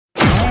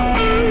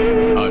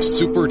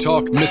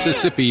SuperTalk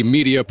Mississippi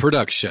media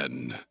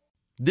production.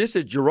 This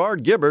is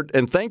Gerard Gibbert,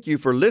 and thank you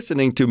for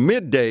listening to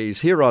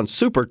Middays here on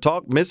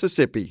SuperTalk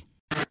Mississippi.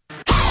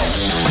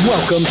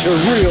 Welcome to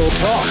Real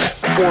Talk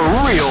for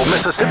real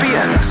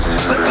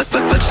Mississippians. Let's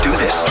do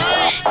this. 3,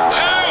 2,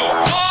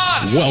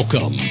 1.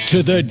 Welcome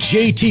to the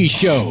JT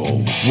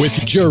Show with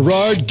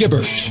Gerard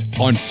Gibbert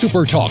on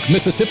SuperTalk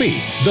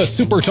Mississippi, the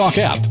SuperTalk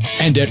app,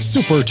 and at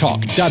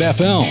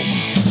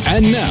supertalk.fm.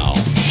 And now,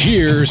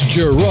 here's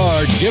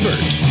Gerard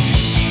Gibbert.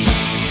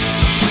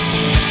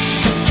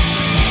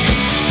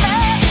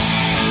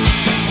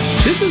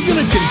 This is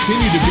going to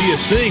continue to be a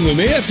thing. We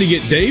may have to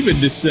get David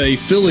to say,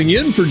 filling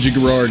in for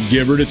Gerard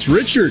Gibbert, it's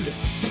Richard.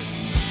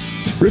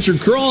 Richard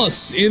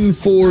Cross in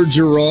for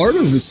Gerard.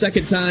 It was the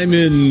second time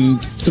in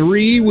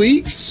 3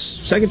 weeks,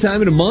 second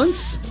time in a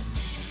month.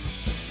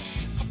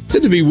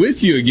 Good to be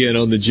with you again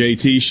on the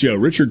JT Show.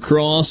 Richard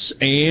Cross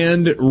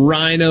and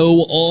Rhino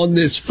on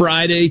this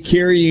Friday,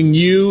 carrying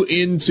you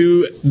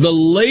into the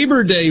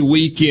Labor Day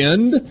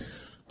weekend.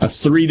 A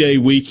 3-day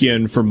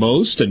weekend for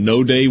most, a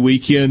no-day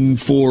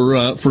weekend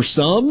for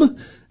some,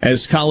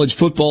 as college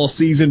football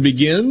season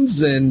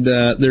begins. And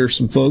there are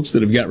some folks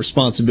that have got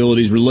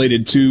responsibilities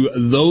related to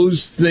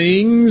those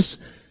things.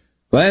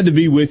 Glad to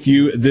be with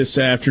you this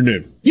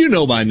afternoon. You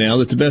know by now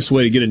that the best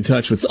way to get in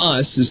touch with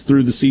us is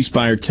through the C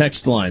Spire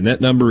text line.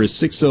 That number is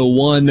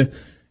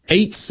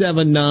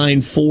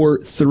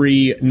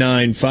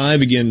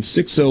 601-879-4395. Again,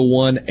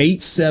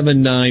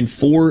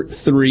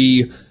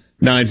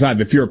 601-879-4395.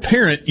 If you're a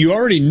parent, you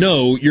already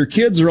know your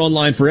kids are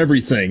online for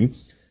everything.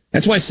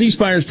 That's why C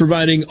Spire is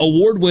providing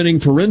award-winning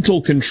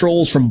parental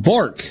controls from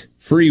Bark,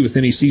 free with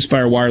any C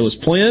Spire wireless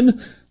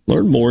plan.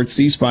 Learn more at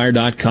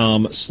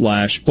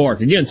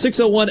cspire.com/bark. Again,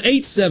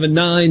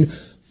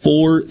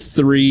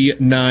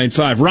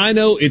 601-879-4395.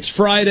 Rhino, it's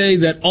Friday.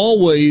 That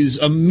always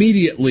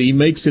immediately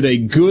makes it a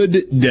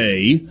good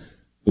day.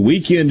 The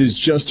weekend is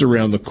just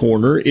around the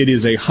corner. It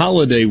is a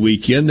holiday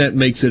weekend. That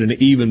makes it an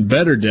even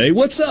better day.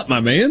 What's up, my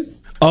man?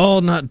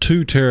 Oh, not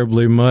too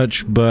terribly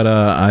much, but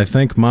I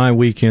think my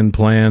weekend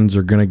plans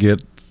are going to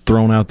get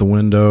thrown out the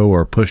window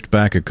or pushed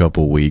back a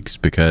couple weeks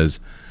because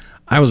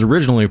I was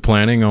originally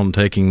planning on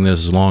taking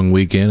this long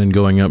weekend and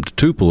going up to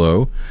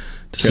Tupelo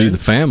to see the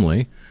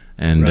family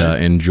and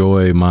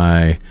enjoy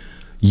my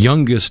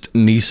youngest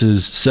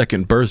niece's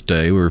second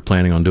birthday. We were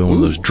planning on doing one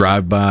of those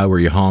drive-by where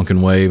you honk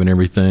and wave and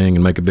everything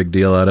and make a big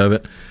deal out of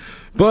it.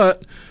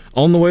 But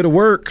on the way to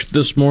work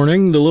this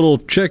morning, the little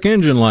check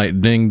engine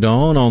light dinged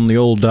on the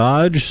old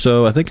Dodge,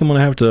 so I think I'm going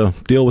to have to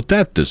deal with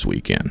that this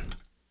weekend.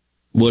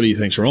 What do you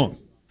think's wrong?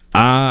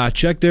 I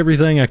checked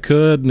everything I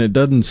could, and it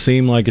doesn't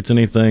seem like it's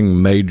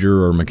anything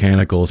major or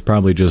mechanical. It's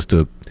probably just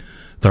a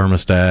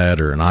thermostat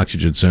or an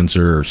oxygen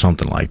sensor or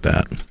something like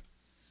that.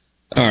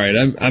 All right,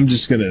 I'm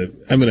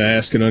gonna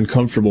ask an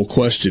uncomfortable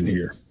question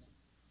here.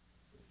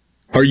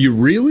 Are you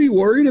really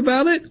worried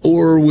about it,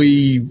 or are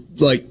we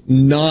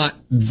not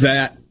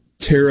that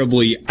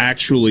terribly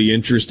actually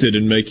interested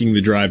in making the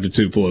drive to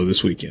Tupelo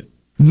this weekend?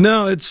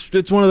 No, it's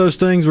one of those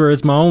things where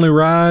it's my only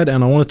ride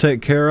and I want to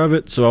take care of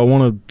it, so I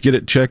want to get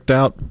it checked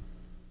out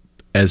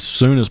as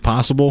soon as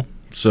possible.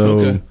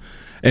 So,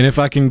 And if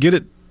I can get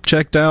it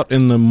checked out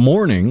in the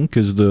morning,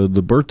 because the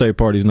birthday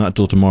party's not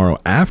till tomorrow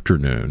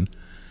afternoon,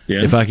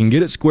 if I can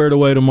get it squared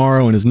away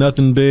tomorrow and it's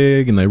nothing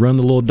big and they run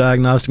the little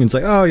diagnostic and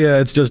say, oh yeah,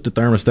 it's just a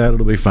thermostat,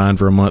 it'll be fine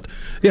for a month,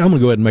 yeah, I'm going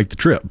to go ahead and make the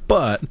trip.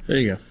 But there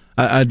you go.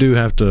 I do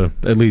have to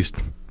at least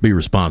be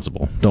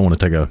responsible. Don't want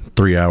to take a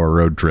 3-hour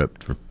road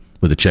trip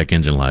with a check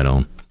engine light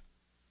on.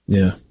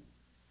 Yeah.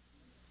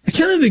 I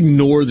kind of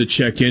ignore the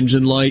check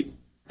engine light.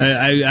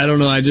 I don't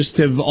know. I just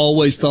have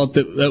always thought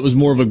that was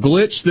more of a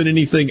glitch than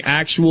anything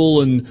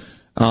actual. And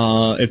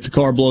if the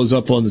car blows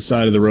up on the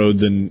side of the road,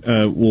 then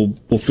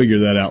we'll figure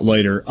that out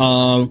later.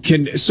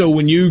 So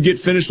when you get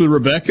finished with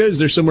Rebecca, is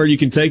there somewhere you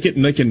can take it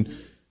and they can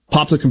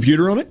pop the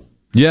computer on it?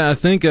 Yeah, I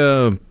think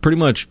pretty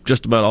much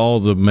just about all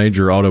the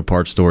major auto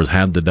parts stores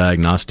have the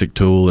diagnostic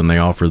tool, and they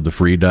offer the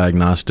free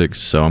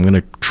diagnostics. So I'm going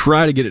to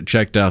try to get it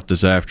checked out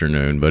this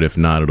afternoon, but if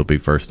not, it'll be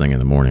first thing in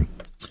the morning.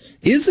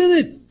 Isn't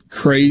it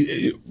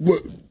crazy?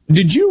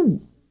 Did you,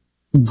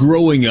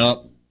 growing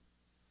up,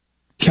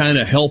 kind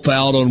of help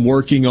out on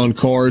working on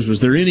cars?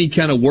 Was there any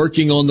kind of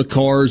working on the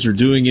cars or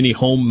doing any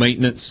home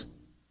maintenance?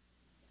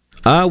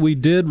 We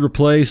did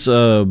replace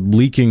a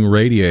leaking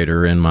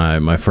radiator in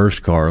my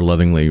first car,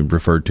 lovingly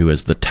referred to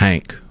as the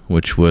Tank,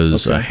 which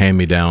was a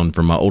hand-me-down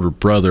from my older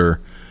brother.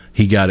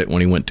 He got it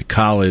when he went to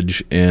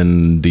college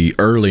in the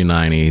early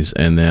 90s,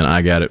 and then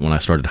I got it when I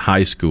started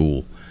high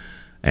school.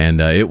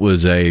 And it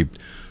was a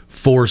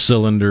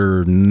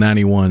 4-cylinder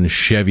 91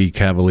 Chevy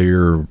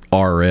Cavalier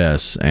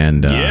RS,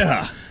 and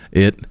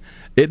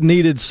it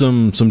needed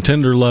some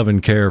tender love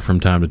and care from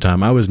time to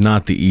time. I was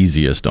not the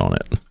easiest on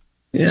it.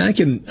 Yeah, I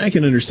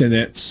can understand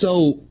that.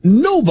 So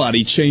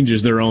nobody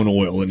changes their own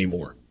oil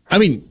anymore. I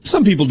mean,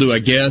 some people do, I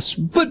guess,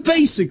 but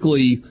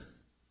basically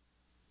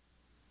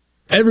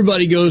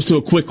everybody goes to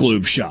a quick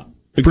lube shop.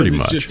 Because Pretty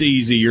it's much. just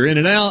easy. You're in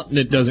and out, and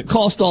it doesn't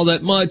cost all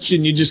that much,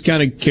 and you just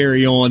kind of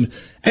carry on.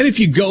 And if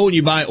you go and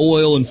you buy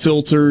oil and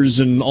filters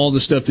and all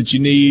the stuff that you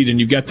need, and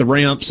you've got the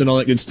ramps and all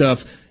that good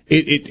stuff,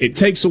 it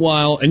takes a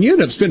while, and you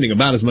end up spending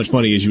about as much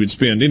money as you would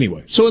spend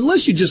anyway. So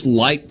unless you just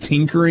like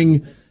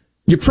tinkering,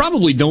 you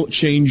probably don't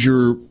change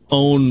your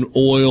own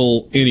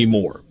oil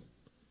anymore.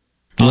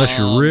 Unless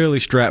you're really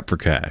strapped for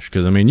cash.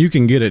 Because, I mean, you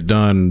can get it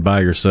done by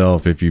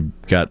yourself if you've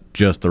got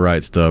just the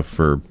right stuff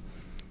for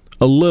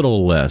a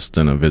little less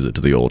than a visit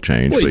to the oil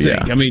change. What do you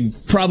think? I mean,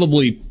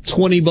 probably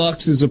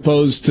 $20 as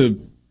opposed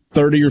to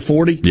 30 or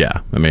 40.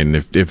 Yeah, I mean,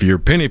 if you're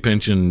penny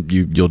pinching,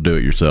 you'll do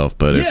it yourself.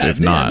 But if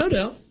not,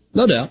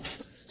 no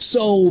doubt.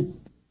 So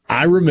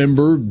I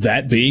remember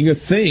that being a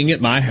thing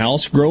at my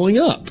house growing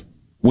up.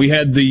 We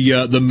had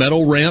the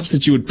metal ramps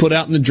that you would put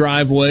out in the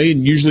driveway,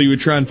 and usually you would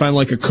try and find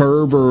like a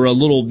curb or a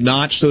little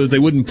notch so that they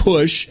wouldn't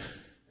push.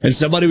 And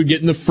somebody would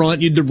get in the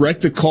front, you'd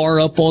direct the car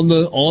up on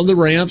the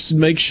ramps and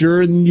make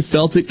sure, and you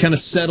felt it kind of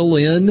settle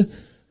in.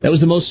 That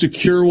was the most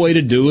secure way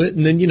to do it.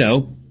 And then,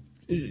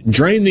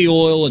 drain the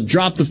oil and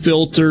drop the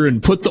filter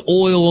and put the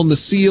oil on the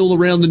seal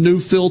around the new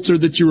filter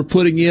that you were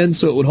putting in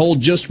so it would hold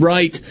just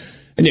right.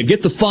 And you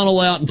get the funnel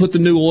out and put the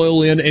new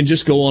oil in and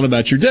just go on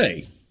about your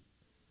day.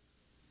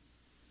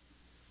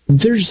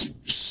 There's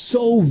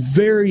so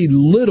very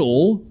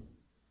little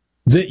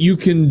that you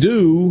can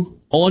do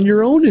on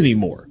your own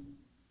anymore.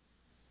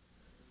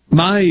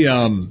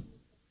 My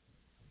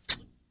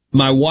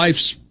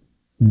wife's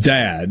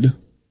dad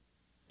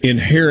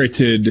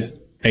inherited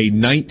a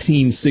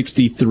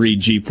 1963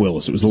 Jeep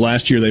Willys. It was the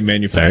last year they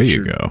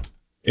manufactured. There you go.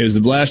 It was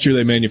the last year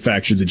they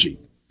manufactured the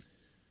Jeep.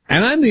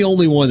 And I'm the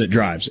only one that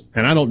drives it.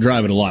 And I don't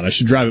drive it a lot. I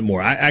should drive it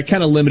more. I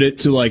kind of limit it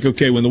to like,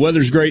 okay, when the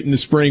weather's great in the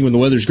spring, when the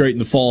weather's great in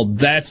the fall,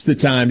 that's the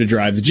time to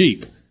drive the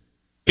Jeep.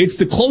 It's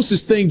the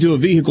closest thing to a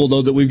vehicle,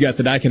 though, that we've got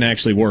that I can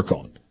actually work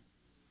on.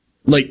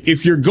 Like,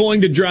 if you're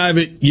going to drive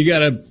it, you got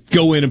to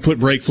go in and put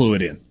brake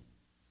fluid in.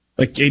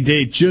 Like,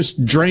 it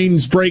just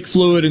drains brake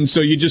fluid, and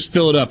so you just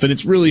fill it up, and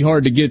it's really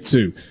hard to get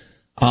to.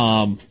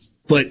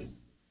 But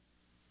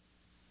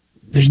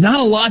there's not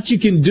a lot you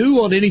can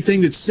do on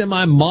anything that's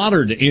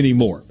semi-modern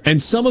anymore.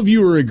 And some of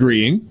you are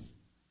agreeing.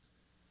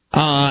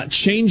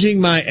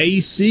 Changing my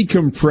AC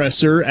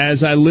compressor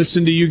as I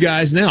listen to you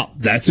guys now.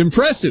 That's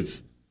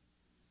impressive.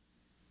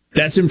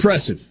 That's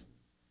impressive.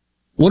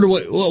 Wonder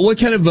what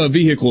kind of a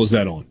vehicle is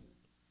that on?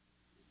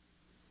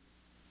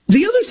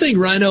 The other thing,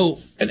 Rhino,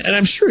 and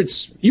I'm sure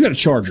you got a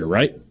Charger,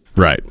 right?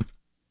 Right.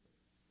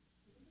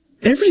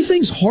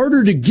 Everything's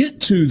harder to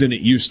get to than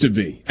it used to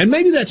be. And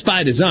maybe that's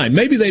by design.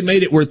 Maybe they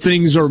made it where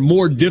things are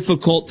more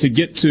difficult to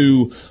get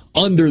to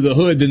under the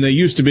hood than they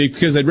used to be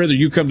because they'd rather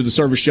you come to the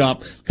service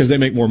shop because they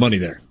make more money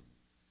there.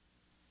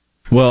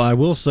 Well, I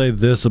will say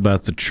this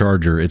about the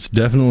Charger. It's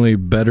definitely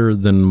better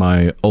than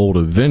my old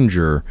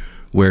Avenger,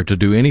 where to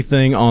do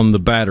anything on the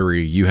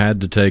battery, you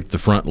had to take the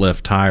front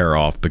left tire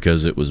off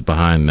because it was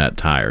behind that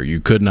tire. You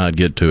could not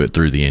get to it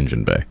through the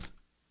engine bay.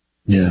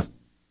 Yeah.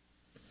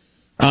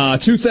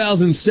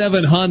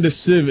 2007 Honda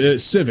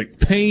Civic,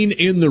 pain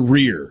in the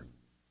rear,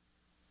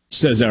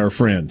 says our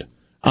friend.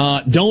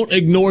 Don't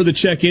ignore the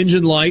check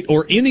engine light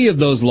or any of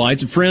those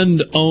lights. A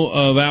friend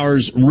of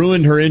ours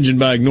ruined her engine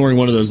by ignoring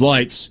one of those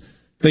lights,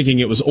 thinking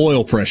it was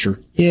oil pressure.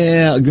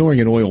 Yeah,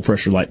 ignoring an oil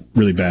pressure light,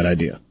 really bad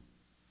idea.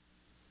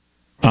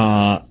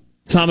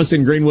 Thomas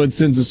in Greenwood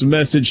sends us a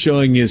message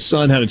showing his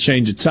son how to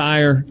change a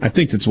tire. I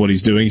think that's what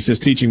he's doing. He says,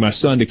 teaching my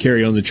son to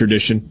carry on the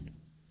tradition.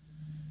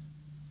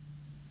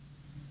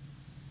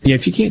 Yeah,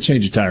 if you can't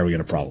change a tire, we got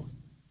a problem.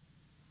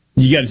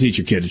 You got to teach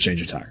your kid to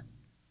change a tire.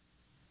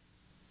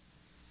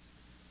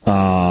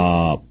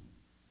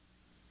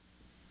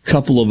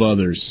 Couple of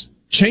others.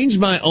 Change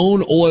my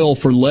own oil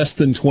for less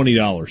than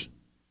 $20.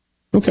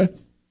 Okay.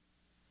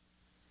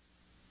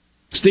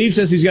 Steve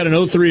says he's got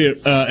an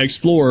 03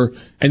 Explorer,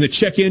 and the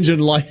check engine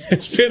light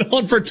has been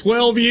on for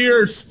 12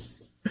 years.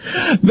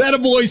 That a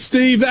boy,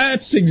 Steve.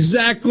 That's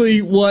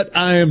exactly what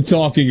I am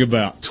talking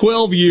about.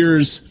 12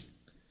 years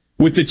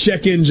with the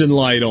check engine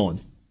light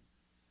on.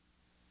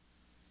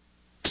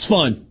 It's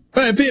fun.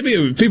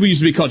 People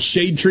used to be called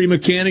shade tree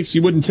mechanics.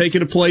 You wouldn't take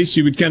it a place.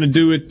 You would kind of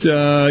do it.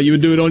 You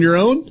would do it on your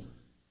own.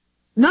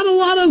 Not a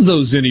lot of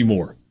those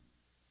anymore.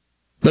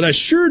 But I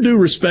sure do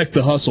respect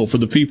the hustle for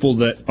the people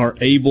that are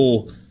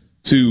able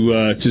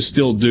to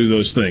still do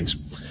those things.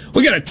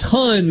 We got a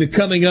ton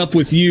coming up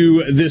with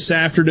you this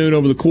afternoon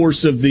over the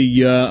course of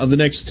the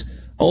next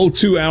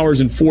 2 hours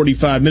and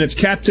 45 minutes.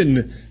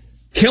 Captain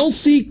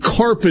Kelsey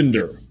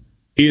Carpenter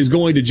is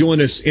going to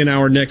join us in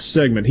our next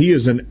segment. He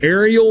is an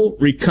aerial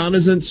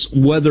reconnaissance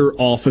weather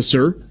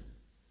officer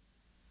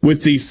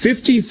with the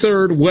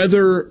 53rd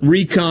Weather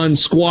Recon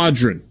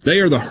Squadron. They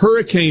are the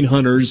hurricane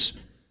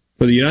hunters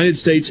for the United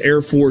States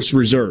Air Force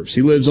Reserves.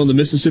 He lives on the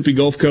Mississippi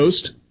Gulf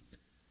Coast,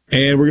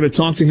 and we're going to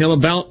talk to him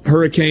about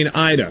Hurricane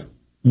Ida,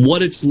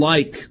 what it's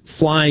like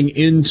flying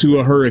into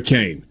a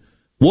hurricane.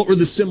 What were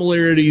the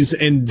similarities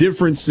and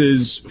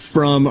differences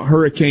from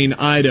Hurricane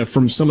Ida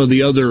from some of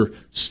the other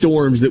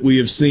storms that we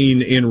have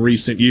seen in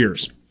recent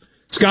years?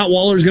 Scott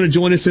Waller is going to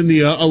join us in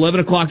the 11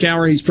 o'clock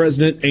hour. He's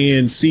president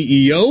and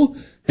CEO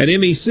at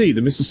MEC,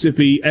 the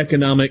Mississippi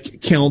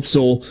Economic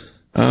Council.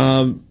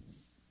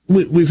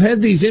 We've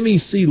had these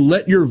MEC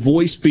Let Your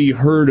Voice Be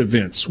Heard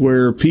events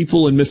where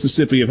people in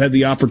Mississippi have had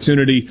the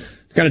opportunity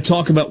to kind of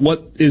talk about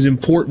what is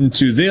important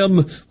to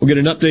them. We'll get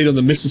an update on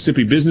the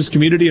Mississippi business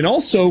community. And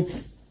also,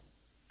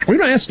 we're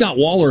going to ask Scott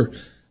Waller,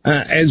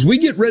 as we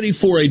get ready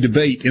for a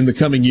debate in the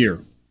coming year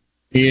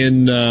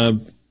in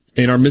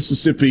our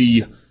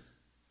Mississippi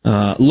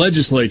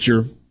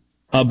legislature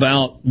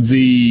about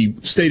the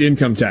state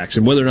income tax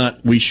and whether or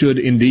not we should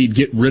indeed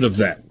get rid of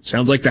that.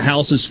 Sounds like the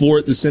House is for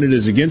it, the Senate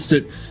is against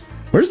it.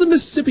 Where's the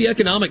Mississippi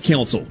Economic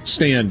Council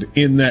stand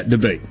in that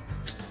debate?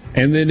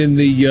 And then in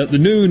the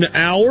noon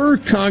hour,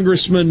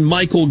 Congressman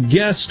Michael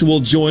Guest will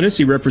join us.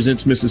 He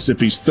represents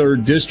Mississippi's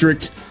 3rd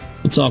District.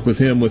 We'll talk with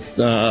him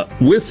about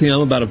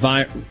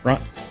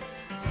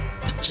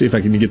see if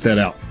I can get that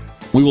out.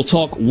 We will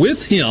talk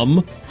with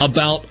him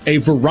about a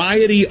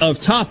variety of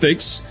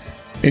topics,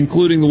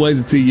 including the way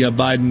that the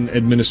Biden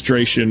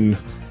administration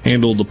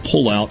handled the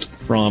pullout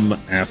from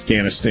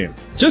Afghanistan.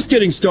 Just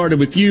getting started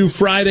with you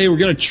Friday. We're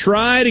going to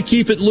try to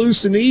keep it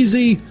loose and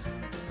easy.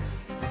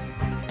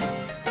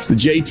 It's the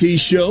JT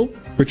Show.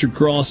 Richard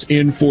Cross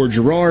in for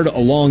Gerard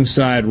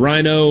alongside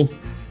Rhino.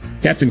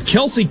 Captain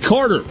Kelsey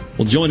Carter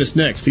will join us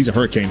next. He's a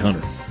hurricane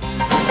hunter.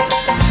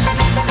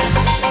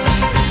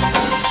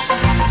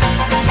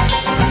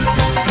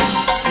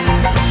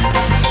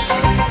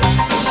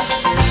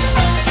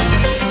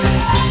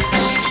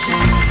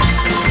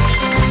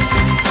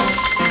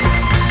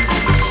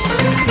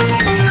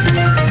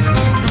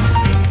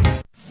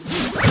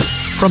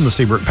 From the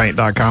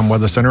SeabrookPaint.com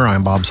Weather Center,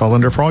 I'm Bob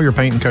Sullender. For all your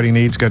paint and coating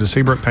needs, go to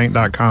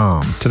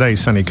SeabrookPaint.com. Today,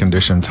 sunny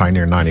conditions, high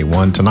near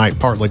 91. Tonight,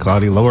 partly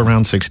cloudy, low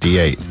around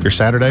 68. Your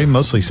Saturday,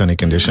 mostly sunny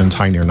conditions,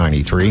 high near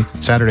 93.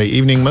 Saturday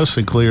evening,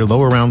 mostly clear,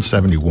 low around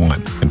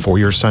 71. And for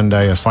your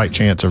Sunday, a slight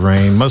chance of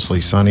rain,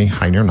 mostly sunny,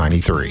 high near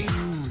 93.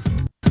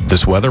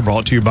 This weather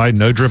brought to you by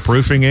No Drip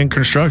Roofing and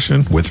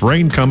Construction. With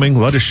rain coming,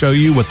 let us show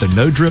you what the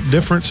No Drip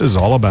difference is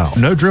all about.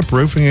 No Drip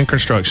Roofing and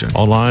Construction.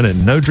 Online at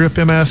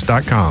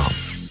NoDripMS.com.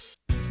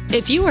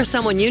 If you or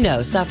someone you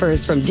know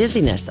suffers from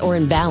dizziness or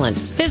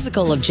imbalance,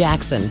 Physical of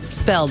Jackson,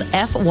 spelled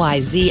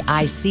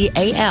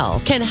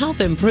Fyzical, can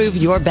help improve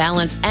your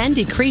balance and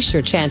decrease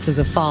your chances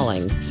of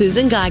falling.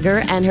 Susan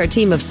Geiger and her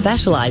team of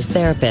specialized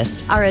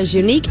therapists are as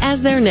unique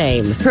as their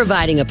name,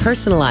 providing a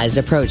personalized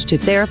approach to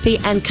therapy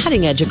and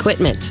cutting-edge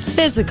equipment.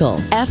 Physical,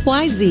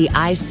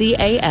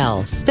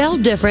 Fyzical,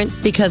 spelled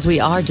different because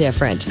we are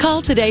different.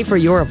 Call today for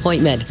your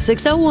appointment,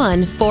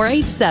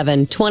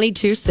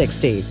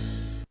 601-487-2260.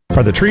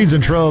 Are the trees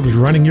and shrubs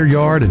running your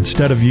yard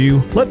instead of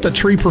you? Let the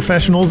tree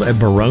professionals at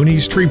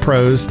Barone's Tree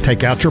Pros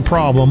take out your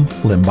problem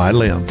limb by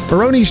limb.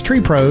 Barone's Tree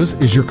Pros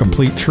is your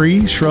complete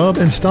tree, shrub,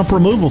 and stump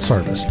removal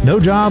service. No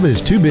job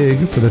is too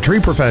big for the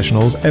tree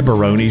professionals at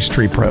Barone's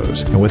Tree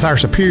Pros. And with our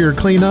superior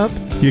cleanup,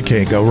 you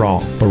can't go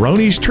wrong.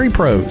 Barone's Tree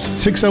Pros,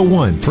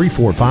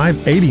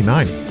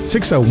 601-345-8090.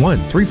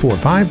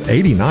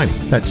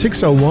 601-345-8090. That's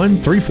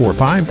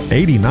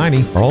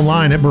 601-345-8090. Or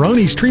online at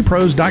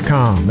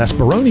baronestreepros.com. That's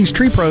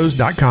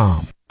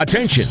baronestreepros.com.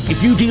 Attention!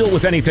 If you deal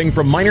with anything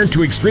from minor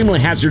to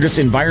extremely hazardous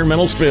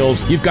environmental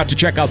spills, you've got to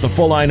check out the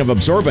full line of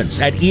absorbents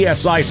at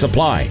ESI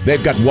Supply.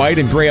 They've got white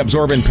and gray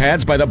absorbent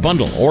pads by the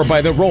bundle or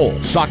by the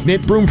roll, sock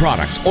knit broom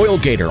products, Oil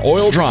Gator,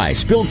 Oil Dry,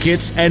 spill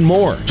kits, and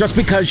more. Just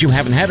because you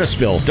haven't had a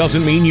spill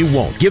doesn't mean you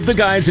won't. Give the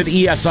guys at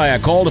ESI a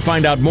call to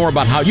find out more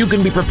about how you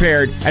can be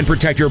prepared and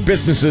protect your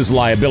business's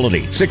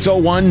liability.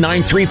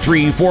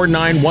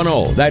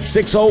 601-933-4910. That's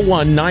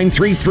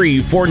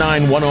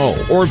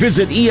 601-933-4910. Or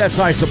visit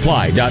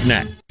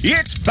esisupply.net.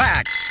 It's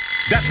back!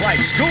 That's right,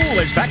 school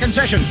is back in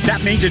session.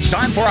 That means it's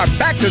time for our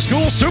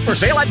back-to-school super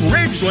sale at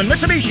Ridgeland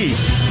Mitsubishi.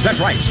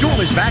 That's right,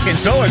 school is back and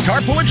so is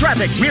carpool and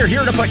traffic. We're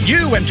here to put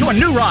you into a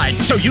new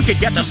ride so you can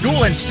get to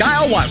school in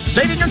style while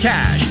saving your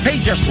cash. Pay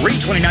just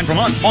 $329 per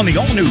month on the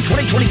all-new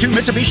 2022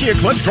 Mitsubishi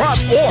Eclipse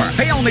Cross, or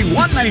pay only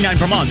 $199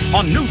 per month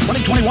on new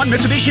 2021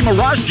 Mitsubishi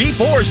Mirage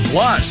G4s.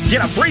 Plus,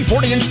 get a free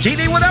 40-inch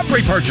TV with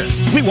every purchase.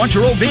 We want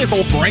your old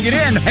vehicle, bring it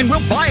in, and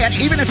we'll buy it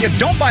even if you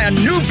don't buy a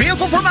new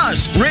vehicle from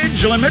us.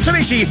 Ridgeland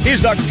Mitsubishi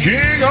is the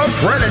king of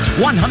credit.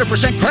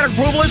 100% credit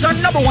approval is our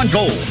 #1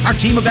 goal. Our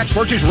team of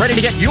experts is ready to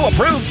get you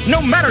approved,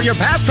 no matter your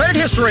past credit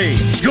history.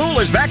 School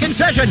is back in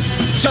session,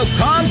 so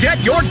come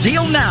get your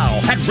deal now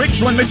at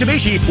Ridgeland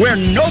Mitsubishi, where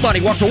nobody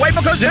walks away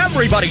because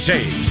everybody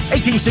saves.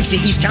 1860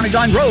 East County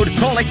Line Road.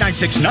 Call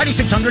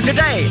 896-9600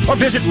 today, or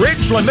visit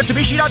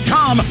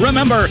RidgelandMitsubishi.com.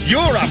 Remember,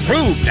 you're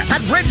approved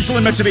at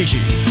Ridgeland Mitsubishi.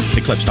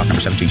 Eclipse stock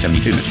number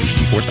 1772, Mitsubishi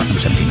G4 stock number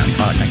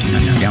 1795,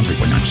 1999, down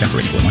 3.9% for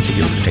 84 months.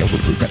 Dealer details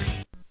with approved credit.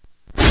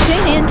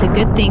 Tune in to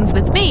Good Things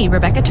with me,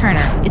 Rebecca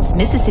Turner. It's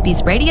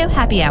Mississippi's Radio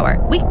Happy Hour,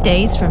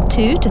 weekdays from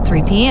 2 to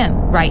 3 p.m.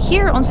 right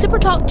here on Super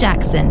Talk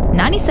Jackson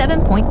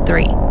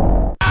 97.3.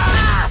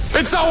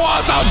 It's so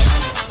awesome!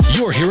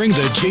 You're hearing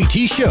the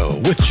JT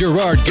Show with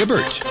Gerard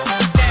Gibbert.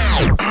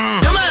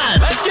 Come on,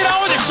 let's get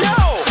on with the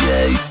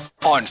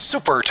show! On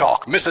Super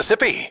Talk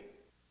Mississippi.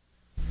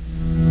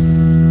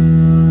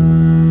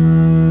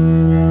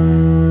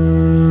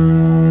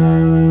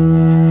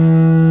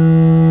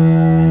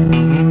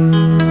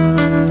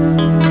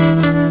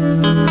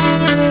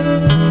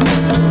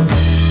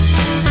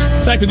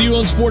 Back with you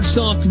on Sports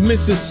Talk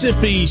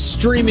Mississippi,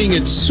 streaming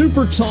at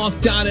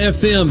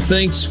supertalk.fm.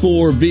 Thanks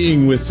for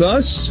being with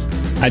us.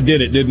 I did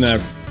it, didn't I?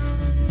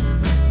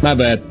 My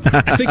bad.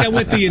 I think I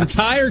went the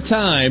entire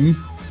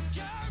time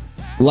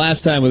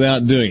last time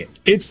without doing it.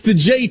 It's the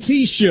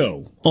JT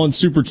Show on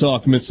Super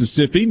Talk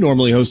Mississippi,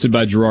 normally hosted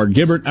by Gerard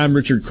Gibbert. I'm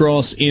Richard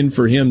Cross, in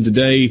for him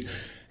today,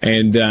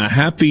 and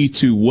happy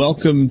to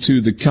welcome to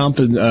the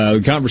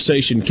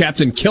conversation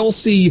Captain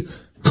Kelsey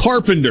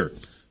Carpenter,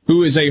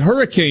 who is a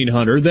hurricane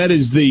hunter. That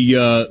is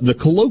the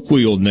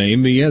colloquial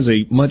name. He has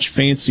a much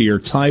fancier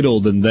title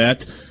than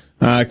that.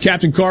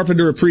 Captain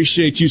Carpenter,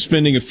 appreciate you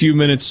spending a few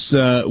minutes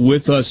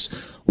with us.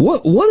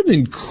 What an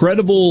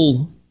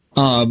incredible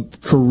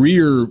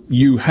career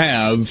you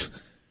have.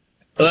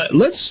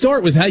 Let's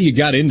start with how you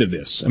got into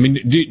this. I mean,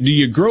 do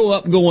you grow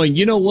up going,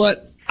 you know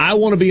what, I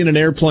want to be in an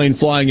airplane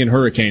flying in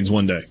hurricanes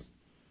one day?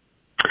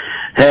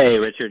 Hey,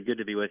 Richard, good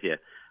to be with you.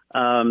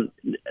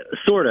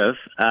 Sort of.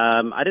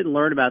 I didn't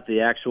learn about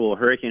the actual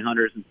hurricane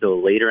hunters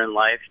until later in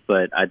life,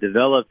 but I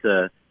developed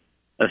a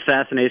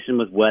fascination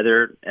with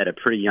weather at a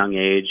pretty young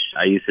age.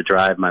 I used to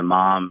drive my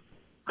mom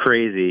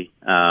crazy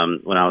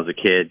when I was a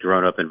kid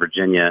growing up in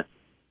Virginia.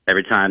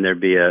 Every time there'd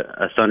be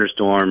a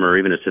thunderstorm or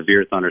even a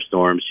severe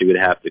thunderstorm, she would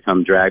have to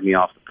come drag me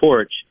off the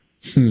porch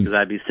because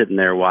I'd be sitting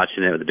there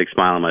watching it with a big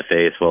smile on my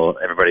face while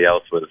everybody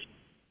else was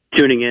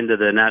tuning into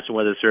the National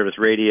Weather Service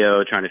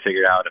radio, trying to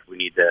figure out if we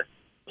need to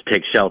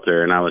take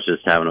shelter, and I was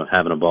just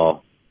having a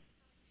ball.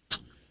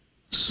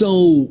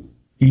 So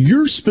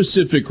your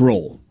specific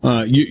role,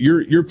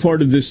 you're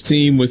part of this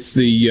team with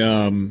the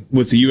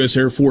U.S.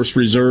 Air Force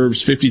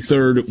Reserve's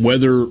 53rd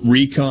Weather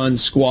Recon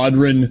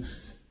Squadron.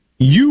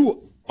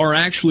 You are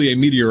actually a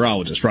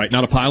meteorologist, right?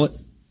 Not a pilot?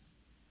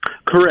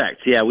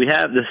 Correct. Yeah, we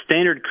have the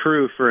standard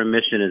crew for a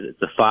mission is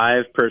it's a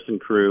 5-person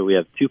crew. We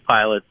have 2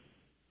 pilots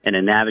and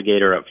a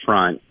navigator up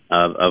front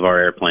of our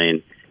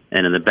airplane.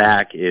 And in the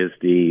back is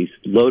the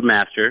load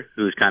master,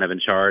 who's kind of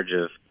in charge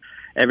of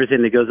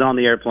everything that goes on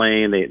the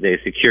airplane. They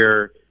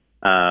secure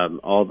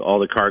all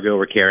the cargo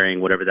we're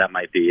carrying, whatever that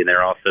might be. And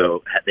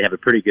they have a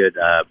pretty good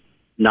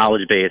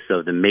knowledge base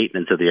of the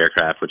maintenance of the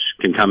aircraft, which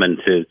can come in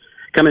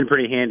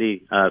pretty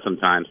handy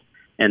sometimes.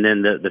 And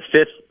then the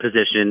 5th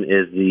position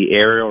is the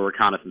Aerial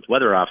Reconnaissance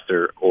Weather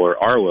Officer, or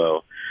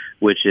ARWO,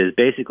 which is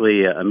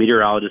basically a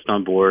meteorologist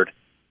on board.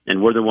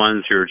 And we're the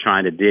ones who are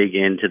trying to dig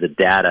into the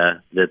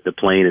data that the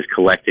plane is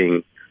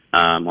collecting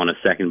on a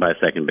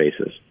second-by-second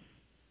basis.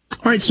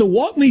 All right, so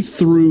walk me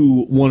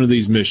through one of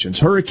these missions.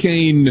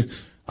 Hurricane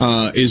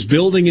is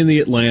building in the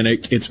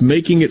Atlantic. It's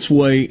making its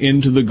way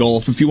into the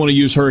Gulf. If you want to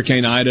use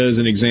Hurricane Ida as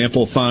an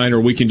example, fine,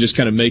 or we can just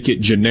kind of make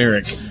it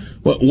generic.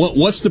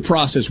 What's the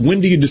process?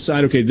 When do you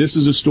decide, okay, this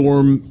is a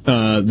storm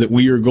that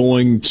we are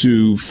going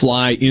to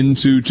fly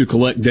into to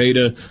collect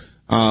data?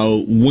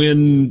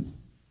 When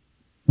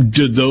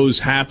do those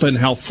happen?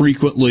 How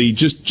frequently?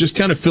 Just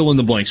kind of fill in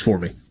the blanks for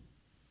me.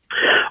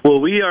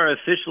 Well, we are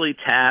officially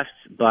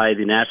tasked by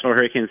the National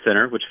Hurricane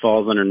Center, which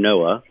falls under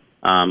NOAA,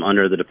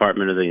 under the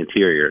Department of the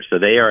Interior. So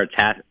they are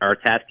our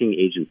tasking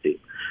agency.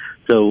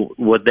 So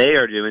what they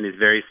are doing, these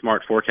very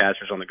smart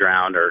forecasters on the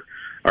ground are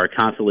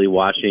constantly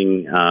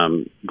watching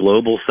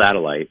global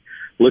satellite,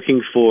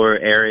 looking for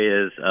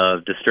areas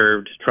of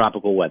disturbed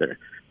tropical weather.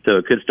 So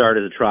it could start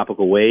as a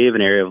tropical wave,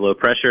 an area of low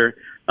pressure,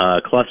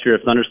 a cluster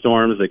of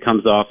thunderstorms that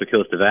comes off the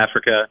coast of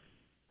Africa.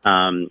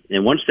 And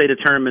once they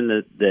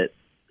determine that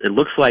it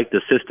looks like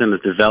the system is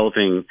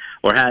developing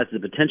or has the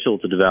potential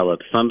to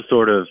develop some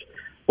sort of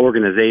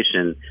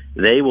organization,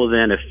 they will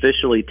then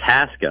officially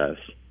task us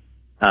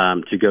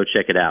to go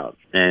check it out.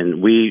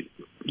 And we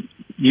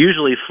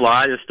usually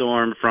fly the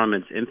storm from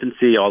its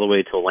infancy all the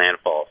way to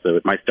landfall. So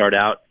it might start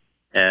out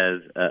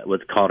as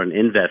what's called an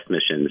INVEST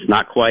mission. It's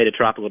not quite a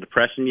tropical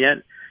depression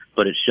yet,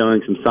 but it's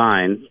showing some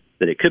signs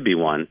that it could be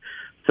one.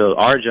 So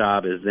our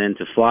job is then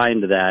to fly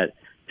into that,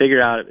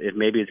 figure out if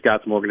maybe it's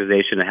got some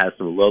organization that has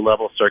some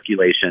low-level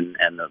circulation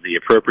and the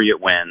appropriate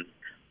winds,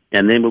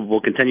 and then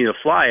we'll continue to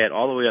fly it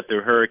all the way up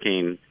to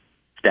hurricane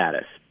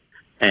status.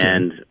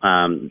 And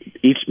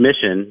each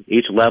mission,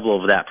 each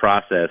level of that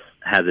process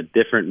has a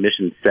different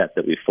mission set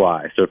that we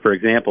fly. So, for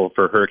example,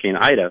 for Hurricane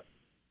Ida,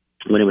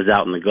 when it was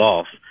out in the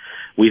Gulf,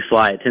 we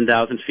fly at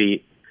 10,000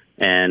 feet,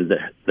 and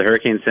the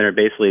Hurricane Center,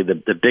 basically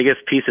the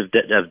biggest piece of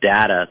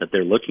data that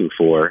they're looking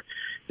for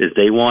is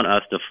they want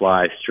us to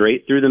fly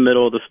straight through the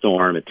middle of the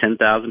storm at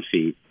 10,000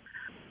 feet,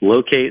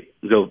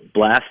 go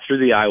blast through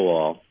the eye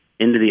wall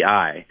into the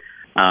eye.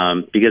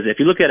 Because if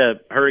you look at a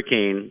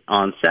hurricane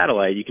on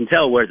satellite, you can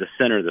tell where the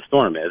center of the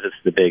storm is. It's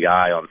the big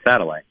eye on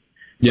satellite.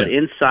 Yeah. But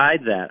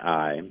inside that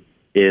eye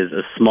is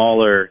a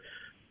smaller,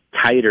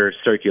 tighter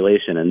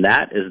circulation, and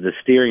that is the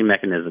steering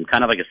mechanism,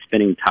 kind of like a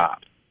spinning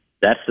top.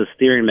 That's the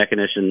steering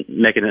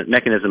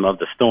mechanism of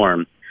the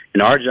storm.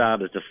 And our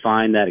job is to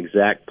find that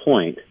exact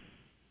point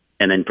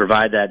and then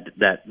provide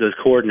those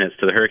coordinates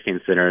to the Hurricane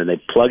Center, and they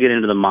plug it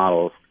into the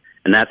models,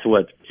 and that's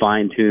what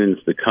fine-tunes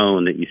the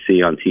cone that you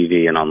see on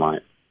TV and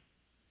online.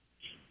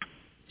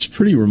 It's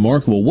pretty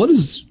remarkable.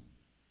 What's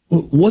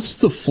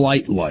the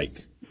flight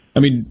like? I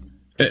mean,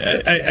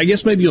 I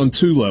guess maybe on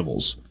two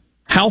levels.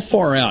 How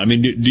far out? I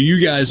mean, do you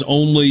guys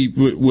only,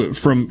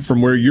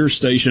 from where you're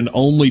stationed,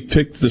 only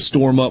pick the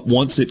storm up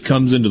once it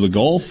comes into the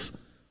Gulf?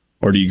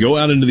 Or do you go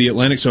out into the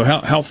Atlantic? So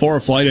how far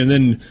a flight? And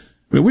then,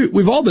 I mean,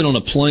 we've all been on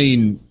a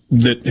plane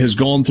that has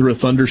gone through a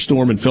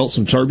thunderstorm and felt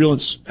some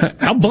turbulence.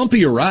 How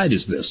bumpy a ride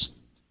is this?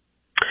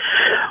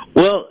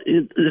 Well,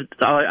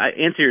 I'll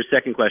answer your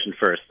second question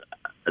first.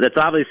 That's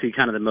obviously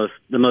kind of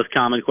the most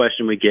common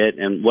question we get,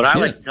 and what I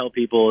like to tell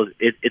people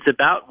is it's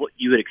about what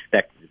you would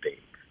expect it to be,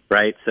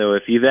 right? So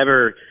if you've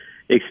ever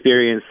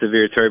experienced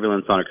severe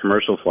turbulence on a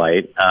commercial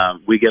flight,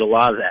 we get a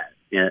lot of that,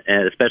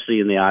 and especially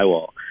in the eye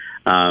wall.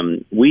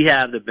 We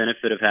have the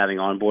benefit of having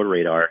onboard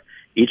radar.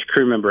 Each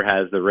crew member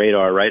has the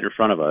radar right in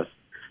front of us,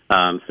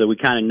 so we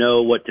kind of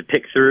know what to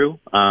pick through,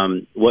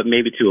 what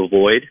maybe to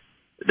avoid.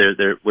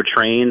 We're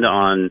trained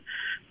on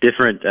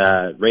different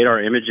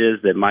radar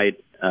images that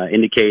might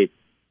indicate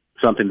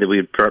something that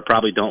we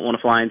probably don't want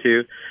to fly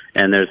into,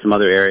 and there's some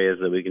other areas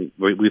that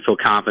we feel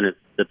confident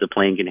that the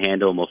plane can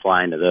handle, and we'll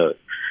fly into those.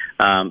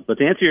 But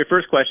to answer your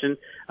first question,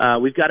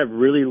 we've got a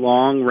really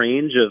long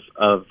range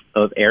of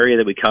area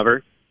that we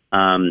cover.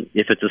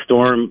 If it's a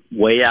storm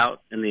way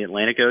out in the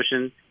Atlantic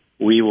Ocean,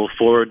 we will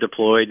forward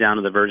deploy down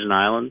to the Virgin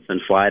Islands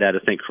and fly it out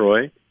of St.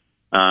 Croix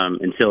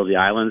until the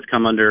islands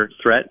come under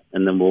threat,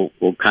 and then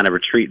we'll kind of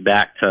retreat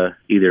back to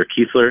either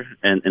Keesler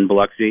and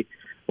Biloxi,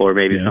 or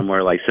maybe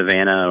somewhere like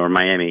Savannah or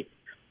Miami.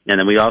 And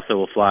then we also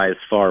will fly as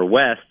far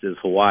west as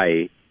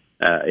Hawaii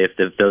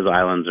if those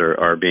islands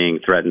are being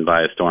threatened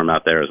by a storm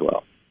out there as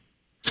well.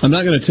 I'm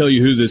not going to tell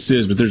you who this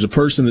is, but there's a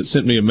person that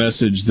sent me a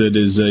message that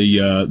is a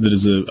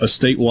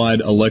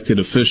statewide elected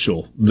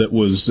official that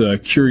was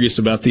curious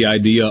about the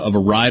idea of a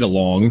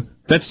ride-along.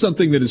 That's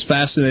something that is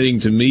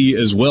fascinating to me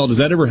as well. Does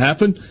that ever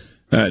happen?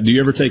 Do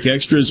you ever take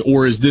extras,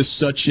 or is this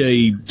such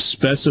a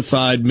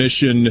specified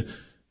mission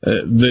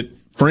that,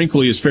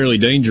 frankly, is fairly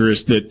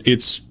dangerous that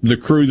it's the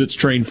crew that's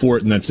trained for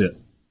it and that's it?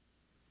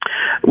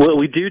 Well,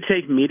 we do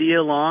take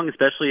media along,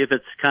 especially if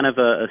it's kind of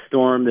a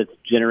storm that's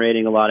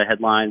generating a lot of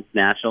headlines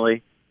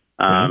nationally,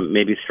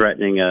 maybe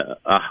threatening a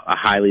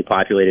highly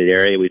populated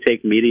area. We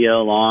take media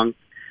along.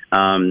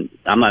 I'm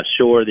not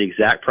sure the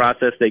exact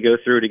process they go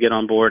through to get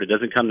on board. It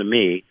doesn't come to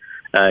me.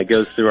 It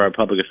goes through our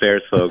public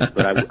affairs folks.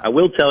 But I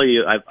will tell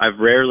you, I've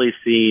rarely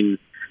seen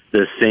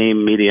the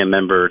same media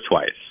member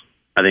twice.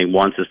 I think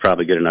once is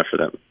probably good enough for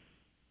them.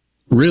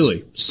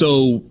 Really?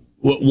 So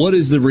what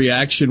is the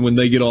reaction when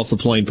they get off the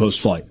plane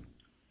post-flight?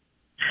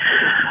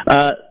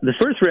 The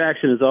first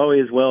reaction is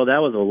always, well,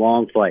 that was a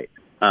long flight,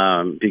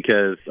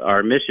 because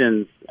our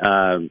missions,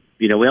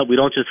 we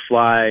don't just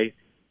fly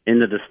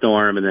into the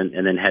storm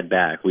and then head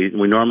back. We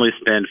normally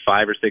spend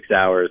 5 or 6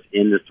 hours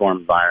in the storm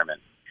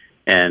environment.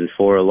 And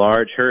for a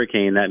large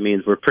hurricane, that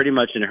means we're pretty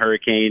much in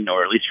hurricane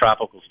or at least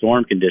tropical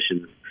storm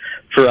conditions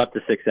for up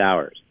to 6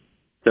 hours.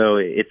 So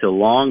it's a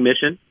long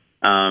mission.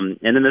 And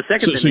then the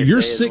second so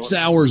you're 6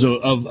 hours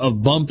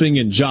of bumping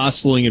and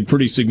jostling and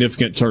pretty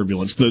significant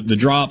turbulence, the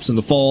drops and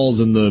the falls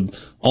and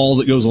all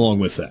that goes along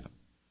with that.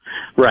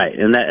 Right,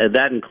 and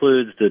that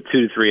includes the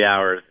 2 to 3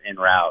 hours en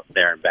route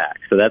there and back.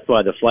 So that's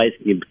why the flights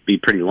can be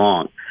pretty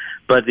long.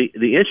 But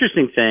the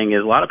interesting thing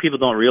is a lot of people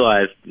don't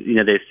realize,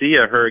 they see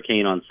a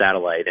hurricane on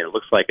satellite and it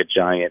looks like a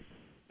giant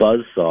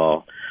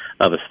buzzsaw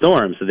of a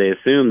storm, so they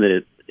assume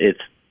that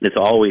it's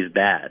always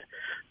bad.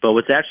 But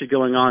what's actually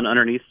going on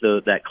underneath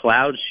that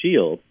cloud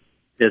shield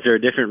is there are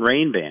different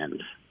rain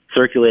bands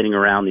circulating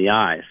around the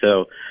eye.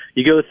 So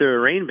you go through a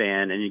rain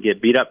band and you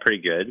get beat up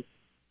pretty good,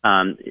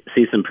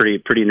 see some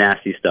pretty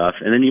nasty stuff,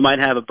 and then you might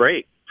have a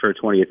break for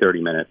 20 or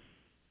 30 minutes,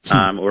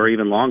 or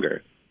even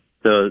longer.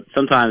 So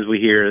sometimes we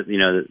hear,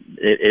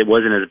 it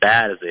wasn't as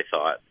bad as they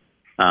thought.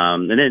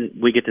 And then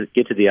we get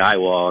to the eye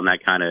wall, and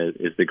that kind of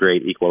is the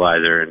great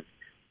equalizer,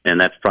 and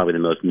that's probably the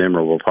most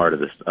memorable part of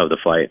the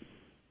flight.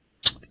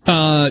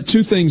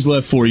 Two things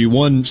left for you.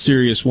 One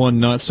serious, one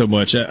not so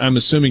much. I'm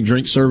assuming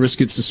drink service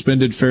gets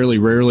suspended fairly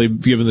rarely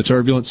given the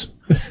turbulence.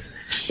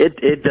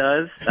 It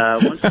does.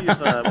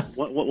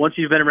 Once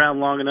you've been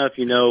around long enough,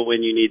 you know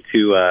when you need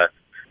to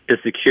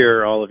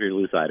secure all of your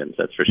loose items.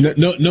 That's for sure.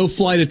 No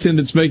flight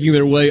attendants making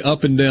their way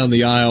up and down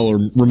the aisle or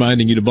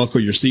reminding you to buckle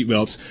your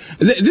seatbelts.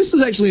 This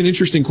is actually an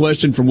interesting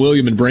question from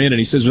William and Brandon.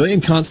 He says, are they in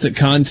constant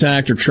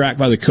contact or tracked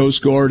by the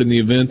Coast Guard in the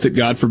event that,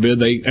 God forbid,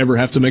 they ever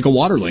have to make a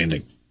water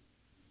landing?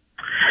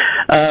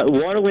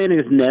 Water landing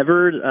is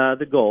never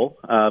the goal,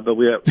 but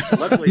we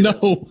luckily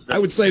I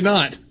would say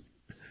not.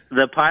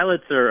 The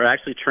pilots are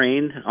actually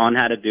trained on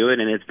how to do it,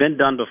 and it's been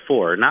done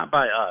before, not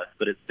by us,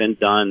 but it's been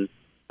done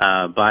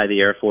by the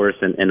Air Force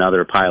and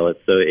other pilots.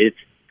 So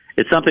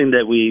it's something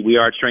that we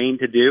are trained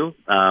to do.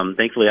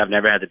 Thankfully, I've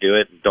never had to do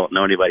it. Don't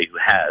know anybody who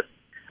has.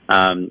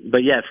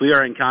 But yes, we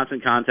are in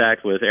constant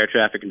contact with air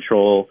traffic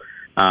control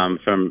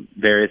from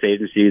various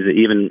agencies,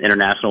 even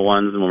international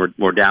ones. And when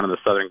we're down in the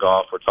Southern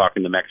Gulf, we're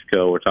talking to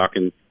Mexico, we're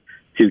talking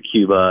to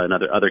Cuba and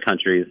other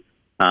countries.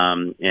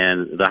 And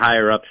the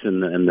higher ups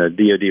in the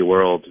DoD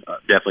world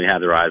definitely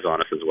have their eyes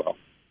on us as well.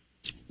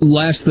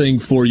 Last thing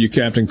for you,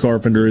 Captain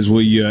Carpenter, as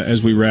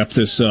we wrap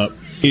this up.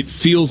 it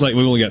feels like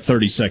we've only got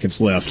 30 seconds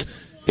left.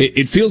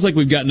 It feels like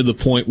we've gotten to the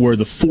point where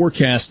the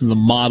forecast and the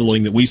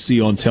modeling that we see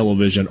on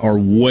television are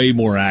way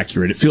more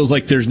accurate. It feels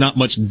like there's not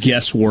much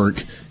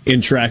guesswork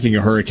in tracking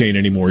a hurricane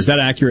anymore. Is that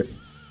accurate?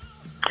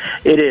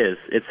 It is.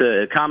 It's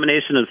a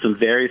combination of some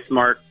very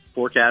smart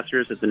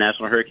forecasters at the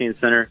National Hurricane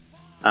Center,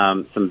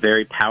 some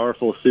very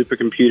powerful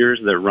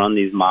supercomputers that run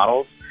these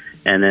models,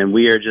 and then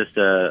we are just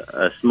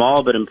a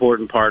small but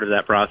important part of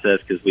that process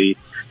because we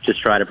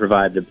just try to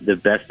provide the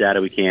best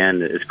data we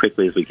can as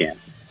quickly as we can.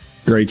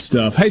 Great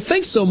stuff. Hey,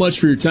 thanks so much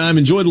for your time.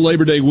 Enjoy the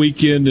Labor Day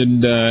weekend,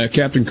 and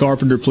Captain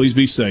Carpenter, please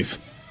be safe.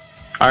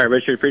 All right,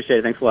 Richard, appreciate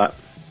it. Thanks a lot.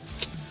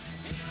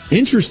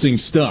 Interesting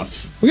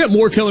stuff. We got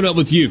more coming up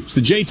with you. It's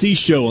the JT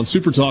Show on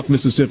Super Talk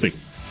Mississippi.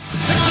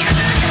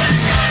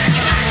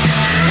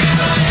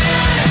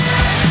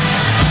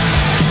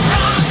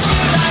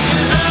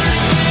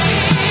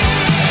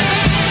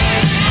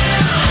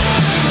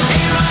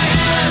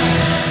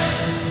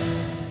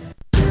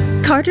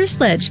 Carter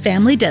Sledge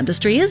Family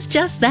Dentistry is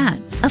just that,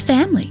 a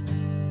family.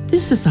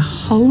 This is a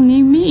whole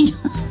new me,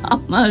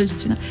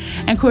 almost. And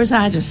of course,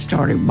 I just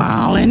started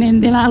bawling,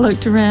 and then I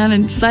looked around,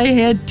 and they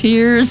had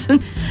tears, and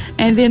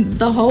then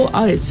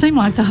it seemed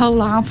like the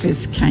whole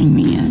office came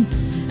in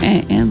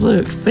and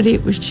looked, but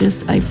it was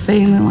just a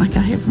feeling like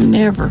I have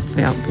never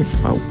felt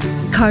before.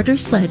 Carter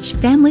Sledge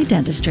Family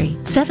Dentistry,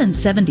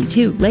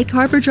 772 Lake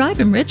Harbor Drive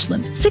in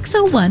Richland,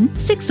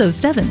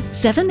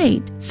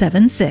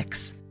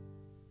 601-607-7876.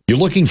 You're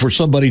looking for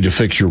somebody to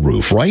fix your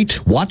roof, right?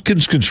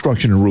 Watkins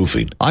Construction and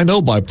Roofing. I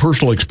know by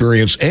personal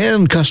experience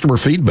and customer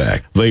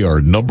feedback, they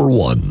are number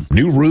one.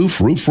 New roof,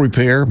 roof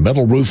repair,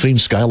 metal roofing,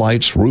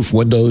 skylights, roof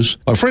windows.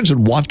 Our friends at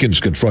Watkins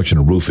Construction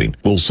and Roofing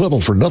will settle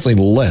for nothing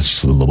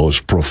less than the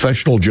most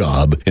professional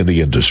job in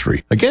the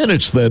industry. Again,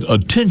 it's that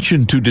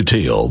attention to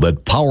detail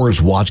that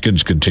powers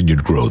Watkins'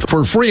 continued growth. For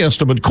a free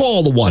estimate,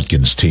 call the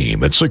Watkins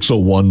team at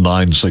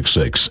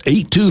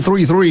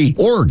 601-966-8233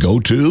 or go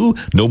to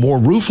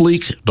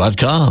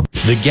nomoreroofleak.com.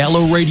 The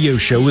Gallo Radio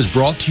Show is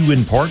brought to you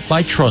in part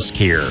by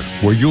TrustCare,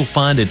 where you'll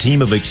find a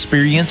team of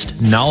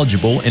experienced,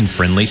 knowledgeable, and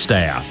friendly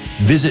staff.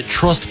 Visit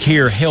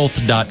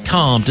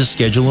TrustCareHealth.com to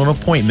schedule an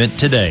appointment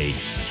today.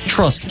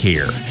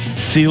 TrustCare.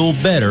 Feel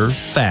better,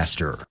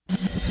 faster.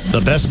 The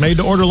best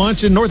made-to-order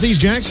lunch in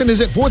Northeast Jackson is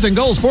at 4th and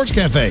Gold Sports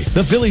Cafe.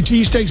 The Philly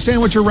cheesesteak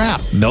sandwich or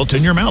wrap,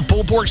 melt-in-your-mouth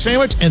pulled pork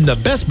sandwich, and the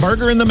best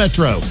burger in the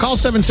metro. Call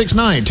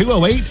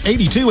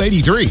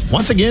 769-208-8283.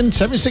 Once again,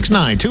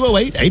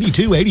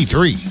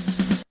 769-208-8283.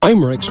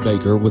 I'm Rex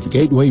Baker with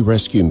Gateway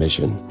Rescue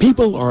Mission.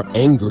 People are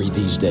angry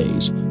these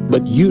days,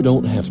 but you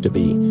don't have to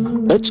be.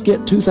 Let's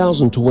get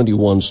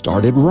 2021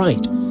 started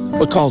right,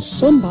 because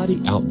somebody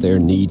out there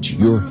needs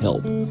your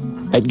help.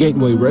 At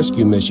Gateway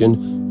Rescue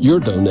Mission, your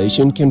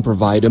donation can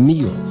provide a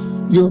meal.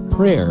 Your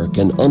prayer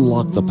can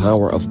unlock the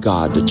power of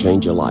God to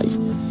change a life.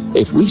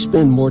 If we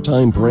spend more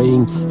time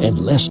praying and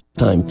less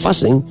time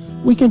fussing,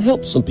 we can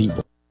help some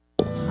people.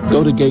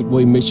 Go to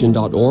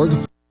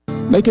gatewaymission.org.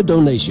 Make a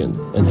donation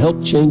and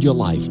help change your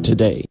life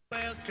today.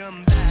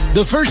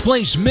 The first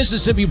place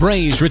Mississippi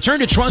Braves return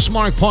to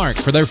Trustmark Park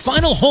for their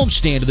final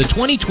homestand of the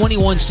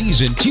 2021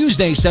 season,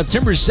 Tuesday,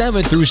 September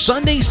 7th through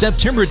Sunday,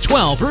 September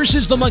 12th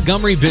versus the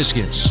Montgomery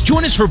Biscuits.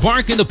 Join us for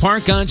Bark in the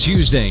Park on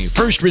Tuesday,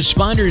 First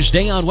Responders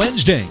Day on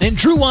Wednesday, and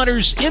Drew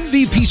Waters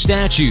MVP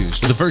statues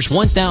to the first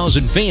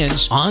 1,000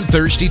 fans on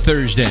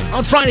Thursday.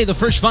 On Friday, the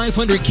first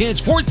 500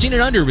 kids 14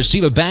 and under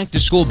receive a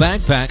back-to-school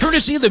backpack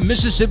courtesy of the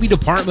Mississippi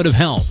Department of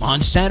Health.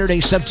 On Saturday,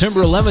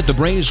 September 11th, the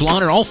Braves will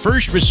honor all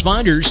first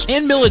responders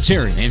and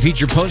military and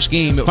feature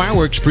post-game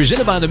fireworks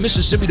presented by the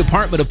Mississippi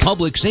Department of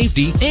Public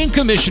Safety and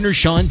Commissioner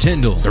Sean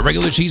Tyndall. The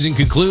regular season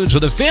concludes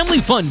with a Family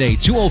Fun Day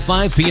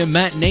 2:05 p.m.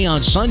 matinee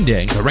on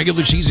Sunday. The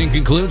regular season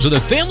concludes with a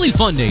Family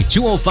Fun Day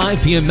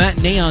 2:05 p.m.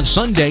 matinee on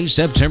Sunday,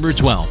 September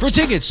 12th. For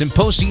tickets and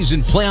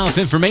postseason playoff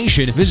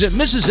information, visit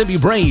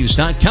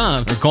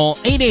MississippiBraves.com or call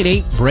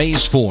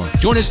 888-BRAVES4.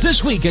 Join us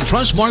this week at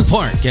Trustmark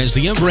Park as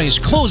the Braves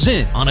close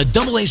in on a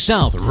AA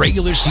South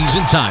regular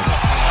season title.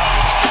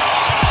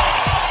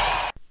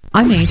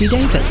 I'm Andy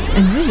Davis,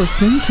 and you're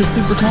listening to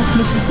Super Talk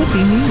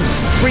Mississippi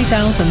News.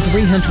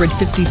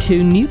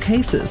 3,352 new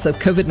cases of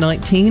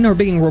COVID-19 are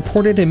being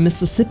reported in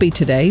Mississippi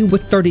today,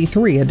 with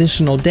 33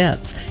 additional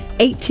deaths.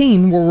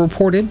 18 were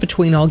reported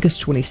between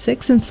August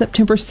 26 and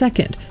September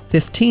 2nd.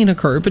 15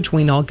 occurred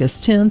between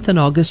August 10th and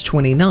August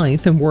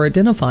 29th and were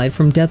identified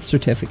from death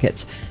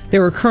certificates.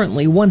 There are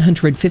currently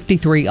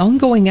 153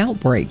 ongoing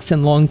outbreaks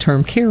in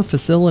long-term care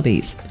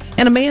facilities.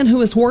 And a man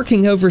who is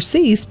working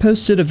overseas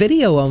posted a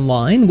video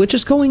online which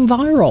is going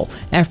viral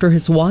after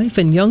his wife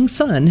and young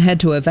son had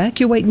to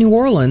evacuate New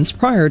Orleans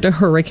prior to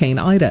Hurricane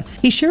Ida.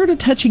 He shared a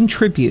touching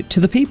tribute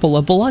to the people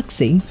of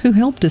Biloxi who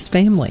helped his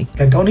family.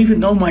 I don't even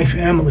know my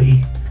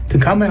family, to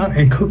come out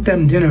and cook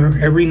them dinner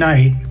every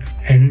night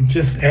and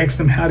just ask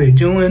them how they're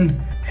doing,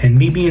 and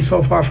me being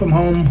so far from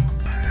home.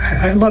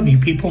 I love you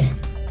people.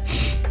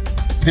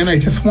 And I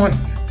just want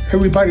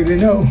everybody to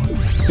know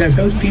that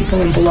those people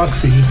in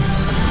Biloxi, you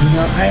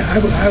know,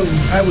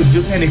 I would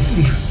do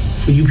anything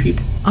for you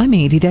people. I'm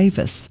Andy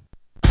Davis.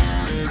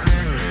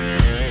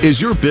 Is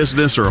your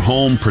business or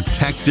home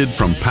protected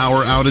from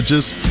power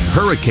outages?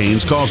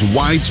 Hurricanes cause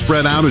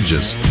widespread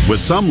outages, with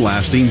some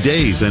lasting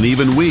days and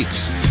even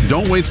weeks.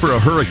 Don't wait for a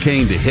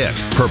hurricane to hit.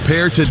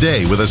 Prepare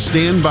today with a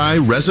standby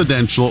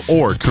residential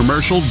or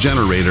commercial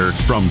generator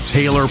from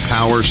Taylor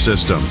Power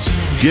Systems.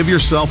 Give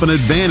yourself an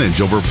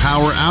advantage over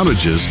power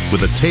outages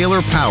with a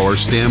Taylor Power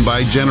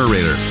standby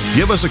generator.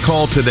 Give us a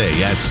call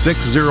today at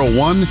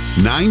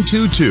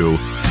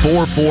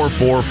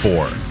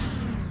 601-922-4444.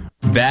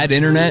 Bad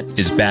internet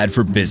is bad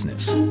for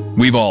business.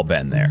 We've all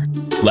been there.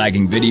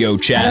 Lagging video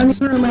chats,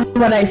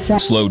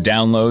 slow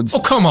downloads. Oh,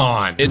 come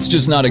on. It's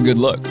just not a good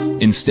look.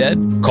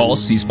 Instead, call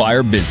C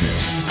Spire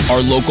Business.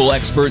 Our local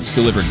experts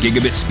deliver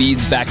gigabit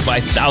speeds backed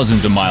by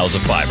thousands of miles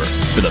of fiber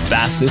for the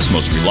fastest,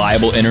 most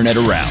reliable internet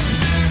around.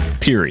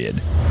 Period.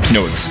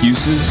 No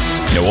excuses,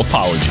 no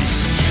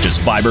apologies.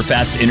 Just fiber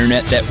fast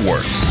internet that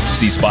works.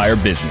 C Spire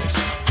Business.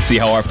 See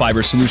how our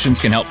fiber solutions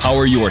can help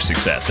power your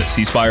success at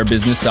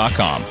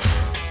cspirebusiness.com.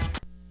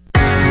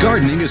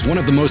 Gardening is one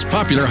of the most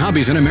popular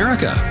hobbies in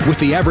America, with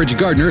the average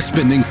gardener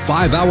spending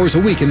 5 hours a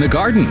week in the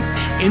garden.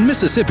 In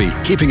Mississippi,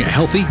 keeping a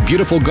healthy,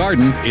 beautiful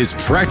garden is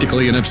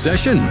practically an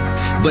obsession.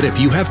 But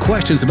if you have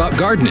questions about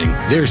gardening,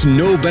 there's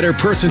no better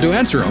person to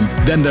answer them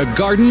than the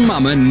garden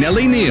mama,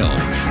 Nellie Neal.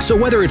 So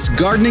whether it's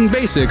gardening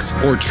basics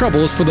or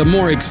troubles for the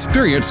more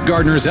experienced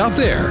gardeners out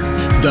there,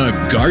 the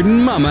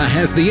Garden Mama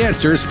has the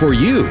answers for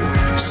you.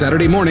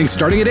 Saturday morning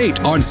starting at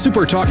 8 on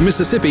Super Talk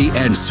Mississippi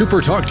and Super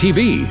Talk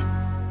TV.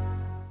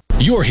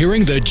 You're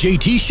hearing The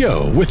JT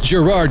Show with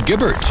Gerard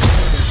Gibbert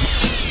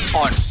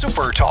on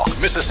Super Talk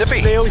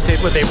Mississippi. They always say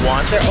what they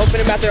want. They're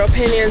open about their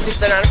opinions.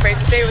 They're not afraid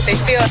to say what they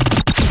feel.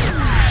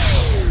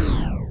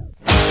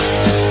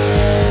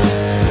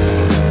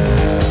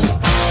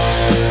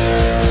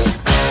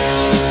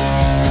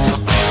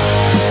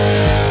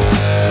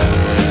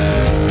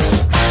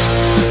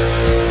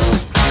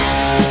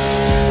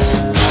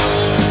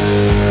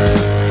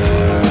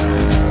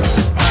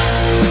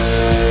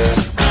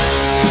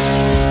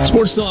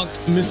 Sports Talk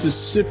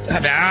Mississippi.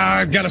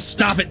 I've got to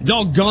stop it.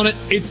 Doggone it.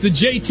 It's the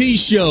JT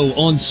Show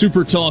on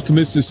Super Talk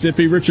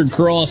Mississippi. Richard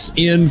Cross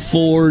in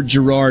for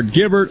Gerard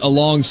Gibbert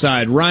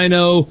alongside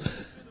Rhino.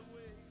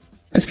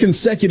 That's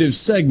consecutive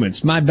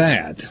segments. My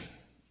bad.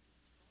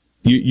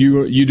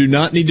 You do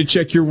not need to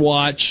check your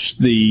watch.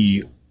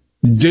 The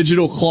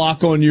digital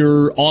clock on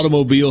your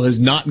automobile has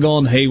not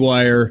gone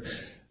haywire.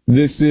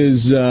 This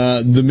is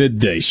the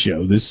midday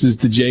show. This is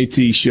the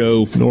JT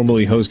Show,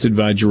 normally hosted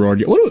by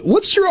Gerard.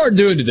 What's Gerard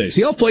doing today? Is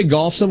he off playing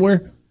golf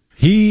somewhere?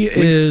 He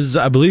is,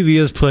 I believe he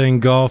is playing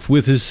golf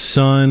with his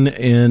son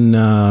in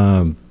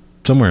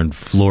somewhere in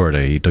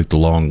Florida. He took the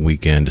long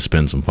weekend to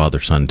spend some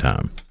father-son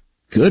time.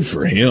 Good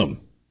for him.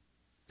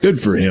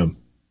 Good for him.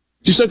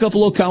 Did you soak up a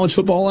little college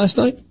football last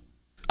night?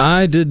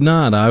 I did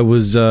not. I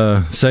was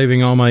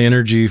saving all my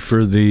energy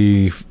for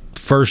the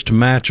first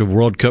match of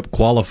World Cup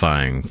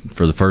qualifying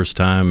for the first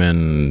time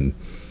in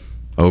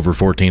over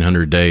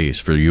 1,400 days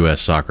for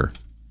U.S. soccer.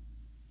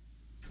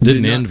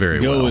 Didn't end very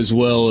well. Go as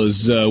well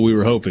as we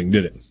were hoping,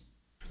 did it?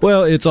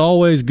 Well, it's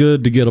always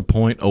good to get a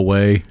point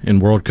away in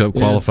World Cup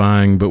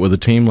qualifying, but with a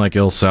team like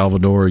El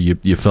Salvador,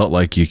 you felt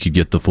like you could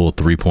get the full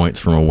 3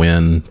 points from a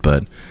win.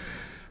 But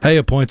hey,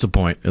 a point's a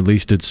point. At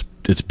least it's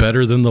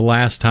better than the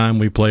last time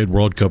we played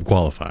World Cup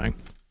qualifying.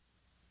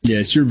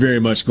 Yes, you're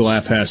very much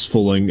glass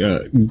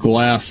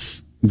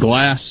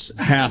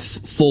half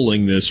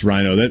fulling this,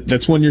 Rhino.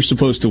 That's when you're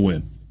supposed to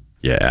win.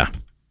 Yeah.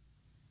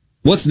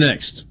 What's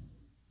next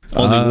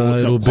on the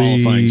World Cup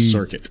qualifying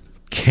circuit?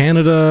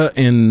 Canada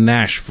and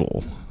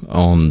Nashville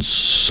on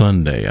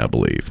Sunday, I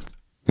believe.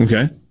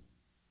 Okay.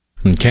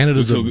 And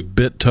Canada's a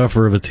bit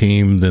tougher of a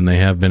team than they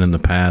have been in the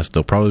past.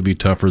 They'll probably be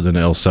tougher than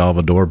El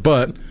Salvador,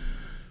 but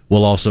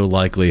we'll also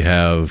likely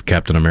have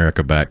Captain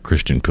America back,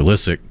 Christian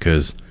Pulisic,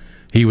 because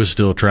he was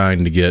still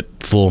trying to get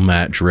full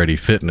match-ready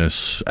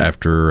fitness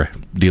after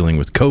dealing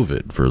with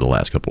COVID for the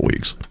last couple of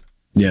weeks.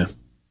 Yeah.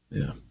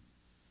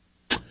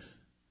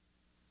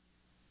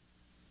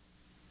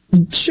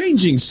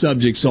 Changing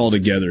subjects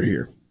altogether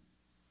here.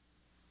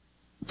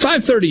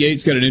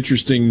 538's got an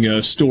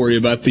interesting story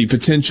about the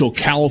potential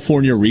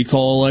California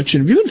recall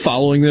election. Have you been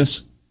following this?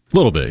 A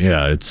little bit,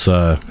 yeah. It's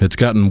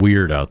gotten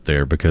weird out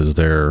there because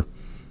they're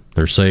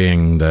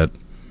saying that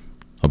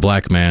a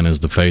black man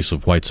is the face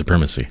of white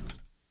supremacy.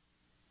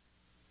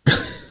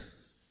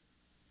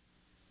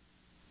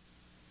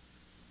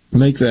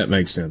 Make that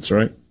make sense,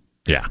 right?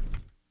 Yeah.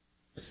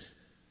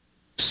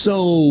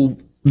 So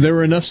there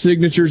were enough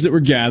signatures that were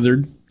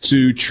gathered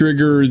to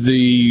trigger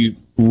the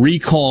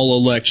recall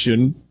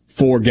election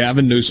for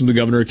Gavin Newsom, the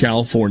governor of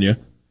California,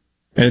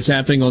 and it's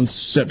happening on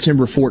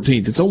September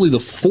 14th. It's only the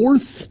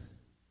fourth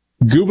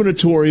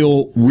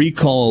gubernatorial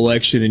recall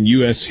election in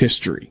U.S.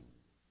 history.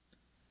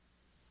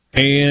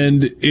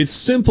 And it's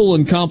simple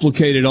and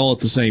complicated all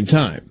at the same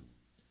time.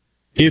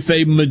 If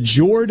a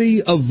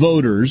majority of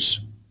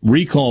voters,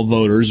 recall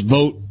voters,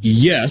 vote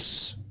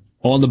yes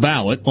on the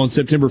ballot on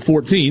September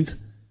 14th,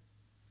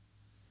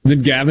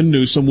 then Gavin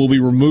Newsom will be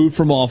removed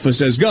from office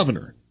as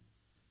governor.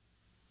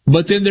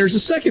 But then there's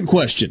a second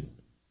question.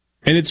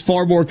 And it's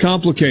far more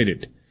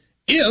complicated.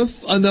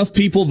 If enough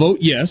people vote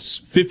yes,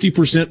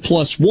 50%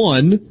 plus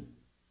one,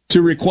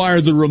 to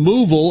require the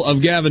removal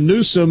of Gavin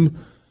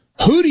Newsom,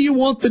 who do you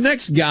want the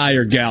next guy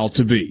or gal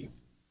to be?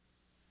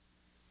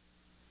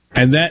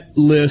 And that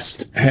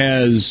list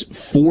has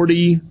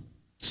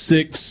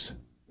 46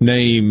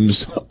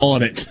 names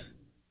on it.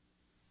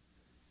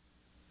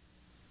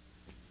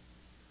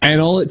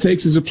 And all it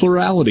takes is a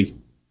plurality.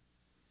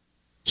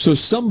 So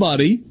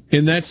somebody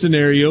in that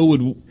scenario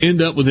would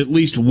end up with at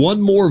least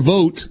one more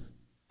vote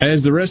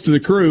as the rest of the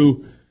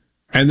crew,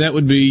 and that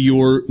would be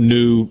your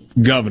new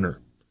governor.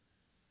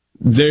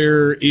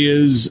 There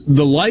is a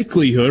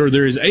likelihood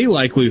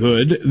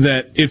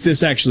that if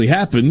this actually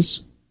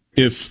happens,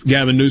 if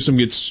Gavin Newsom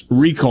gets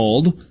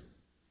recalled,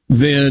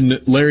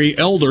 then Larry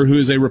Elder, who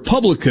is a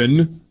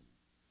Republican,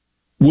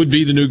 would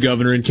be the new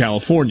governor in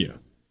California.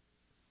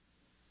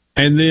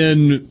 And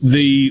then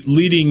the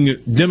leading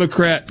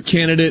Democrat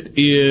candidate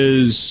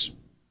is,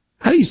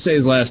 how do you say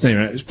his last name?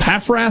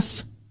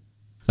 Paffrath?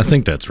 I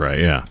think that's right,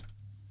 yeah.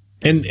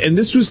 And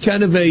this was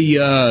kind of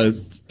a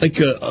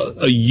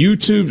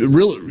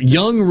YouTube,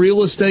 young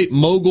real estate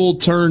mogul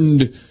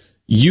turned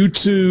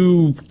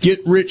YouTube get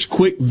rich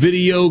quick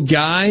video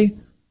guy,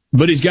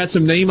 but he's got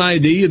some name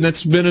ID, and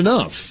that's been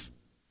enough.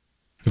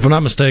 If I'm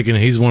not mistaken,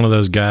 he's one of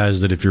those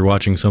guys that if you're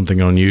watching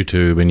something on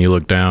YouTube and you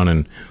look down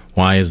and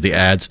why is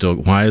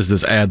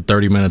this ad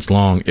 30 minutes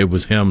long? It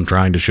was him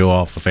trying to show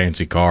off a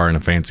fancy car and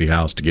a fancy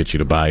house to get you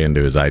to buy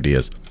into his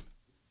ideas.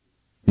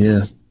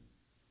 Yeah.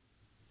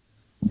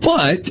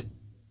 But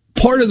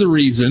part of the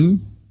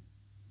reason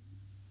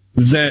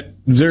that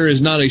there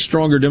is not a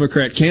stronger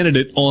Democrat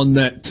candidate on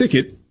that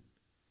ticket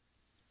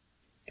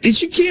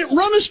is you can't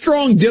run a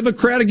strong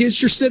Democrat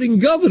against your sitting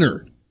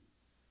governor.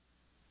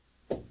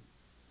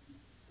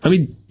 I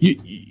mean,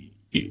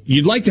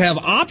 you'd like to have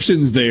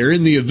options there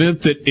in the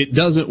event that it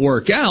doesn't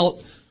work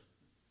out,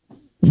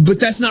 but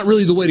that's not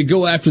really the way to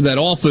go after that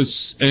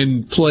office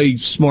and play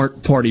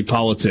smart party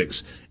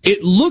politics.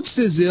 It looks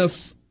as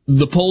if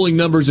the polling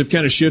numbers have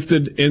kind of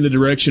shifted in the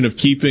direction of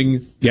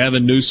keeping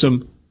Gavin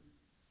Newsom.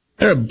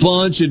 There are a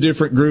bunch of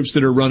different groups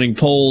that are running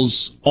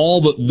polls.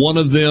 All but one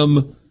of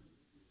them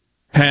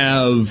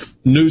have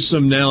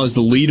Newsom now as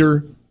the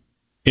leader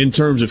in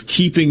terms of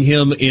keeping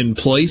him in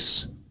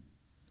place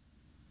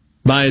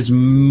by as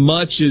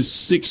much as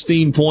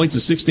 16 points, a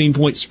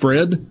 16-point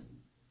spread.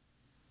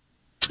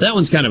 That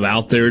one's kind of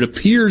out there. It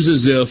appears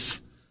as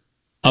if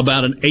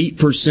about an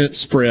 8%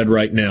 spread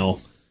right now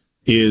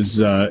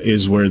is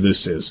where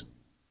this is.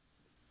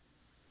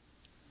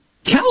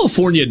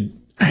 California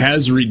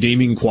has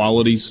redeeming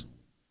qualities,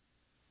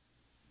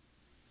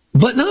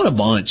 but not a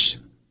bunch.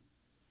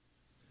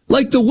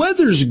 Like, the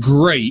weather's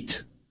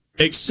great,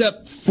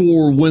 except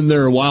for when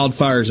there are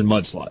wildfires and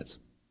mudslides.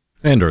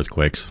 And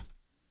earthquakes.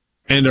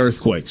 I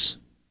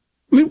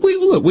mean,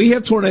 we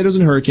have tornadoes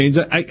and hurricanes.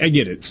 I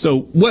get it.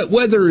 So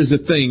weather is a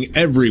thing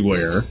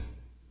everywhere.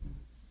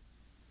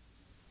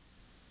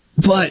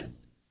 But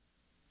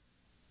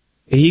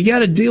you got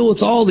to deal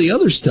with all the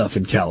other stuff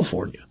in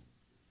California.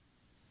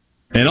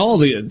 And all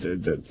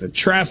the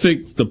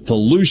traffic, the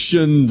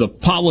pollution, the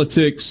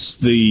politics,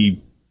 the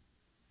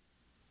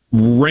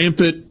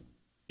rampant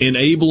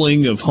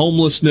enabling of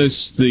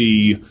homelessness,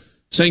 the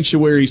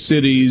sanctuary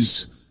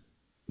cities,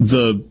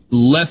 the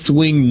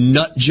left-wing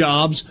nut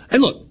jobs.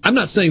 And look, I'm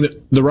not saying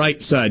that the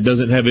right side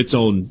doesn't have its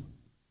own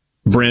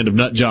brand of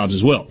nut jobs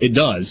as well. It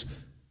does.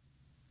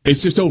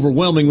 It's just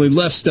overwhelmingly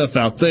left stuff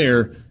out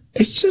there.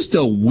 It's just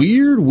a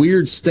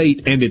weird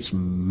state, and it's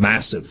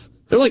massive.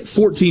 There are like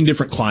 14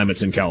 different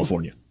climates in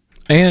California.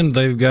 And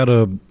they've got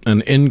an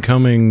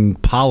incoming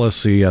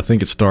policy, I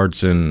think it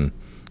starts in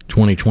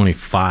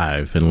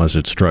 2025, unless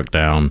it's struck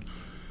down,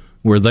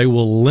 where they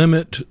will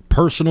limit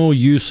personal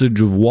usage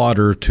of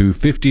water to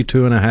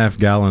 52.5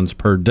 gallons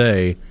per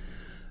day.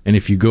 And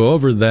if you go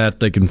over that,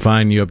 they can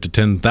fine you up to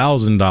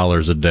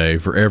 $10,000 a day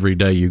for every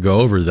day you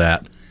go over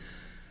that.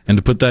 And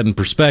to put that in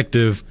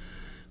perspective,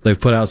 they've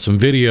put out some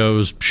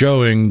videos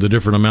showing the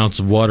different amounts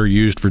of water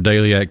used for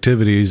daily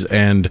activities.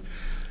 And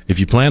if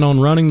you plan on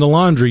running the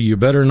laundry, you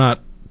better not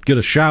get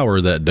a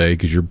shower that day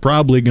because you're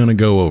probably going to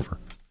go over.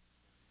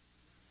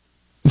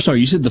 I'm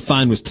sorry, you said the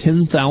fine was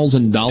 $10,000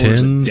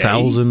 a day?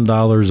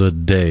 $10,000 a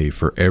day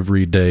for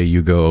every day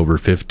you go over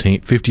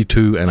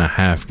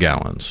 52.5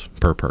 gallons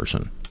per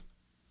person.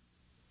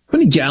 How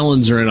many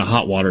gallons are in a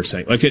hot water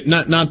tank? Like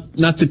not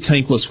the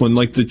tankless one,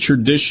 like the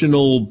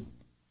traditional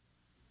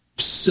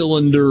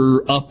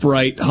cylinder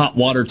upright hot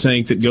water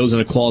tank that goes in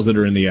a closet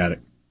or in the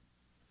attic.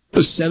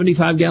 Those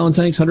 75-gallon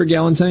tanks,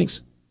 100-gallon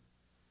tanks?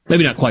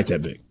 Maybe not quite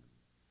that big.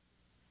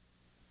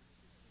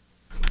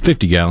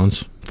 50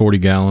 gallons, 40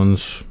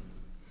 gallons.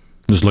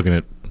 Just looking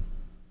at,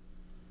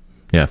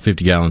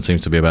 50 gallons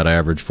seems to be about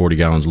average. 40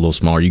 gallons a little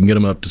smaller. You can get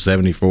them up to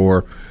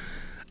 74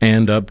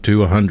 and up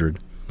to 100,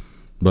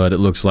 but it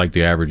looks like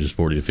the average is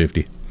 40 to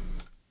 50.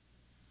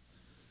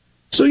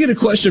 So we get a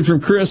question from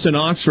Chris in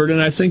Oxford,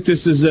 and I think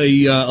this is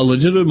a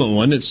legitimate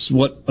one. It's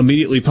what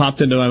immediately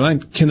popped into my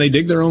mind. Can they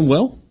dig their own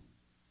well?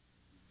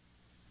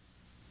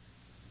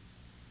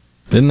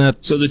 Isn't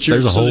that so that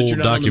there's a whole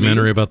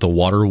documentary about the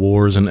water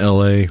wars in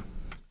L.A.?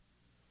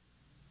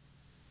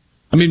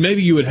 I mean,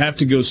 maybe you would have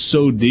to go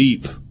so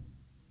deep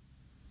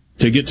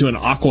to get to an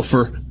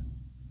aquifer. I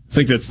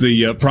think that's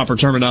the proper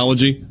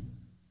terminology.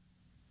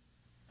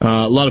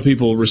 A lot of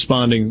people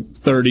responding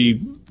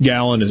 30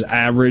 gallon is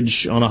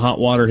average on a hot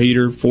water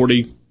heater,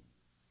 40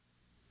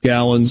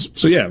 gallons.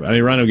 So, yeah, I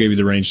mean, Rhino gave you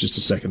the range just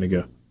a second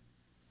ago.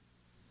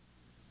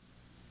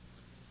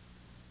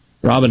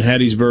 Robin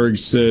Hattiesburg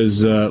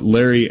says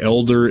Larry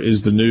Elder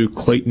is the new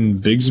Clayton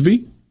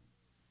Bigsby.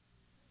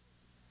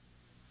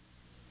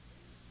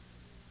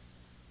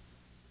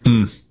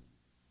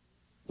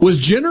 Was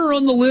Jenner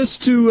on the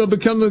list to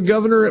become the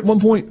governor at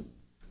one point?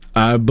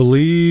 I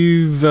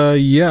believe,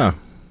 yeah.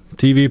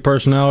 TV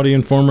personality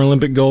and former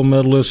Olympic gold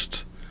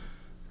medalist,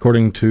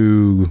 according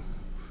to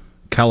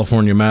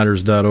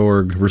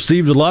CaliforniaMatters.org,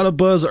 received a lot of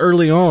buzz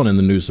early on in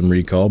the Newsom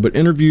recall, but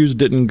interviews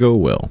didn't go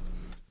well.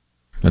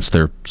 That's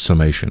their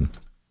summation.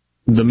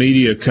 The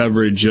media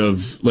coverage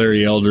of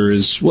Larry Elder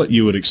is what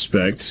you would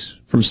expect.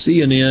 From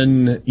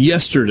CNN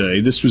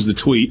yesterday, this was the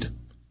tweet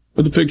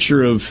with a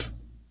picture of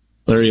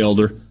Larry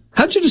Elder.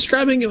 How'd you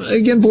describe him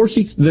again,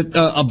 Borky? That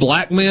a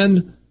black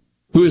man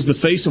who is the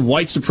face of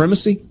white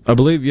supremacy? I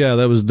believe, yeah,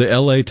 that was the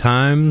L.A.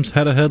 Times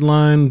had a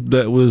headline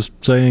that was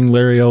saying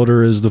Larry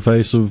Elder is the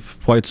face of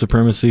white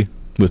supremacy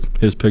with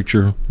his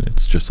picture.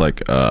 It's just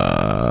like,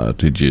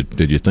 did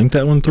you think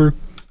that one through?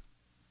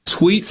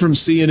 Tweet from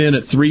CNN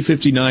at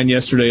 3:59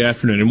 yesterday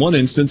afternoon. In one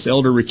instance,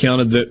 Elder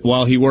recounted that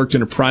while he worked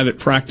in a private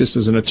practice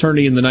as an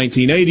attorney in the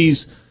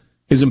 1980s,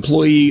 his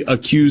employee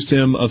accused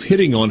him of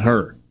hitting on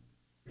her.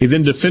 He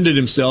then defended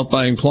himself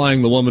by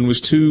implying the woman was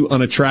too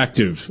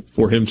unattractive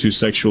for him to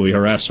sexually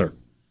harass her.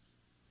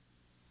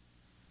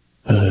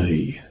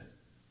 Hey.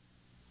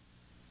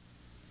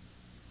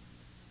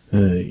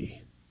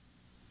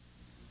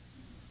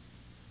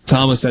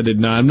 Thomas, I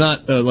did not. I'm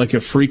not like a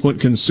frequent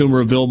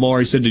consumer of Bill Maher.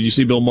 He said, did you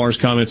see Bill Maher's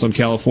comments on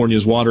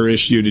California's water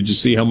issue? Did you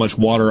see how much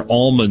water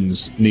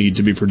almonds need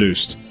to be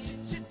produced?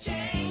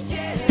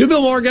 You a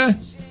Bill Maher guy?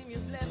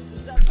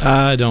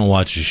 I don't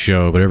watch his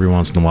show, but every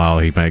once in a while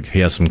he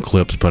has some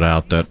clips put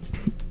out that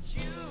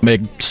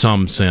make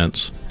some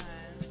sense.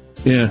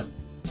 Yeah.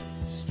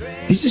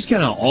 He's just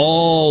kind of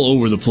all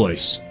over the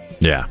place.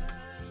 Yeah.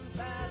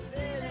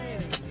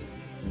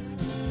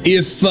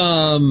 If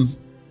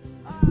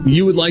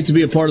you would like to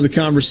be a part of the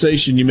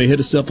conversation, you may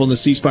hit us up on the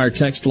C Spire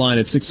text line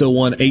at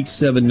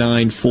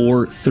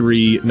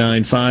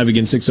 601-879-4395.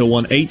 Again,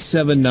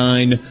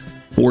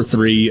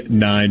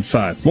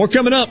 601-879-4395. More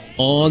coming up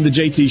on the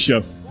JT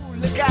Show.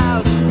 Look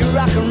out, you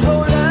rock and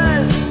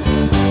rollers.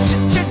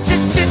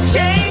 Changes.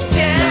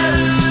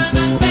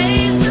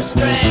 Face the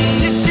strain.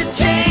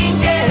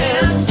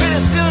 Changes. Pretty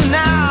soon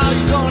now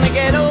you're gonna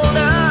get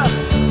older.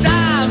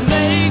 Time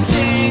may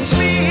change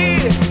me,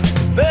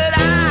 but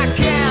I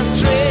can't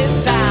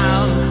trace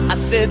time. I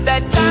said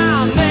that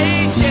time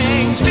may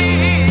change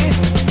me,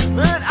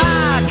 but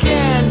I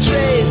can't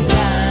trace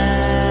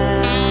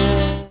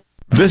time.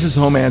 This is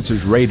Home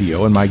Answers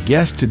Radio, and my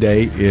guest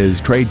today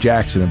is Trey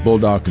Jackson of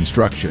Bulldog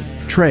Construction.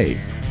 Trey,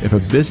 if a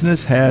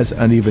business has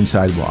uneven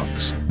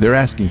sidewalks, they're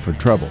asking for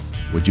trouble.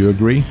 Would you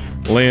agree?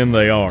 Lynn,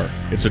 they are.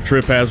 It's a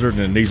trip hazard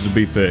and it needs to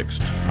be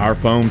fixed. Our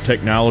foam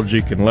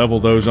technology can level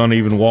those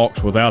uneven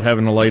walks without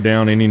having to lay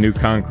down any new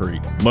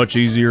concrete. Much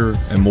easier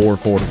and more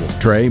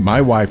affordable. Trey, my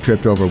wife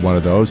tripped over one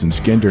of those and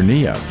skinned her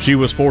knee up. She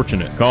was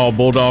fortunate. Call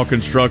Bulldog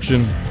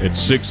Construction at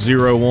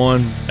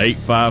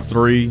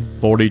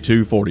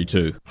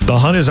 601-853-4242. The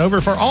hunt is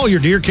over for all your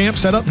deer camp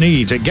setup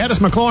needs at Gaddis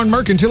McLaurin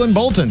Mercantile in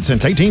Bolton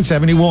since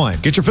 1871.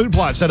 Get your food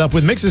plot set up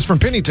with mixes from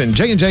Pennington,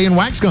 J&J, and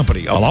Wax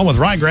Company, along with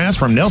ryegrass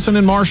from Nelson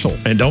and Marshall.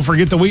 And don't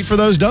forget the wheat for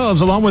those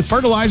doves, along with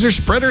fertilizers,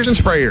 spreaders, and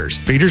sprayers.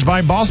 Feeders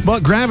by Boss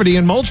Buck Gravity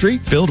and Moultrie,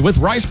 filled with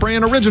Rice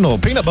Bran Original,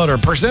 peanut butter,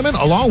 persimmon,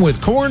 along with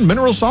corn,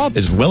 mineral salt,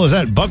 as well as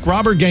that Buck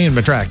Robber Game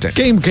Attractant.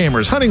 Game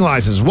cameras, hunting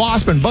license,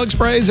 wasp and bug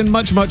sprays, and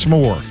much, much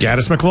more.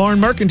 Gaddis McLaurin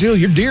Mercantile,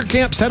 your deer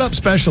camp setup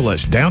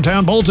specialist.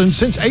 Downtown Bolton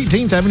since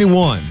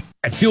 1871.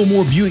 At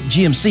Fillmore Buick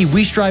GMC,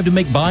 we strive to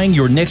make buying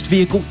your next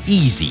vehicle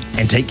easy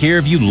and take care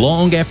of you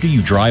long after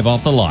you drive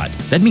off the lot.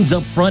 That means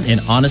upfront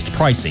and honest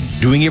pricing,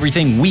 doing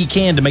everything we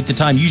can to make the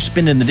time you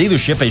spend in the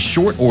dealership as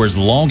short or as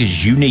long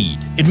as you need.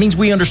 It means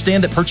we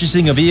understand that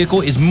purchasing a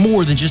vehicle is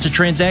more than just a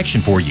transaction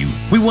for you.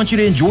 We want you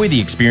to enjoy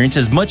the experience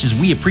as much as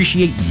we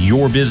appreciate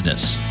your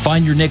business.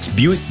 Find your next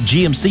Buick,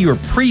 GMC, or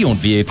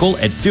pre-owned vehicle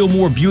at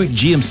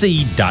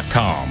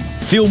FillmoreBuickGMC.com.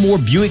 Fillmore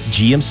Buick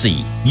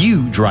GMC.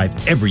 You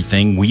drive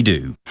everything we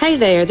do. Hey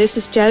there, this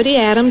is Jody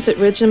Adams at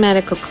Ridgeland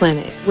Medical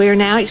Clinic. We are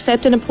now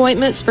accepting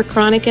appointments for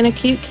chronic and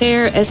acute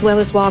care as well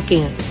as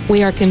walk-ins.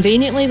 We are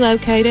conveniently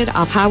located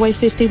off Highway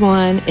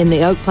 51 in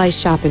the Oak Place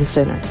Shopping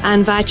Center. I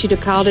invite you to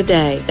call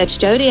today. That's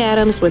Jody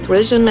Adams with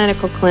Ridgeland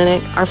Medical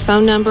Clinic. Our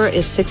phone number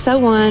is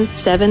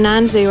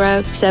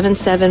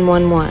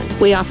 601-790-7711.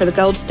 We offer the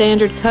gold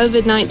standard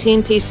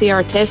COVID-19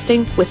 PCR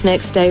testing with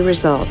next day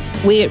results.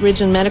 We at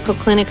Ridgeland Medical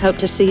Clinic hope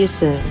to see you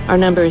soon. Our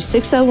number is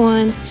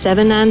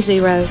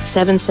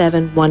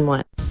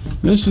 601-790-7711.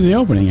 This is the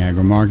opening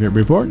agri-market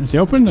report. At the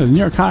open of the New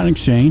York Cotton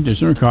Exchange,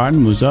 December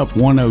cotton was up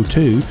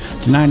 102 to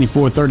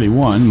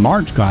 94.31.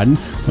 March cotton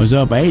was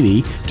up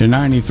 80 to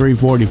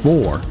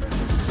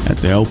 93.44. At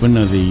the open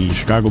of the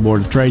Chicago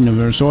Board of Trade,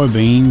 November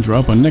soybeans were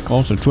up a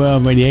nickel to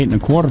 12.88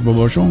 1/4 per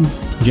bushel.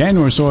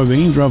 January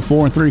soybeans were up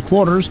 4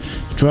 3/4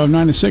 to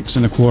 12.96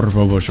 1/4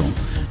 per bushel.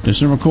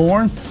 December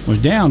corn was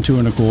down 2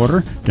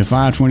 1/4 to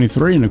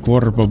 5.23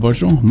 1/4 per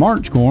bushel.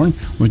 March corn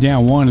was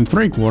down 1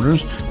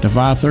 3/4 to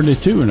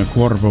 5.32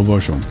 1/4 per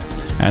bushel.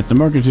 At the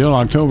Mercantile,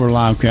 October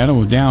live cattle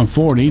was down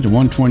 40 to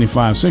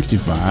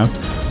 125.65.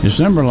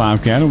 December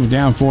live cattle was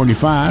down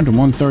 45 to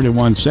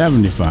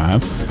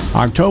 131.75.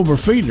 October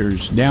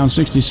feeders down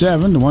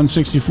 67 to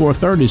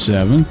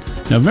 164.37.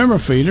 November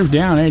feeders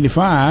down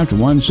 85 to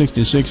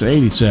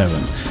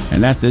 166.87.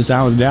 And at this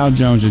hour, the Dow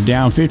Jones is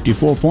down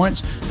 54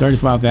 points,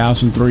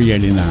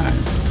 35,389.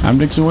 I'm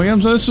Dixon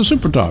Williams. This is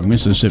Super Talk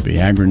Mississippi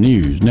Agri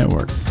News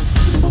Network.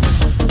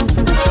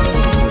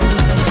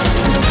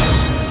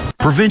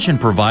 Prevention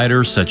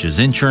providers such as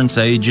insurance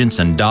agents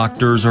and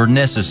doctors are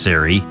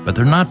necessary, but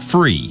they're not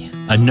free.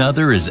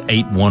 Another is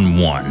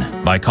 811.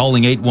 By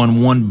calling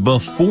 811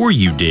 before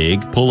you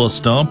dig, pull a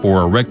stump,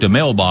 or erect a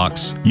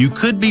mailbox, you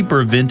could be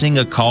preventing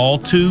a call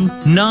to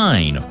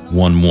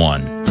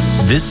 911.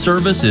 This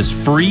service is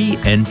free,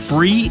 and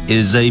free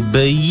is a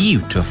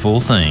beautiful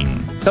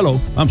thing.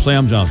 Hello, I'm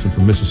Sam Johnson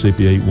from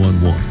Mississippi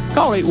 811.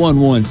 Call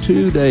 811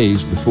 2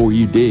 days before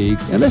you dig,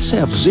 and let's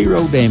have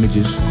 0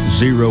 damages,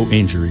 0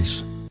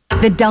 injuries.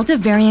 The Delta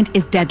variant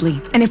is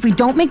deadly, and if we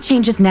don't make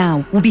changes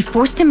now, we'll be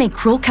forced to make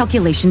cruel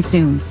calculations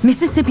soon.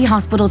 Mississippi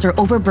hospitals are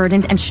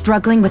overburdened and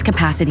struggling with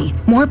capacity.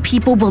 More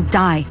people will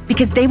die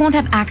because they won't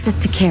have access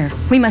to care.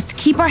 We must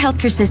keep our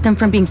healthcare system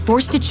from being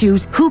forced to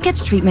choose who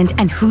gets treatment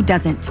and who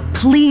doesn't.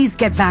 Please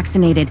get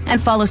vaccinated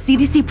and follow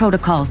CDC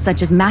protocols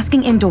such as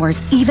masking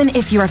indoors, even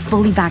if you are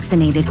fully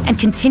vaccinated, and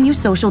continue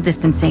social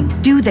distancing.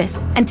 Do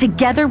this, and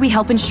together we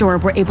help ensure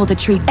we're able to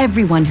treat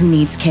everyone who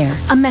needs care.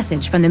 A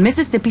message from the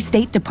Mississippi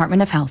State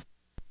Department of Health.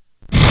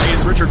 Hey,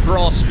 it's Richard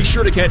Cross. Be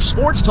sure to catch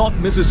Sports Talk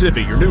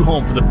Mississippi, your new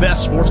home for the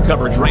best sports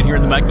coverage right here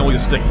in the Magnolia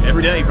State.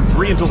 Every day from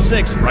 3 until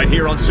 6, right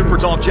here on Super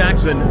Talk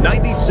Jackson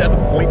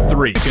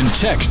 97.3. You can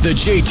text the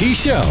JT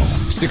Show,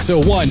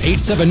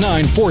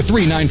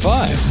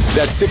 601-879-4395.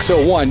 That's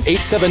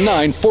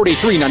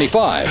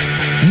 601-879-4395.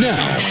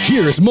 Now,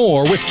 here's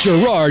more with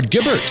Gerard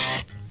Gibbert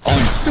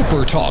on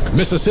Super Talk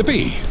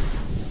Mississippi.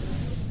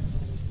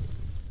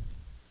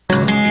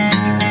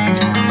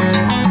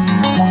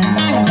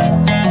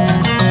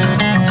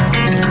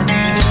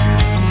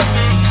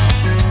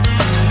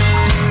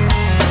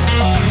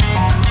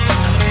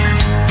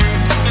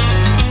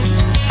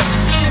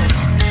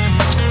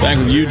 Back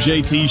with you,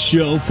 JT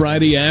Show,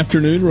 Friday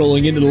afternoon,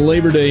 rolling into the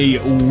Labor Day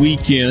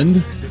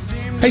weekend.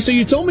 Hey, so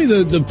you told me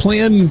the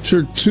plan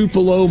for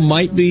Tupelo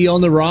might be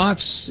on the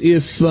rocks.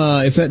 If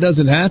that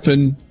doesn't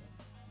happen,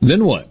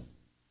 then what?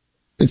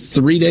 A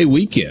 3-day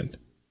weekend.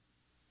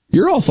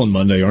 You're off on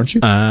Monday, aren't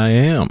you? I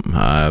am.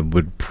 I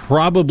would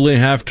probably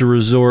have to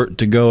resort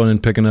to going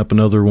and picking up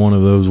another one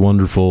of those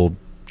wonderful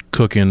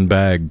cook-in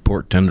bag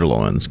pork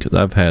tenderloins, because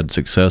I've had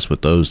success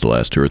with those the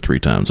last 2 or 3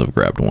 times I've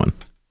grabbed one.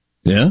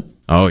 Yeah?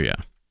 Oh, yeah.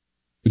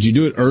 Would you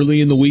do it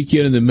early in the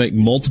weekend and then make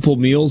multiple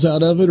meals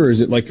out of it, or is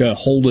it like a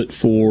hold it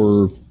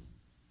for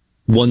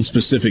one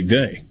specific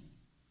day?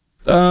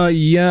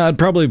 Yeah, I'd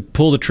probably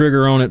pull the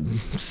trigger on it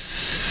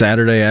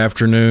Saturday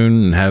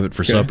afternoon and have it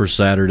for supper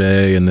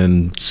Saturday, and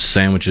then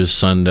sandwiches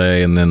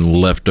Sunday, and then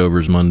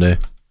leftovers Monday.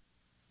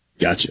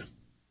 Gotcha.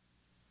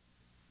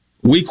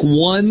 Week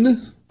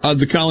 1 of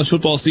the college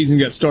football season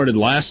got started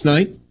last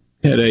night.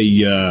 Had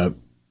a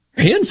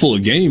handful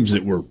of games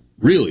that were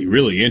really,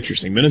 really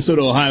interesting.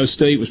 Minnesota-Ohio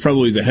State was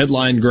probably the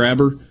headline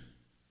grabber.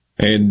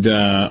 And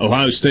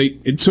Ohio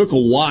State, it took a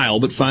while,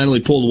 but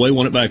finally pulled away,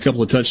 won it by a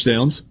couple of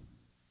touchdowns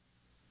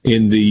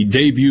in the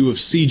debut of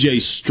C.J.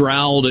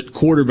 Stroud at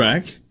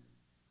quarterback.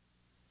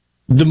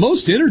 The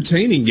most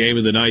entertaining game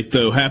of the night,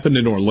 though, happened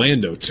in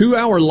Orlando.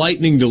 2-hour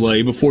lightning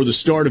delay before the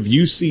start of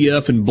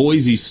UCF and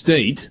Boise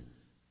State.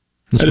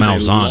 It's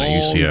Malzahn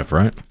at UCF,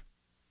 right?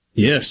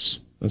 Yes.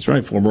 That's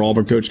right. Former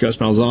Auburn coach Gus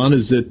Malzahn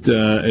is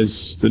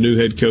as the new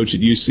head coach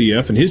at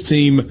UCF, and his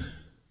team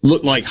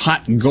looked like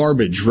hot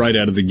garbage right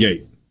out of the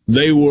gate.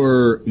 They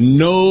were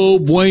no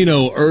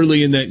bueno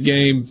early in that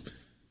game.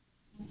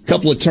 A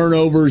couple of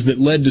turnovers that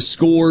led to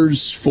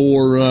scores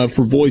for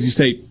Boise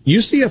State.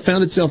 UCF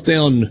found itself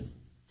down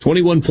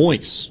 21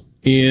 points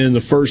in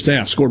the first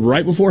half. Scored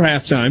right before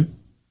halftime.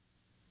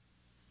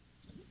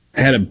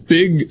 Had a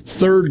big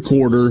third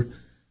quarter,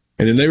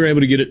 and then they were able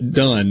to get it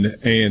done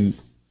and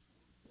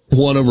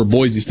won over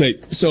Boise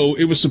State. So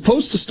it was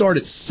supposed to start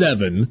at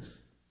 7. It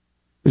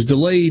was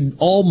delayed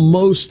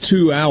almost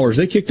 2 hours.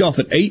 They kicked off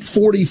at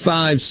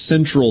 8:45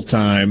 Central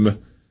Time,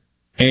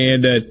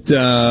 and at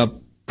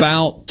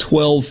about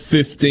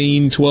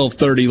 12:15,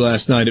 12:30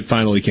 last night, it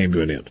finally came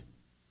to an end.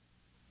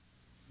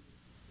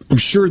 I'm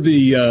sure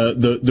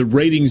the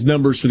ratings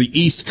numbers for the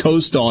East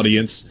Coast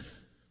audience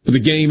the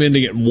game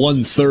ending at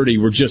 1:30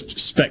 were just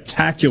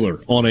spectacular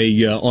on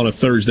a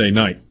Thursday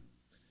night.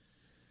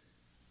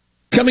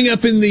 Coming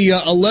up in the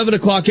 11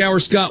 o'clock hour,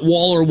 Scott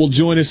Waller will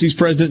join us. He's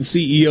president and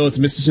CEO at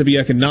the Mississippi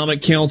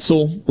Economic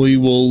Council. We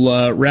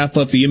will wrap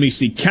up the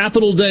MEC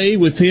Capital Day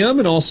with him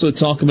and also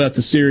talk about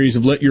the series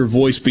of Let Your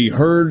Voice Be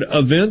Heard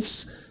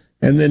events,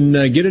 and then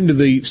get into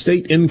the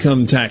state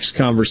income tax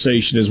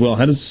conversation as well.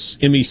 How does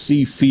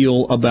MEC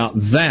feel about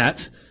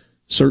that?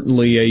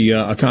 Certainly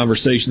a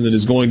conversation that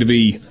is going to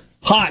be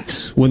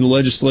hot when the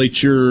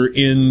legislature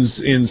ends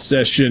in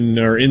session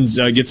or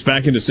gets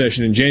back into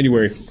session in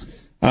January.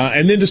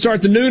 And then to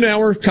start the noon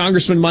hour,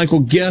 Congressman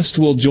Michael Guest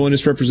will join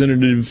us,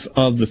 representative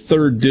of the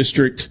 3rd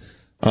District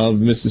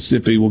of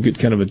Mississippi. We'll get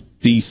kind of a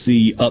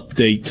D.C.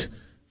 update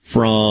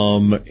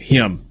from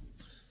him.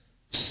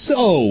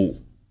 So,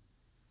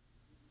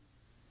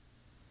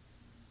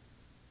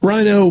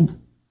 Rhino,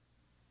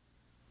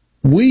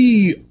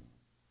 we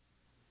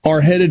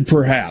are headed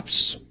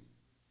perhaps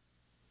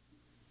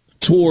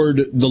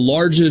toward the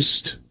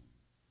largest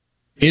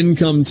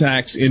income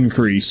tax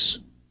increase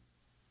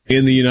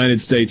in the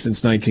United States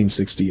since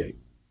 1968.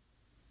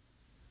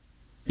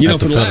 At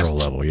the federal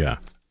level, yeah.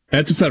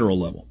 At the federal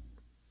level.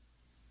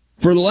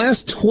 For the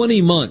last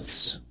 20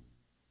 months,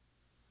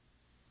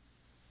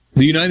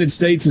 the United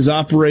States has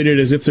operated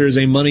as if there's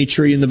a money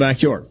tree in the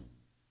backyard.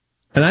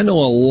 And I know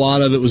a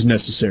lot of it was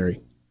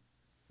necessary,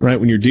 right?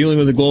 When you're dealing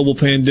with a global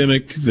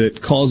pandemic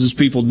that causes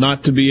people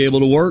not to be able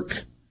to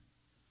work,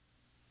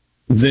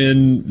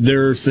 then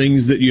there are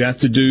things that you have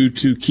to do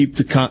to keep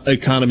the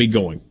economy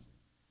going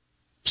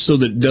so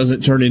that it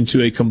doesn't turn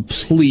into a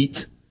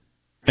complete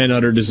and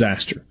utter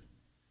disaster.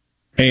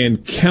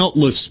 And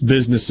countless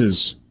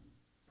businesses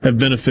have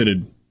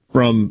benefited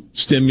from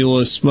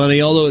stimulus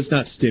money, although it's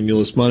not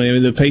stimulus money. I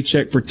mean, the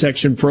Paycheck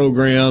Protection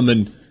Program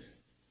and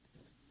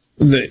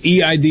the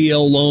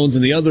EIDL loans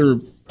and the other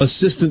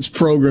assistance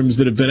programs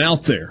that have been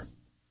out there.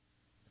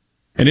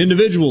 And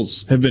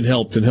individuals have been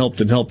helped and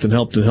helped and helped and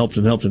helped and helped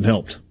and helped and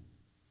helped.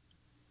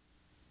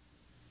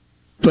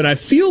 But I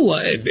feel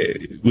like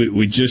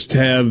we just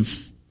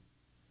have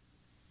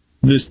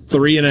this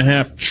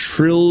 $3.5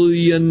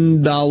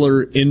 trillion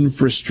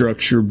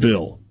infrastructure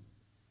bill.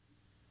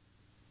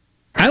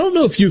 I don't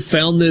know if you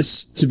found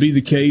this to be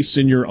the case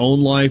in your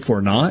own life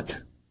or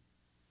not.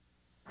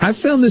 I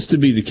found this to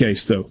be the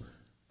case, though.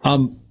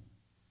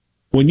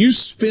 When you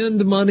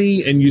spend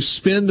money, and you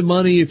spend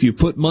money, if you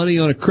put money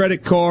on a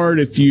credit card,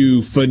 if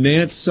you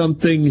finance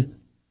something,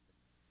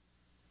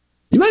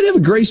 you might have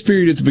a grace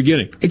period at the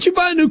beginning. If you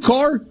buy a new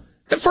car,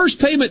 that first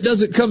payment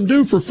doesn't come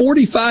due for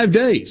 45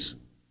 days,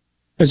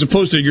 as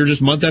opposed to you're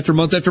just month after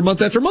month after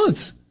month after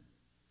month.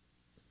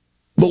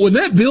 But when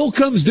that bill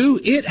comes due,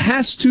 it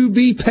has to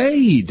be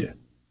paid.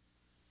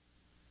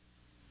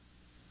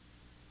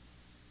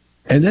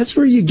 And that's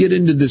where you get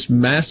into this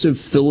massive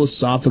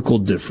philosophical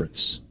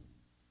difference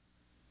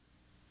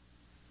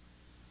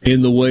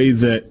in the way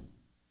that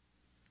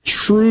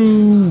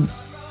true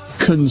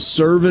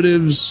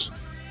conservatives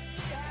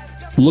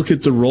look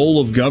at the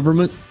role of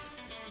government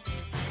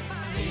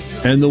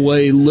and the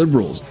way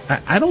liberals.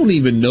 I don't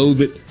even know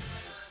that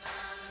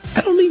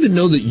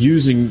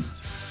using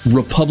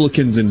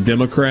Republicans and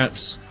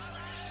Democrats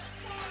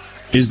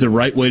is the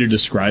right way to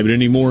describe it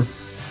anymore.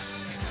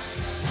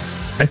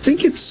 I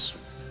think it's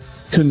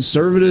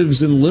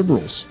conservatives and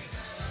liberals.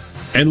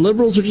 And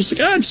liberals are just like,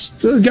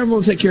 the government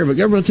will take care of it,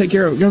 government will take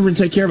care of it, government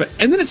will take care of it.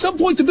 And then at some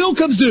point the bill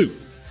comes due,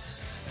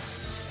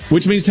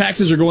 which means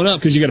taxes are going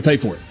up because you got to pay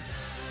for it.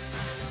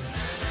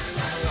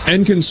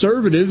 And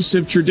conservatives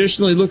have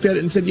traditionally looked at it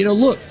and said,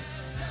 look,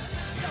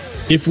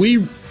 if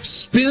we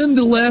spend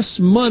less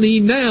money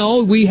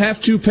now, we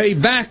have to pay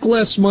back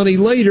less money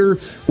later,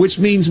 which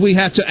means we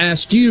have to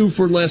ask you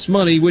for less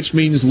money, which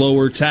means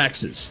lower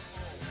taxes.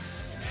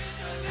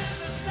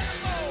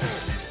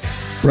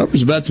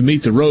 Rubber's about to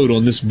meet the road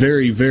on this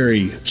very,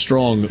 very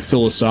strong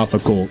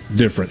philosophical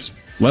difference.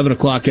 11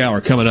 o'clock hour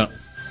coming up.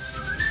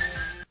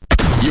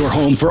 Your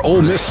home for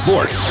Ole Miss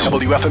sports.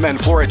 WFMN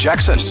Flora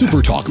Jackson.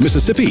 Super Talk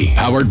Mississippi.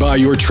 Powered by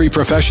your tree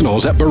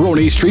professionals at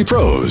Barone's Tree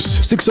Pros.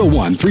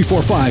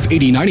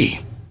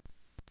 601-345-8090.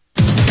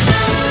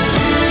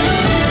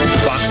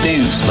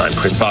 News. I'm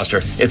Chris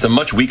Foster. It's a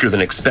much weaker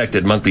than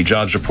expected monthly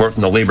jobs report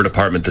from the Labor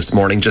Department this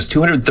morning. Just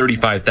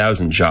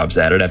 235,000 jobs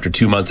added after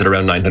 2 months at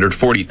around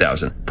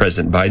 940,000.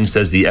 President Biden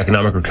says the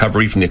economic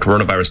recovery from the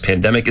coronavirus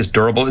pandemic is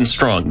durable and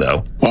strong,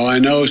 though. Well, I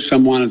know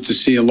some wanted to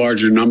see a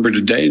larger number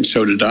today, and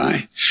so did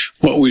I.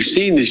 What we've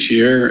seen this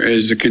year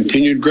is a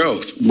continued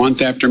growth,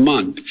 month after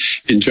month,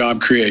 in job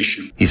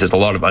creation. He says a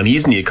lot of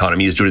unease in the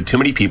economy is due to too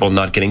many people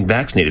not getting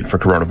vaccinated for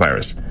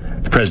coronavirus.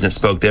 The president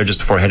spoke there just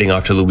before heading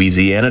off to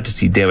Louisiana to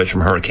see damage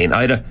from Hurricane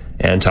Ida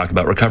and talk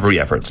about recovery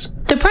efforts.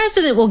 The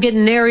president will get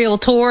an aerial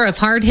tour of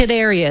hard-hit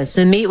areas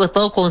and meet with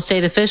local and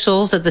state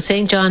officials at the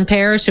St. John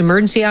Parish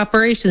Emergency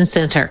Operations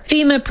Center.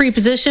 FEMA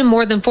pre-positioned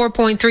more than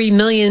 4.3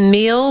 million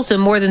meals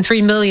and more than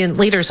 3 million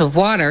liters of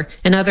water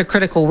and other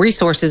critical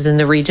resources in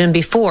the region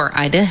before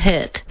Ida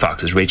hit.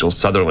 Fox's Rachel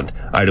Sutherland.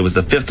 Ida was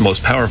the fifth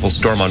most powerful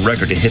storm on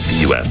record to hit the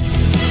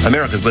U.S.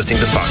 America's listening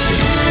to Fox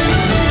News.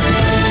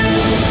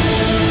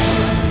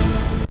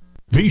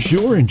 Be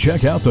sure and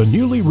check out the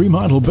newly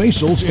remodeled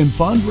Basil's in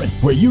Fondren,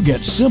 where you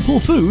get simple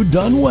food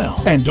done well.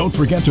 And don't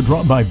forget to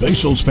drop by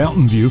Basil's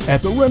Fountain View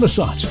at the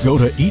Renaissance. Go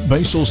to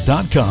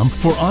eatbasils.com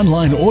for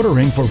online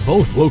ordering for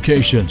both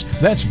locations.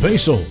 That's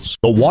Basil's.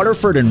 The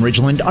Waterford and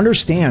Ridgeland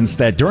understands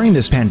that during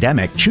this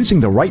pandemic, choosing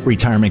the right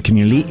retirement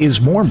community is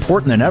more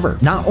important than ever.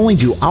 Not only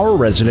do our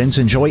residents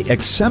enjoy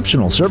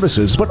exceptional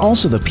services, but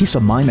also the peace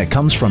of mind that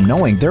comes from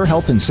knowing their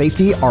health and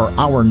safety are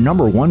our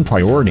number one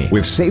priority.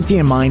 With safety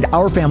in mind,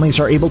 our families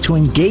are able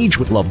to engage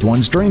with loved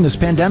ones during this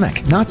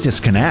pandemic, not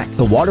disconnect.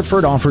 The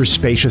Waterford offers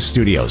spacious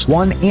studios,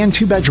 1 and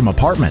 2 bedroom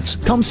apartments.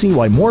 Come see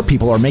why more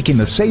people are making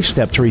the safe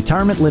step to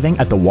retirement living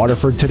at the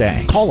Waterford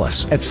today. Call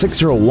us at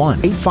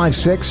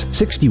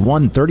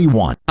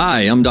 601-856-6131.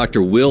 Hi, I'm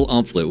Dr. Will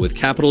Umflett with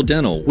Capital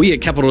Dental. We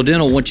at Capital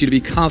Dental want you to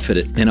be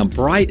confident in a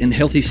bright and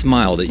healthy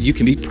smile that you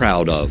can be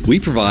proud of. We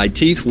provide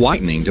teeth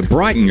whitening to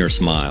brighten your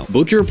smile.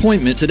 Book your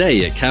appointment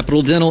today at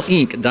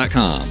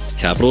CapitalDentalInc.com.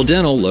 Capital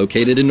Dental,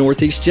 located in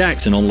Northeast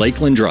Jackson on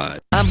Lakeland Drive.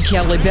 I'm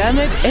Kelly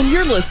Bennett, and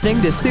you're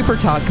listening to Super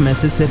Talk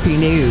Mississippi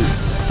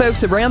News.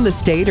 Folks around the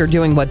state are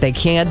doing what they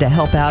can to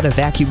help out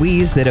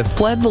evacuees that have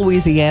fled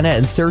Louisiana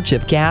in search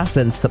of gas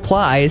and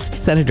supplies.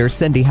 Senator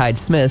Cindy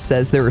Hyde-Smith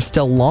says there are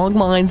still long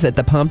lines at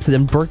the pumps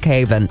in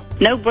Brookhaven.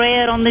 No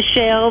bread on the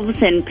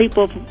shelves and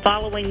people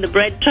following the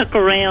bread truck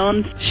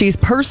around. She's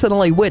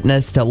personally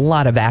witnessed a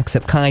lot of acts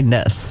of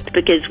kindness.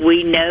 Because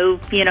we know,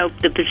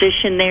 the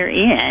position they're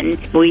in.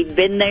 We've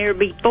been there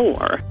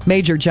before.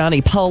 Major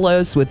Johnny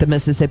Paulos with the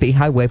Mississippi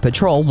Highway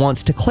Patrol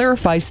wants to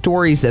clarify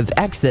stories of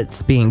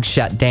exits being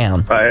shut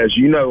down. As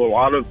you know, a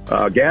lot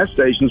of gas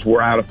stations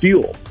were out of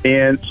fuel.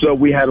 And so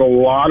we had a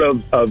lot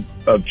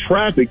of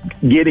traffic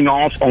getting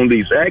off on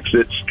these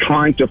exits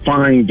trying to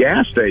find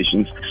gas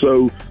stations.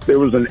 So there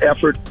was an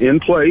effort in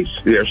place.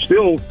 There are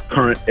still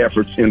current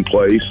efforts in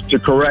place to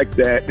correct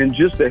that and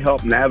just to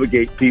help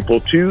navigate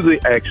people to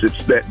the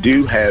exits that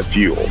do have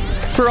fuel.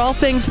 For all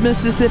things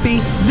Mississippi,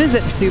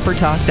 visit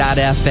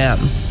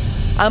supertalk.fm.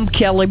 I'm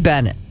Kelly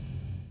Bennett.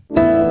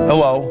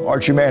 Hello,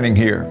 Archie Manning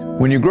here.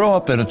 When you grow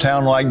up in a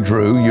town like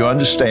Drew, you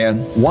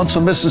understand once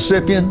a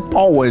Mississippian,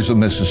 always a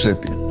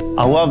Mississippian.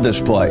 I love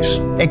this place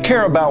and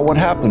care about what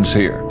happens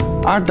here.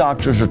 Our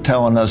doctors are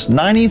telling us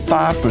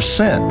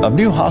 95% of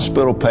new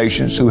hospital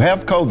patients who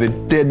have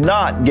COVID did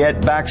not get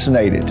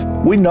vaccinated.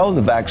 We know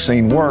the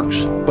vaccine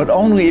works, but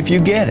only if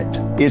you get it.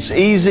 It's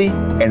easy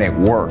and it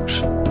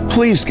works.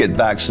 Please get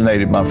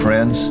vaccinated, my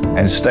friends,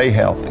 and stay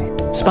healthy.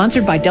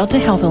 Sponsored by Delta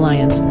Health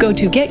Alliance. Go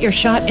to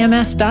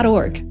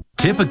getyourshotms.org.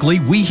 Typically,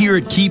 we here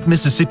at Keep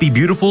Mississippi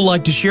Beautiful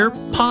like to share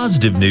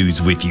positive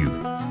news with you,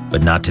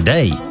 but not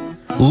today.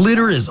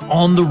 Litter is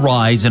on the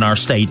rise in our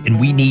state, and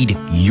we need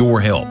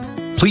your help.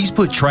 Please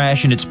put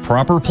trash in its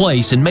proper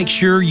place and make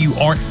sure you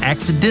aren't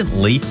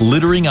accidentally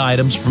littering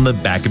items from the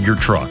back of your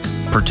truck.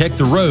 Protect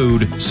the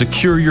road,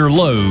 secure your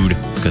load,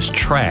 because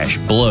trash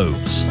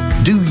blows.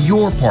 Do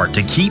your part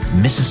to keep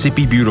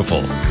Mississippi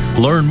beautiful.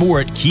 Learn more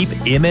at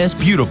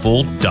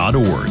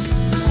keepmsbeautiful.org.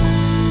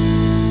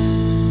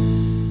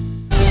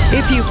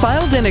 If you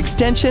filed an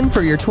extension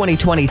for your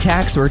 2020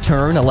 tax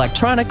return,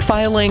 electronic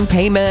filing,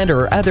 payment,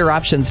 or other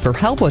options for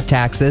help with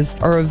taxes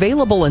are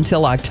available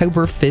until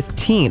October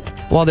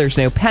 15th. While there's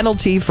no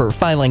penalty for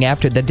filing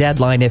after the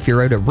deadline if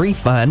you're owed a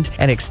refund,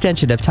 an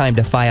extension of time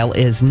to file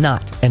is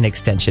not an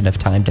extension of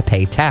time to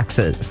pay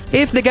taxes.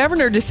 If the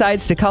governor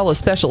decides to call a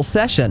special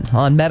session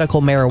on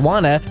medical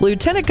marijuana,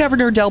 Lieutenant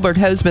Governor Delbert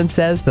Hosemann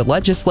says the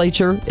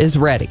legislature is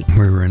ready.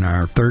 We were in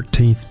our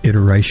 13th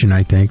iteration,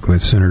 I think,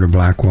 with Senator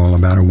Blackwell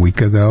about a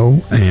week ago.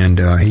 And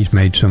he's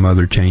made some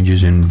other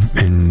changes in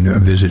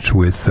visits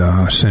with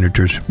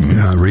senators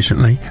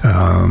recently.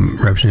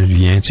 Representative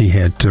Yancey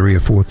had 3 or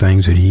 4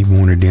 things that he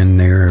wanted in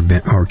there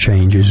or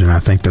changes, and I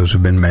think those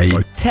have been made.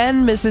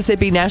 10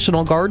 Mississippi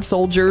National Guard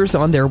soldiers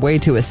on their way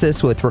to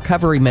assist with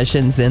recovery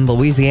missions in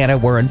Louisiana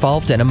were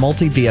involved in a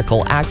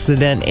multi-vehicle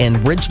accident in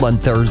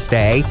Ridgeland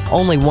Thursday.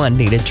 Only one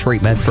needed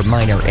treatment for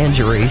minor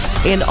injuries.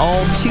 In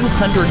all,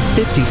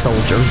 250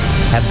 soldiers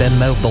have been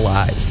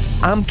mobilized.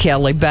 I'm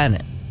Kelly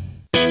Bennett.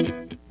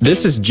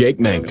 This is Jake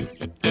Mangum,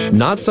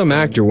 not some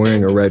actor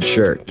wearing a red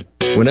shirt.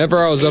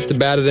 Whenever I was up to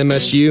bat at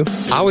MSU,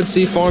 I would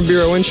see Farm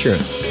Bureau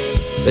Insurance.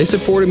 They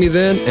supported me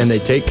then, and they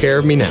take care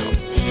of me now.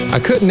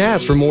 I couldn't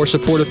ask for more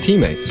supportive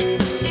teammates.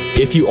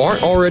 If you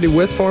aren't already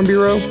with Farm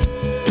Bureau,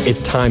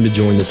 it's time to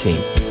join the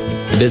team.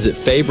 Visit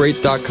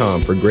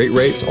favrates.com for great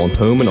rates on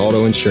home and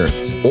auto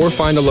insurance, or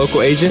find a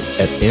local agent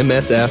at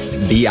msfbins.com.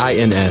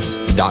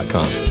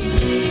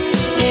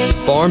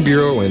 Farm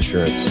Bureau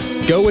Insurance.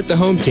 Go with the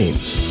home team.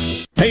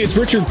 Hey, it's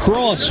Richard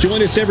Cross.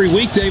 Join us every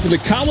weekday for the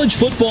College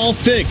Football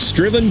Fix,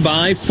 driven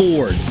by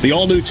Ford. The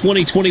all-new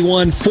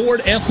 2021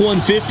 Ford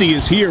F-150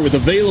 is here with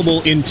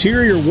available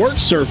interior work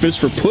surface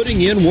for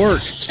putting in work.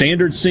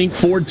 Standard sync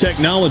Ford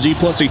technology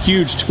plus a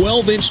huge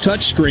 12-inch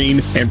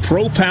touchscreen and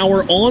Pro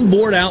Power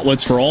onboard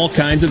outlets for all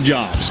kinds of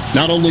jobs.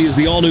 Not only is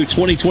the all-new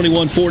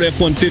 2021 Ford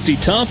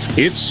F-150 tough,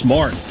 it's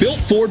smart. Built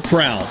Ford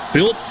proud.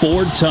 Built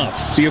Ford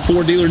tough. See a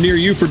Ford dealer near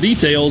you for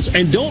details,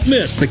 and don't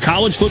miss the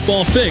College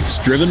Football Fix,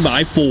 driven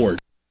by Ford.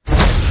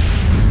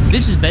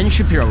 This is Ben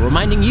Shapiro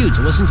reminding you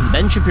to listen to The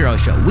Ben Shapiro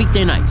Show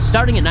weekday nights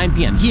starting at 9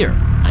 p.m. here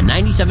on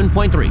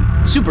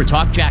 97.3 Super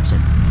Talk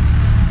Jackson.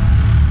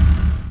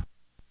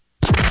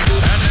 And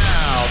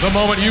now, the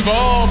moment you've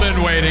all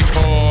been waiting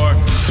for.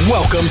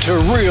 Welcome to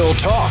Real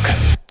Talk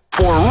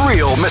for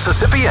real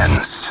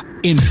Mississippians.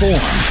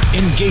 Informed,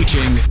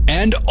 engaging,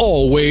 and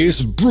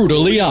always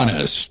brutally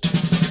honest.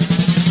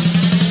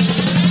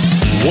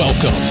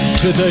 Welcome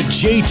to the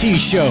JT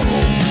Show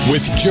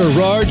with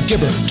Gerard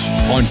Gibbert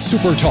on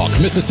SuperTalk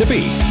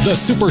Mississippi, the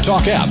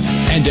SuperTalk app,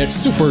 and at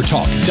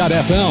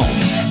supertalk.fm.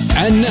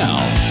 And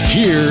now,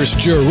 here's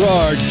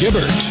Gerard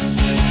Gibbert.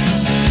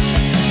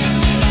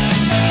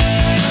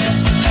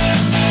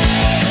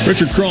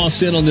 Richard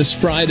Cross in on this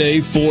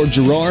Friday for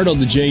Gerard on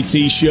the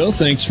JT Show.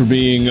 Thanks for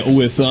being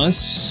with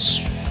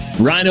us.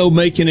 Rhino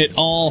making it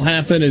all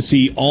happen as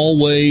he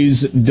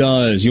always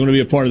does. You want to be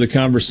a part of the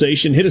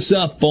conversation? Hit us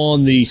up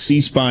on the C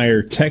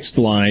Spire text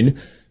line,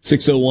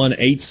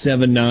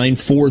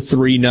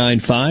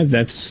 601-879-4395.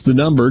 That's the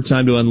number.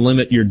 Time to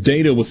unlimit your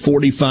data with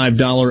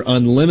 $45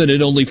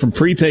 unlimited, only from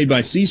prepaid by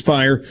C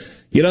Spire.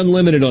 Get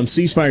unlimited on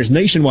C Spire's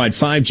nationwide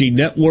 5G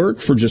network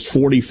for just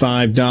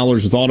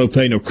 $45 with auto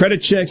pay. No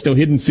credit checks, no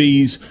hidden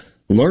fees.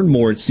 Learn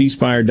more at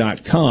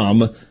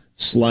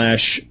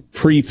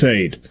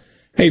cspire.com/prepaid.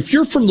 Hey, if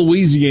you're from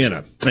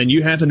Louisiana and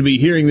you happen to be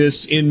hearing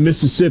this in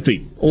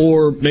Mississippi,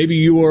 or maybe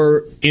you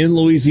are in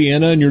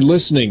Louisiana and you're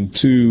listening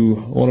to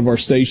one of our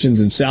stations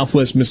in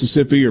Southwest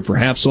Mississippi or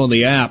perhaps on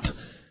the app,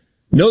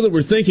 know that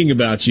we're thinking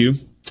about you.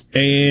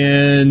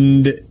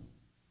 And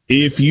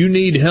if you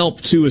need help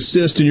to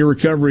assist in your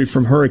recovery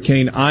from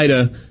Hurricane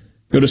Ida,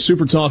 go to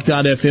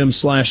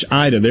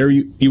supertalk.fm/Ida. There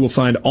you will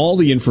find all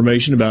the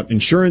information about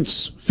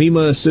insurance,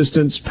 FEMA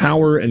assistance,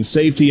 power and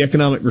safety,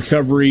 economic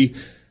recovery,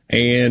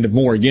 and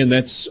more. Again,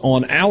 that's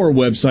on our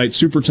website,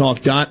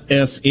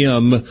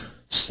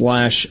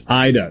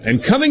 supertalk.fm/Ida.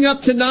 And coming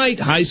up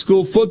tonight, high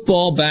school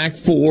football back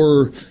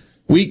for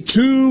week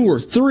 2 or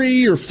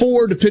 3 or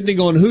 4, depending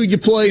on who you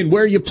play and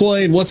where you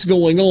play and what's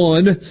going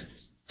on.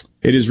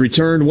 It is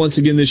returned once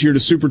again this year to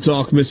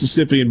SuperTalk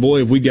Mississippi, and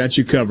boy, have we got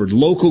you covered.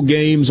 Local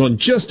games on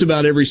just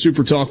about every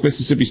SuperTalk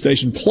Mississippi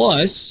station.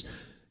 Plus,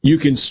 you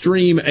can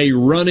stream a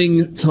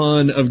running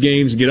ton of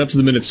games and get up to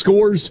the minute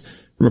scores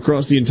from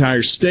across the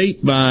entire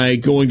state by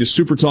going to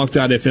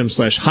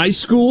supertalk.fm/high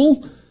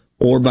school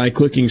or by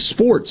clicking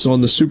sports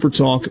on the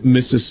SuperTalk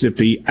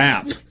Mississippi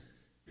app.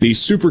 The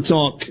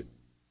SuperTalk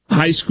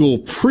High School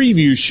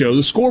preview show,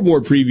 the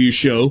scoreboard preview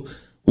show,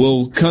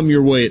 will come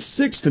your way at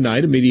 6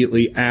 tonight,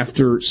 immediately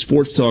after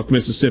Sports Talk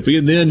Mississippi.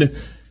 And then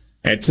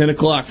at 10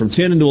 o'clock, from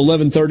 10 until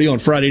 11:30 on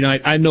Friday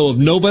night, I know of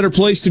no better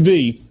place to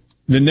be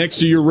than next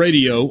to your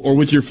radio or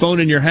with your phone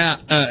in your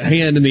hand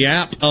and the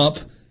app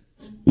up,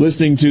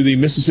 listening to the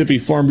Mississippi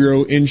Farm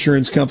Bureau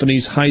Insurance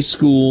Company's High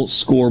School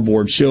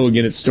Scoreboard Show.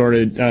 Again, gets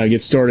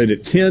started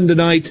at 10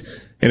 tonight,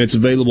 and it's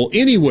available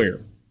anywhere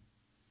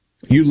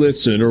you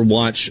listen or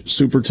watch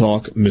Super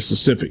Talk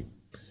Mississippi.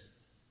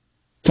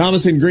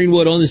 Thomas in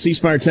Greenwood on the C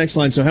Spire text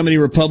line. So how many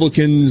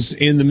Republicans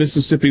in the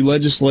Mississippi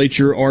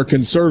legislature are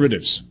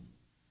conservatives?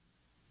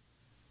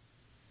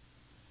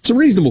 It's a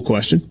reasonable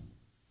question.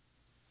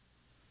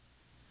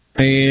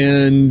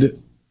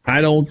 And I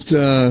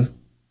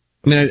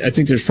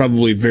think there's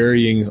probably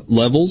varying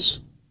levels,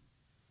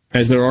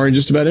 as there are in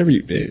just about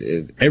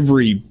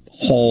every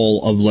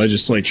hall of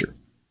legislature.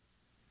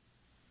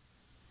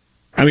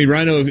 I mean,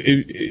 Rhino,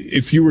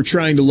 if you were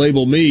trying to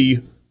label me,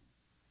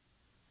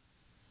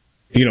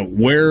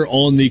 where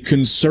on the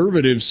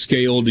conservative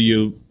scale do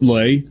you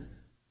lay?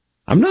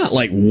 I'm not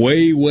like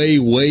way, way,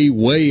 way,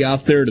 way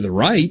out there to the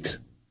right.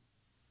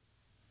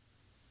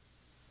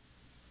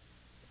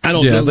 I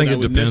don't know. I think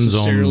it depends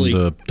on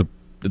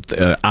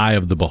the eye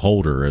of the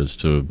beholder as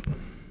to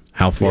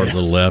how far to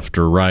the left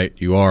or right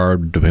you are,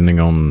 depending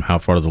on how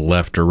far to the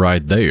left or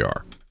right they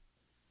are.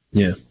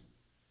 Yeah.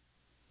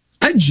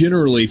 I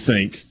generally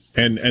think,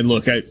 and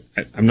look,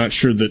 I'm not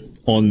sure that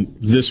on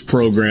this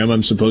program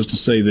I'm supposed to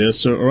say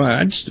this, or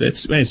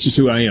it's just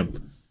who I am.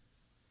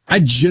 I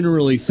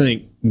generally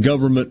think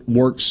government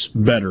works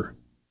better,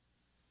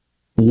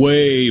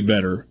 way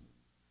better,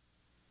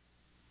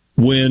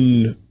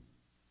 when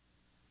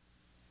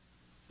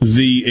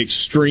the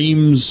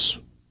extremes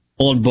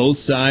on both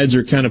sides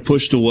are kind of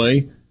pushed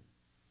away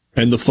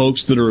and the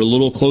folks that are a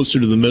little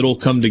closer to the middle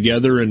come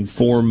together and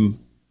form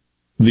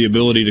the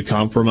ability to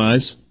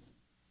compromise.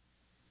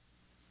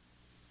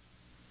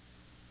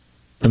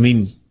 I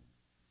mean,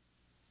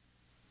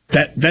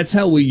 that's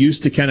how we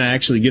used to kind of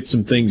actually get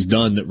some things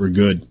done that were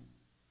good.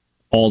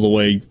 all the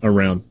way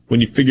around. When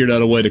you figured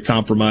out a way to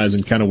compromise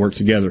and kind of work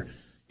together.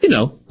 You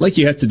know, like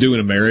you have to do in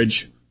a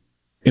marriage,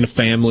 in a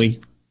family,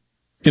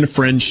 in a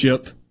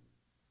friendship,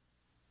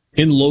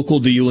 in local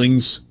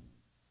dealings,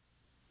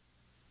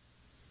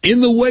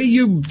 in the way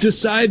you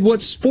decide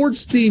what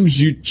sports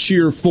teams you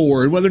cheer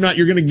for and whether or not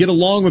you're going to get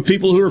along with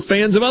people who are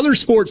fans of other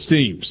sports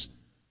teams.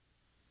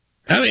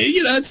 I mean,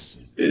 you know,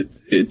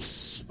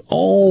 it's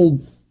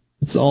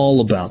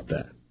all about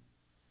that.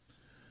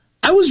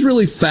 I was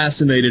really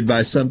fascinated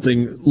by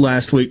something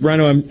last week.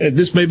 Rhino,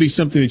 this may be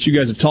something that you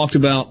guys have talked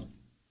about.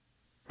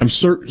 I'm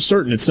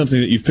certain it's something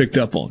that you've picked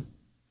up on.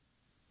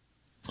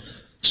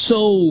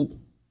 So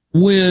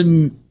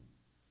when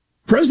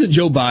President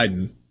Joe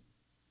Biden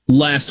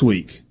last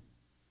week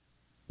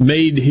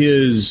made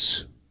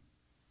his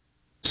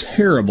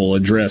terrible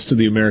address to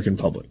the American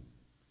public,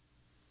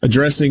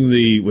 addressing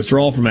the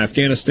withdrawal from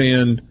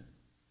Afghanistan,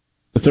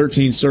 the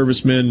 13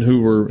 servicemen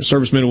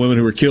and women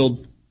who were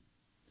killed,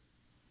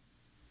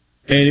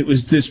 and it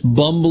was this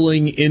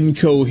bumbling,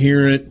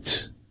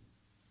 incoherent,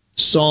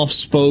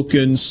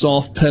 soft-spoken,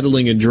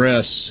 soft-pedaling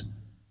address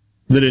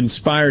that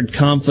inspired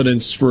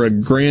confidence for a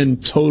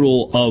grand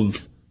total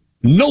of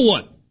no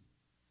one.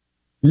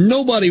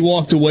 Nobody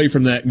walked away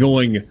from that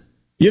going,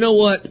 you know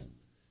what?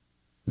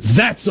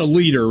 That's a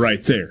leader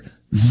right there.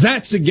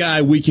 That's a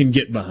guy we can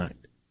get behind.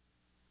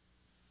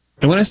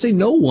 And when I say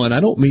no one,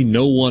 I don't mean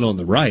no one on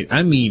the right.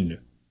 I mean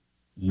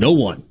no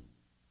one.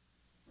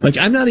 Like,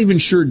 I'm not even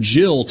sure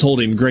Jill told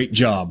him, great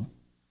job.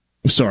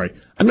 I'm sorry.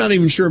 I'm not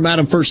even sure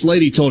Madam First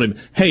Lady told him,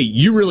 hey,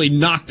 you really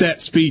knocked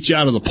that speech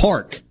out of the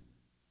park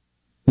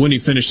when he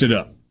finished it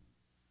up.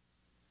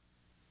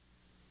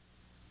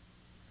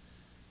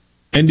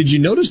 And did you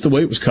notice the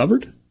way it was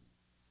covered?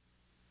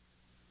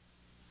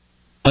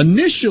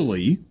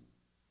 Initially,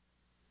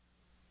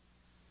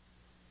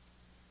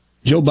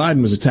 Joe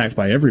Biden was attacked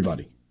by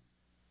everybody.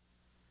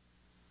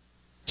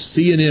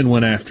 CNN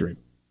went after him.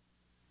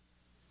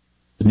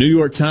 The New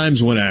York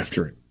Times went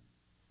after him.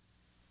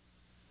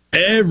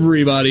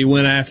 Everybody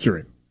went after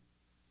him.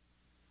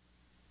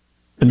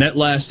 And that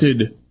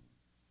lasted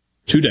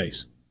 2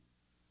 days.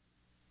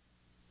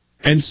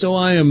 And so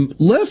I am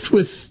left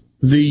with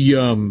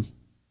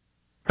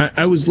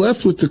I was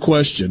left with the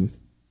question,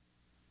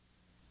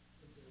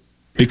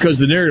 because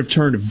the narrative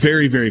turned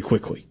very, very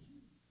quickly.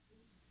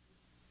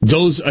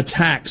 Those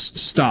attacks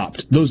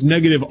stopped. Those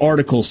negative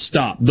articles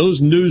stopped.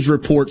 Those news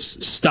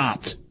reports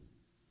stopped.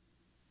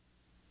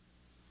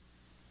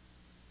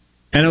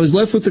 And I was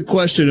left with the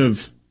question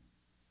of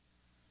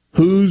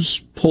who's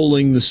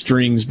pulling the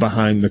strings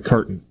behind the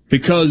curtain?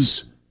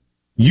 Because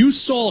you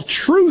saw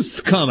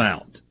truth come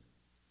out.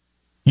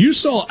 You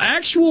saw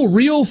actual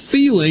real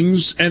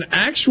feelings and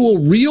actual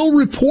real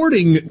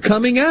reporting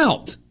coming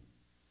out.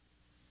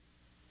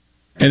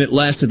 And it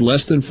lasted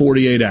less than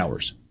 48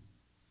 hours.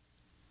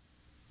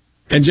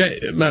 And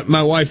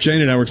my wife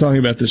Jane and I were talking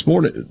about this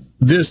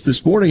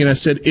morning, and I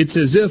said, it's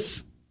as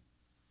if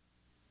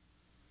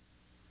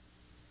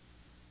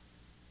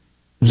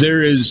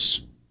there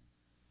is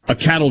a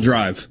cattle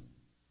drive,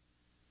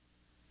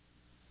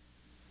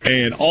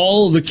 and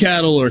all of the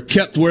cattle are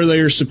kept where they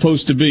are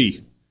supposed to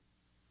be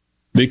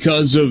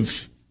because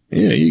of,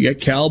 you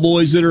got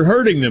cowboys that are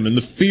herding them and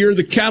the fear of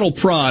the cattle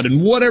prod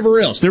and whatever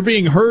else. They're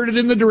being herded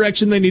in the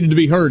direction they needed to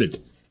be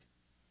herded.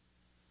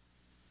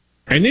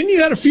 And then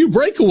you had a few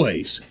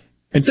breakaways,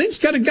 and things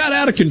kind of got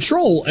out of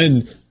control,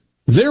 and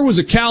there was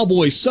a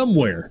cowboy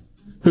somewhere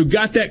who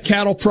got that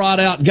cattle prod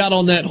out, got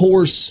on that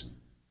horse,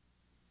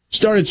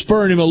 started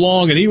spurring him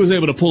along, and he was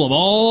able to pull them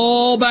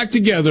all back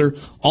together,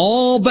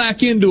 all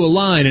back into a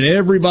line, and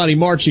everybody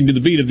marching to the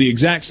beat of the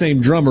exact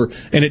same drummer,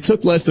 and it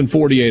took less than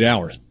 48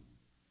 hours.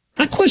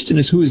 My question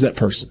is, who is that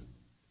person?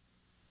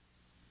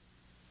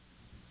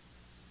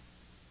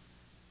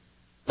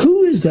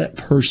 Who is that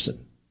person?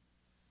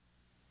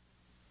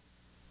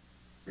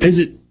 Is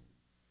it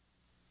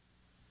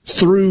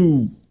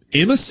through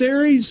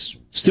emissaries?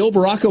 Still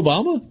Barack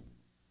Obama?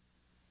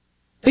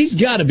 He's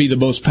got to be the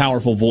most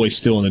powerful voice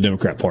still in the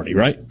Democrat Party,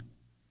 right?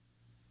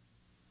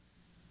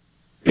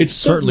 It's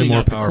certainly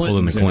more powerful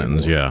than the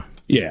Clintons, anymore.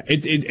 Yeah,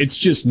 it's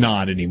just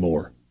not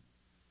anymore.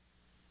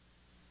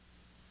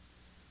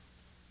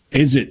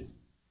 Is it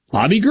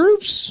lobby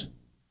groups?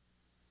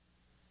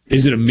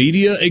 Is it a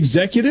media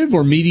executive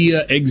or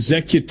media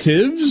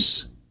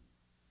executives?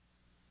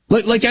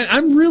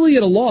 I'm really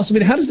at a loss. I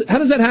mean, how does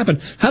that happen?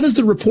 How does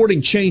the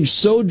reporting change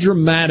so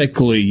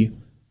dramatically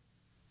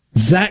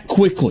that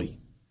quickly?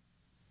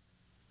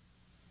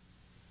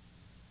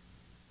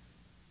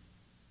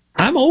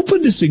 I'm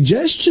open to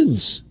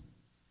suggestions.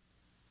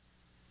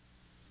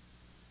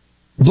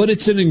 But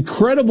it's an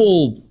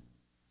incredible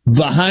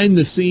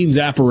behind-the-scenes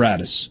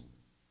apparatus.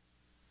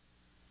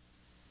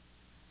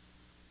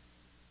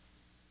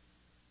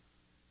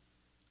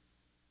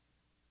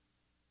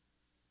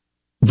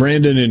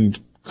 Brandon in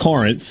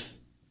Corinth.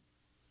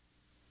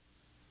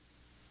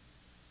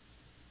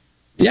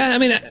 Yeah, I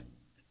mean, I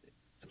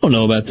don't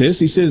know about this.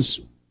 He says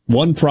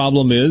one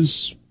problem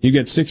is You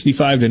get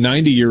 65 to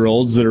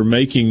 90-year-olds that are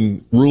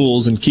making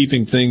rules and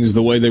keeping things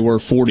the way they were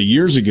 40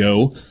 years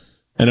ago,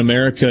 and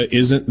America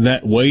isn't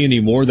that way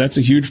anymore. That's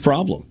a huge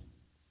problem.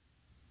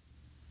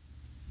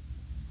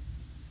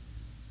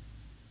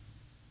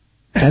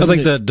 I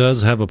think that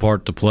does have a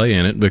part to play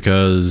in it,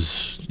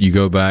 because you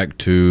go back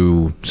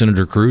to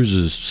Senator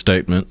Cruz's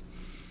statement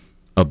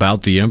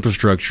about the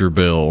infrastructure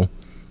bill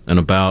and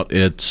about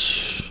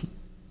its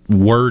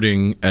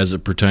wording as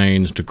it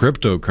pertains to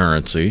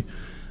cryptocurrency,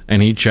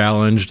 and he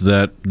challenged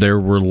that there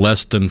were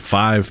less than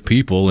 5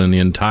 people in the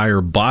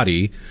entire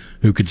body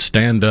who could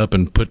stand up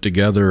and put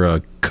together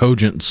a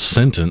cogent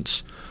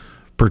sentence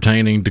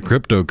pertaining to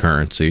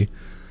cryptocurrency,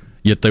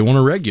 yet they want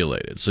to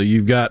regulate it. So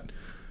you've got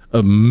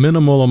a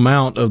minimal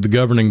amount of the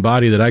governing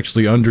body that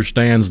actually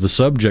understands the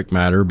subject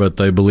matter, but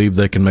they believe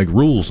they can make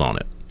rules on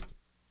it.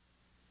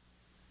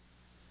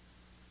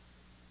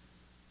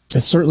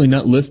 It's certainly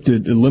not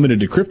limited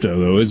to crypto,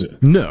 though, is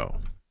it? No.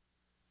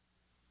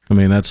 I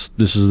mean, this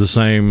is the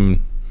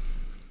same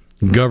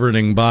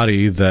governing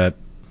body that,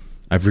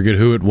 I forget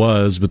who it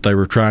was, but they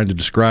were trying to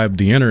describe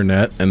the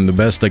internet, and the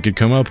best they could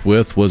come up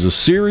with was a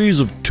series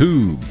of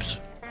tubes.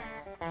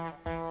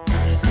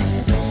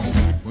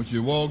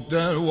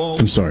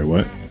 I'm sorry,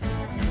 what?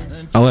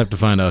 I'll have to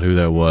find out who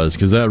that was,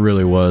 because that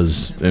really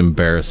was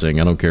embarrassing.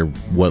 I don't care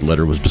what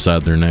letter was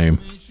beside their name.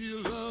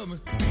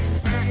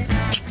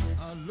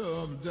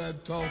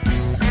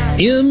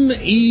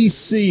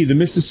 MEC, the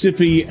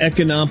Mississippi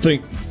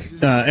Economic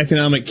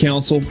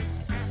Council.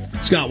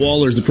 Scott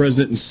Waller is the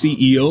president and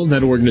CEO of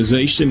that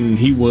organization, and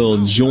he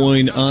will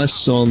join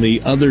us on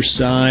the other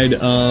side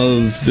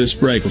of this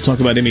break. We'll talk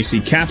about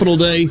MEC Capital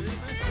Day,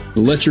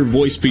 the Let Your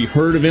Voice Be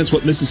Heard events,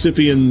 what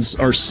Mississippians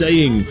are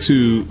saying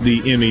to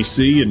the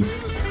MEC, and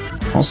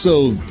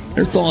also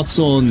their thoughts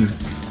on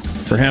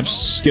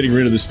perhaps getting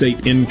rid of the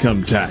state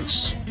income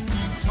tax.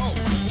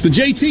 It's the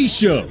JT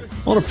Show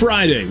on a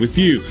Friday with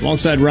you,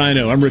 alongside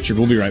Rhino. I'm Richard.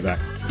 We'll be right back.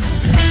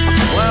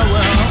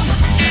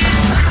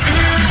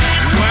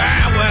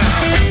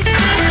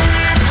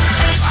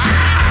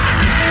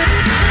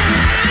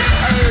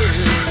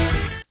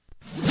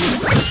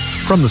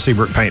 From the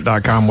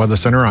SeabrookPaint.com Weather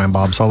Center, I'm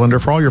Bob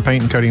Sullender. For all your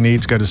paint and coating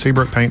needs, go to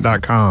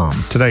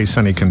SeabrookPaint.com. Today,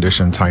 sunny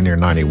conditions, high near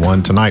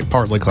 91. Tonight,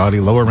 partly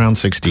cloudy, low around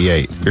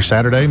 68. Your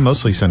Saturday,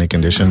 mostly sunny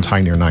conditions, high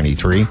near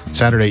 93.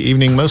 Saturday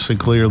evening, mostly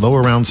clear, low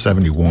around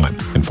 71.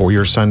 And for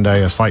your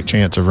Sunday, a slight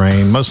chance of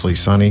rain, mostly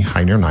sunny,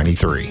 high near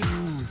 93.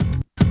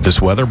 This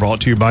weather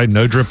brought to you by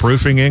No Drip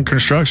Roofing and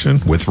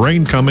Construction. With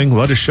rain coming,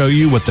 let us show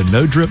you what the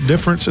No Drip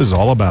difference is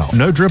all about.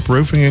 No Drip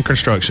Roofing and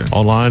Construction.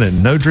 Online at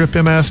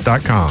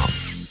NoDripMS.com.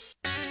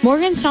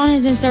 Morgan Stone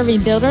has been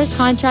serving builders,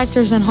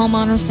 contractors, and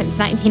homeowners since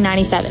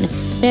 1997.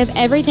 We have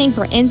everything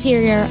for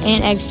interior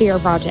and exterior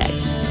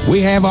projects. We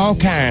have all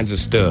kinds of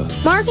stuff.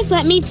 Marcus,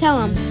 let me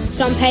tell them.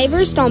 Stone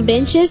pavers, stone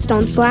benches,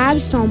 stone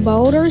slabs, stone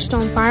boulders,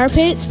 stone fire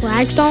pits,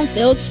 flagstone,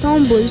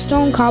 fieldstone,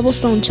 bluestone,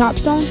 cobblestone,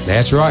 chopstone.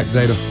 That's right,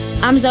 Zeta.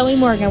 I'm Zoe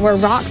Morgan. We're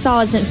rock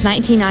solid since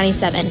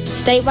 1997.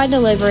 Statewide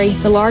delivery,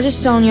 the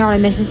largest stone yard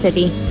in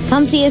Mississippi.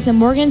 Come see us at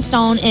Morgan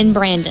Stone in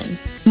Brandon.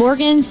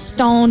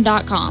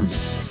 Morganstone.com.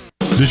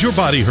 Does your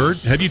body hurt?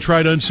 Have you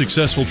tried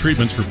unsuccessful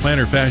treatments for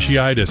plantar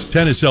fasciitis,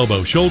 tennis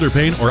elbow, shoulder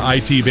pain, or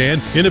IT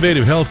band?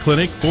 Innovative Health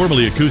Clinic,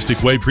 formerly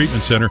Acoustic Wave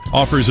Treatment Center,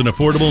 offers an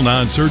affordable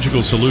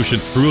non-surgical solution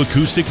through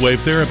acoustic wave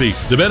therapy.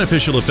 The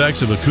beneficial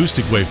effects of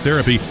acoustic wave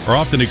therapy are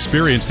often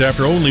experienced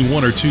after only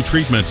 1 or 2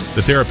 treatments.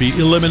 The therapy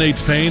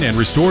eliminates pain and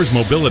restores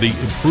mobility,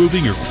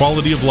 improving your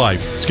quality of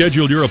life.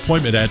 Schedule your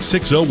appointment at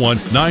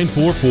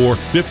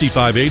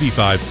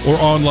 601-944-5585 or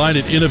online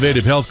at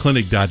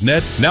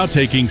innovativehealthclinic.net. Now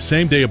taking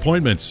same-day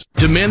appointments.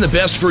 Demand the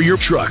best for your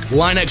truck.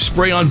 Line-X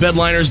spray-on bed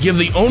liners give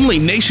the only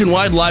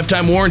nationwide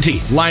lifetime warranty.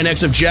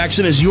 Line-X of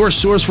Jackson is your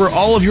source for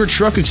all of your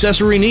truck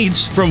accessory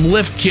needs. From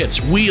lift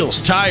kits,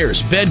 wheels,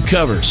 tires, bed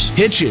covers,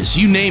 hitches,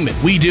 you name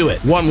it, we do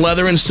it. Want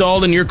leather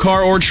installed in your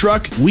car or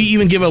truck? We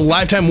even give a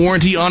lifetime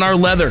warranty on our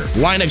leather.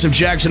 Line-X of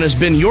Jackson has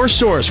been your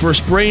source for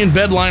spray and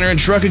bed liner and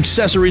truck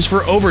accessories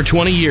for over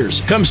 20 years.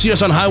 Come see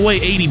us on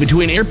Highway 80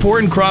 between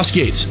Airport and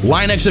Crossgates.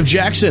 Line-X of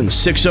Jackson,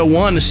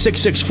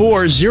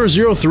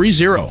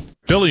 601-664-0030.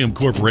 Phylium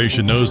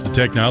Corporation knows the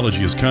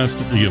technology is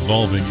constantly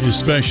evolving,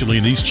 especially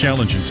in these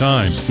challenging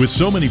times. With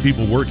so many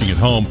people working at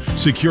home,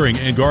 securing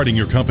and guarding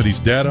your company's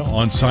data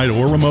on-site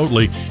or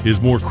remotely is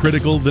more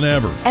critical than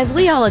ever. As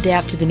we all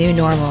adapt to the new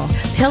normal,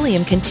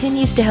 Phylium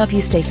continues to help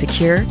you stay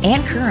secure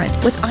and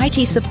current with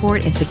IT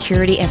support in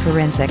security and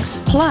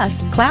forensics,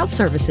 plus cloud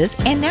services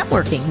and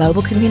networking,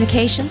 mobile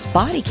communications,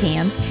 body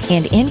cams,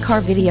 and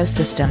in-car video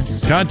systems.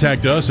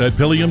 Contact us at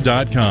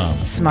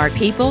Phylium.com. Smart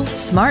people,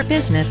 smart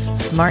business,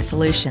 smart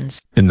solutions.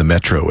 In the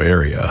metro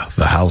area,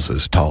 the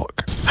houses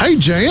talk. Hey,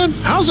 Jan,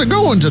 how's it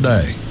going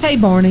today? Hey,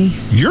 Barney.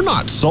 You're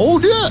not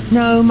sold yet?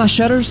 No, my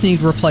shutters need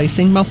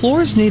replacing, my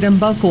floors need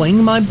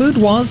unbuckling, my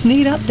boudoirs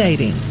need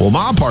updating. Well,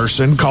 my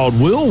person called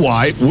Will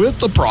White with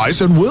the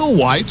price, and Will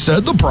White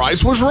said the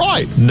price was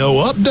right.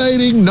 No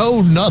updating,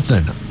 no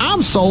nothing.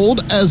 I'm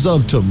sold as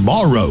of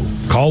tomorrow.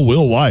 Call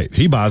Will White.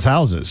 He buys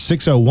houses.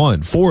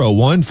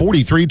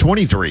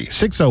 601-401-4323.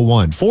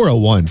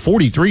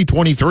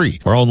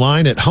 601-401-4323. Or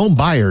online at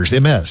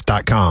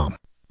homebuyersms.com.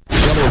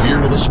 Yellow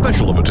here with a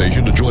special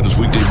invitation to join us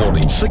weekday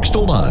morning, 6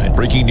 to 9.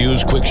 Breaking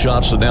news, quick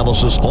shots,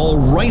 analysis, all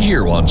right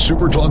here on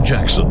Super Talk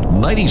Jackson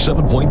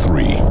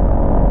 97.3.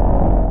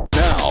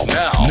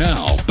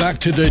 Now, back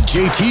to the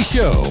JT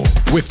Show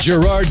with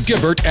Gerard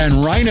Gibbert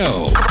and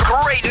Rhino.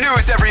 Great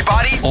news,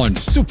 everybody! On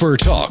Super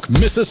Talk,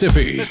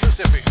 Mississippi.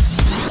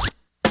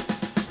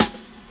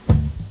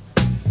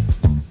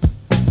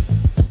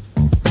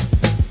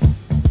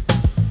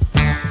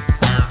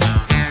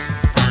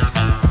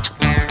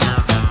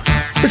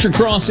 Richard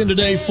Cross in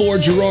today for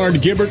Gerard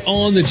Gibbert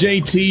on the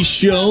JT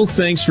Show.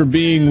 Thanks for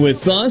being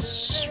with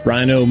us.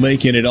 Rhino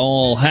making it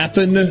all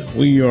happen.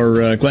 We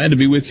are glad to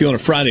be with you on a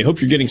Friday. Hope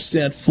you're getting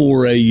set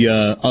for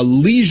a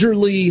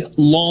leisurely,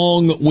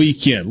 long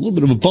weekend. A little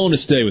bit of a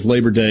bonus day with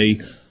Labor Day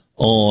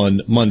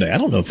on Monday. I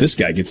don't know if this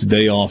guy gets a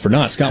day off or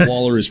not. Scott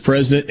Waller is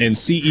president and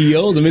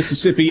CEO of the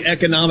Mississippi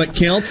Economic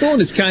Council and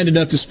is kind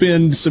enough to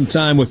spend some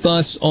time with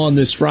us on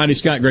this Friday.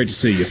 Scott, great to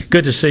see you.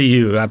 Good to see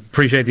you. I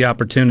appreciate the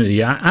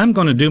opportunity. I'm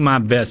going to do my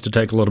best to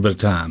take a little bit of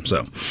time.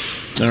 So,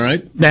 all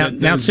right.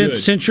 Now,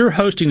 since you're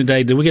hosting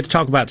today, do we get to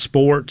talk about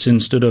sports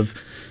instead of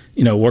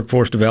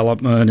workforce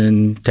development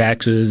and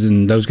taxes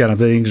and those kind of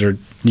things, or do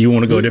you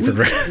want to go a different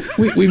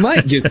route? We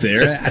might get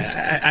there.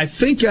 I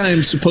think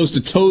I'm supposed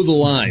to toe the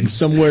line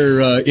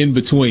somewhere in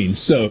between.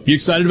 So, you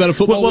excited about a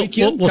football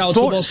weekend? College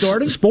football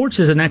starting? Sports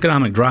is an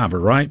economic driver,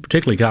 right?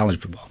 Particularly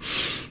college football.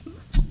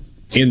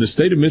 In the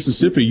state of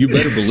Mississippi, you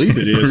better believe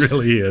it is. It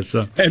really is.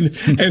 So. And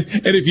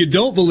if you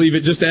don't believe it,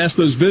 just ask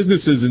those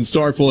businesses in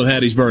Starkville and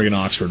Hattiesburg and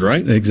Oxford,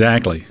 right?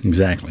 Exactly.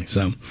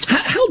 So,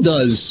 how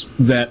does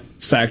that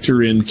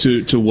factor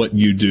into what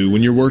you do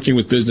when you're working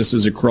with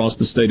businesses across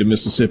the state of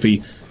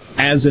Mississippi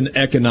as an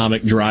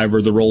economic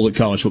driver, the role that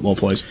college football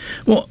plays?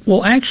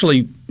 Well,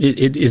 actually,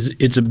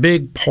 it's a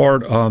big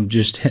part of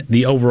just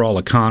the overall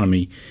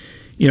economy.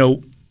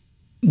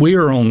 We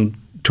are on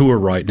tour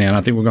right now, and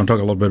I think we're going to talk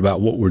a little bit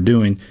about what we're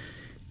doing.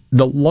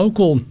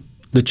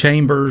 The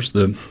chambers,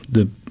 the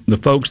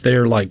folks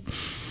there, like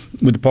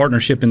with the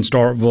partnership in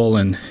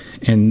Starkville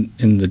and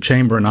the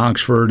chamber in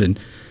Oxford and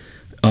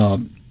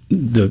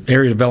the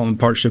area development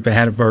partnership at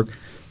Hattiesburg,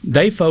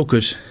 they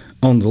focus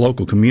on the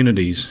local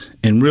communities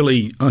and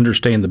really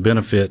understand the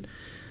benefit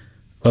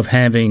of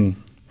having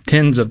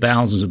tens of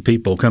thousands of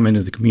people come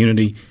into the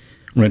community,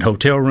 rent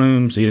hotel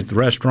rooms, eat at the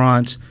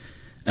restaurants.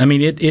 I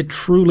mean, it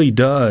truly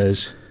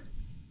does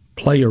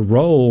play a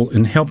role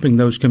in helping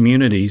those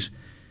communities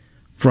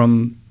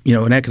from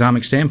an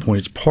economic standpoint.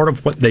 It's part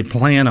of what they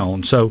plan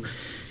on. So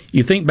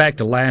you think back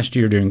to last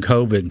year during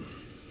COVID,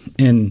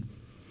 and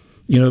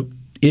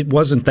it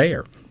wasn't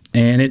there.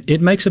 And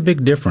it makes a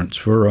big difference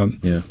for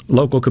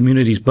local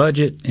communities'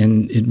 budget,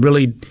 and it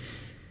really,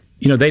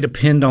 they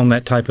depend on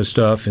that type of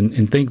stuff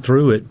and think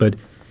through it. But,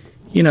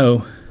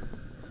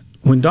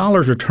 when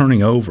dollars are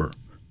turning over,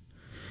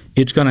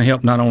 it's going to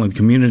help not only the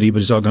community,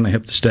 but it's all going to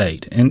help the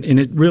state. And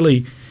it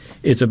really,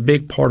 it's a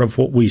big part of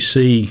what we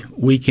see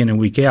week in and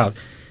week out.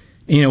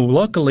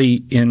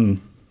 Luckily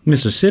in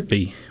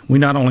Mississippi, we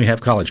not only have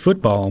college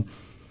football,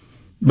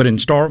 but in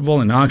Starkville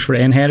and Oxford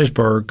and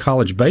Hattiesburg,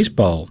 college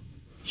baseball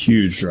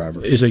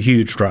is a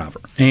huge driver.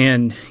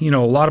 And, a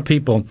lot of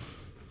people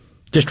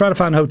just try to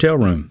find a hotel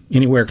room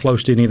anywhere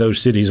close to any of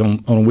those cities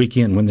on a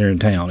weekend when they're in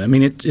town. I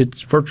mean,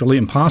 it's virtually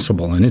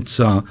impossible, and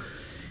it's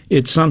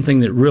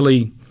something that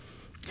really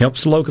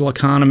helps the local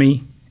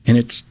economy, and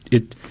it's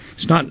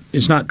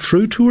not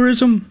true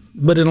tourism,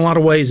 but in a lot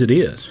of ways it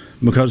is,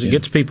 because it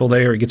gets people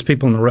there, it gets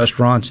people in the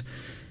restaurants.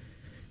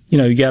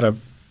 You got to,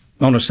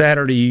 on a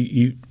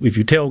Saturday, if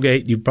you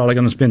tailgate, you're probably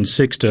going to spend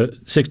 6 to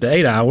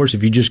 8 hours.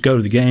 If you just go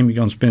to the game, you're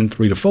going to spend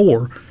 3 to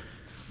 4.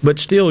 But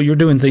still, you're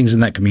doing things in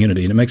that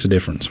community, and it makes a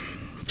difference.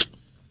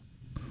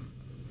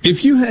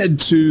 If you had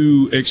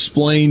to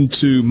explain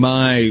to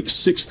my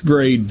 6th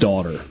grade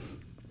daughter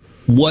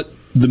what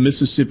the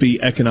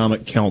Mississippi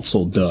Economic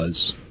Council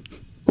does,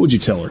 what would you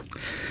tell her?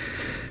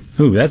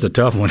 Ooh, that's a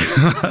tough one.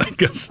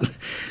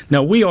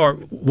 No, we are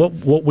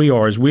what we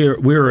are is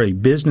we're a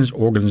business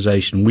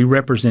organization. We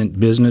represent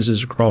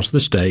businesses across the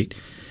state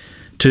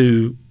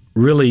to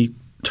really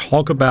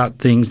talk about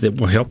things that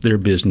will help their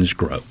business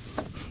grow.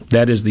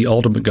 That is the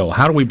ultimate goal.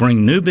 How do we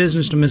bring new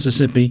business to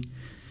Mississippi?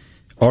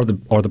 Are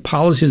the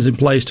policies in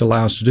place to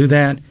allow us to do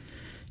that?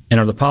 And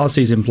are the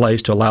policies in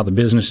place to allow the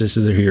businesses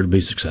that are here to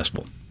be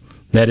successful?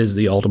 That is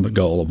the ultimate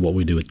goal of what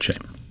we do at the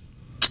Chamber.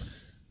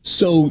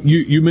 So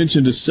you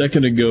mentioned a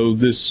second ago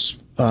this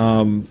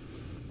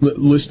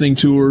listening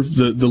tour,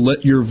 the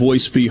Let Your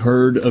Voice Be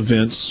Heard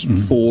events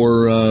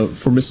for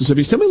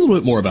Mississippi. Tell me a little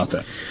bit more about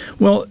that.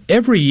 Well,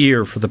 every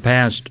year for the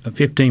past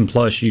 15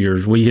 plus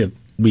years, we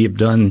have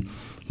done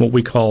what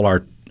we call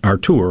our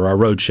tour, our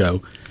road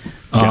show.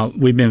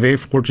 We've been very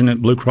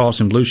fortunate. Blue Cross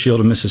and Blue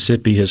Shield of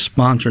Mississippi has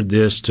sponsored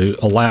this to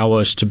allow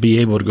us to be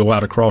able to go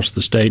out across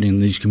the state in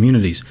these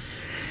communities.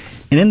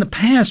 And in the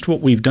past, what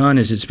we've done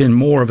is it's been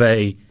more of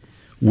a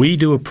We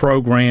do a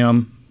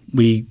program.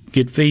 We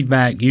get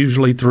feedback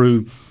usually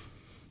through.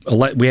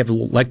 We have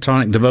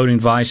electronic voting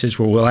devices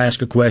where we'll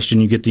ask a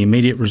question, you get the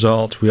immediate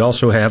results. We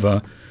also have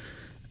a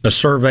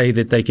survey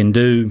that they can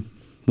do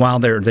while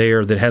they're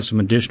there that has some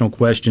additional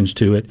questions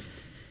to it.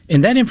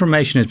 And that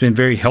information has been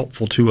very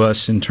helpful to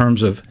us in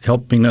terms of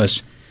helping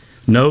us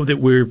know that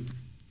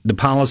the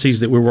policies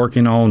that we're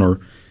working on or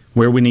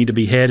where we need to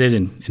be headed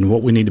and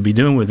what we need to be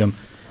doing with them.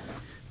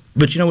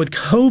 But, with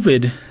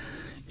COVID,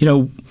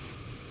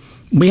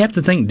 we have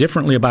to think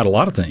differently about a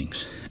lot of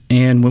things.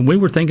 And when we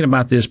were thinking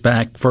about this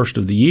back first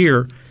of the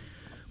year,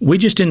 we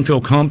just didn't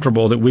feel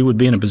comfortable that we would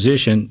be in a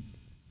position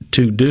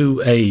to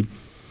do a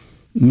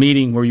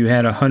meeting where you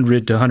had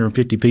 100 to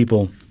 150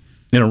 people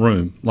in a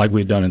room like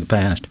we've done in the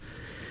past.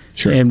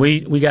 Sure. And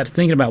we got to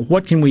thinking about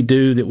what can we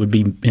do that would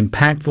be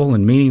impactful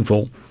and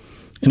meaningful.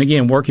 And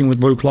again, working with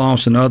Blue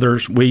Cross and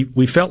others, we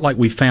felt like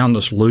we found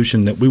a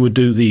solution that we would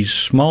do these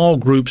small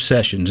group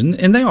sessions.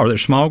 And they're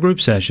small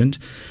group sessions.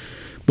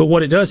 But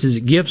what it does is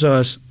it gives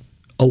us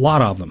a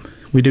lot of them.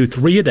 We do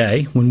 3 a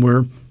day when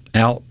we're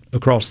out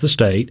across the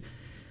state,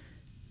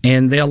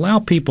 and they allow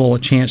people a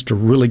chance to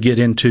really get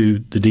into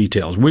the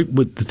details.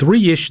 With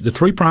the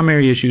three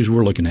primary issues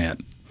we're looking at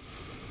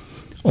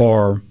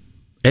are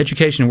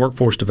education and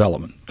workforce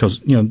development, because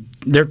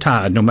they're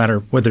tied. No matter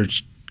whether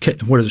it's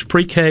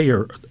pre-K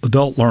or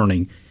adult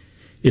learning,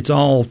 it's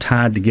all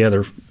tied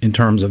together in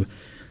terms of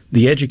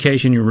the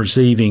education you're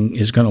receiving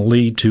is going to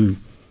lead to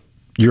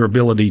your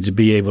ability to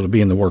be able to be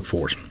in the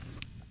workforce.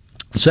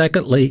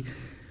 Secondly,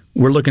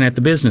 we're looking at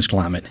the business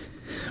climate.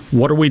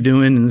 What are we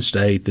doing in the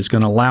state that's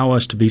going to allow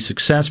us to be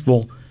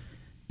successful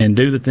and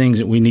do the things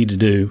that we need to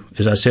do?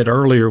 As I said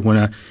earlier when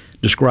I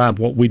described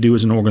what we do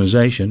as an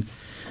organization,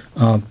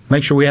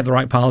 make sure we have the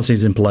right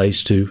policies in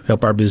place to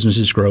help our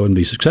businesses grow and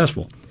be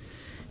successful.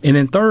 And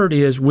then third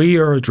is we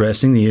are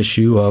addressing the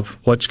issue of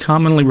what's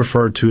commonly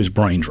referred to as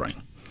brain drain.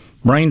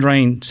 Brain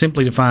drain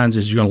simply defines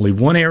as you're going to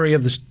leave one area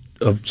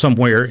of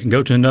somewhere and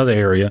go to another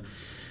area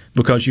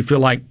because you feel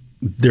like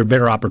there are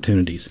better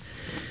opportunities.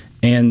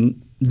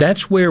 And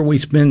that's where we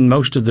spend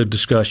most of the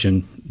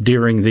discussion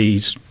during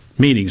these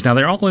meetings. Now,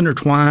 they're all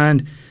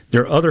intertwined.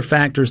 There are other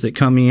factors that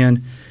come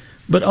in.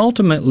 But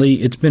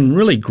ultimately, it's been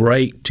really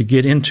great to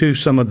get into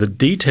some of the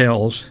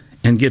details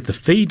and get the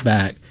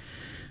feedback,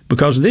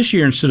 because this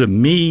year, instead of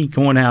me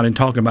going out and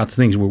talking about the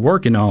things we're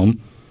working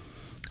on,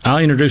 I'll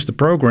introduce the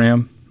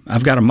program.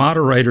 I've got a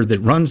moderator that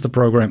runs the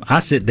program. I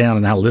sit down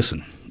and I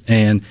listen.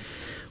 And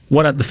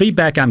the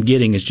feedback I'm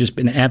getting has just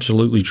been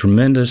absolutely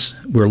tremendous.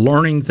 We're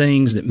learning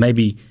things that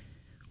maybe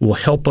will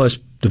help us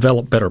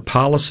develop better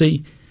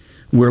policy.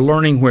 We're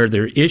learning where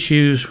there are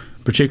issues,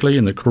 particularly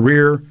in the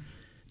career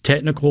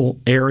technical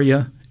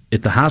area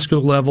at the high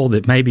school level,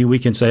 that maybe we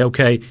can say,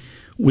 okay,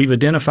 we've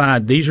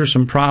identified these are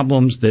some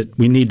problems that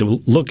we need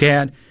to look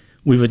at.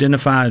 We've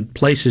identified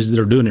places that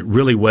are doing it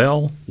really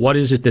well. What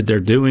is it that they're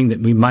doing that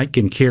we might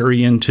can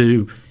carry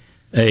into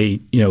a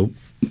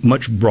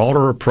much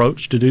broader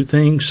approach to do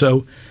things?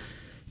 So,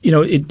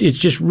 it's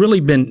just really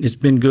been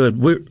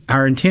good.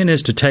 Our intent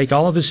is to take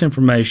all of this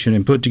information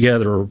and put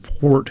together a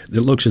report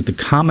that looks at the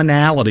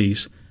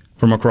commonalities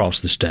from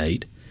across the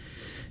state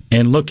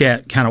and look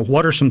at kind of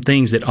what are some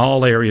things that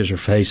all areas are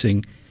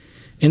facing,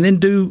 and then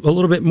do a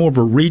little bit more of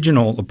a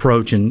regional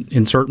approach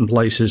in certain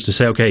places to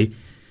say, okay,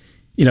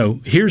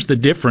 here's the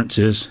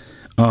differences,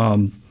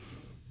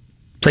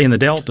 say in the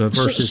Delta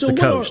versus the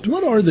coast.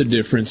 What are the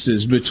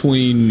differences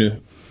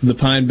between the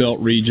Pine Belt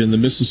region, the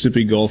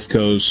Mississippi Gulf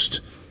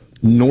Coast,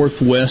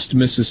 Northwest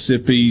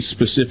Mississippi,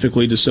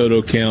 specifically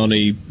DeSoto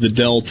County, the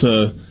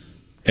Delta,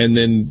 and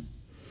then,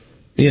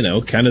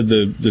 kind of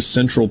the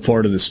central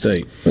part of the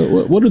state?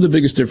 What are the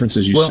biggest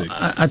differences you see? Well,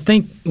 I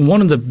think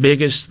one of the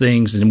biggest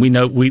things, and we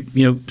know,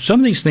 some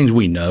of these things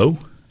we know,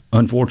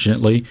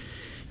 unfortunately,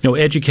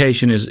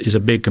 education is a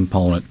big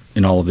component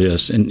in all of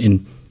this.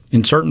 And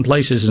in certain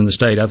places in the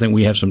state, I think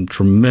we have some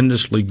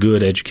tremendously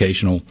good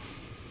educational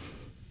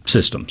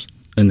systems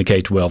in the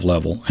K-12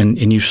 level.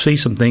 And you see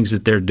some things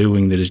that they're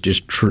doing that is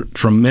just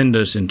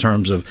tremendous in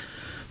terms of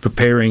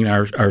preparing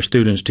our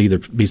students to either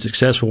be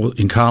successful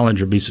in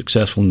college or be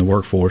successful in the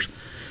workforce.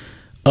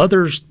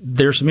 Others,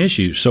 there's some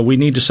issues. So we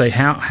need to say,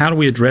 how do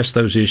we address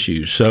those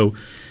issues? So,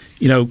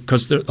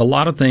 because there are a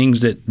lot of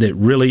things that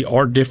really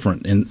are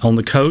different. And on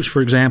the coast,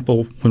 for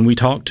example, when we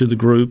talked to the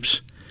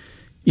groups,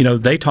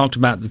 they talked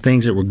about the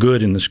things that were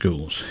good in the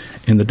schools.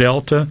 In the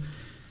Delta,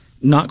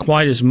 not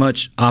quite as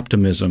much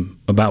optimism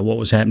about what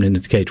was happening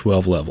at the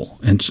K-12 level.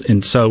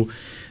 And so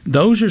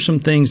those are some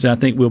things that I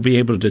think we'll be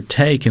able to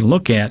take and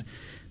look at.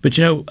 But,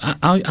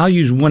 I'll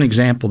use one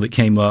example that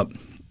came up.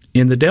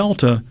 In the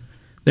Delta,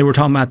 they were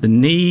talking about the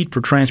need for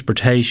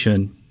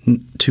transportation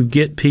to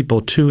get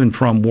people to and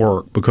from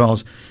work,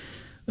 because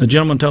a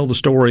gentleman told the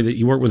story that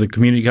he worked with a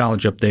community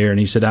college up there, and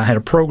he said, I had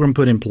a program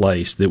put in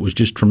place that was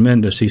just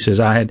tremendous. He says,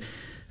 I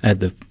had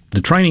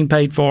the training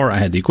paid for, I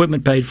had the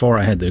equipment paid for,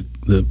 I had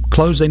the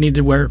clothes they needed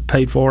to wear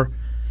paid for,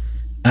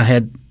 I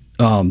had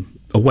a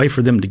way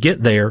for them to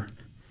get there.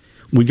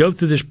 We go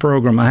through this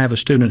program. I have a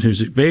student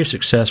who's very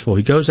successful.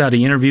 He goes out,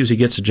 he interviews, he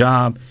gets a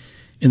job,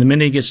 and the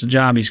minute he gets the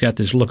job, he's got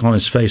this look on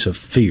his face of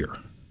fear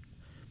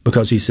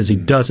because he says he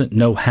doesn't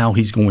know how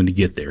he's going to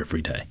get there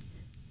every day.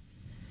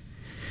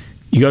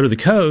 You go to the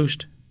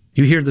coast,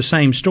 you hear the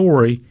same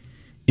story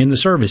in the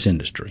service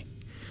industry.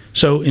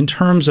 So in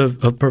terms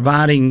of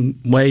providing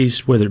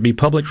ways, whether it be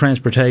public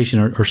transportation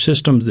or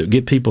systems that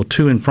get people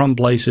to and from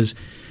places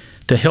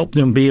to help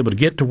them be able to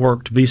get to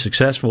work, to be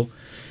successful,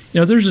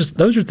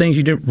 those are things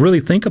you don't really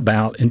think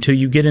about until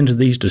you get into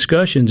these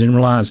discussions and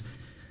realize,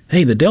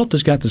 hey, the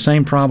Delta's got the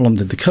same problem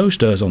that the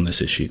coast does on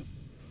this issue.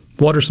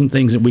 What are some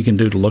things that we can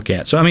do to look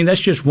at? So, I mean, that's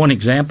just one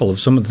example of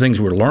some of the things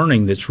we're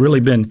learning that's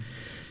really been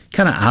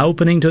kind of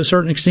eye-opening to a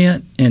certain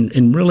extent.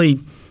 And really,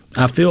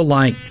 I feel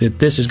like that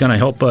this is going to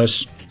help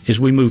us as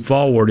we move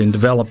forward in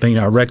developing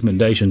our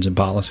recommendations and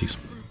policies.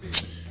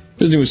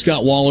 Visiting with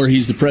Scott Waller.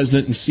 He's the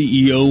president and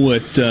CEO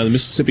at the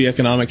Mississippi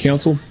Economic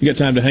Council. You got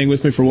time to hang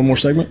with me for one more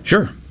segment?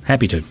 Sure.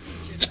 Happy to.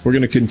 We're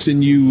going to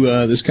continue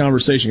this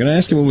conversation. I'm going to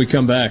ask him when we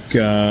come back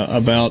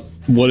about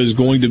what is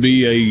going to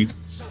be a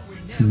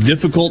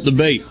difficult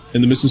debate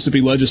in the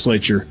Mississippi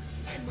legislature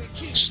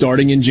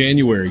starting in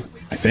January,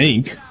 I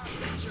think,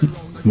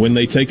 when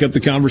they take up the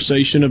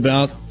conversation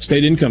about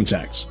state income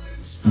tax.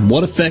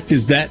 What effect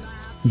does that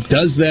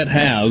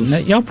have?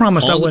 Y'all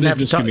promised I wouldn't have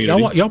to talk.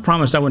 Community? Y'all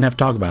promised I wouldn't have to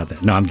talk about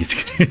that. No, I'm just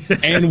kidding.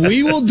 And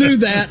we will do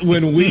that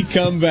when we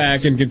come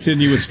back and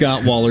continue with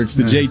Scott Waller. It's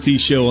the JT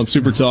Show on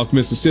Super Talk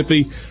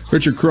Mississippi.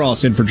 Richard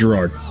Cross in for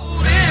Gerard.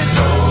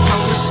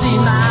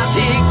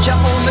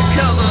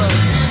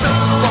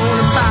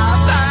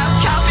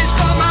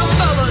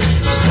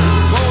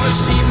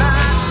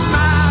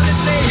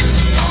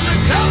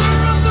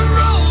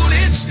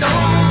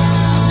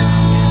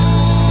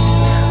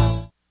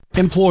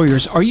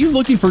 Employers, are you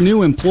looking for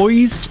new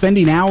employees,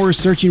 spending hours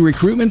searching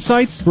recruitment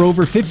sites? For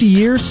over 50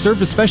 years,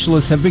 service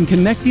specialists have been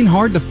connecting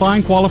hard to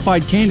find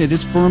qualified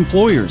candidates for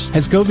employers.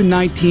 Has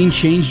COVID-19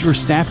 changed your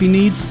staffing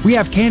needs? We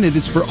have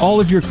candidates for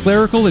all of your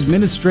clerical,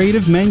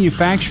 administrative,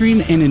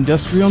 manufacturing, and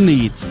industrial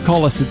needs.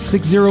 Call us at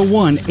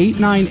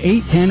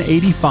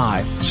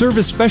 601-898-1085.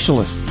 Service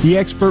Specialists, the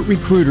expert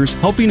recruiters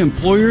helping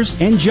employers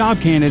and job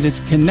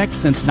candidates connect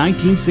since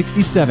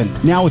 1967.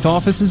 Now with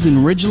offices in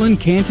Ridgeland,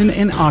 Canton,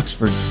 and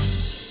Oxford.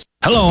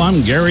 Hello,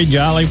 I'm Gary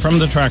Jolly from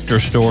the Tractor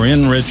Store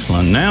in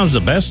Richland. Now's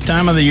the best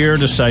time of the year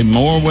to save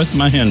more with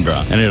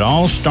Mahindra, and it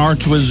all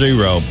starts with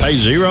zero. Pay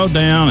zero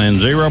down and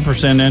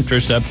 0%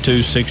 interest up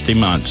to 60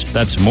 months.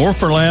 That's more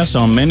for less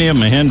on many of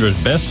Mahindra's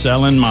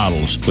best-selling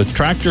models, with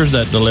tractors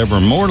that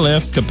deliver more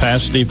lift,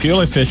 capacity,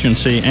 fuel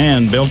efficiency,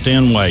 and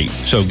built-in weight.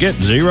 So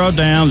get zero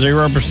down,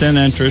 0%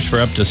 interest for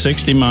up to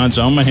 60 months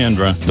on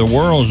Mahindra, the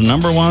world's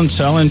 #1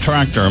 selling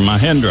tractor,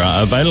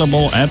 Mahindra,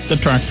 available at the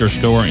Tractor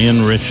Store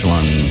in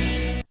Richland.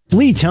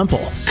 Lee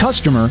Temple,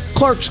 customer,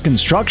 Clark's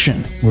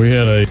Construction. We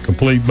had a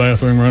complete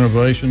bathroom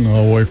renovation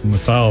all the way from the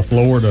tile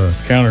floor to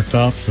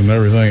countertops and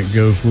everything that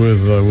goes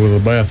with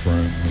a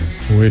bathroom.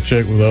 We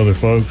checked with other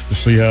folks to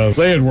see how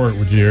they had worked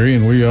with Jerry,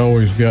 and we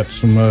always got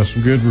some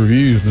good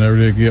reviews. Never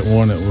did get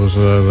one that was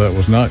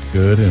not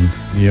good, and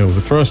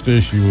the trust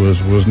issue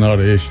was not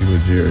an issue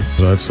with Jerry.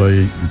 I'd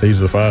say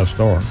he's a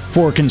 5-star.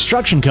 For a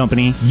construction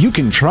company you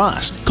can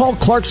trust, call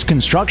Clark's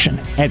Construction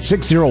at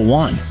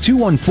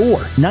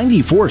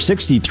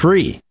 601-214-9463.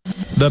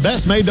 The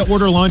best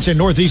made-to-order lunch in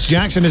Northeast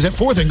Jackson is at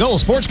 4th and Goal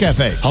Sports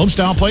Cafe.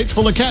 Homestyle plates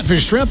full of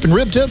catfish, shrimp, and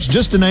rib tips,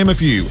 just to name a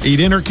few. Eat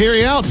in or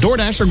carry out,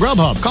 DoorDash or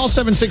Grubhub. Call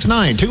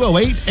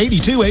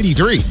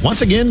 769-208-8283.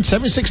 Once again,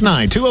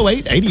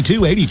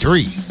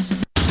 769-208-8283.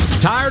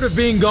 Tired of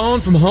being gone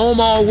from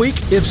home all week?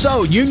 If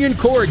so, Union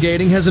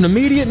Corrugating has an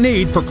immediate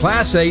need for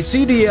Class A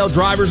CDL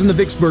drivers in the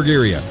Vicksburg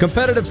area.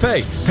 Competitive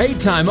pay, paid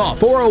time off,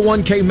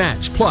 401k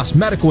match, plus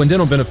medical and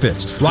dental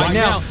benefits. Right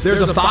now, there's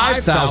a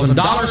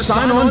 $5,000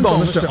 sign-on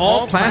bonus to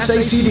all Class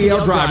A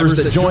CDL drivers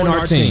that join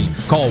our team.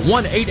 Call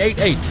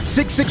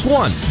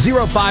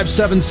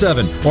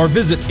 1-888-661-0577 or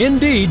visit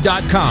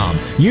Indeed.com.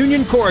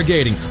 Union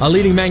Corrugating, a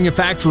leading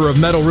manufacturer of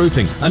metal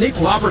roofing, an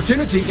equal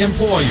opportunity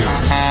employer.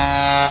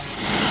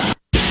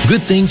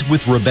 Good Things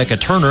with Rebecca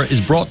Turner is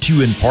brought to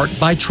you in part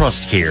by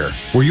TrustCare,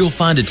 where you'll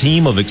find a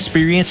team of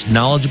experienced,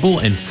 knowledgeable,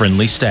 and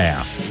friendly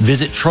staff.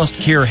 Visit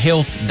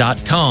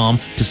TrustCareHealth.com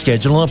to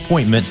schedule an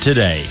appointment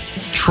today.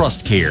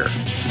 TrustCare.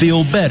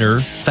 Feel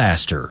better,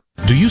 faster.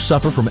 Do you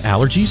suffer from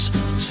allergies,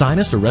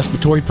 sinus, or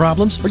respiratory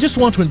problems, or just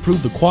want to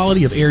improve the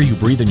quality of air you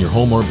breathe in your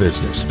home or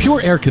business? Pure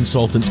Air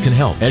Consultants can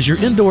help. As your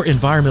indoor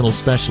environmental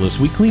specialists,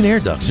 we clean air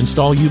ducts,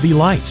 install UV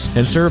lights,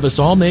 and service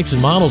all makes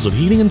and models of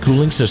heating and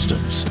cooling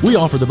systems. We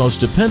offer the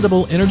most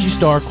dependable Energy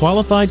Star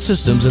qualified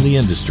systems in the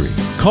industry.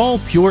 Call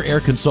Pure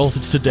Air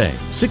Consultants today,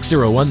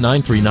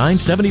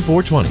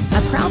 601-939-7420.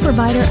 A proud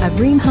provider of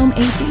Rheem Home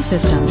AC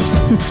systems.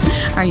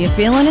 Are you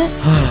feeling it?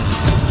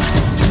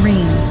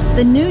 Rheem,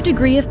 the new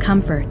degree of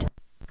comfort.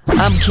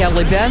 I'm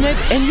Kelly Bennett,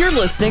 and you're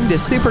listening to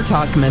Super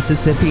Talk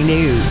Mississippi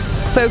News.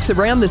 Folks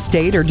around the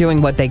state are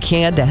doing what they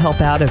can to help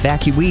out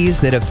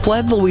evacuees that have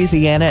fled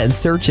Louisiana in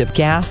search of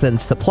gas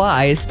and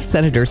supplies.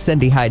 Senator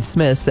Cindy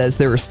Hyde-Smith says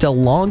there are still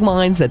long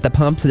lines at the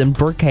pumps in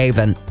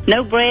Brookhaven.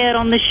 No bread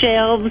on the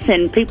shelves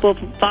and people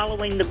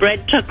following the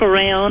bread truck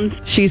around.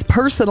 She's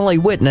personally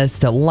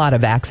witnessed a lot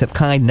of acts of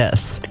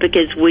kindness.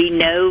 Because we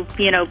know,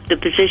 the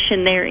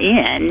position they're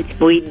in.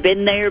 We've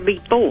been there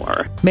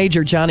before.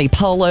 Major Johnny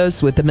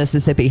Paulos with the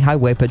Mississippi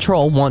Highway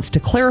Patrol wants to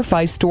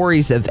clarify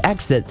stories of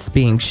exits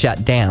being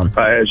shut down.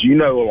 As you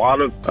know, a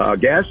lot of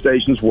gas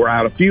stations were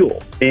out of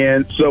fuel.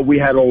 And so we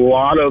had a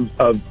lot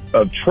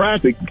of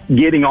traffic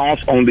getting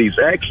off on these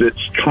exits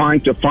trying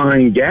to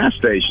find gas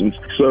stations.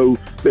 So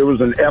there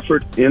was an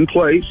effort in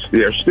place.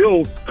 There are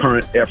still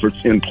current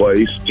efforts in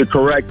place to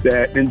correct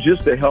that and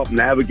just to help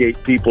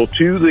navigate people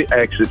to the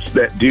exits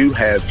that do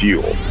have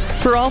fuel.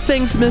 For all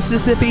things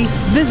Mississippi,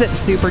 visit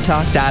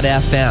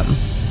supertalk.fm.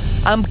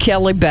 I'm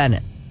Kelly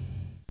Bennett.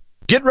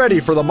 Get ready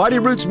for the Mighty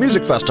Roots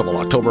Music Festival,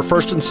 October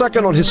 1st and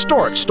 2nd on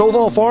historic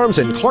Stovall Farms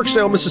in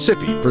Clarksdale,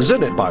 Mississippi,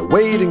 presented by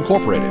Wade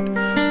Incorporated.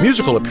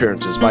 Musical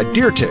appearances by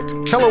Deer Tick,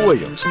 Keller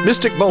Williams,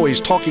 Mystic Bowie's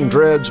Talking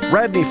Dreads,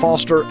 Radney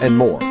Foster, and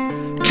more.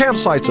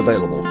 Campsites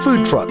available,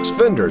 food trucks,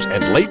 vendors,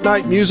 and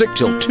late-night music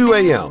till 2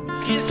 a.m.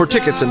 For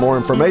tickets and more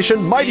information,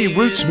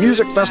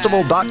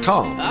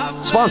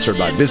 MightyRootsMusicFestival.com. Sponsored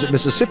by Visit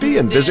Mississippi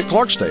and Visit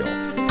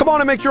Clarksdale. Come on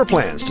and make your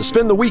plans to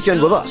spend the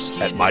weekend with us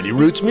at Mighty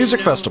Roots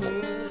Music Festival.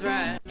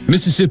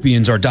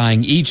 Mississippians are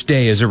dying each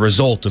day as a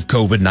result of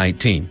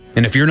COVID-19.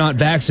 And if you're not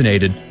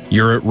vaccinated,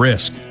 you're at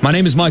risk. My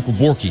name is Michael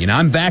Borky, and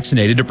I'm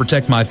vaccinated to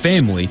protect my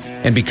family,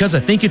 and because I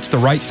think it's the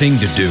right thing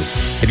to do.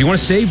 If you want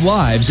to save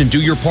lives and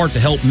do your part to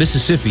help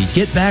Mississippi,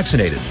 get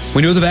vaccinated.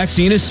 We know the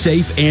vaccine is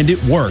safe and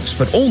it works,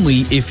 but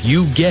only if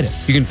you get it.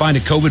 You can find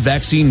a COVID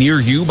vaccine near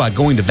you by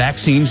going to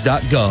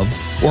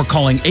vaccines.gov or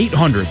calling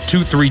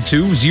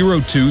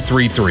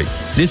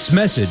 800-232-0233. This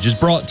message is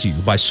brought to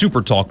you by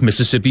SuperTalk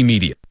Mississippi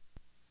Media.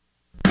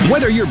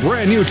 Whether you're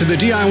brand new to the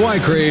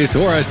DIY craze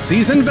or a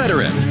seasoned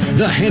veteran,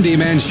 the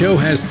Handyman Show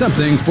has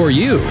something for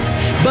you.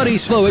 Buddy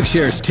Slowick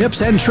shares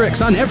tips and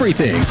tricks on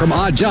everything from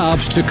odd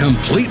jobs to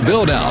complete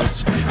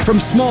build-outs, from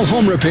small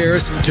home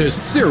repairs to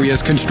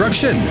serious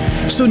construction.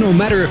 So no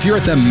matter if you're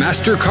at the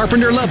master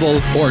carpenter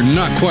level or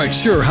not quite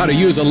sure how to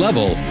use a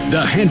level,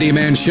 the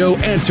Handyman Show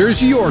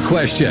answers your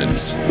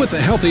questions with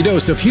a healthy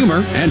dose of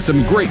humor and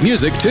some great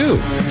music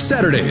too.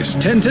 Saturdays,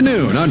 10 to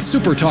noon on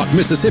Super Talk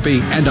Mississippi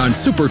and on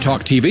Super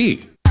Talk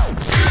TV.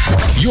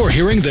 You're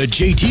hearing The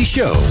JT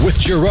Show with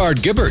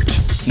Gerard Gibbert.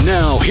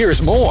 Now,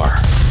 here's more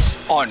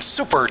on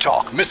Super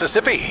Talk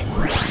Mississippi.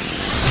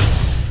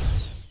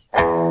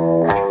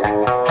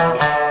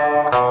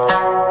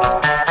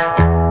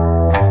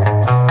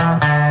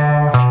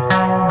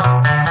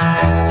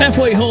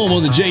 Halfway home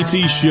on The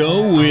JT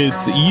Show with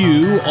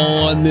you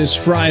on this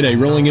Friday,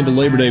 rolling into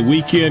Labor Day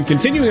weekend.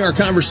 Continuing our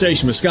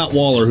conversation with Scott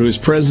Waller, who is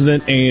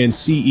president and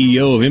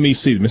CEO of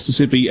MEC, the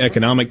Mississippi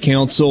Economic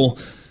Council.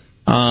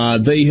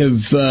 They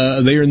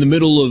are in the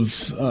middle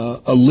of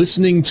a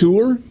listening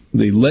tour,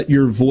 the Let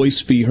Your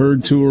Voice Be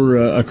Heard tour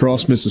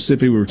across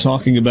Mississippi. We were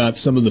talking about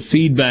some of the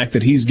feedback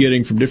that he's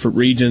getting from different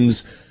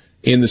regions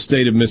in the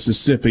state of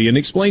Mississippi, and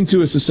explained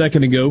to us a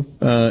second ago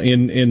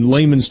in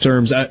layman's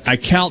terms. I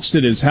couched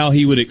it as how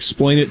he would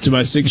explain it to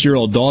my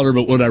 6-year-old daughter,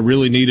 but what I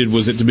really needed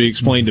was it to be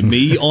explained to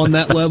me on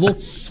that level.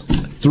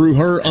 Threw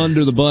her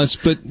under the bus,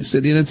 but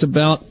said it's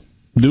about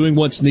doing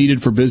what's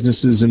needed for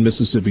businesses in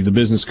Mississippi, the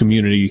business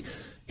community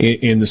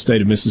in the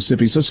state of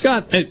Mississippi. So,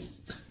 Scott,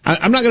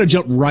 I'm not going to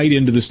jump right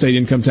into the state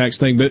income tax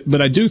thing,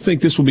 but I do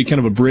think this will be kind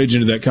of a bridge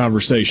into that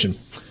conversation.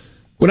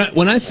 When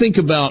I think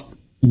about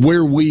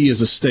where we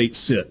as a state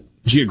sit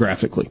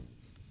geographically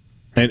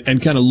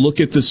and kind of look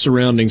at the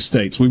surrounding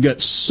states, we've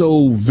got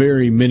so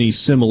very many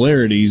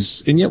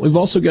similarities, and yet we've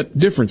also got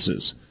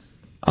differences.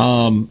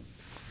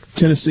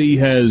 Tennessee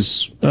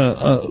is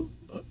a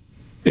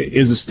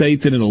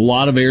state that in a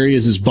lot of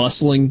areas is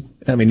bustling.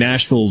 I mean,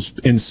 Nashville's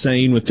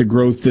insane with the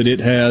growth that it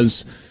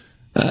has.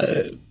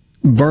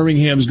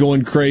 Birmingham's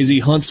going crazy.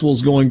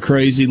 Huntsville's going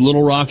crazy.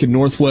 Little Rock and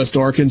Northwest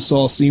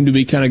Arkansas seem to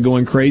be kind of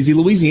going crazy.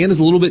 Louisiana's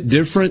a little bit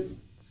different.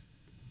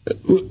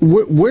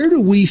 Where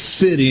do we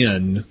fit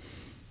in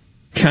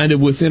kind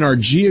of within our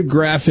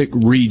geographic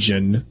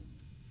region?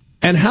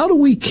 And how do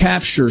we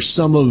capture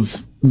some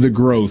of the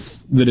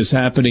growth that is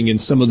happening in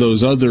some of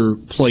those other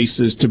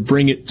places to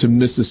bring it to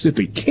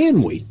Mississippi?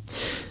 Can we?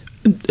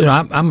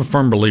 I'm a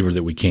firm believer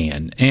that we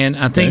can, and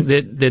I think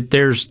that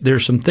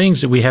there's some things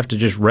that we have to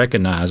just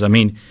recognize. I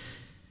mean,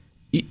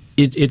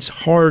 it's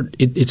hard.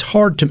 It's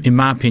hard to, in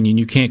my opinion,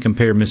 you can't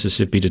compare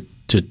Mississippi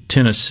to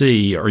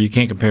Tennessee, or you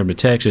can't compare them to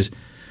Texas,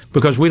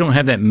 because we don't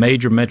have that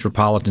major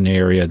metropolitan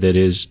area that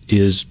is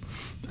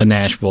a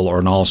Nashville or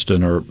an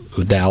Austin or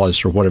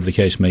Dallas or whatever the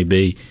case may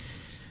be.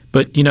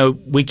 But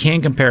we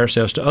can compare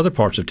ourselves to other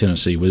parts of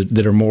Tennessee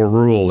that are more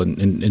rural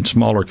and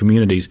smaller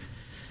communities.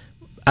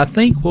 I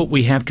think what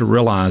we have to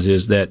realize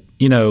is that,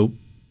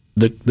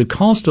 the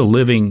cost of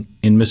living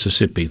in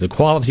Mississippi, the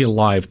quality of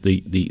life,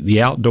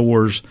 the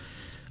outdoors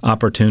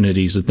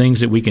opportunities, the things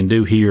that we can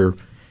do here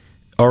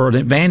are an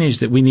advantage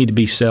that we need to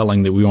be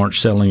selling that we aren't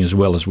selling as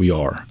well as we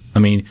are. I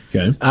mean,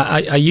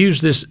 I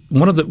use this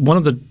one of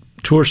the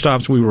tour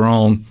stops we were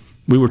on.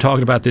 We were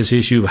talking about this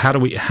issue of how do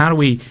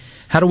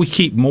we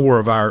keep more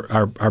of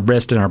our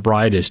best and our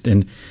brightest.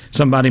 And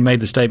somebody made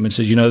the statement,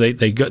 says,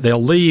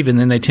 they'll leave and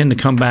then they tend to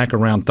come back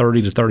around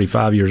 30 to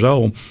 35 years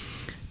old.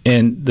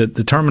 And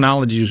the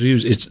terminology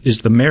used is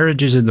the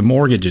marriages and the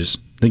mortgages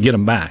that get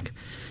them back.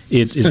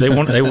 It's they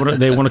want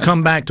to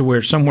come back to where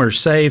it's somewhere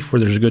safe,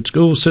 where there's a good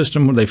school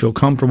system, where they feel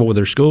comfortable with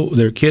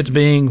their kids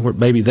being where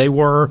maybe they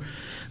were.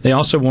 They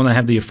also want to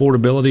have the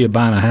affordability of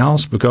buying a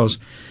house because,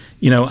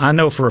 I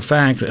know for a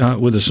fact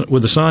with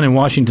the sun in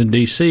Washington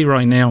D.C.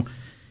 right now,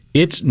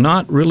 it's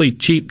not really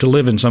cheap to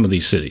live in some of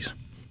these cities.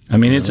 I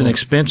mean, it's an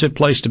expensive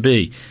place to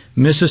be.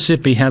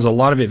 Mississippi has a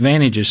lot of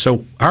advantages,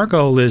 so our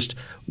goal is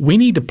we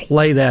need to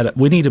play that.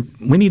 We need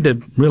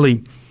to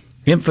really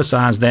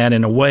emphasize that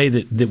in a way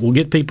that will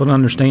get people to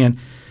understand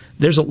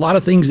there's a lot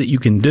of things that you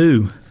can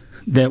do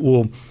that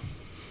will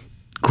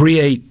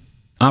create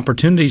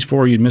opportunities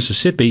for you in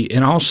Mississippi,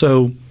 and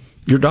also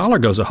your dollar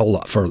goes a whole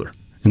lot further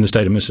in the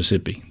state of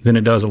Mississippi than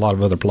it does a lot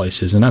of other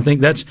places. And I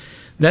think that's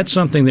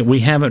something that we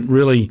haven't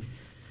really,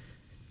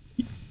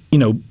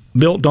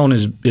 built on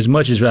as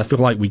much as I feel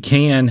like we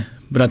can.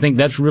 But I think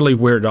that's really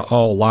where it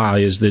all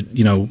lies, is that,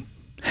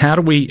 how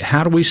do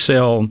we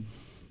sell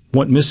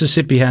what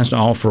Mississippi has to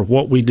offer,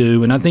 what we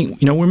do? And I think,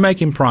 we're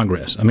making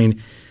progress. I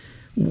mean,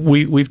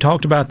 we've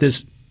talked about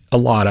this a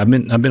lot. I've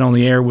been on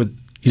the air with,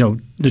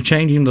 the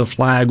changing of the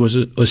flag was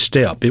a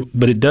step,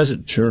 but it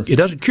doesn't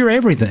cure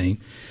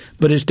everything,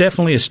 but it's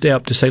definitely a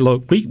step to say,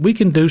 look, we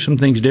can do some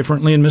things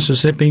differently in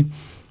Mississippi,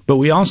 but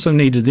we also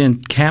need to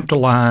then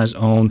capitalize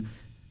on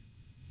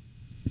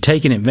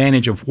taking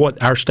advantage of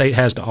what our state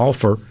has to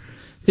offer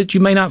that you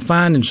may not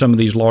find in some of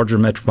these larger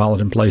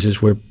metropolitan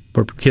places where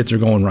kids are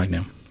going right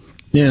now.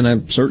 Yeah, and I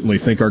certainly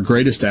think our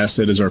greatest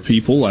asset is our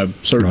people. I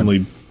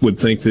certainly would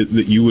think that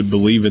you would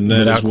believe in that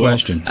without as well.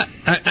 Question.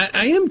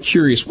 I am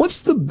curious,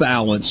 what's the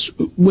balance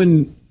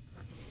when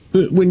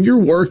you're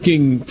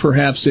working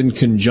perhaps in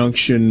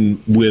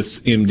conjunction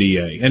with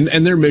MDA,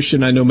 and their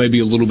mission I know may be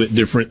a little bit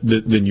different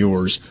than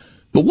yours,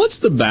 but what's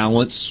the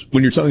balance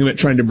when you're talking about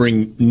trying to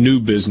bring new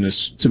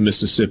business to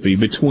Mississippi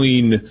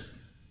between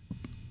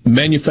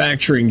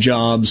manufacturing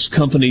jobs,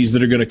 companies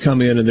that are going to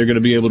come in and they're going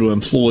to be able to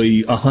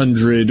employ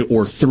 100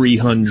 or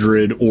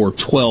 300 or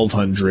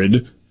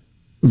 1,200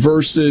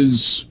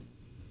 versus,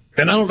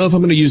 and I don't know if I'm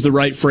going to use the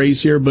right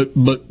phrase here, but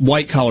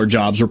white collar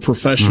jobs or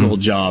professional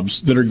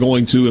jobs that are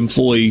going to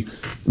employ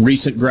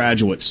recent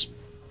graduates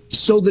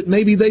so that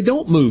maybe they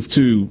don't move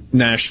to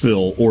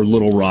Nashville or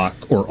Little Rock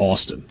or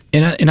Austin.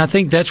 And I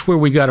think that's where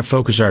we got to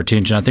focus our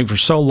attention. I think for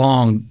so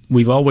long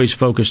we've always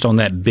focused on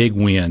that big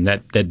win,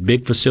 that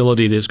big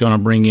facility that's going to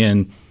bring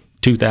in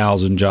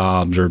 2,000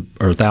 jobs or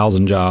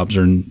 1,000 jobs,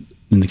 or in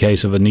the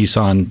case of a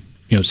Nissan,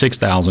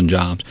 6,000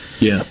 jobs.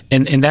 Yeah,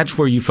 and that's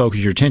where you focus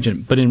your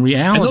attention. But in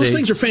reality, and those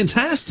things are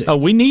fantastic. Oh,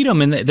 we need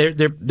them, and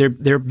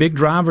they're a big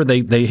driver.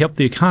 They help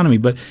the economy.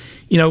 But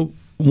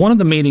one of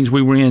the meetings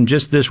we were in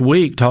just this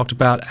week talked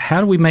about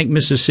how do we make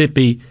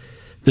Mississippi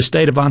the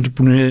state of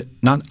entrepreneur.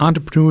 I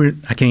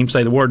can't even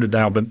say the word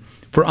now, but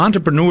for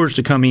entrepreneurs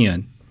to come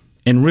in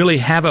and really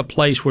have a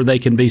place where they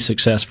can be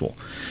successful,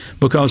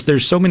 because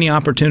there's so many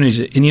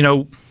opportunities.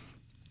 And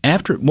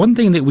after one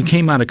thing that we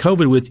came out of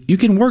COVID with, you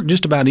can work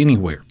just about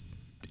anywhere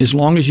as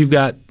long as you've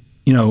got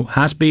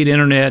high-speed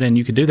internet, and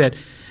you can do that.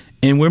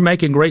 And we're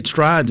making great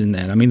strides in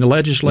that. I mean, the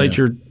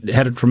legislature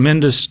had a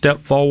tremendous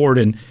step forward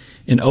in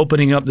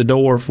opening up the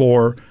door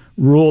for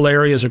rural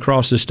areas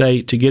across the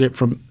state to get it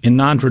in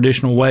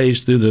non-traditional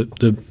ways through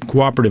the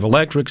cooperative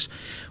electrics.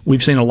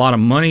 We've seen a lot of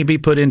money be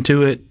put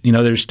into it.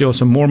 There's still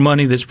some more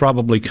money that's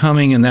probably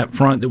coming in that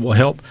front that will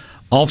help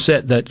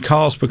offset that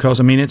cost, because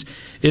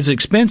it's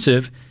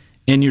expensive,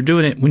 and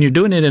when you're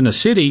doing it in a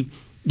city,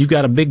 you've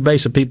got a big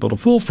base of people to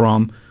pull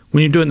from.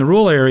 When you're doing the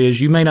rural areas,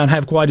 you may not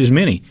have quite as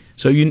many.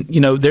 So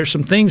there's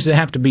some things that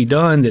have to be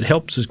done that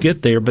helps us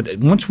get there. But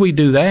once we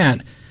do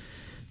that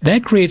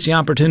creates the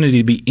opportunity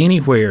to be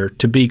anywhere,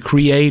 to be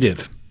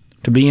creative,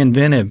 to be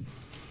inventive,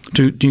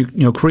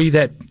 to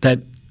create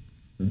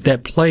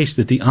that place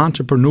that the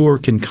entrepreneur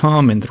can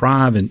come and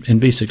thrive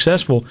and be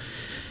successful.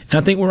 And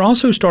I think we're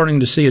also starting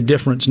to see a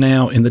difference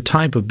now in the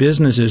type of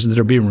businesses that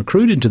are being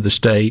recruited to the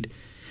state,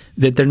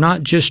 that they're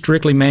not just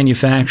strictly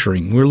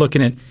manufacturing. We're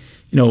looking at,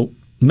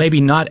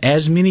 maybe not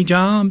as many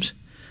jobs,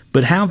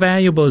 but how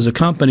valuable is a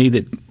company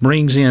that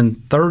brings in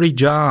 30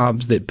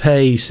 jobs that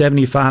pay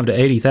 $75,000 to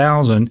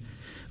 $80,000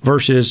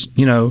 versus,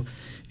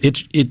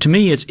 to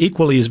me, it's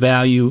equally as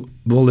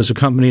valuable as a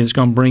company that's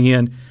going to bring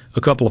in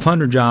a couple of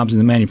hundred jobs in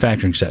the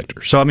manufacturing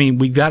sector. So,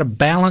 we've got to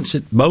balance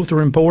it. Both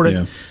are important.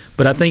 Yeah.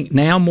 But I think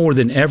now more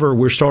than ever,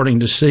 we're starting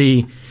to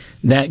see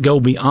that go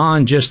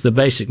beyond just the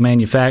basic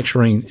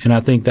manufacturing. And I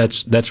think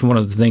that's one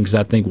of the things that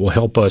I think will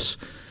help us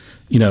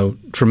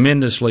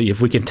tremendously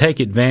if we can take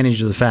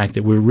advantage of the fact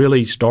that we're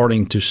really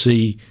starting to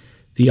see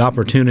the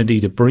opportunity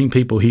to bring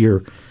people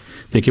here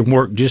that can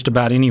work just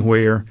about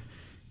anywhere,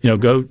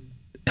 go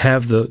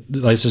have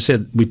like I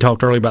said, we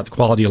talked earlier about the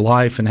quality of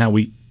life and how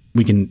we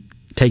can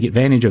take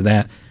advantage of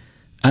that.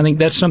 I think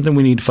that's something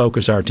we need to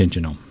focus our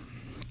attention on.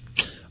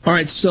 All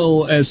right,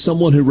 so as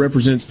someone who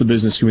represents the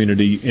business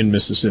community in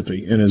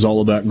Mississippi and is all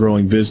about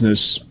growing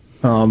business,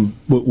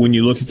 when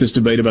you look at this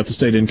debate about the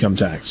state income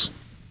tax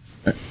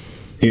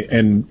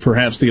and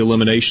perhaps the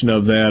elimination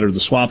of that or the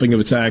swapping of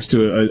a tax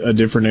to a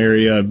different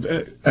area,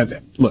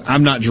 look,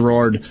 I'm not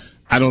Gerard.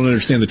 I don't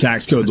understand the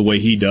tax code the way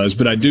he does,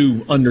 but I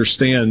do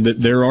understand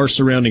that there are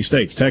surrounding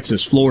states,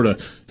 Texas, Florida,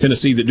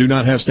 Tennessee, that do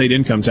not have state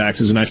income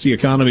taxes, and I see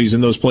economies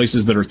in those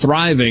places that are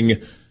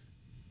thriving.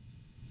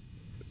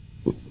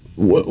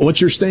 What's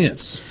your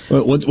stance?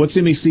 What's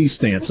MEC's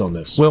stance on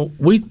this? Well,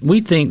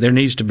 we think there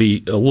needs to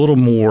be a little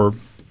more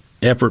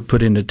effort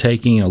put into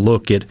taking a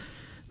look at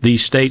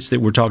these states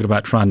that we're talking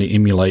about trying to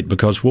emulate,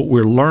 because what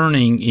we're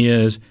learning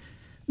is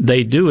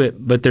they do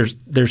it, but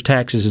there's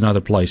taxes in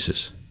other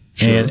places.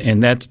 Sure.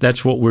 And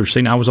that's what we're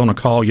seeing. I was on a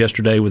call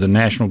yesterday with a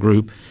national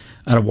group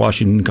out of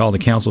Washington called the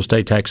Council of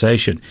State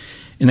Taxation,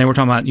 and they were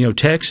talking about,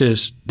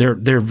 Texas, they're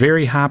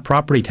very high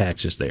property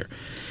taxes there.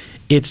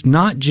 It's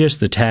not just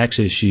the tax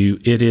issue;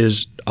 it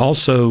is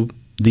also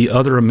the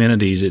other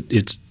amenities.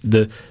 It's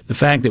the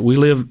fact that we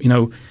live.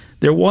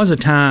 There was a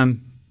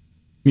time,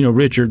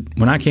 Richard,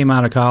 when I came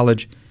out of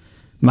college,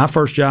 my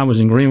first job was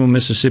in Greenville,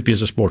 Mississippi,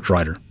 as a sports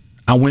writer.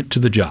 I went to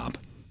the job.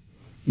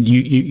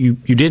 You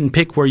didn't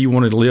pick where you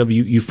wanted to live.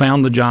 You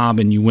found the job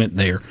and you went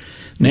there.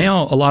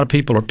 Now a lot of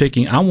people are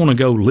picking, I want to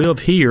go live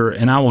here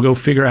and I will go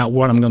figure out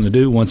what I'm going to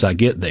do once I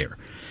get there.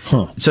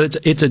 Huh. So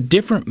it's a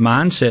different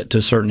mindset to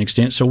a certain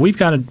extent. So we've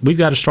got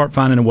to start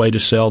finding a way to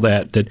sell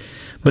that.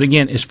 But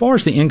again, as far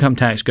as the income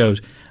tax goes,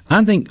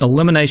 I think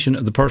elimination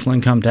of the personal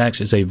income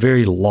tax is a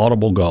very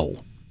laudable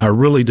goal. I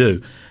really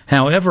do.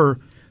 However,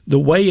 the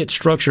way it's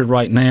structured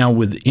right now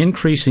with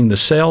increasing the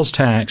sales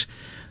tax,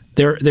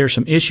 there's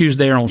some issues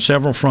there on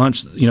several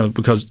fronts,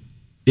 because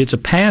it's a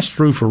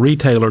pass-through for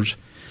retailers,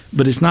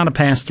 but it's not a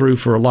pass-through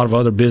for a lot of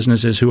other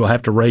businesses who will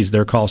have to raise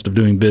their cost of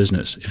doing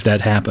business if that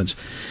happens.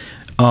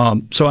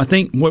 So I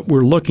think what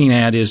we're looking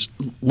at is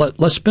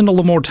let's spend a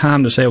little more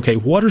time to say, okay,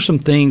 what are some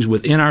things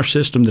within our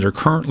system that are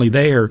currently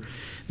there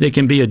that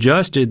can be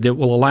adjusted that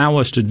will allow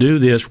us to do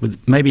this with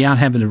maybe not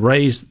having to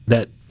raise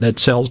that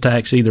sales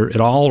tax either at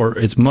all or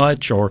as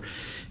much,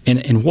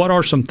 and what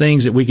are some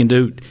things that we can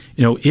do?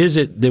 Is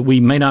it that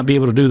we may not be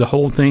able to do the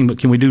whole thing, but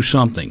can we do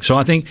something? So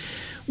I think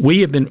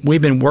we've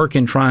been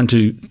working trying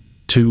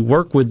to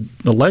work with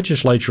the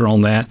legislature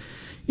on that.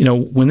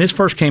 When this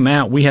first came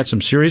out, we had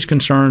some serious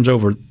concerns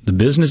over the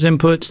business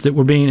inputs that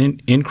were being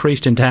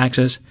increased in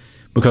taxes,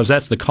 because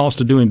that's the cost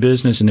of doing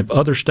business. And if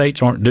other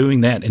states aren't doing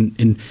that,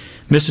 and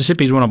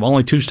Mississippi is one of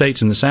only 2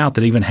 states in the South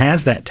that even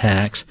has that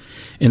tax,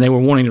 and they were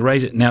wanting to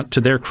raise it. Now, to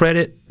their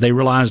credit, they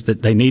realized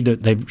that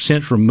they've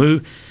since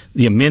removed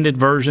the amended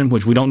version,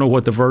 which we don't know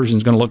what the version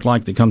is going to look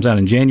like that comes out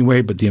in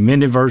January, but the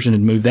amended version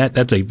had moved that.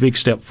 That's a big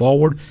step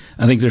forward.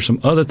 I think there's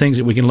some other things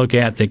that we can look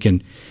at that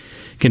can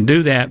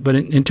do that. But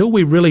until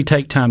we really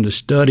take time to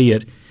study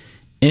it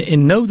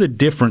and know the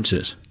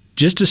differences,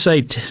 just to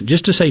say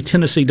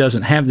Tennessee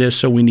doesn't have this,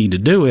 so we need to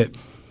do it,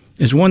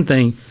 is one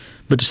thing.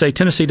 But to say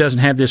Tennessee doesn't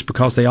have this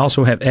because they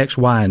also have X,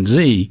 Y, and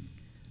Z,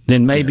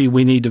 then maybe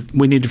we need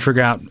to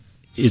figure out,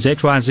 is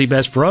X, Y, and Z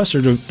best for us,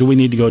 or do we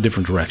need to go a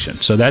different direction?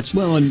 So that's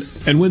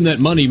and when that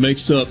money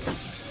makes up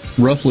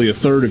roughly a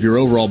third of your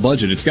overall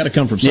budget, it's got to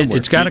come from somewhere.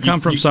 It's got to come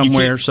from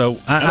somewhere.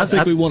 So I don't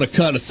think we want to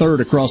cut a third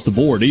across the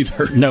board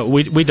either. No,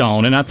 we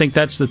don't, and I think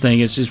that's the thing.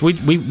 It's just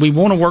we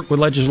want to work with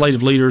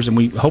legislative leaders, and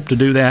we hope to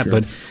do that, sure.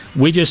 But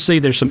we just see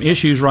there's some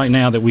issues right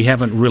now that we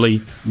haven't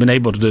really been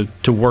able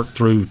to work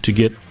through to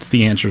get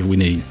the answers we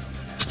need.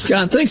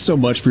 Scott, thanks so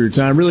much for your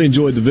time. Really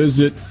enjoyed the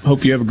visit.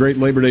 Hope you have a great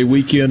Labor Day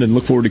weekend and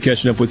look forward to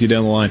catching up with you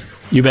down the line.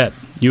 You bet.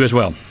 You as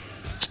well.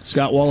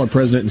 Scott Waller,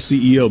 President and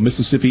CEO of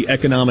Mississippi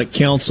Economic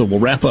Council. We'll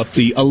wrap up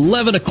the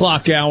 11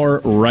 o'clock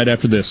hour right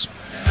after this.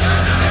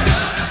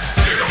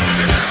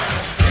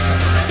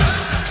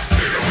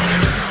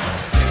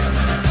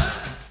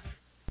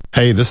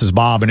 Hey, this is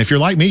Bob, and if you're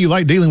like me, you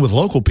like dealing with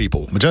local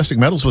people. Majestic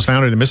Metals was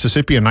founded in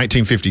Mississippi in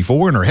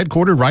 1954 and are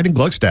headquartered right in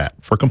Gluckstadt.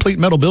 For complete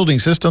metal building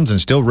systems and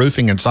steel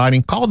roofing and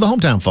siding, call the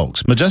hometown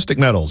folks. Majestic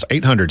Metals,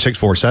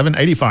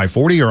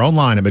 800-647-8540 or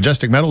online at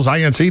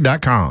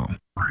majesticmetalsinc.com.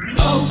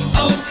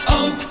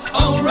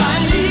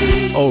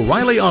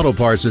 O'Reilly Auto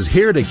Parts is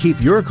here to keep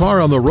your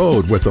car on the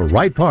road with the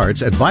right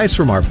parts, advice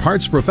from our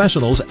parts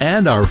professionals,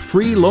 and our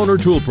free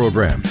loaner tool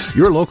program.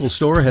 Your local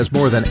store has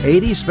more than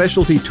 80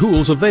 specialty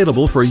tools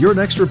available for your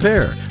next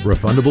repair.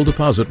 Refundable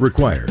deposit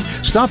required.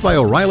 Stop by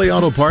O'Reilly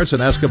Auto Parts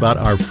and ask about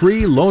our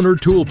free loaner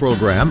tool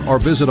program or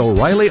visit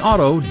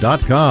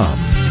O'ReillyAuto.com.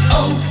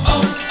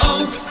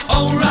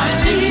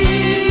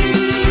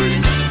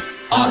 O'Reilly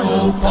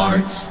Auto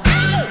Parts.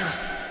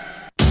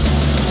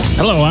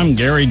 Hello, I'm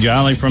Gary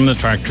Jolly from the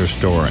Tractor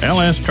Store.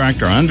 LS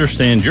Tractor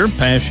understands your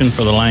passion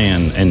for the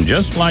land, and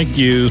just like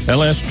you,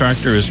 LS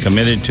Tractor is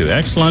committed to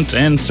excellence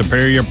and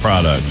superior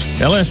products.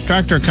 LS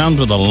Tractor comes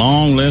with a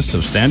long list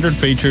of standard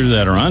features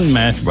that are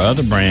unmatched by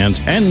other brands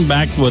and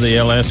backed with the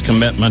LS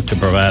commitment to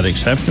provide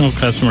exceptional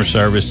customer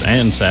service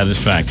and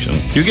satisfaction.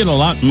 You get a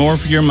lot more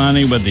for your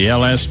money with the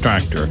LS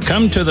Tractor.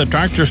 Come to the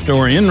Tractor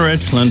Store in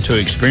Richland to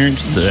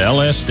experience the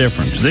LS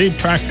difference. The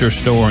Tractor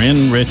Store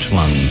in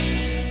Richland.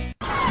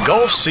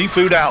 Gulf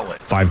Seafood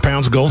Outlet. 5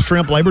 pounds Gulf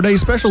Shrimp Labor Day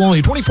Special,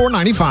 only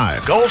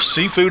 $24.95. Gulf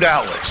Seafood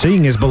Outlet.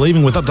 Seeing is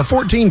believing with up to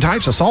 14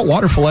 types of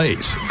saltwater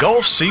fillets.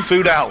 Gulf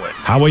Seafood Outlet.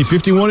 Highway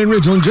 51 in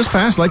Ridgeland, just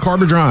past Lake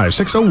Harbor Drive,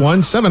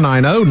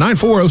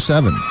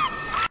 601-790-9407.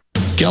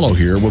 Gallo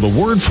here with a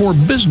word for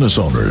business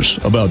owners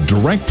about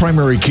direct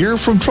primary care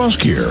from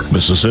TrustCare,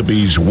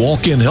 Mississippi's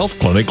walk-in health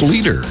clinic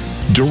leader.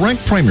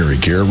 Direct primary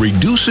care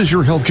reduces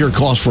your healthcare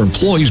costs for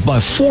employees by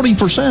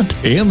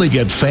 40%, and they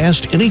get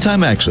fast,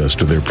 anytime access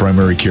to their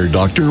primary care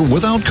doctor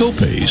without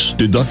copays,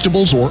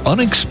 deductibles, or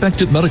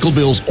unexpected medical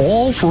bills,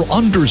 all for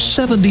under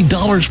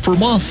 $70 per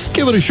month.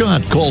 Give it a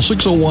shot. Call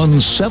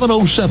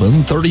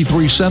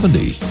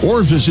 601-707-3370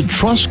 or visit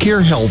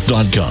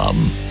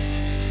trustcarehealth.com.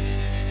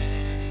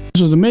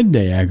 This is the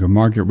Midday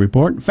Agri-Market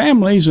Report.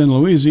 Families in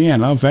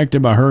Louisiana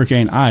affected by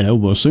Hurricane Ida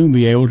will soon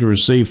be able to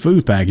receive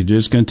food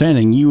packages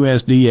containing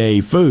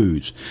USDA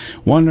foods.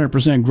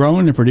 100%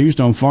 grown and produced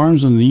on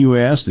farms in the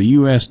U.S., the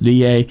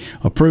USDA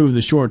approved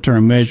the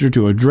short-term measure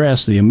to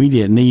address the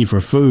immediate need for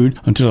food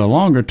until a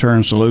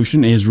longer-term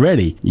solution is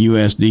ready.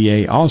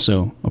 USDA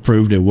also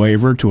approved a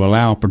waiver to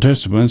allow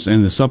participants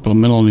in the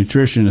Supplemental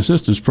Nutrition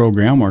Assistance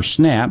Program, or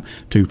SNAP,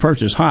 to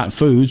purchase hot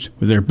foods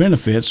with their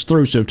benefits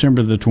through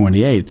September the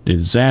 28th. The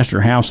Disaster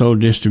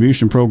Household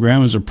Distribution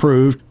Program is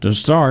approved to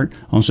start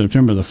on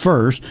September the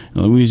 1st.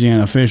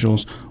 Louisiana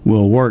officials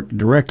will work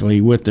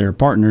directly with their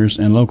partners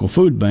and local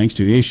food banks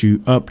to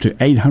issue up to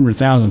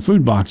 800,000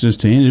 food boxes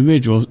to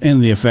individuals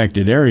in the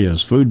affected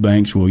areas. Food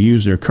banks will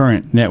use their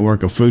current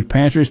network of food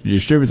pantries to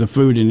distribute the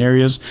food in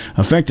areas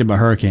affected by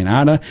Hurricane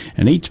Ida,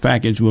 and each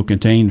package will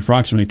contain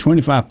approximately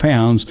 25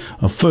 pounds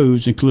of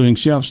foods, including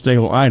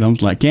shelf-stable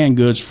items like canned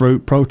goods,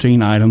 fruit,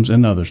 protein items,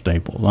 and other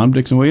staples. I'm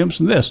Dixon Williams,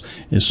 and this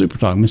is Super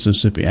Talk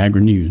Mississippi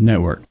Agri-News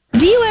Network.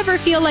 Do you ever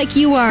feel like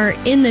you are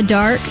in the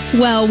dark?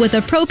 Well, with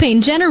a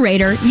propane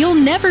generator, you'll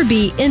never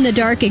be in the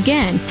dark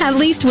again, at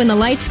least when the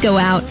lights go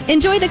out.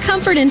 Enjoy the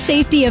comfort and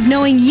safety of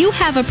knowing you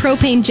have a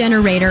propane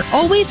generator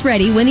always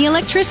ready when the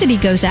electricity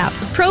goes out.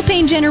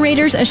 Propane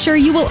generators assure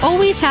you will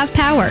always have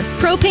power.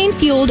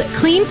 Propane-fueled,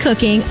 clean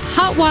cooking,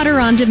 hot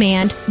water on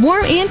demand,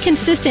 warm and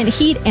consistent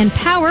heat and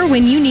power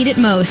when you need it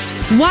most.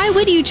 Why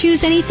would you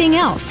choose anything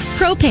else?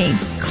 Propane.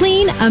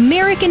 Clean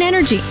American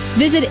energy.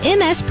 Visit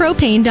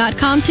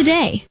mspropane.com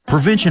today.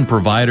 Prevention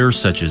providers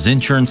such as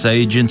insurance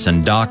agents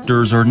and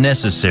doctors are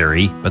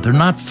necessary, but they're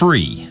not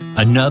free.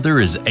 Another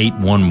is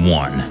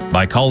 811.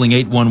 By calling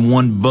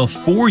 811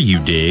 before you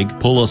dig,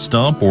 pull a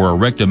stump, or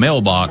erect a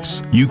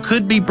mailbox, you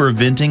could be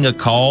preventing a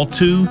call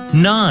to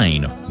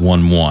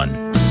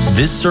 911.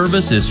 This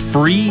service is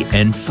free,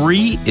 and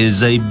free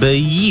is a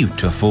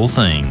beautiful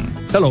thing.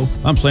 Hello,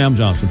 I'm Sam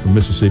Johnson from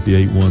Mississippi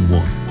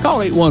 811.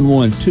 Call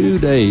 811 2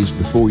 days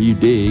before you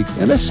dig,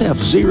 and let's have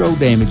zero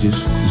damages,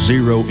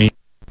 zero injuries.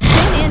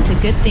 Tune in to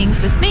Good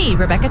Things with me,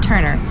 Rebecca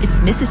Turner. It's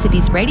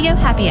Mississippi's Radio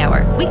Happy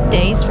Hour,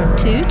 weekdays from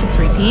 2 to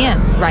 3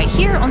 p.m., right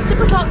here on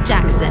Super Talk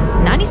Jackson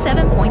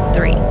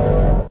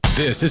 97.3.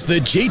 This is the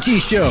JT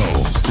Show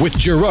with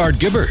Gerard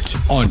Gibbert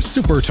on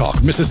Super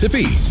Talk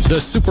Mississippi, the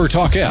Super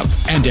Talk app,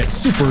 and at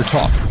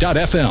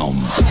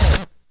supertalk.fm.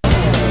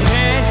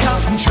 Can't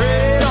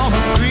concentrate on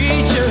a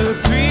preacher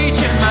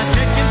preaching, my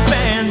attention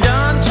span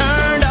done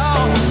turned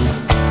off.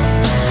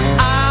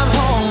 I'm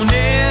honed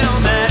in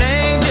on that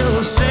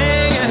angel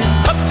singing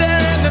up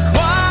there in the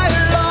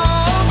choir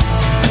loft.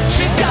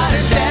 She's got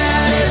her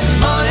daddy's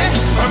money,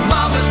 her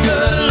mama's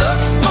good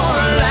looks,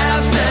 more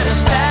laughs than a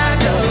stack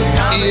of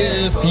comedy.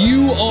 If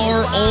you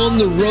are on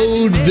the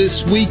road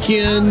this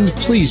weekend,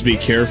 please be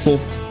careful.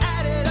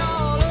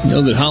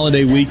 Know that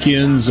holiday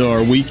weekends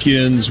are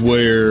weekends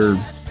where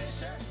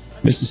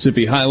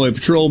Mississippi Highway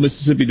Patrol,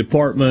 Mississippi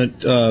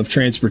Department of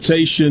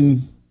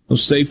Transportation,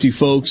 those safety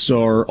folks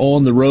are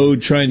on the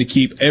road trying to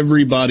keep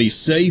everybody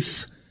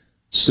safe.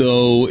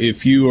 So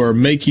if you are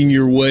making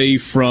your way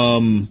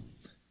from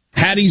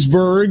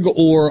Hattiesburg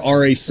or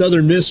are a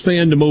Southern Miss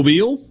fan to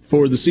Mobile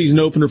for the season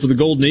opener for the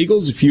Golden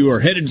Eagles, if you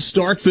are headed to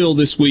Starkville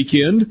this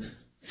weekend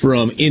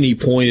from any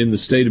point in the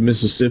state of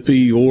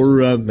Mississippi,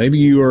 or maybe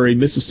you are a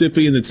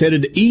Mississippian that's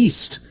headed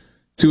east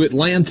to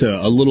Atlanta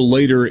a little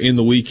later in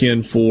the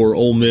weekend for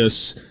Ole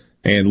Miss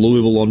and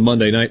Louisville on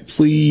Monday night,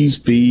 please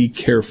be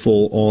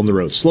careful on the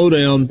road. Slow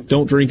down.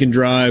 Don't drink and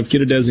drive.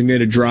 Get a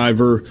designated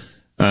driver.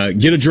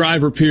 Get a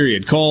driver,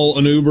 period. Call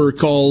an Uber.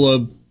 Call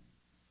a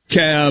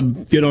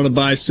cab. Get on a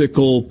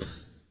bicycle.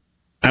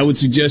 I would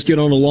suggest get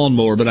on a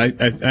lawnmower, but I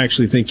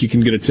actually think you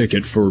can get a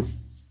ticket for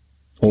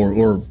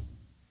or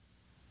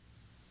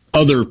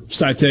other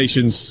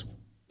citations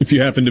if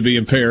you happen to be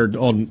impaired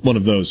on one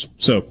of those.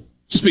 So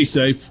Just be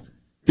safe.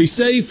 Be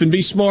safe and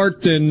be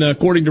smart, and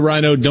according to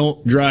Rhino,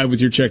 don't drive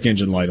with your check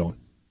engine light on.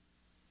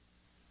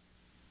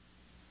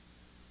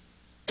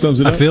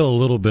 Sums it up. I feel a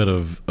little bit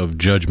of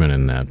judgment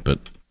in that, but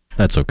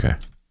that's okay.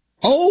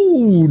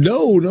 Oh,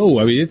 no.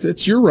 I mean,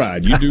 it's your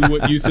ride. You do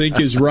what you think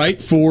is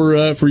right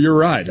for your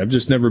ride. I've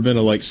just never been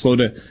a, slow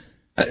down.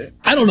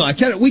 I don't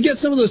know. We get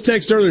some of those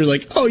texts earlier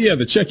like, oh, yeah,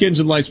 the check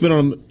engine light's been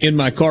on in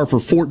my car for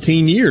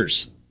 14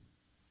 years.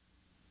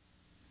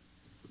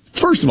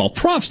 First of all,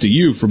 props to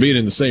you for being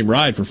in the same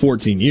ride for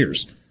 14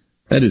 years.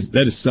 That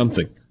is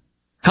something.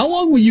 How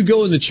long will you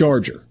go in the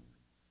Charger?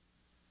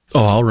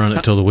 Oh, I'll run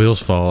it till the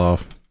wheels fall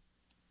off.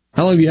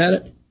 How long have you had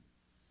it?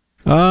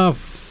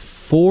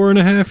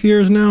 4.5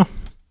 years now.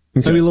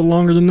 Okay. Maybe a little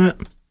longer than that.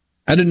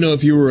 I didn't know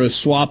if you were a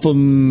swap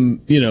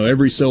them,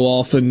 every so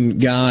often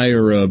guy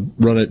or a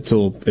run it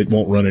till it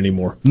won't run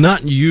anymore.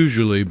 Not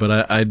usually,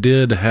 but I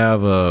did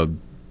have a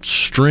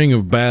string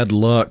of bad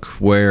luck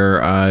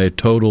where I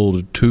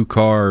totaled 2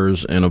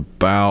 cars in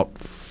about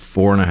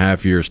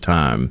 4.5 years'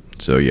 time.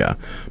 So, yeah,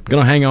 I'm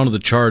going to hang on to the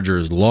Charger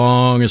as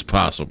long as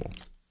possible.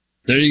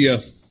 There you go.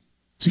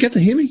 Did you get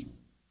the Hemi?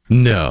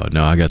 No,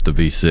 I got the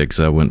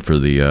V6. I went for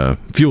the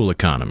fuel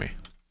economy.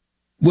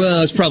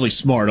 Well, it's probably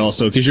smart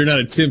also because you're not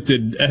as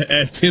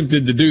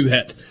tempted to do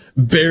that,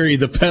 bury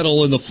the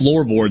pedal in the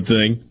floorboard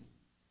thing.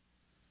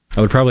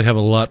 I would probably have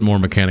a lot more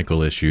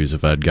mechanical issues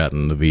if I'd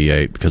gotten the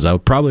V8 because I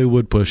probably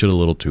would push it a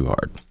little too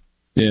hard.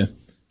 Yeah.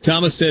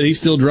 Thomas said he's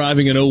still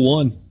driving an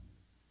 01.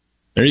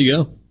 There you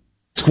go.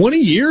 20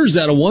 years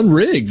out of one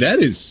rig. That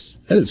is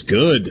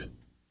good.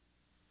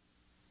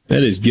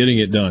 That is getting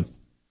it done.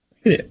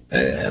 I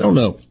don't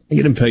know. I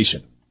get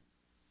impatient.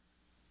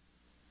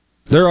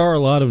 There are a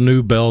lot of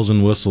new bells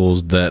and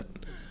whistles that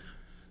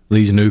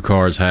these new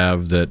cars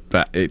have that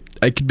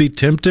it could be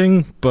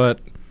tempting, but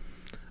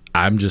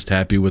I'm just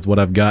happy with what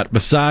I've got.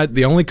 Besides,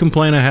 the only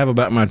complaint I have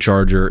about my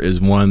Charger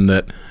is one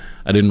that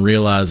I didn't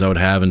realize I would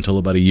have until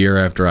about a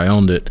year after I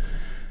owned it.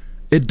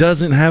 It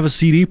doesn't have a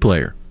CD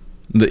player.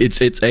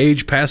 It's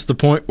age past the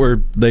point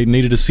where they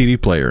needed a CD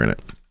player in it.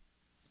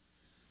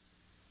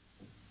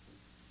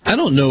 I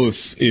don't know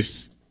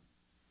if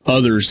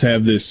others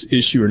have this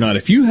issue or not.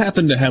 If you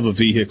happen to have a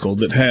vehicle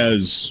that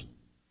has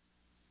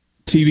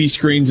TV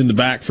screens in the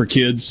back for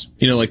kids,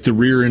 like the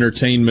rear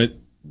entertainment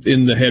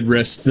in the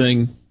headrest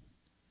thing,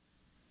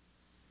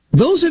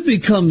 those have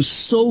become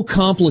so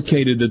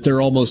complicated that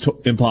they're almost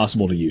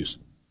impossible to use.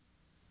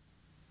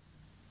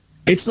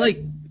 It's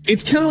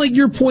kind of like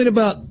your point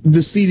about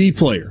the CD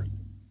player.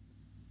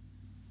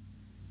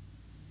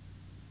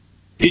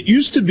 It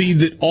used to be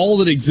that all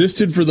that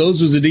existed for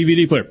those was a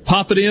DVD player.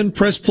 Pop it in,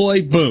 press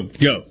play, boom,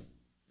 go.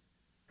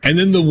 And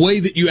then the way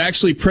that you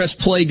actually press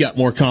play got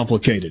more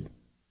complicated.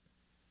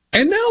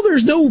 And now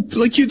there's no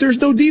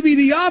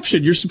DVD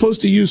option. You're supposed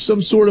to use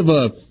some sort of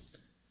a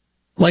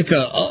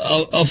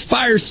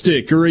Fire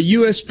Stick or a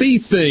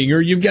USB thing,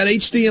 or you've got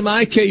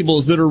HDMI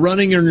cables that are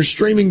running and are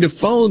streaming to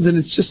phones, and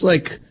it's just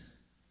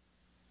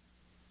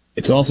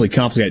it's awfully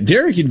complicated.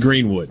 Derek in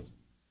Greenwood,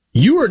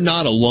 you are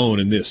not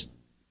alone in this.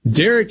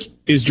 Derek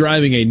is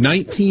driving a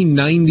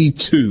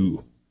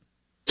 1992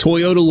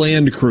 Toyota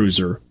Land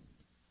Cruiser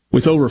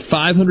with over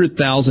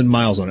 500,000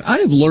 miles on it. I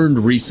have learned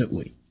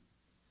recently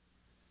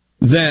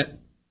that,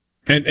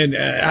 and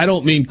I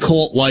don't mean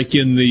cult like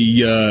in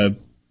the,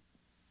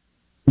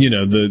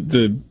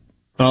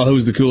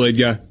 who's the Kool-Aid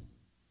guy?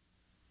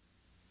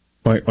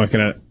 Why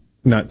can I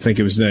not think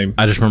of his name?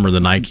 I just remember the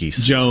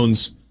Nikes.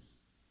 Jones.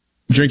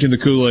 Drinking the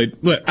Kool-Aid.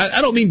 But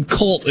I don't mean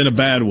cult in a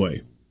bad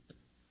way.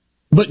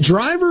 But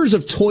drivers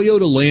of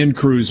Toyota Land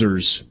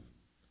Cruisers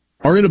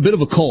are in a bit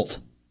of a cult.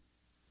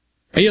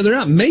 And, they're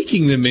not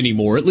making them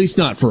anymore, at least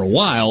not for a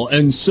while.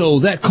 And so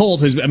that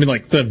cult has,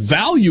 the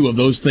value of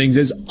those things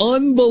is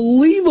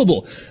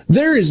unbelievable.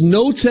 There is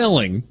no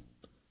telling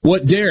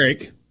what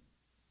Derek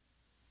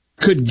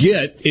could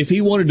get if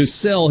he wanted to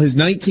sell his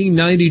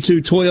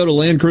 1992 Toyota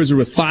Land Cruiser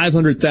with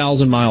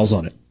 500,000 miles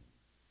on it.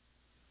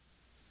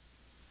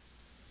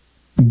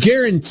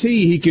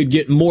 Guarantee he could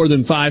get more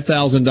than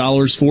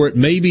 $5,000 for it,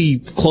 maybe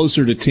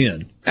closer to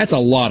 10. That's a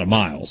lot of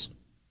miles.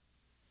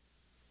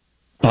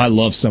 I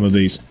love some of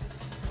these.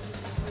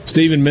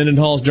 Stephen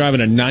Mendenhall's driving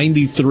a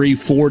 93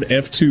 Ford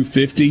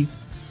F-250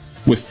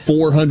 with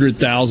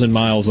 400,000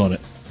 miles on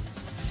it.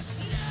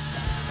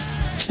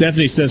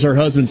 Stephanie says her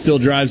husband still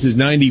drives his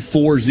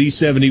 94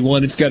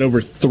 Z71. It's got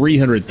over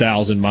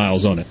 300,000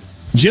 miles on it.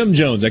 Jim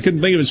Jones, I couldn't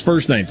think of his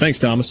first name. Thanks,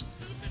 Thomas.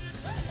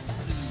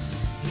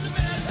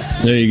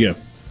 There you go.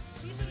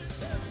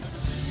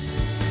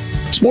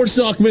 Sports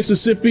Talk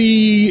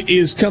Mississippi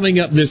is coming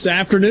up this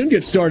afternoon.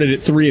 Get started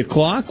at 3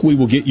 o'clock. We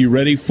will get you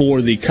ready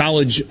for the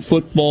college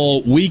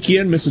football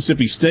weekend.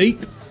 Mississippi State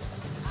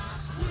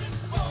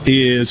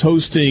is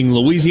hosting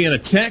Louisiana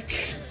Tech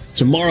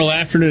tomorrow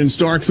afternoon in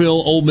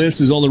Starkville. Ole Miss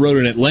is on the road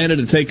in Atlanta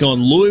to take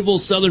on Louisville.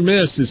 Southern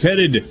Miss is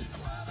headed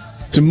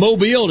to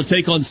Mobile to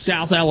take on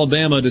South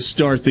Alabama to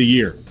start the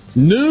year.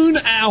 Noon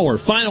hour,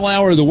 final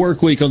hour of the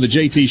work week on the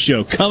JT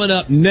Show. Coming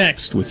up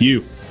next with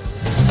you.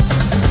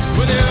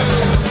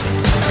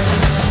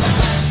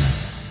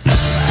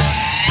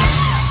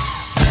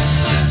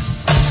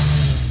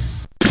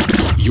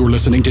 You're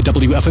listening to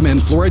WFMN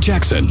Flora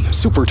Jackson,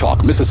 Super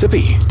Talk,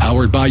 Mississippi.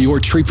 Powered by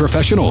your tree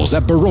professionals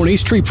at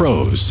Barone's Tree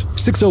Pros.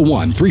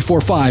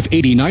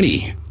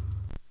 601-345-8090.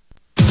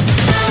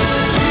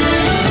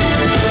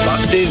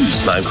 Fox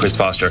News, I'm Chris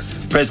Foster.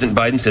 President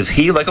Biden says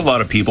he, like a lot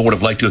of people, would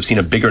have liked to have seen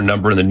a bigger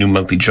number in the new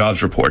monthly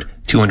jobs report.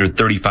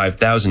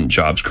 235,000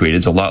 jobs created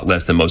is a lot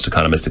less than most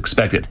economists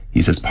expected.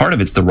 He says part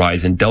of it's the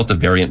rise in Delta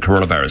variant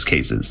coronavirus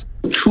cases.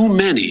 Too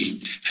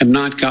many have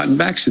not gotten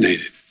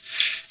vaccinated,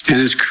 and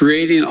it's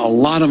creating a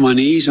lot of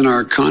unease in our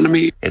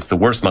economy. It's the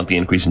worst monthly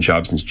increase in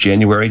jobs since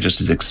January,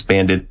 just as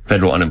expanded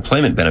federal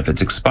unemployment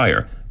benefits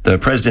expire. The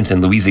president's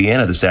in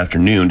Louisiana this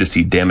afternoon to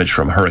see damage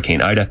from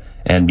Hurricane Ida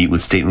and meet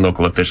with state and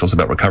local officials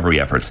about recovery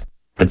efforts.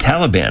 The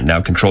Taliban, now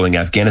controlling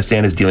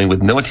Afghanistan, is dealing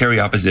with military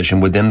opposition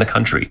within the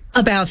country.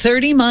 About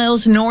 30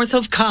 miles north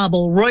of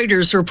Kabul,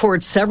 Reuters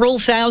reports several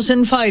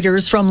thousand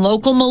fighters from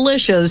local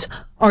militias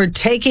are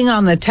taking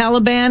on the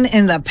Taliban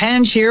in the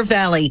Panjshir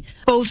Valley.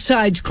 Both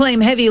sides claim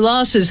heavy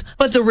losses,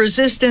 but the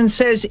resistance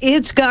says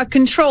it's got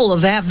control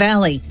of that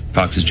valley.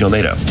 Fox's Jill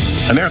Nato.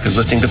 America's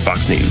listening to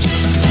Fox News.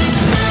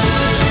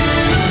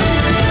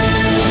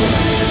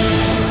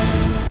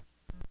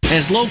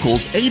 As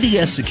locals,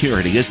 ADS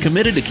Security is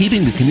committed to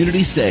keeping the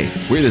community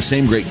safe. We're the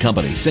same great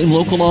company, same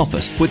local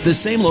office, with the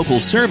same local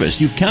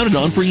service you've counted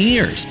on for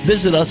years.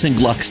 Visit us in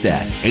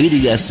Gluckstadt.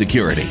 ADS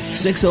Security,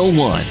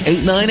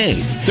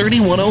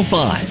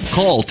 601-898-3105.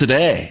 Call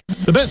today.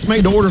 The best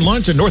made-to-order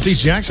lunch in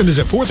Northeast Jackson is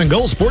at 4th and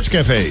Gold Sports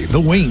Cafe. The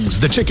wings,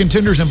 the chicken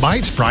tenders and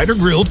bites, fried or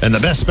grilled, and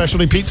the best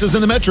specialty pizzas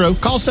in the metro.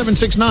 Call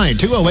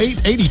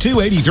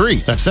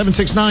 769-208-8283. That's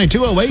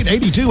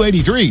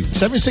 769-208-8283.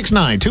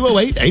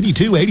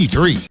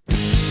 769-208-8283.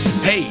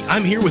 Hey,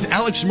 I'm here with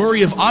Alex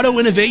Murray of Auto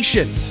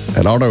Innovation.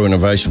 At Auto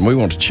Innovation, we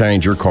want to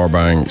change your car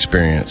buying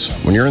experience.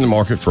 When you're in the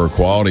market for a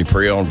quality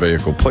pre-owned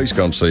vehicle, please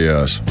come see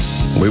us.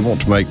 We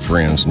want to make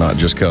friends, not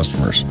just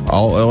customers.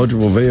 All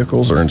eligible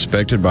vehicles are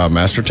inspected by a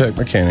MasterTech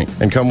mechanic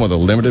and come with a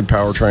limited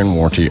powertrain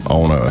warranty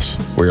on us.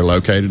 We are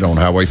located on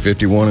Highway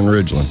 51 in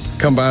Ridgeland.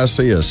 Come by and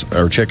see us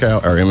or check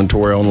out our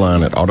inventory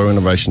online at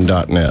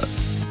autoinnovation.net.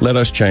 Let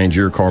us change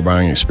your car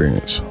buying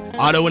experience.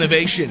 Auto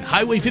Innovation,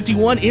 Highway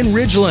 51 in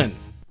Ridgeland.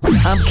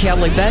 I'm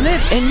Kelly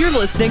Bennett, and you're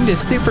listening to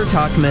Super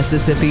Talk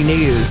Mississippi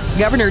News.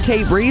 Governor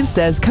Tate Reeves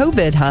says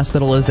COVID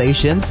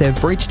hospitalizations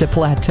have reached a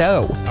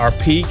plateau. Our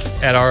peak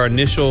at our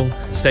initial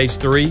stage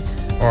 3,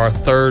 or our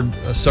third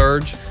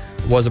surge,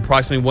 was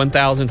approximately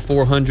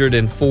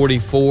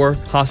 1,444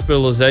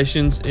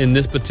 hospitalizations. In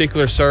this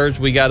particular surge,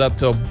 we got up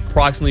to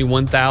approximately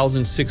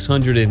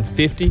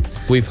 1,650.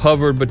 We've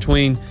hovered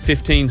between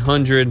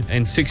 1,500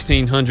 and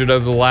 1,600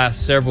 over the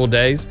last several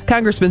days.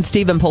 Congressman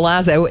Stephen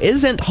Palazzo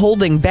isn't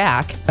holding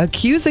back,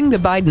 accusing the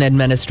Biden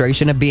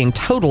administration of being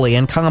totally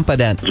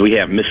incompetent. We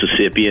have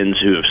Mississippians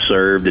who have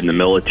served in the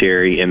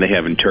military, and they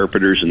have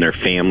interpreters and their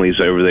families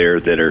over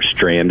there that are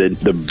stranded.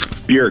 The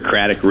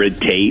bureaucratic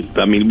red tape,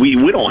 I mean, we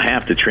don't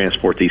have to transport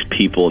these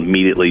people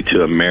immediately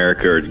to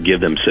America or give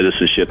them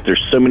citizenship.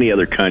 There's so many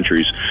other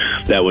countries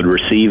that would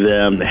receive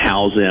them,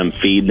 house them,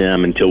 feed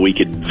them until we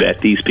could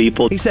vet these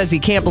people. He says he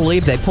can't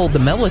believe they pulled the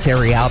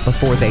military out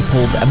before they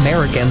pulled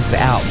Americans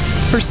out.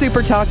 For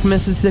Super Talk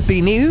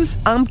Mississippi News,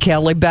 I'm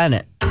Kelly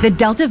Bennett. The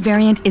Delta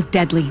variant is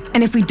deadly,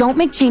 and if we don't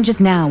make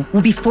changes now,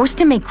 we'll be forced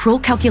to make cruel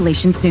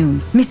calculations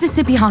soon.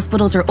 Mississippi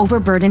hospitals are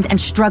overburdened and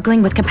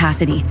struggling with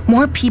capacity.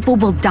 More people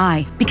will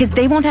die because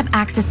they won't have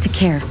access to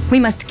care. We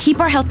must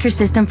keep our healthcare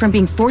system from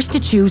being forced to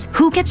choose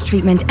who gets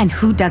treatment and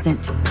who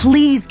doesn't.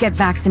 Please get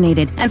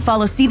vaccinated and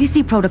follow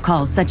CDC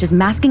protocols such as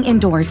masking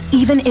indoors,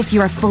 even if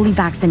you are fully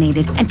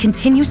vaccinated, and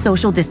continue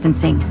social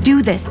distancing.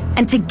 Do this,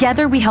 and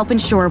together we help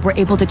ensure we're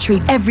able to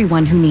treat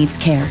everyone who needs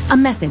care. A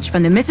message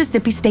from the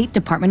Mississippi State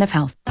Department of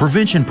Health.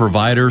 Prevention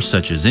providers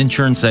such as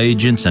insurance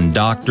agents and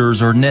doctors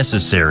are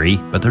necessary,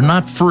 but they're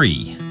not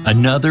free.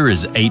 Another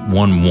is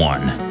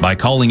 811. By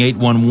calling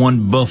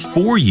 811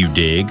 before you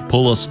dig,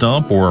 pull a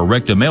stump, or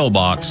erect a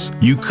mailbox,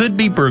 you could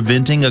be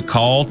preventing a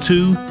call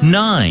to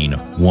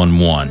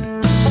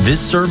 911. This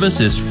service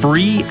is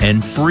free,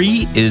 and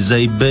free is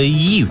a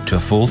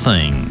beautiful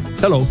thing.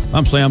 Hello,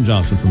 I'm Sam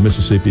Johnson from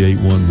Mississippi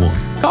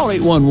 811. Call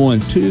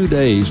 811 2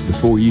 days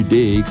before you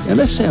dig, and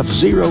let's have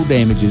zero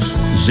damages,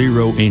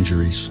 zero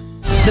injuries.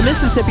 The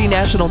Mississippi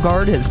National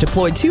Guard has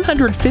deployed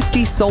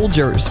 250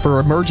 soldiers for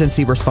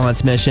emergency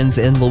response missions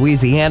in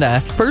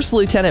Louisiana. First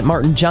Lieutenant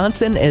Martin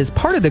Johnson is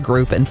part of the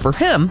group, and for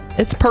him,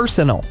 it's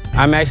personal.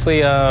 I'm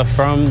actually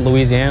from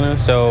Louisiana,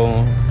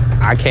 so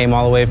I came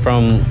all the way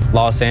from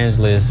Los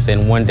Angeles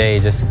in one day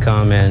just to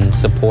come and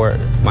support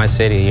my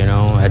city, you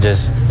know.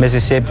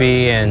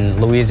 Mississippi and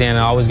Louisiana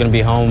are always going to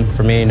be home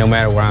for me no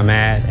matter where I'm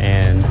at,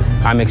 and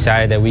I'm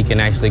excited that we can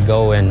actually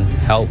go and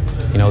help,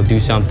 you know, do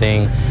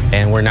something,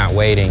 and we're not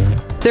waiting.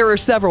 There are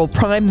several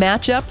prime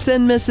matchups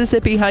in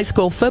Mississippi high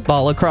school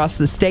football across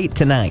the state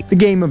tonight. The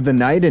game of the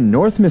night in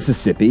North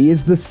Mississippi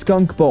is the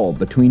Skunk Bowl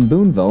between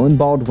Boonville and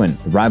Baldwin.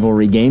 The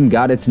rivalry game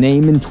got its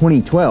name in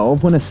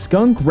 2012 when a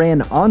skunk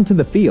ran onto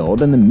the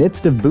field in the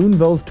midst of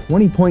Boonville's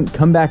 20-point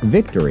comeback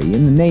victory,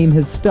 and the name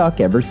has stuck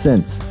ever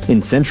since.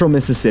 In Central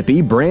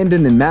Mississippi,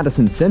 Brandon and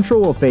Madison Central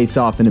will face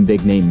off in a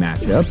big-name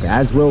matchup,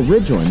 as will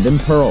Ridgeland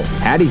and Pearl.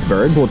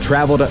 Hattiesburg will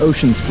travel to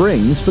Ocean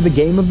Springs for the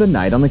game of the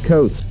night on the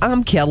coast.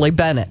 I'm Kelly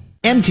Bennett.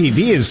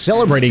 MTV is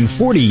celebrating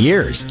 40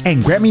 years,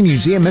 and Grammy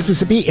Museum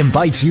Mississippi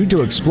invites you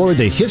to explore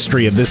the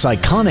history of this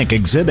iconic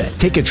exhibit.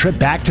 Take a trip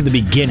back to the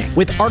beginning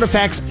with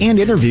artifacts and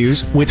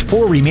interviews with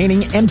 4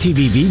 remaining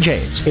MTV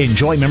VJs.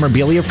 Enjoy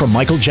memorabilia from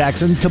Michael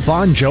Jackson to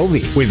Bon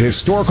Jovi, with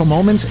historical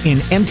moments in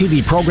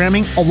MTV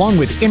programming along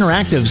with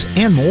interactives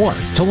and more.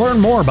 To learn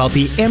more about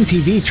the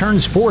MTV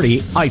Turns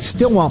 40, I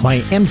Still Want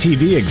My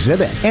MTV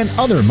exhibit, and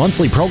other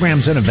monthly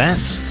programs and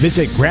events,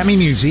 visit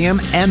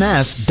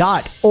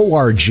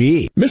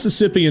GrammyMuseumMS.org.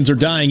 Mississippians are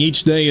dying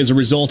each day as a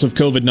result of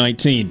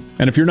COVID-19.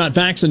 And if you're not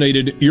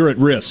vaccinated, you're at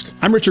risk.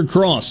 I'm Richard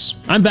Cross.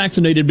 I'm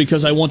vaccinated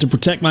because I want to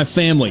protect my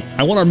family.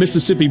 I want our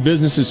Mississippi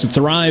businesses to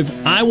thrive.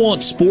 I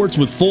want sports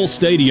with full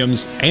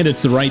stadiums, and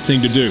it's the right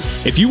thing to do.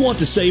 If you want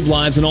to save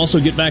lives and also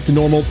get back to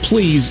normal,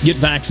 please get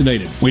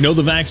vaccinated. We know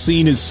the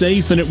vaccine is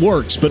safe and it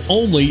works, but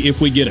only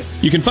if we get it.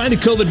 You can find a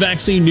COVID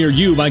vaccine near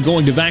you by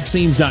going to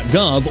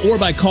vaccines.gov or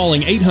by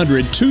calling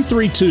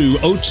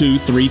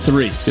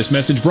 800-232-0233. This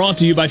message brought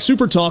to you by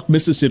SuperTalk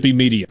Mississippi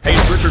Media. Hey,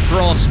 it's Richard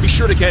Cross. Be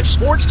sure to catch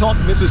Sports Talk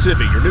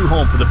Mississippi, your new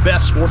home for the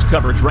best sports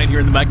coverage right here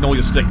in the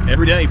Magnolia State.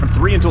 Every day from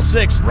 3 until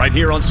 6, right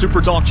here on Super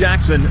Talk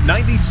Jackson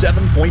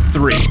 97.3.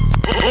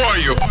 Who are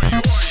you?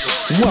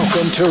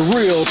 Welcome to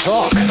Real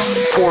Talk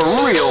for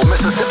real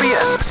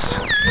Mississippians.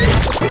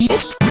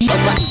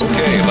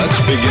 Okay,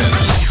 let's begin.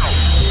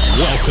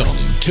 Welcome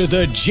to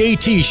the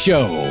JT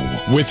Show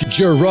with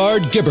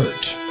Gerard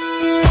Gibbert.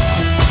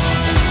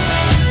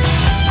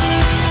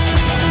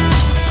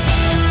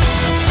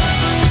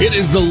 It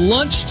is the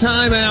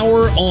lunchtime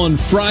hour on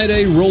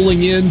Friday,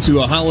 rolling into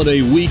a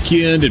holiday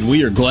weekend, and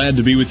we are glad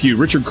to be with you.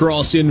 Richard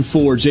Cross in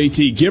for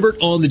JT Gibbert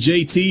on the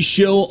JT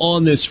Show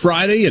on this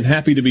Friday, and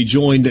happy to be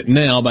joined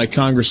now by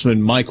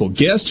Congressman Michael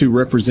Guest, who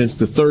represents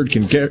the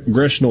 3rd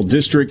Congressional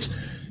District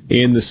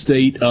in the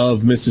state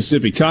of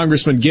Mississippi.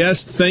 Congressman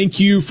Guest, thank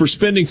you for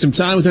spending some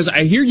time with us.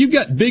 I hear you've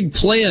got big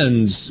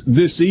plans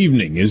this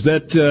evening. Is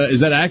that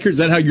accurate? Is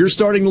that how you're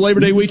starting the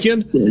Labor Day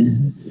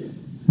weekend?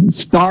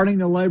 Starting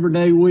the Labor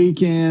Day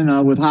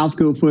weekend with high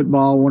school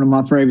football, one of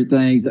my favorite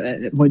things.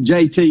 When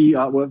JT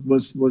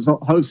was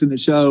hosting the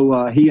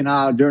show, he and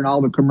I, during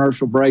all the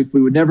commercial breaks,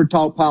 we would never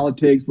talk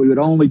politics. We would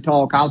only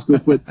talk high school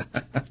football.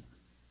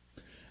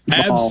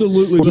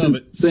 Absolutely love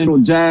it. Central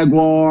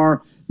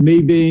Jaguar,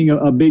 me being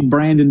a big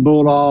Brandon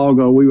Bulldog,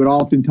 we would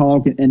often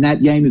talk, and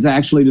that game is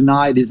actually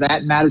tonight. It's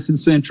at Madison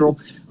Central,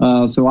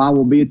 so I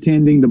will be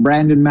attending the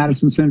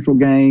Brandon-Madison Central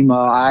game.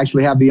 I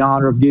actually have the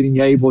honor of getting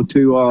able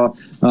to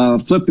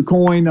flip the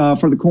coin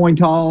for the coin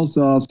toss.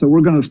 So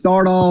we're going to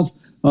start off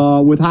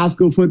with high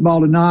school football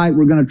tonight.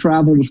 We're going to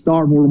travel to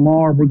Starkville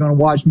tomorrow. We're going to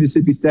watch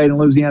Mississippi State and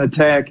Louisiana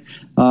Tech,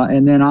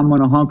 and then I'm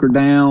going to hunker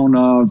down,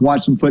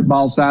 watch some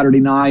football Saturday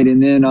night,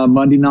 and then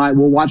Monday night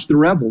we'll watch the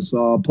Rebels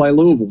play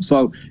Louisville.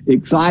 So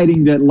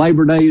exciting that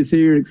Labor Day is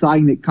here,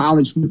 exciting that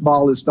college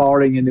football is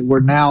starting, and that we're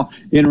now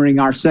entering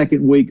our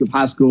 2nd week of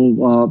high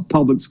school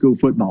public school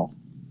football.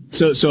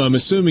 So I'm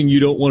assuming you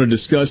don't want to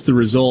discuss the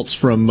results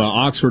from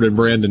Oxford and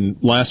Brandon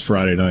last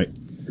Friday night.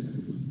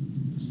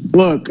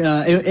 Look,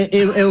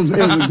 it was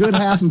a good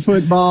half of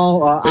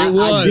football.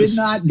 I did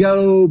not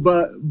go,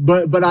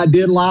 but I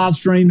did live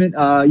stream it,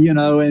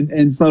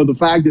 and so the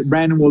fact that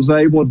Brandon was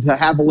able to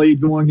have a lead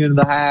going into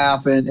the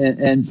half,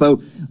 and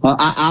so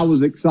I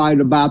was excited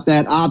about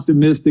that,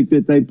 optimistic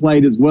that they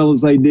played as well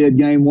as they did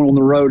game 1 on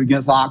the road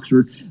against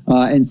Oxford.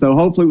 And so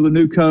hopefully with a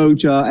new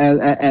coach,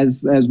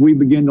 as we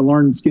begin to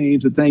learn the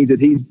schemes, the things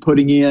that he's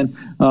putting in,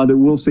 that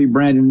we'll see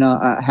Brandon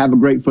have a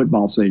great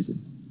football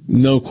season.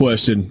 No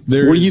question.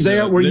 Were you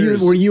there? Were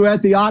you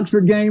at the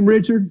Oxford game,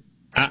 Richard?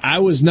 I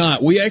was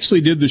not. We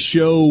actually did the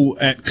show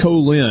at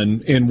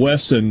Co-Lin in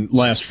Wesson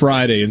last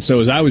Friday, and so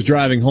as I was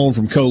driving home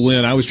from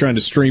Co-Lin, I was trying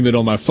to stream it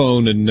on my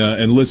phone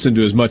and listen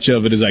to as much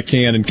of it as I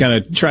can, and kind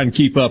of try and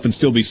keep up and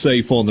still be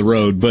safe on the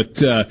road. But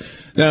that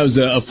was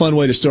a fun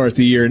way to start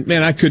the year. And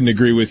man, I couldn't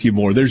agree with you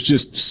more. There's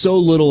just so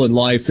little in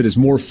life that is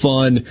more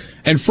fun,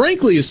 and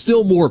frankly, is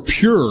still more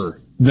pure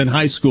than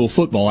high school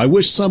football. I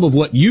wish some of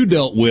what you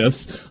dealt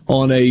with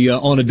on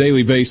a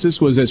daily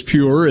basis was as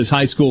pure as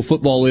high school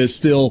football is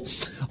still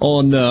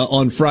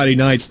on Friday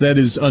nights. That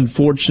is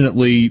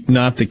unfortunately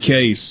not the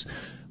case.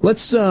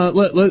 Let's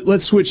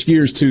switch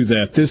gears to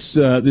that.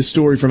 This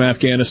story from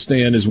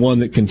Afghanistan is one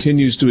that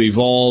continues to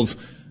evolve.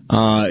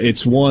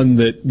 It's one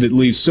that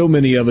leaves so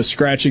many of us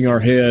scratching our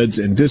heads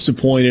and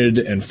disappointed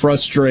and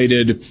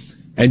frustrated,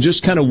 and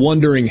just kind of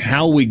wondering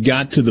how we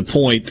got to the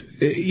point.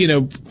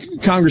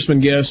 Congressman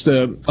Guest,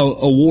 a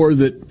war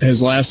that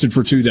has lasted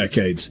for 2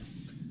 decades.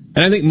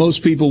 And I think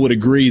most people would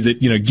agree that,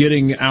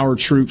 getting our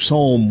troops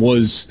home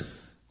was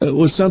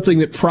something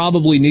that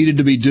probably needed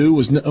to be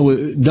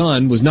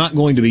done, was not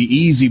going to be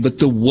easy. But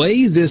the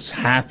way this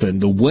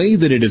happened, the way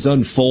that it has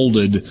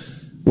unfolded,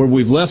 where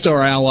we've left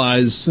our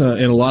allies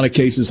in a lot of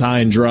cases high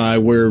and dry,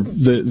 where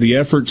the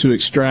effort to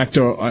extract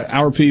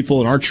our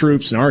people and our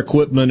troops and our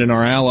equipment and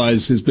our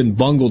allies has been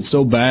bungled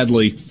so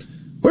badly.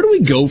 Where do we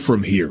go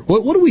from here?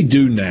 What do we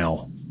do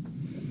now?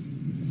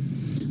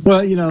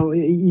 Well,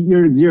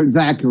 you're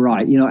exactly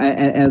right.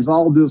 As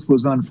all this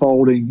was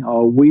unfolding,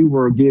 we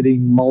were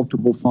getting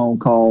multiple phone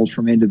calls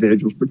from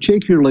individuals,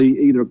 particularly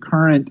either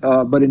current,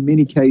 but in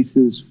many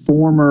cases,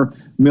 former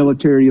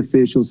military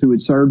officials who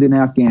had served in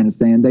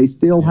Afghanistan. They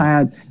still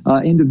had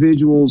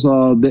individuals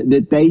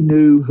that they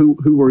knew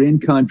who were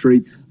in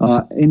country,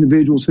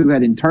 individuals who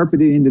had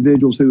interpreted,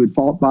 individuals who had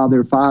fought by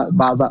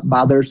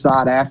their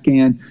side,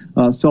 Afghan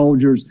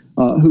soldiers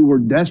who were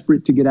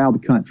desperate to get out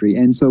of the country.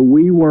 And so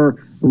we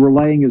were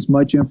relaying as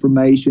much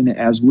information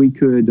as we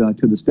could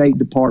to the State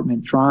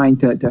Department, trying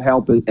to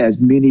help as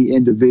many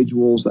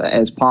individuals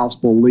as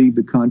possible leave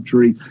the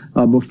country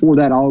before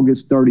that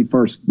August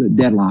 31st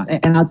deadline.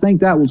 And I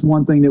think that was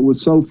one thing that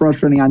was so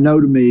frustrating, I know,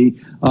 to me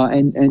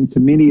and to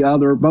many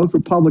other, both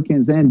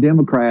Republicans and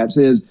Democrats,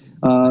 is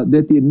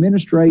that the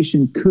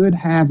administration could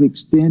have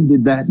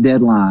extended that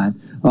deadline,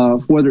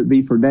 whether it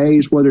be for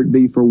days, whether it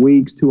be for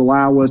weeks, to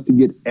allow us to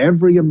get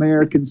every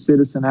American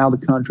citizen out of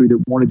the country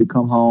that wanted to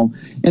come home,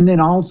 and then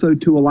also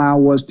to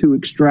allow us to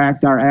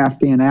extract our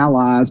Afghan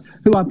allies,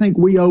 who I think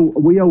we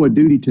owe a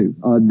duty to.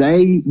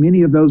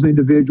 Many of those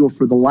individuals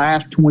for the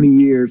last 20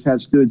 years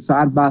have stood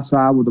side by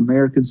side with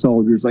American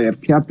soldiers. They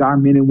have kept our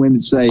men and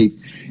women safe,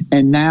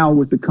 and now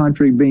with the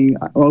country being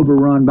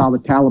overrun by the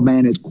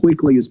Taliban as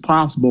quickly as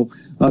possible,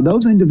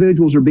 those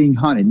individuals are being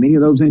hunted. Many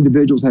of those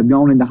individuals have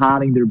gone into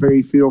hiding. They're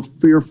very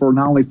fearful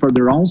not only for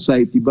their own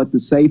safety, but the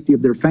safety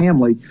of their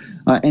family.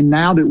 And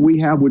now that we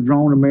have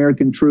withdrawn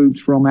American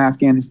troops from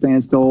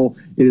Afghanistan soil,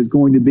 it is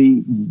going to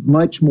be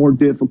much more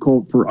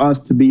difficult for us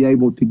to be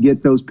able to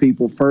get those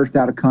people first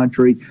out of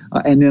country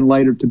and then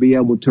later to be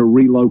able to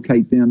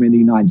relocate them in the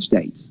United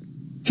States.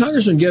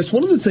 Congressman Guest,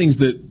 one of the things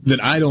that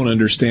I don't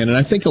understand, and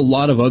I think a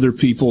lot of other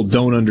people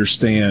don't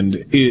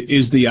understand,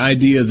 is the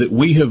idea that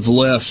we have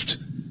left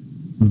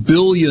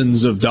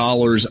billions of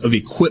dollars of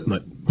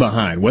equipment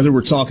behind, whether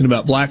we're talking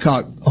about Black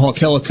Hawk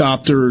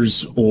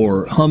helicopters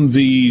or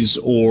Humvees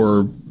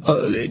or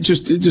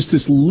just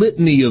this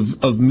litany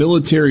of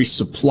military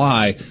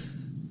supply.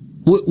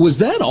 Was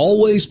that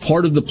always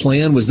part of the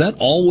plan? Was that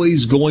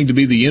always going to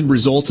be the end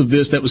result of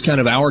this? That was kind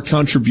of our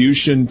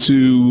contribution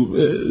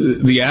to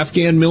the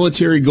Afghan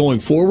military going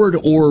forward,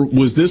 or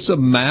was this a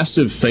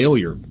massive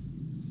failure?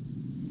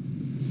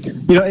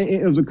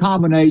 It was a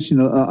combination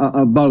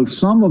of both.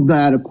 Some of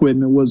that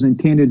equipment was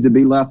intended to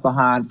be left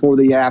behind for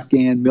the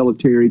Afghan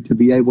military to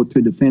be able to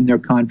defend their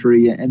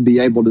country and be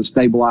able to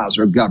stabilize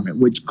their government,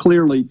 which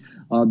clearly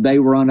they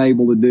were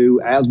unable to do,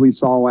 as we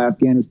saw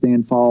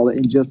Afghanistan fall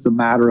in just a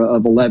matter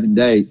of 11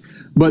 days.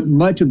 But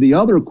much of the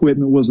other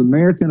equipment was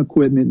American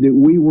equipment that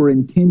we were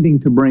intending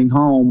to bring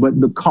home,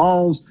 but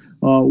because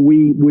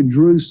we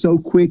withdrew so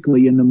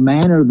quickly in the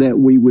manner that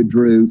we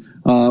withdrew,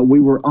 we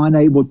were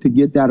unable to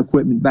get that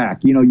equipment back.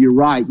 You're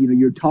right.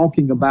 You're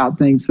talking about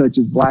things such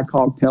as Black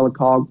Hawk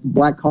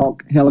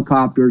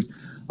helicopters,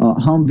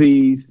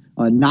 Humvees,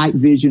 night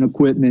vision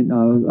equipment,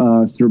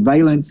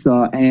 surveillance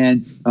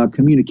and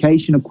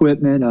communication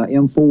equipment,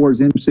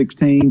 M4s,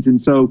 M16s.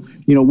 And so,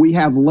 we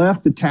have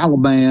left the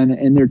Taliban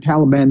and their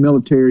Taliban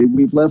military.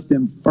 We've left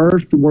them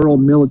first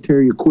world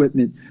military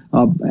equipment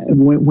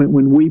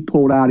when we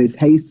pulled out as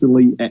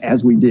hastily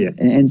as we did.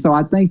 And so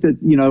I think that,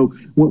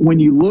 when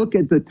you look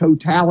at the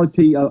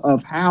totality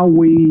of how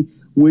we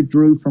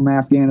withdrew from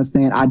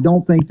Afghanistan, I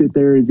don't think that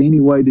there is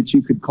any way that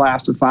you could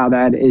classify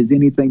that as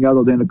anything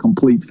other than a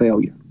complete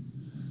failure.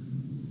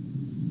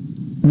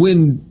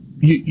 When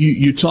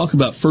you talk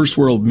about first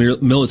world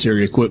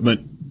military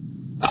equipment,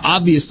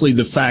 obviously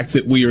the fact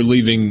that we are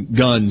leaving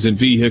guns and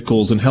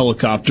vehicles and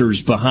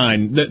helicopters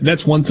behind,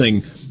 that's one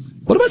thing.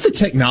 What about the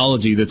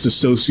technology that's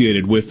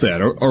associated with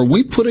that? Are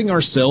we putting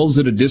ourselves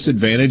at a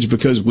disadvantage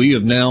because we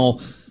have now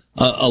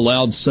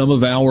allowed some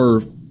of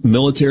our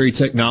military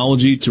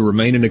technology to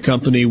remain in a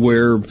company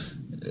where,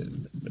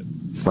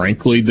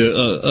 frankly,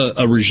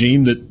 a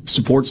regime that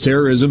supports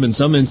terrorism in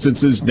some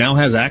instances now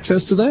has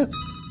access to that?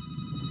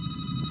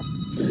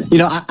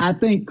 I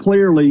think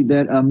clearly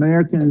that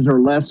Americans are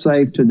less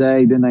safe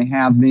today than they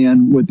have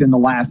been within the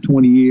last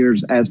 20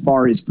 years as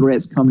far as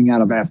threats coming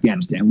out of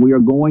Afghanistan. We are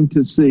going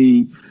to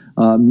see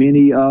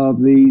many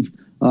of these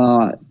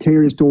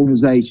terrorist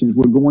organizations.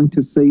 We're going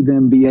to see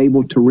them be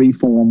able to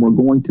reform. We're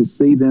going to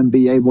see them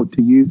be able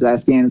to use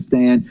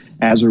Afghanistan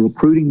as a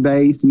recruiting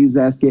base, use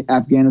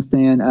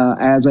Afghanistan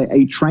as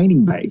a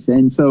training base.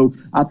 And so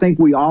I think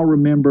we all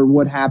remember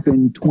what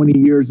happened 20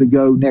 years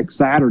ago next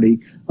Saturday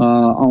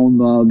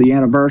on the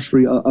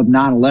anniversary of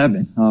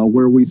 9/11,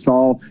 where we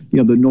saw,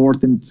 the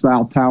North and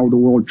South Tower of the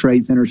World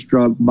Trade Center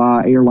struck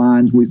by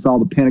airlines. We saw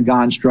the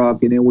Pentagon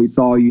struck, and then we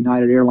saw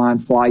United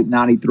Airlines Flight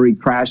 93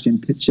 crash in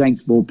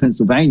Shanksville,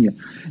 Pennsylvania.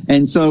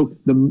 And so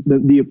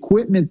the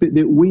equipment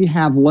that we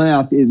have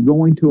left is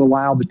going to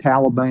allow the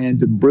Taliban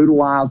to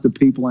brutalize the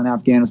people in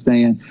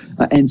Afghanistan.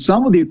 And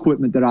some of the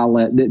equipment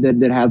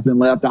that has been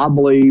left, I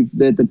believe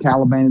that the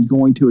Taliban is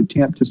going to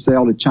attempt to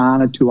sell to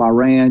China, to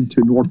Iran,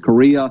 to North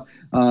Korea,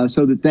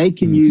 so that they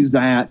can use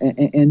that,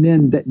 and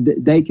then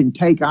they can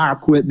take our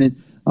equipment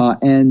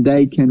and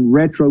they can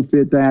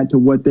retrofit that to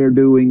what they're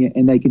doing,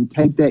 and they can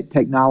take that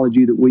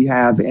technology that we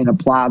have and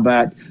apply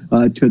that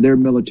to their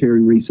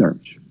military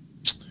research.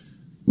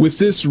 With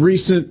this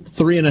recent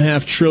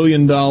 $3.5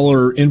 trillion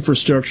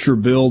infrastructure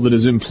bill that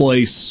is in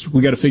place,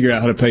 we got to figure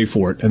out how to pay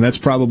for it. And that's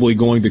probably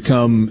going to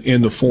come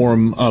in the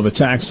form of a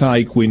tax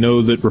hike. We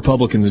know that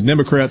Republicans and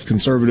Democrats,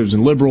 conservatives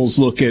and liberals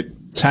look at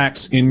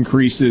tax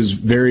increases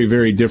very,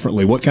 very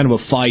differently. What kind of a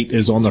fight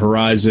is on the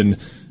horizon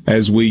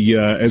as we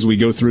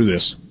go through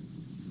this?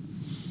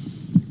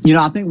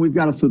 I think we've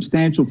got a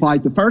substantial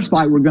fight. The first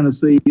fight we're going to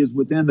see is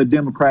within the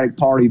Democratic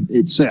Party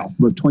itself,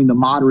 between the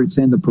moderates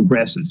and the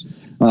progressives.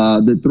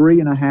 The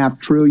 $3.5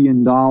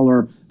 trillion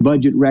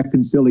budget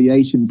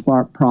reconciliation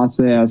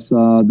process,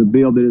 the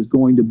bill that is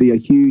going to be a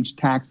huge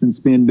tax and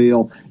spend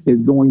bill,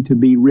 is going to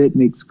be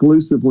written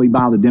exclusively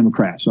by the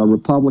Democrats.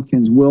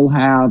 Republicans will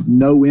have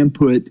no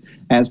input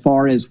as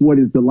far as what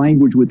is the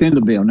language within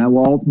the bill. Now,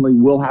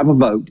 we'll have a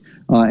vote,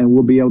 and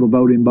we'll be able to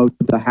vote in both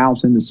the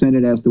House and the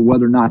Senate as to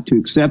whether or not to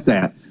accept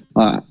that.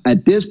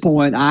 At this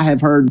point, I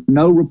have heard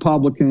no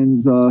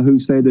Republicans who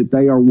say that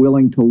they are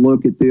willing to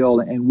look at the bill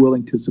and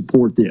willing to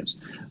support this.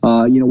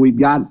 We've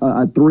got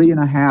a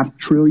 $3.5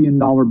 trillion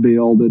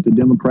bill that the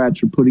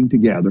Democrats are putting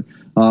together.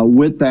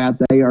 With that,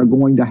 they are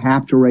going to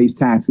have to raise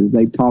taxes.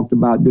 They've talked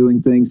about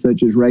doing things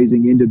such as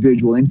raising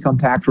individual income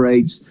tax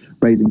rates,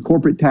 raising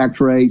corporate tax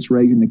rates,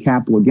 raising the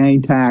capital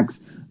gain tax,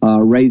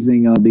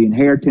 raising the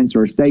inheritance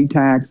or estate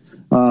tax.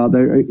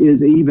 There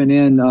is, even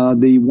in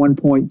the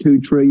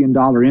 $1.2 trillion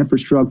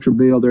infrastructure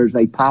bill, there's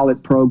a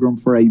pilot program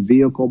for a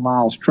vehicle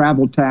miles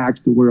travel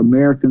tax, to where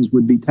Americans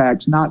would be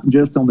taxed not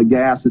just on the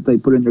gas that they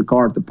put in their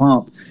car at the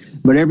pump,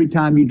 but every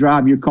time you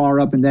drive your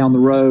car up and down the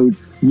road,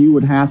 you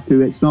would have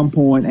to at some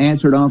point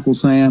answer to Uncle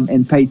Sam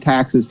and pay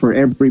taxes for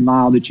every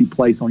mile that you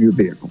place on your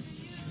vehicle.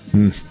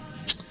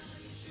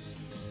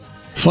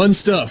 Fun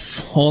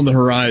stuff on the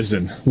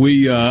horizon.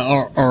 We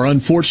are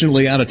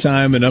unfortunately out of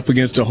time and up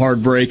against a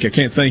hard break. I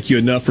can't thank you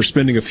enough for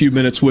spending a few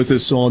minutes with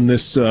us on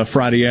this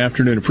Friday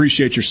afternoon.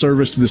 Appreciate your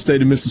service to the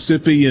state of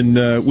Mississippi,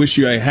 and wish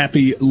you a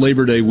happy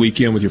Labor Day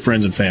weekend with your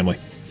friends and family.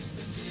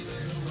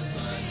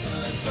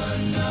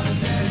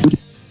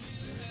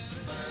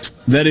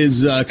 That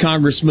is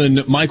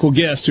Congressman Michael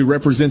Guest, who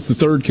represents the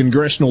 3rd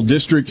Congressional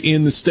District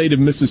in the state of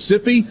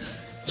Mississippi,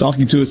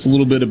 talking to us a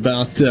little bit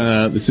about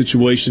the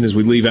situation as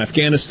we leave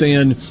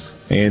Afghanistan,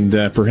 and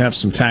perhaps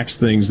some tax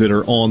things that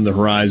are on the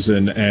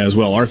horizon as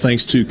well. Our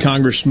thanks to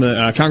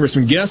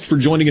Congressman Guest for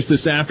joining us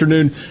this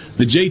afternoon.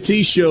 The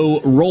JT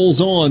Show rolls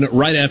on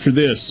right after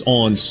this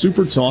on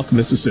Super Talk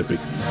Mississippi.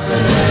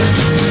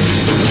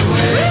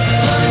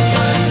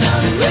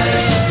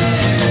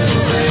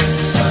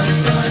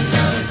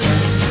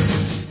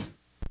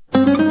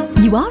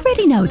 You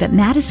already know that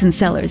Madison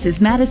Cellars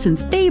is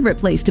Madison's favorite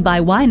place to buy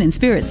wine and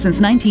spirits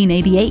since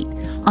 1988.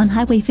 On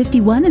Highway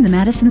 51 in the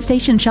Madison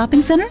Station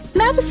Shopping Center,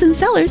 Madison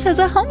Cellars has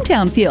a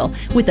hometown feel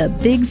with a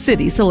big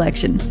city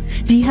selection.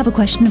 Do you have a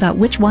question about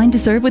which wine to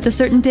serve with a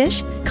certain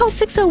dish? Call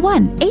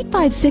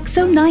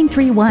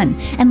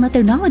 601-856-0931 and let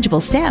their knowledgeable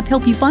staff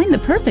help you find the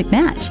perfect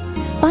match.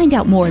 Find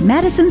out more at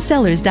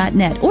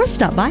madisonCellars.net or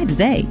stop by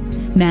today.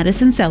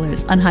 Madison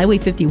Cellars on Highway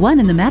 51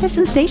 in the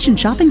Madison Station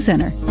Shopping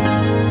Center.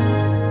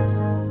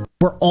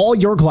 For all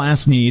your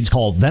glass needs,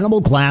 call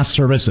Venable Glass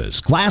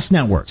Services. Glass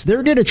Networks,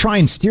 they're going to try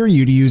and steer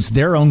you to use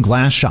their own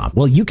glass shop.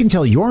 Well, you can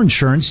tell your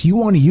insurance you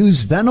want to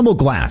use Venable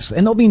Glass,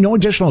 and there'll be no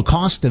additional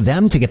cost to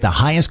them to get the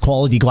highest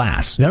quality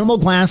glass. Venable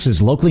Glass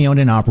is locally owned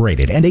and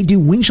operated, and they do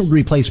windshield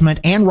replacement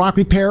and rock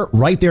repair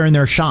right there in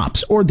their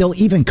shops, or they'll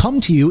even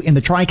come to you in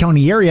the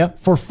Tri-County area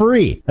for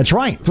free. That's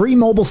right, free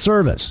mobile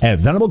service. At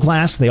Venable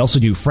Glass, they also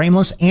do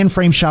frameless and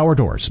frame shower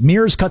doors,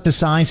 mirrors cut to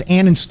size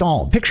and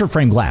installed, picture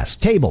frame glass,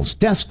 tables,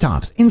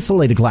 desktops, insulated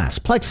glass,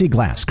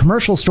 plexiglass,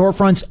 commercial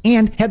storefronts,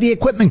 and heavy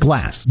equipment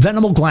glass.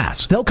 Venable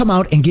Glass. They'll come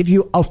out and give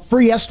you a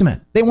free estimate.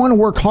 They want to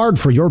work hard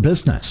for your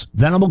business.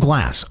 Venable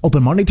Glass.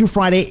 Open Monday through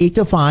Friday, 8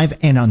 to 5,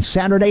 and on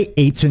Saturday,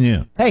 8 to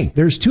noon. Hey,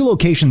 there's 2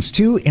 locations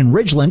too, in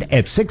Ridgeland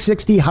at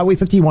 660 Highway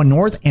 51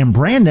 North and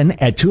Brandon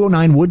at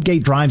 209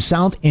 Woodgate Drive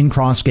South in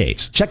Cross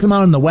Gates. Check them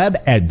out on the web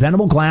at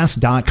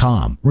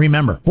venableglass.com.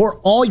 Remember, for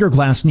all your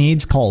glass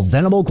needs, call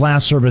Venable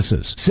Glass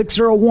Services.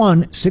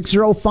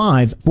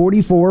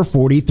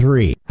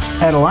 601-605-4443.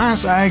 At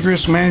Alliance Ag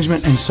Risk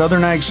Management and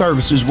Southern Ag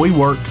Services, we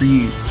work for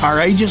you.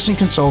 Our agents and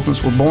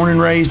consultants were born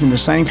and raised in the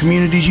same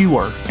communities you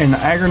work, and the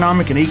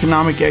agronomic and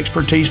economic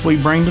expertise we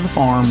bring to the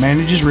farm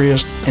manages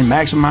risk and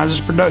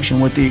maximizes production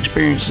with the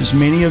experiences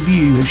many of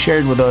you have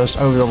shared with us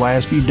over the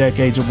last few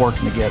decades of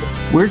working together.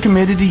 We're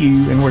committed to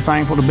you, and we're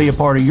thankful to be a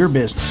part of your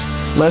business.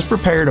 Let's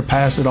prepare to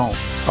pass it on.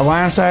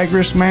 Alliance Ag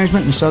Risk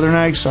Management and Southern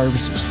Ag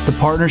Services, the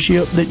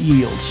partnership that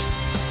yields.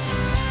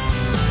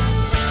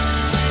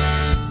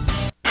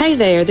 Hey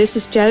there, this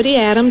is Jody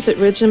Adams at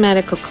Ridgeland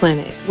Medical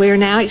Clinic. We are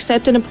now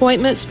accepting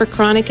appointments for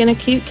chronic and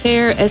acute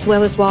care as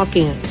well as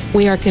walk-ins.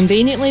 We are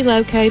conveniently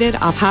located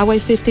off Highway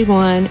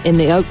 51 in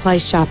the Oak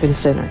Place Shopping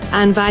Center.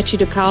 I invite you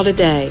to call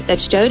today.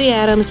 That's Jody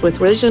Adams with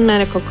Ridgeland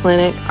Medical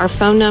Clinic. Our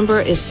phone number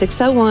is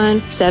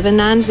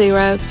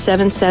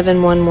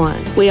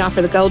 601-790-7711. We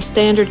offer the gold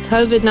standard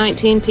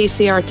COVID-19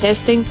 PCR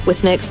testing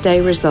with next day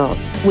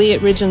results. We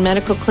at Ridgeland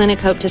Medical Clinic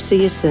hope to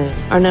see you soon.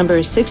 Our number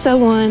is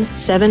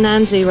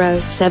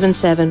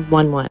 601-790-7711.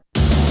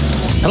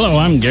 Hello,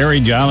 I'm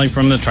Gary Jolly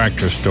from the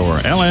Tractor Store.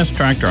 LS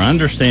Tractor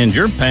understands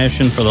your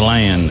passion for the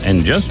land,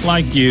 and just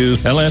like you,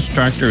 LS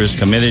Tractor is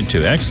committed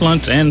to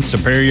excellence and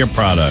superior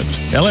products.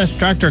 LS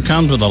Tractor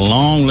comes with a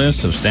long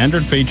list of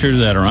standard features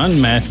that are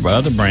unmatched by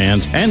other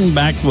brands and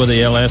backed with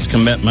the LS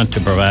commitment to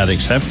provide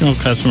exceptional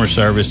customer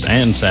service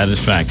and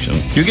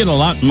satisfaction. You get a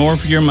lot more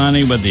for your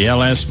money with the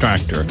LS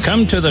Tractor.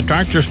 Come to the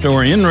Tractor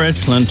Store in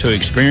Richland to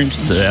experience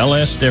the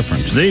LS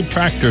difference. The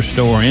Tractor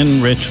Store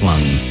in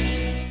Richland.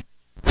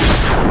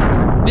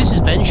 This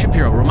is Ben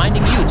Shapiro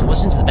reminding you to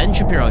listen to The Ben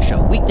Shapiro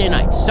Show weekday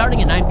nights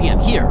starting at 9 p.m.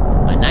 here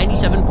on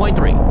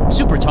 97.3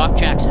 Super Talk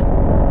Jackson.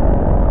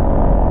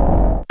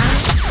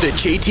 The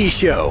JT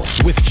Show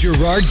with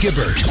Gerard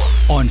Gibbert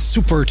on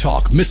Super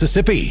Talk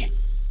Mississippi.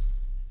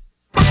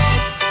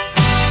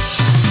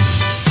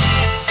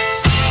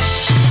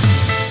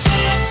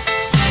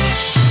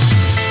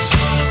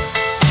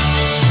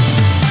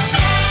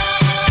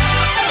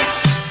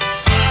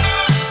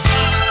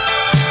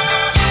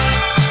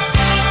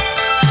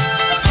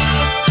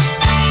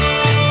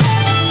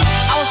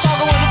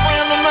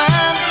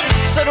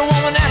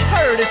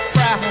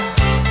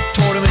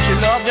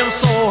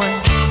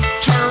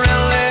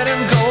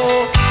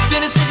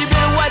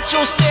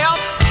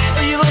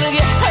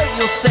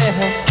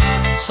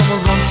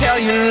 Someone's gonna tell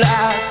you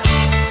lies,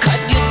 cut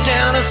you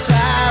down to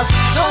size.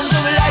 Don't do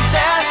me like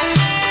that.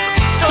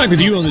 Back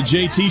with you on the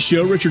JT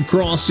Show. Richard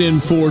Cross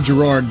in for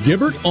Gerard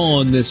Gibbert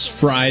on this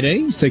Friday.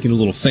 He's taking a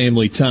little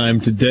family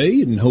time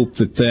today and hope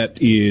that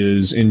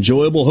is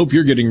enjoyable. Hope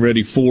you're getting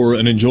ready for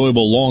an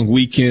enjoyable long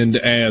weekend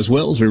as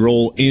well as we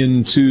roll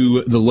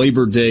into the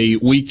Labor Day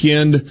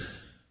weekend.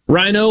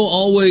 Rhino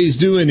always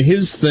doing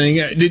his thing.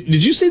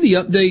 Did you see the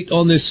update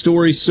on this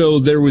story? So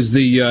there was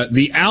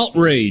the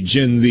outrage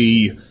and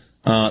the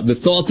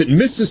thought that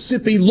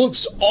Mississippi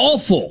looks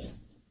awful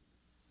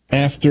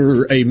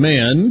after a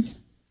man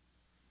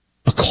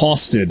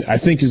accosted, I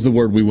think is the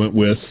word we went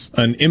with,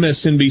 an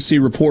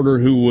MSNBC reporter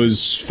who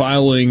was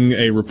filing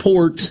a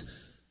report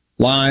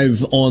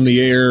live on the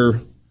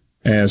air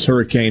as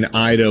Hurricane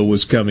Ida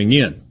was coming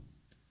in.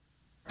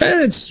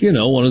 And it's,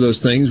 one of those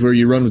things where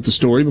you run with the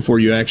story before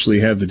you actually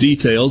have the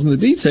details. And the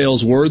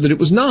details were that it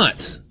was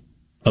not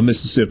a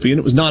Mississippian.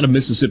 It was not a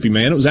Mississippi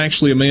man. It was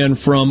actually a man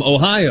from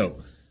Ohio.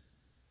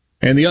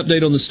 And the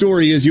update on the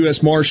story is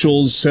U.S.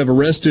 Marshals have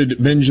arrested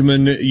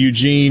Benjamin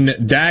Eugene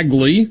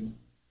Dagley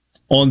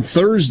on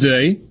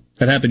Thursday.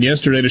 That happened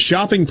yesterday at a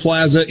shopping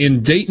plaza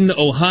in Dayton,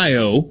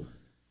 Ohio.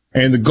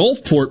 And the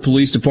Gulfport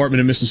Police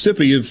Department in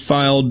Mississippi have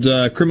filed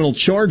criminal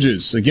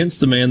charges against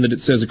the man that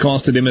it says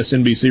accosted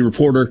MSNBC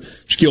reporter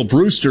Shaquille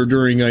Brewster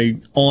during a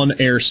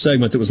on-air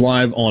segment that was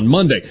live on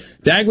Monday.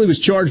 Dagley was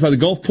charged by the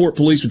Gulfport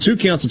Police with 2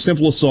 counts of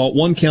simple assault,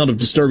 1 count of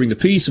disturbing the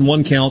peace, and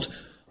 1 count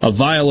of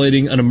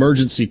violating an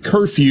emergency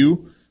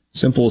curfew.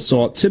 Simple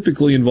assault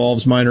typically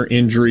involves minor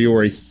injury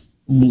or a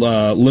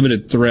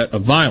limited threat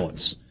of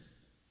violence.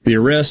 The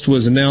arrest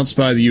was announced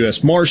by the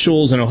U.S.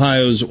 Marshals and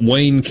Ohio's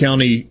Wayne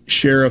County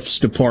Sheriff's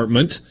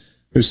Department,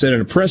 who said in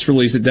a press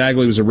release that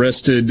Dagley was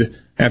arrested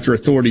after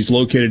authorities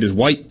located his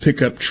white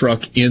pickup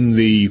truck in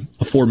the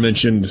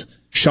aforementioned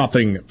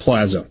shopping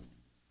plaza.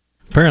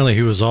 Apparently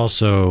he was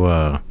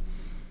also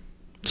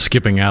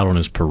skipping out on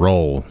his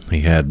parole.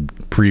 He had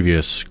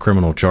previous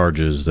criminal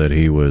charges that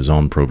he was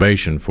on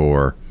probation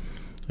for,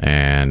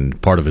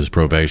 and part of his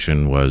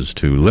probation was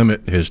to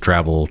limit his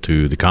travel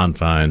to the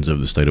confines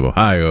of the state of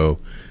Ohio,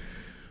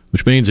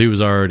 which means he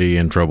was already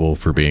in trouble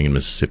for being in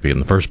Mississippi in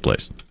the first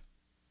place.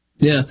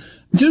 Yeah.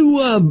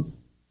 Do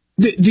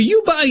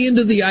you buy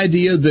into the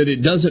idea that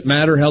it doesn't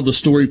matter how the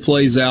story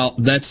plays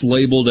out, that's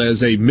labeled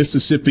as a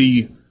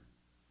Mississippi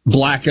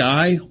black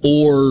eye?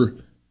 Or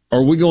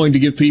are we going to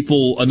give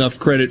people enough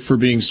credit for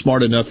being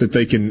smart enough that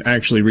they can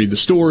actually read the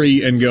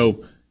story and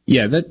go,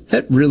 yeah,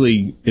 that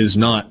really is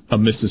not a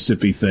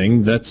Mississippi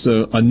thing. That's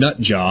a nut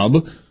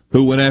job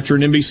who went after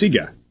an NBC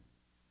guy?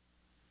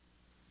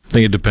 I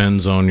think it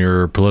depends on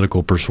your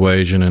political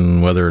persuasion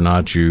and whether or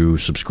not you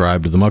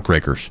subscribe to the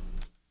muckrakers.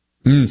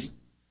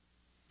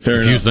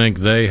 If you think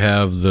they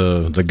have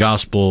the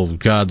gospel,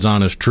 God's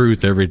honest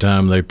truth every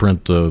time they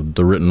print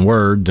the written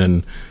word,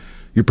 then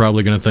you're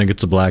probably going to think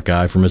it's a black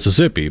guy from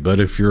Mississippi. But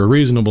if you're a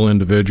reasonable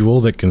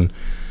individual that can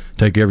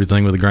take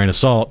everything with a grain of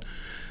salt,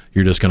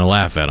 you're just going to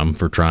laugh at them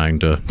for trying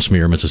to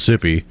smear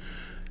Mississippi.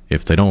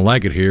 If they don't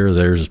like it here,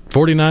 there's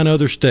 49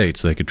 other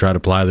states they could try to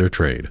ply their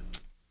trade.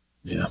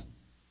 Yeah.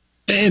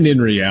 And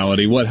in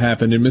reality, what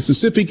happened in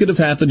Mississippi could have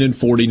happened in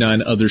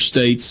 49 other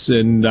states,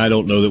 and I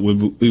don't know that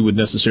we would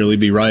necessarily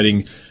be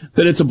writing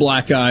that it's a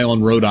black guy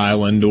on Rhode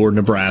Island or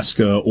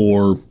Nebraska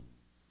or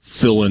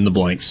fill in the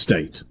blank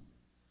state.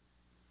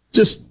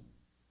 Just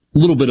a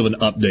little bit of an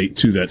update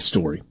to that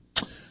story.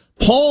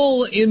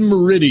 Paul in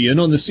Meridian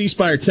on the C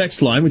Spire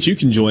text line, which you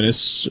can join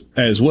us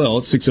as well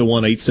at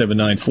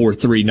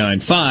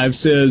 601-879-4395,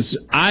 says,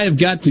 I have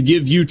got to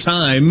give you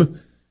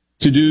time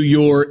to do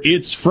your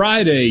It's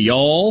Friday,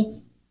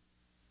 y'all.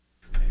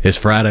 It's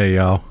Friday,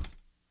 y'all.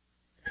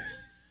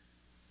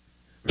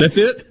 That's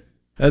it?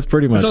 That's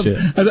pretty much it.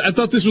 I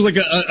thought this was like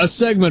a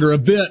segment or a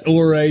bit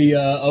or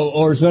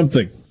or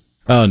something.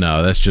 Oh,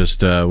 no, that's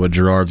just what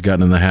Gerard's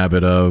gotten in the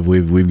habit of.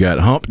 We've got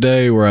Hump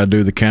Day where I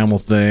do the camel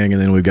thing,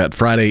 and then we've got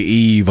Friday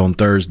Eve on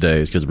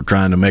Thursdays because we're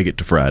trying to make it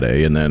to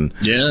Friday. And then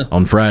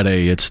on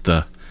Friday, it's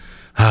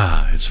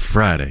it's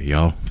Friday,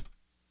 y'all.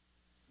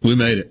 We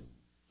made it.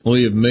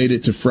 We have made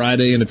it to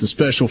Friday, and it's a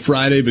special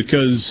Friday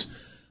because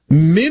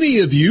many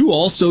of you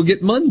also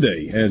get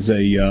Monday as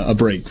a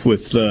break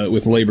with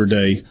Labor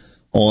Day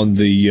on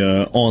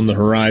the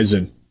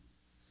horizon.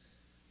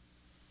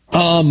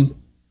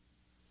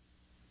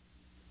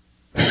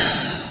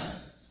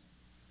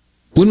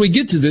 When we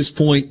get to this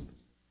point,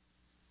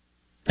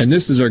 and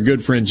this is our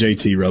good friend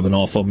JT rubbing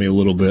off on me a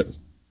little bit,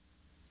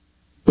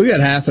 we got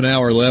half an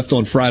hour left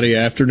on Friday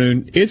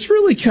afternoon. It's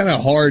really kind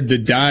of hard to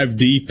dive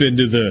deep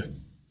into the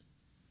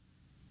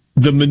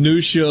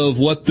minutia of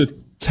what the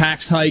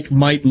tax hike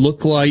might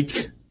look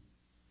like.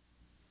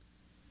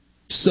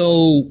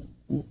 So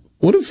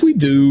what if we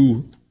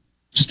do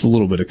just a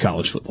little bit of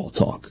college football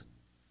talk?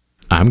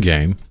 I'm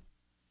game.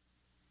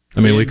 I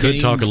mean, we could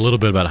talk a little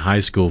bit about high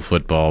school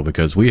football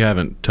because we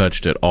haven't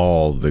touched at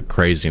all the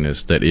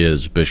craziness that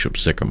is Bishop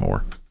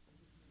Sycamore.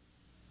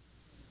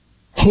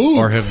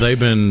 Or have they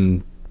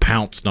been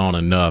pounced on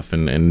enough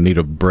and need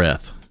a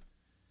breath?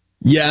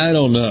 Yeah, I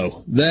don't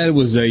know. That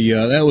was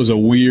a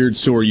weird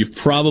story. You've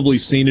probably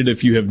seen it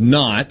if you have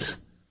not.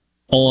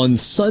 On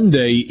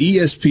Sunday,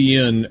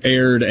 ESPN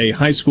aired a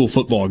high school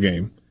football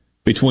game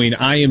between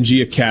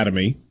IMG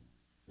Academy,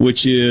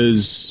 which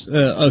is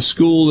a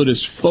school that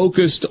is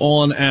focused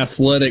on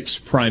athletics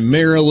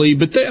primarily,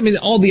 but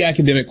all the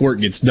academic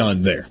work gets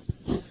done there.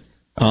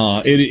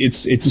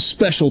 It's a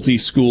specialty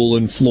school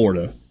in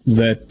Florida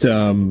that,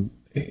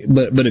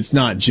 but it's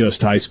not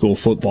just high school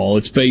football.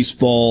 It's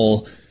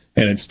baseball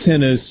and it's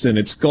tennis and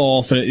it's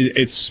golf and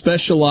it's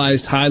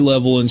specialized high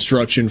level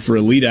instruction for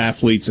elite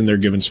athletes in their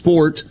given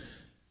sport.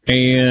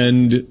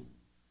 And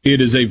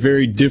it is a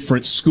very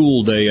different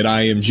school day at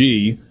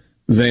IMG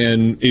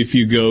than if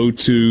you go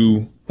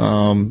to,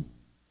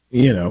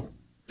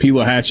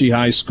 Pelahatchie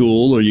High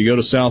School, or you go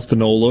to South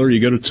Panola, or you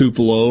go to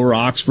Tupelo, or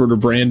Oxford, or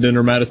Brandon,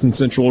 or Madison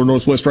Central, or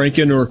Northwest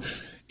Rankin, or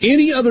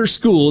any other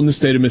school in the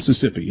state of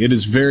Mississippi. It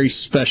is very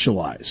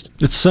specialized.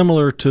 It's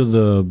similar to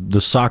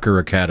the soccer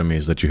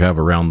academies that you have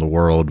around the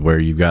world, where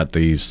you've got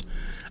these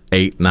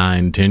 8,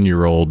 9,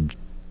 10-year-old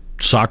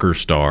soccer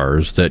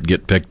stars that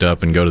get picked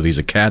up and go to these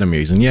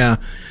academies. And yeah,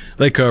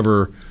 they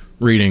cover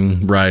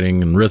reading,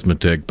 writing, and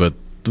arithmetic, but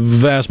the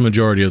vast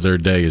majority of their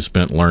day is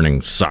spent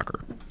learning soccer.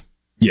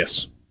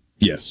 Yes.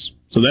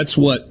 So that's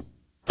what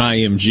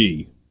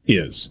IMG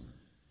is.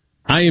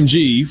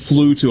 IMG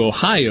flew to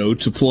Ohio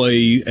to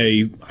play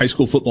a high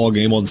school football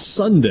game on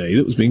Sunday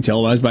that was being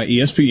televised by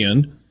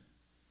ESPN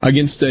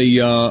against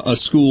a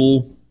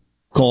school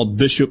called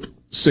Bishop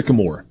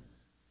Sycamore.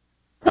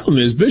 Problem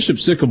is, Bishop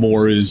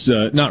Sycamore is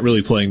not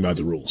really playing by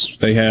the rules.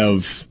 They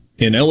have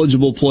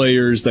ineligible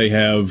players. They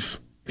have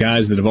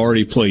guys that have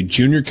already played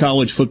junior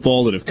college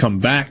football that have come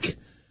back.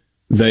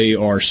 They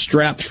are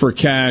strapped for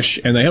cash,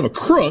 and they have a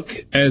crook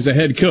as a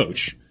head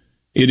coach.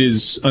 It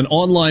is an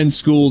online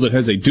school that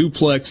has a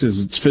duplex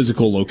as its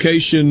physical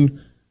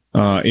location,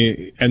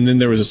 and then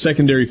there was a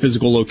secondary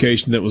physical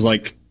location that was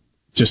like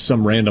just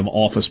some random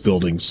office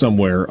building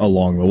somewhere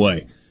along the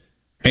way.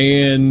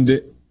 And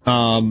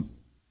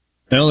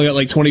they only got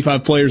like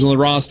 25 players on the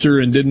roster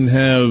and didn't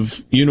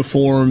have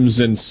uniforms,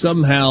 and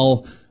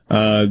somehow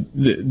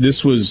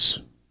this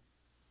was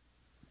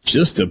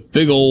just a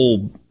big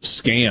old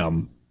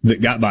scam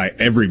that got by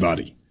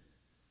everybody.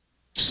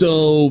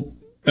 So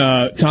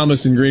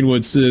Thomas in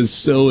Greenwood says,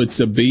 so it's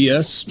a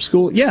BS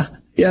school? Yeah,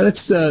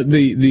 that's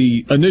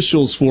the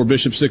initials for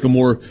Bishop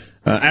Sycamore,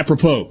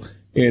 apropos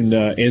in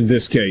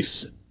this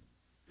case.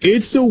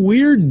 It's a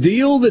weird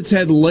deal that's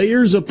had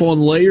layers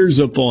upon layers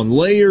upon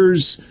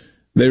layers.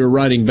 They were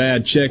writing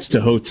bad checks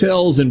to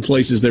hotels in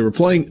places they were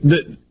playing.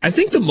 I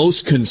think the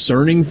most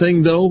concerning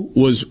thing, though,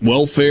 was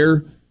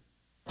welfare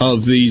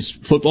of these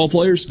football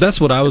players.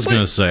 That's what I was going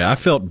to say. I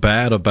felt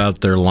bad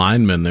about their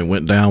lineman that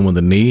went down with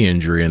a knee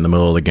injury in the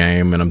middle of the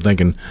game, and I'm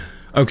thinking,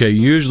 okay,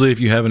 usually if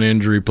you have an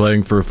injury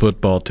playing for a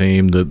football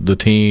team, the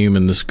team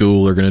and the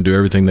school are going to do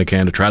everything they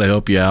can to try to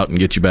help you out and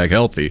get you back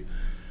healthy.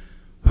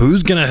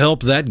 Who's going to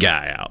help that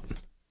guy out?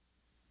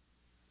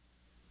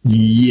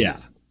 Yeah,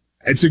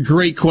 it's a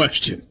great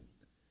question.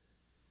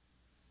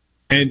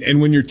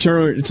 And when you're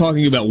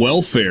talking about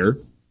welfare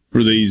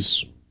for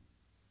these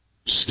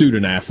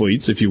student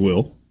athletes, if you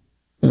will,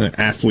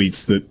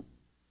 athletes that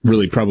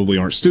really probably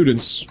aren't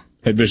students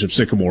at Bishop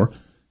Sycamore,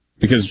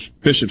 because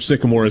Bishop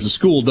Sycamore as a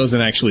school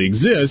doesn't actually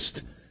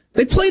exist.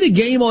 They played a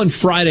game on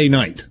Friday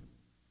night,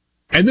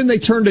 and then they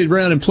turned it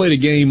around and played a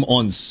game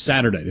on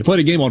Saturday. They played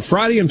a game on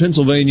Friday in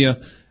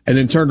Pennsylvania, and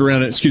then turned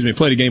around and,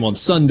 played a game on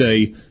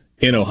Sunday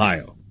in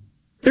Ohio.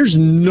 There's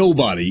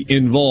nobody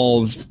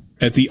involved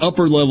at the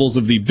upper levels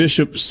of the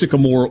Bishop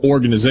Sycamore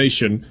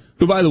organization,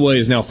 who, by the way,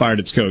 has now fired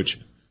its coach,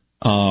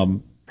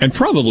 and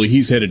probably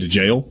he's headed to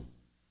jail,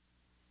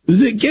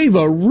 that gave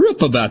a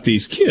rip about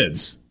these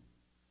kids.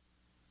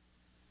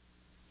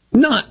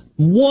 Not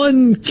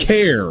one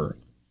care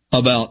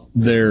about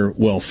their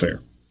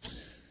welfare.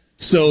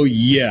 So,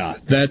 yeah,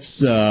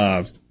 that's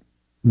out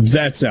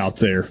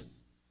there.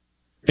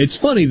 It's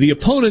funny, the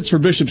opponents for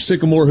Bishop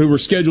Sycamore who were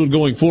scheduled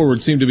going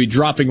forward seem to be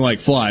dropping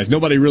like flies.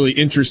 Nobody really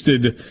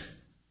interested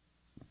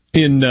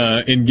in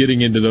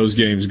getting into those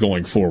games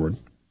going forward.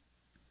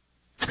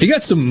 You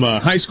got some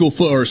high school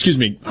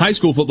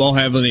football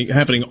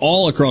happening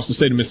all across the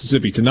state of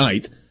Mississippi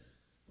tonight.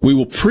 We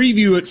will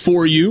preview it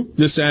for you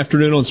this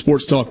afternoon on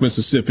Sports Talk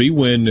Mississippi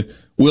when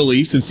Will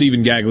East and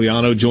Stephen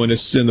Gagliano join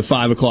us in the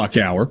 5 o'clock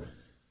hour.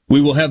 We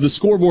will have the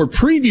scoreboard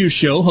preview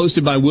show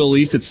hosted by Will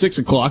East at 6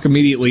 o'clock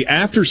immediately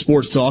after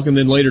Sports Talk, and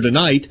then later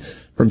tonight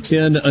from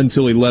 10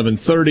 until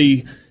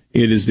 11:30.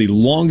 It is the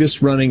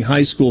longest running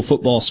high school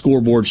football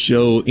scoreboard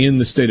show in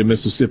the state of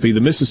Mississippi,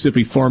 the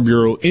Mississippi Farm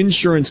Bureau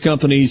Insurance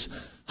Company's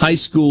high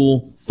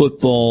school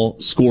football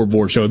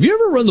scoreboard show. Have you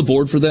ever run the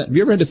board for that? Have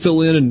you ever had to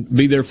fill in and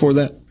be there for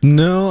that?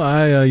 No,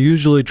 I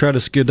usually try to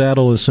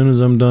skedaddle as soon as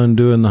I'm done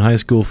doing the high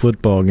school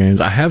football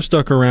games. I have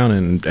stuck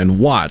around and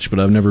watched, but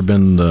I've never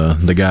been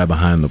the guy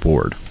behind the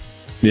board.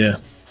 Yeah,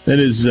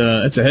 that's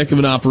a heck of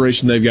an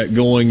operation they've got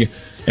going,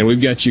 and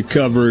we've got you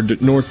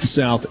covered north to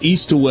south,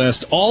 east to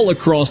west, all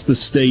across the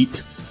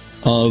state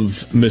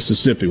of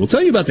Mississippi. We'll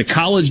tell you about the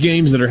college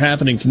games that are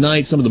happening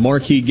tonight, some of the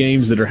marquee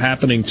games that are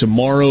happening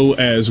tomorrow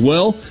as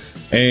well.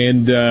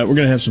 And we're going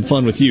to have some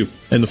fun with you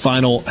in the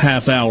final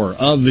half hour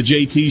of the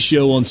JT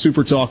Show on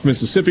Super Talk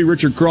Mississippi.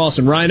 Richard Cross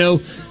and Rhino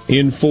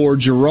in for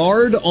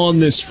Gerard on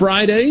this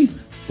Friday.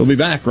 We'll be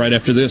back right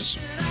after this.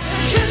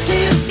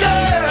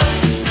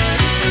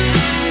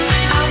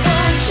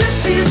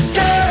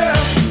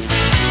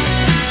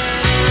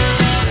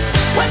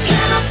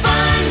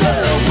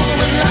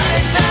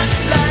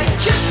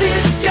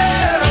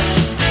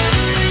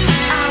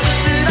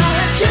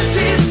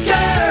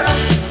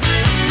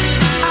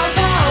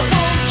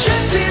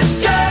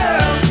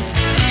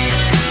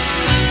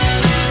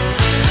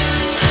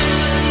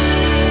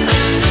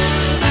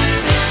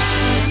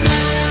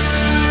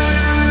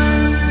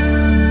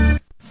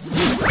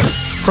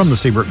 From the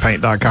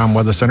SeabrookPaint.com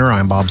Weather Center,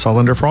 I'm Bob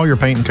Sullender. For all your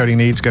paint and coating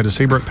needs, go to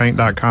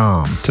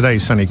SeabrookPaint.com.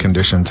 Today's sunny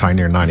conditions, high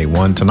near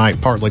 91.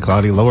 Tonight, partly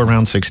cloudy, low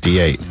around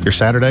 68. Your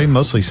Saturday,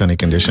 mostly sunny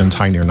conditions,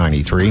 high near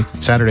 93.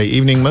 Saturday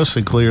evening,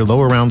 mostly clear,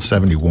 low around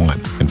 71.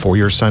 And for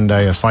your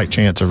Sunday, a slight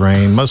chance of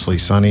rain, mostly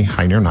sunny,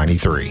 high near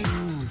 93.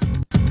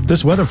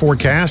 This weather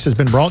forecast has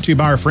been brought to you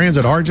by our friends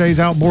at RJ's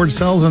Outboard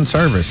Sales and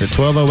Service at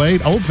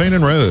 1208 Old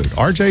Fannin Road.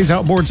 RJ's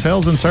Outboard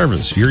Sales and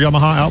Service, your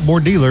Yamaha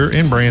outboard dealer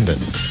in Brandon.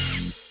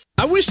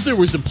 I wish there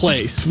was a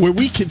place where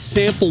we could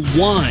sample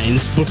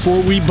wines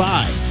before we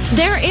buy.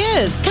 There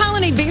is.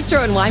 Colony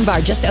Bistro and Wine Bar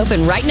just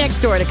opened right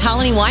next door to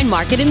Colony Wine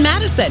Market in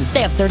Madison.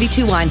 They have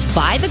 32 wines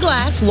by the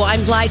glass,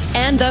 wine flights,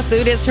 and the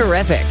food is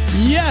terrific.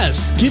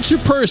 Yes. Get your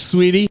purse,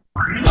 sweetie.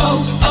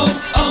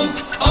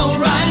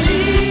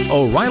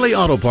 O'Reilly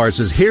Auto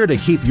Parts is here to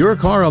keep your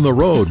car on the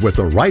road with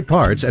the right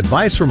parts,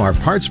 advice from our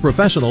parts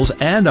professionals,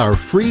 and our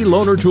free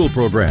loaner tool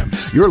program.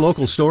 Your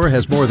local store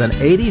has more than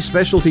 80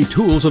 specialty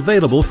tools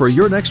available for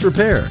your next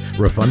repair.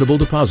 Refundable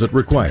deposit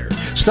required.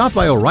 Stop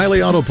by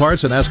O'Reilly Auto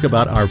Parts and ask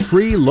about our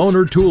free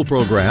loaner tool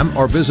program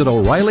or visit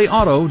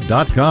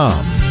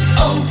O'ReillyAuto.com.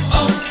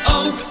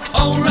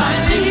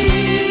 O'Reilly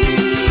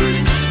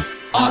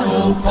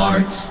Auto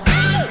Parts.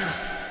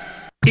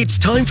 It's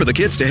time for the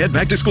kids to head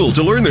back to school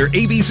to learn their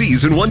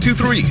ABCs and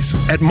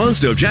 1-2-3s. At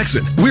Mazda of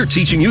Jackson, we're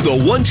teaching you the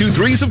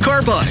 1-2-3s of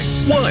car buying.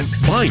 1.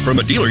 Buy from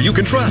a dealer you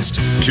can trust.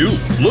 2.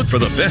 Look for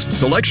the best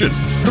selection.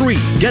 3.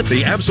 Get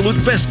the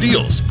absolute best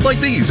deals, like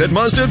these at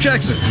Mazda of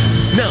Jackson.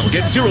 Now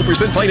get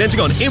 0% financing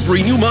on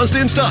every new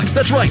Mazda in stock.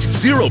 That's right,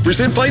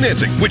 0%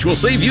 financing, which will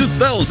save you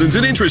thousands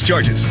in interest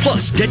charges.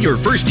 Plus, get your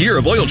first year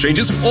of oil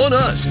changes on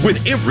us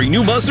with every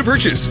new Mazda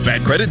purchase.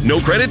 Bad credit, no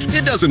credit,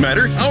 it doesn't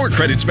matter. Our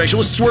credit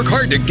specialists work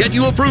hard to get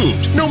you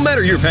approved, no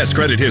matter your past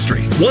credit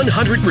history.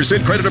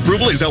 100% credit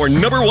approval is our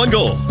 #1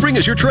 goal. Bring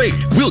us your trade.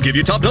 We'll give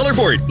you top dollar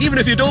for it, even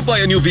if you don't buy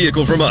a new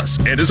vehicle from us.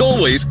 And as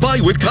always, buy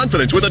with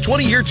confidence with a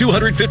 20-year,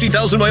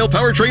 250,000-mile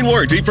powertrain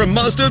warranty from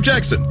Mazda of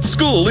Jackson.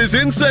 School is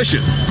in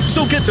session.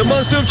 So get to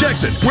Mazda of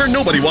Jackson, where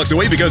nobody walks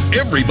away because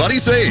everybody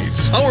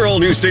saves. Our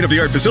all-new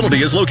state-of-the-art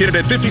facility is located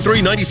at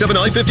 5397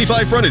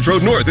 I-55 Frontage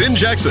Road North in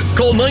Jackson.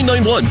 Call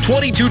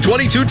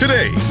 991-2222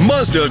 today.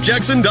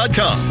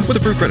 MazdaofJackson.com. With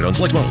approved credit on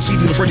select models. See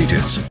dealer for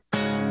details.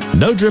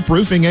 No Drip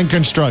Roofing and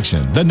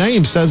Construction. The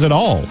name says it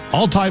all.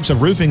 All types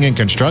of roofing and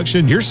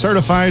construction. Your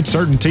certified,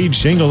 CertainTeed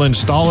shingle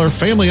installer,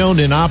 family owned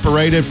and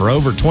operated for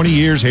over 20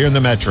 years here in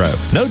the Metro.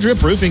 No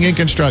Drip Roofing and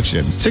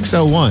Construction.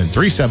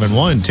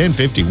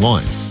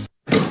 601-371-1051.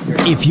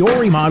 If you're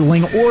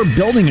remodeling or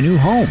building a new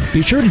home,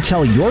 be sure to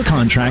tell your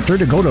contractor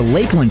to go to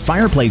Lakeland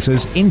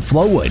Fireplaces in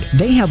Flowood.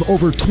 They have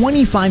over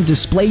 25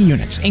 display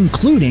units,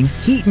 including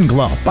heat and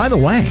glow. By the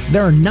way,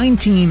 there are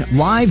 19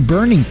 live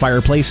burning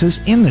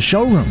fireplaces in the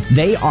showroom.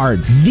 They are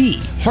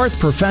the hearth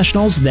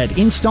professionals that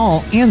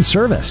install and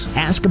service.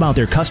 Ask about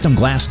their custom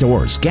glass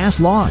doors, gas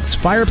logs,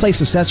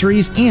 fireplace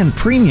accessories, and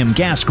premium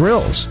gas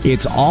grills.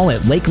 It's all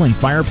at Lakeland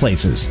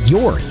Fireplaces,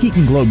 your heat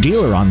and glow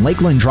dealer on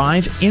Lakeland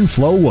Drive in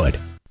Flowood.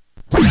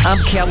 I'm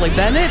Kelly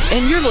Bennett,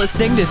 and you're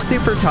listening to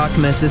Super Talk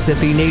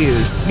Mississippi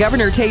News.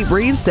 Governor Tate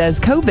Reeves says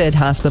COVID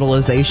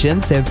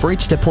hospitalizations have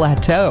reached a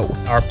plateau.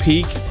 Our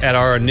peak at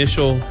our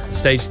initial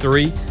stage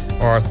 3,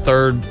 or our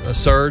third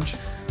surge,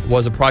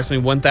 was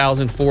approximately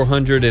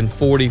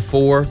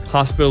 1,444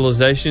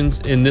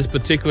 hospitalizations. In this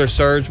particular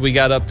surge, we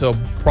got up to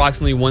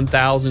approximately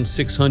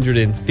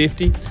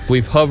 1,650.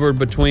 We've hovered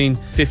between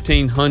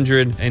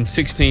 1,500 and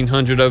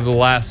 1,600 over the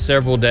last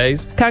several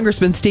days.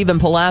 Congressman Stephen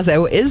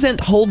Palazzo isn't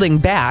holding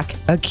back,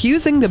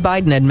 accusing the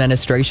Biden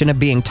administration of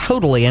being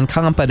totally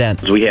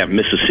incompetent. We have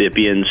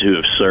Mississippians who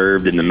have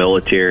served in the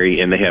military,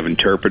 and they have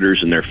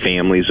interpreters and their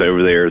families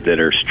over there that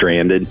are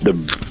stranded. The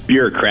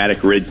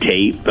bureaucratic red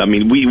tape, I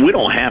mean, we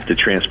don't have to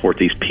transport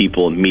these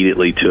people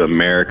immediately to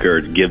America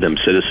or give them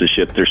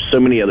citizenship. There's so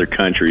many other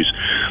countries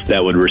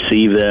that would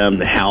receive them,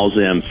 house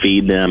them,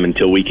 feed them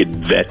until we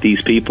could vet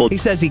these people. He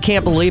says he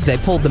can't believe they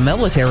pulled the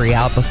military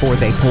out before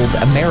they pulled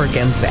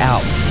Americans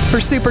out. For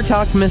Super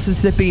Talk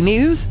Mississippi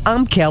News,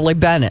 I'm Kelly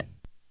Bennett.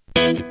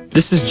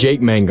 This is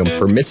Jake Mangum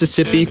for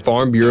Mississippi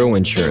Farm Bureau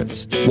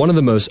Insurance. One of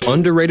the most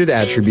underrated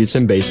attributes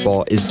in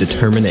baseball is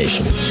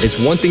determination. It's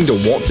one thing to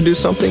want to do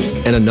something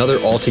and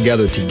another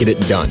altogether to get it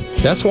done.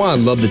 That's why I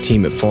love the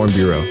team at Farm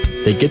Bureau.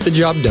 They get the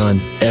job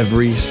done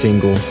every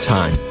single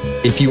time.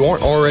 If you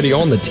aren't already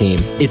on the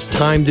team, it's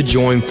time to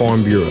join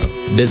Farm Bureau.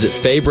 Visit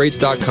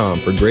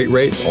favrates.com for great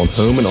rates on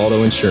home and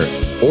auto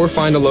insurance, or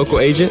find a local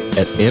agent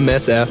at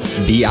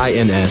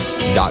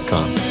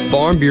msfbins.com.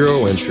 Farm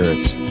Bureau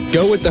Insurance.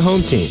 Go with the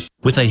home team.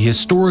 With a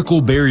historical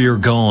barrier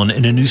gone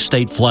and a new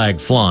state flag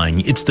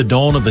flying, it's the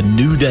dawn of a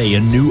new day, a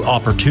new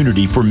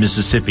opportunity for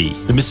Mississippi.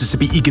 The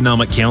Mississippi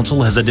Economic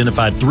Council has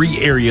identified 3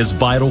 areas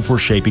vital for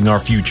shaping our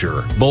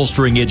future: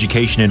 bolstering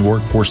education and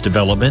workforce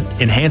development,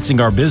 enhancing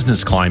our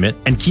business climate,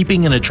 and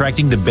keeping and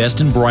attracting the best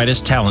and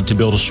brightest talent to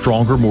build a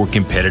stronger, more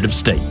competitive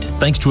state.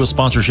 Thanks to a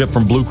sponsorship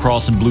from Blue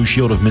Cross and Blue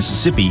Shield of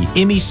Mississippi,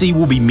 MEC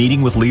will be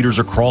meeting with leaders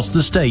across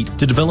the state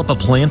to develop a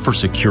plan for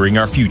securing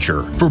our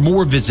future. For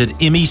more, visit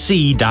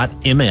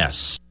mec.ms.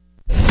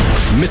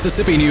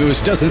 Mississippi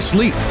News doesn't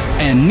sleep,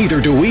 and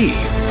neither do we.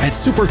 At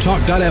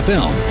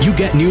supertalk.fm, you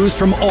get news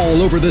from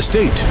all over the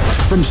state.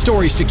 From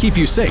stories to keep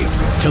you safe,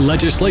 to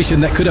legislation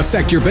that could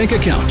affect your bank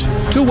account,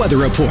 to weather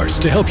reports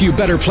to help you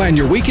better plan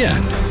your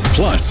weekend.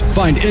 Plus,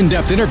 find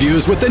in-depth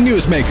interviews with the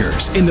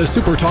newsmakers in the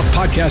Supertalk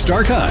podcast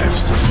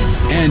archives.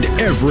 And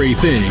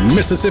everything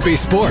Mississippi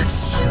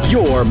sports.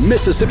 Your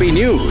Mississippi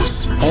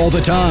News. All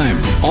the time,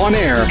 on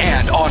air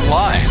and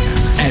online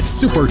at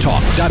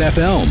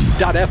supertalk.fm.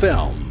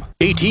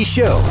 AT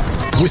Show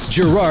with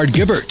Gerard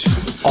Gibbert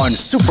on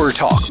Super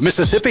Talk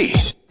Mississippi.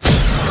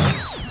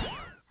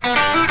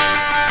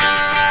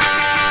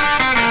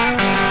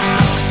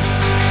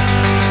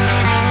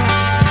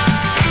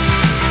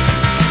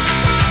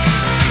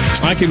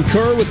 I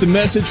concur with the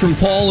message from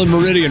Paul and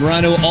Meridian.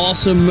 Rhino,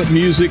 awesome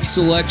music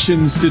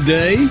selections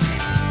today.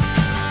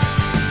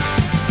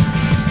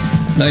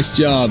 Nice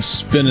job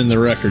spinning the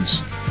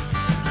records.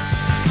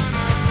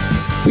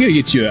 We got to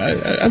get you,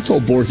 I've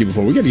told Borky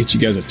before, we got to get you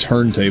guys a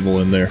turntable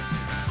in there.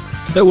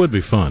 That would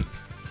be fun.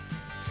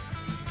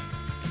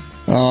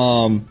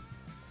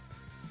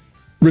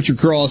 Richard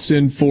Cross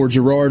in for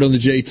Gerard on the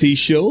JT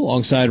Show,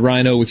 alongside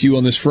Rhino with you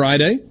on this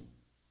Friday.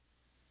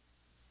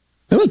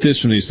 How about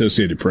this from the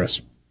Associated Press?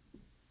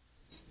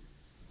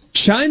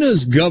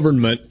 China's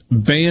government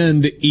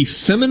banned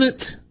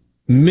effeminate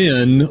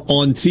men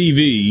on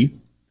TV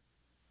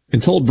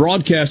and told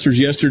broadcasters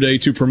yesterday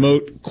to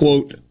promote,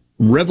 quote,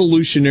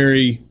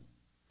 revolutionary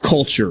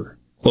culture,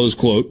 close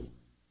quote,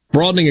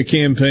 broadening a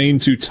campaign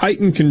to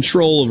tighten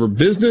control over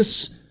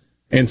business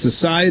and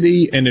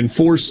society and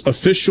enforce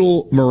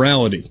official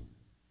morality.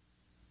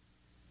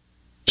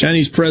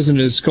 Chinese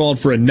president has called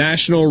for a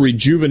national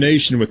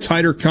rejuvenation with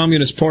tighter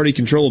Communist Party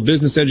control of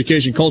business,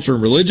 education, culture,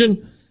 and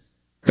religion.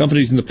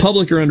 Companies and the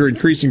public are under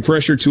increasing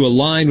pressure to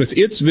align with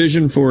its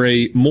vision for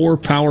a more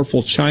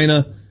powerful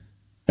China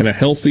and a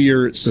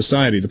healthier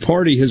society. The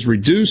party has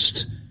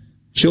reduced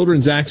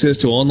children's access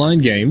to online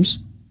games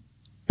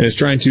and is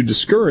trying to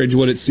discourage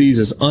what it sees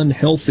as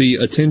unhealthy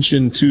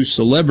attention to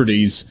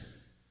celebrities.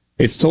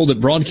 It's told that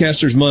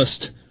broadcasters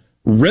must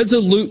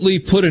resolutely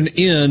put an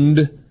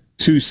end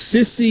to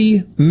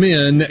sissy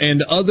men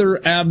and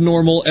other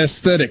abnormal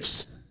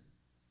aesthetics.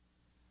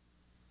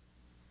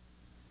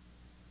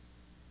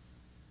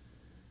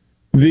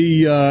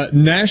 The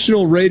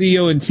National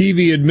Radio and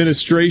TV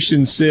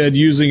Administration said,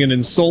 using an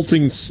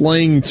insulting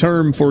slang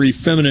term for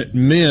effeminate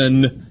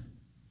men,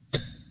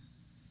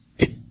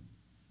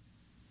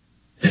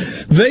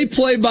 they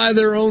play by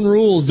their own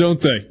rules, don't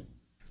they?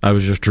 I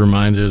was just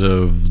reminded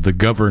of the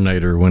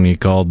governor when he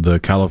called the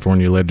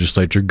California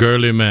legislature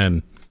girly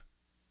men.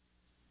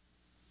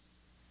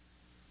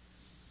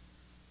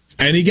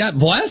 And he got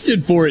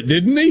blasted for it,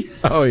 didn't he?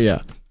 Oh,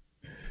 yeah.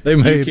 They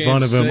made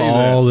fun of him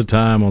all the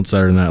time on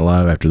Saturday Night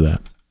Live after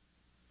that.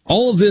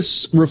 All of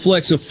this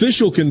reflects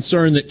official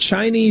concern that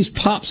Chinese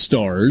pop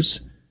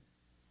stars,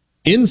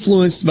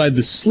 influenced by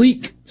the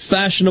sleek,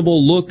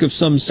 fashionable look of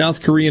some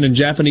South Korean and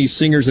Japanese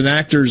singers and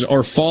actors,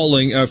 are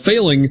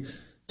failing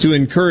to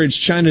encourage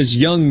China's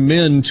young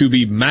men to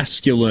be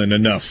masculine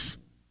enough.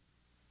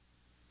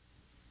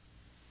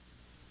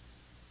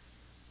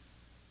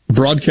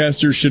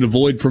 Broadcasters should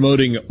avoid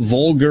promoting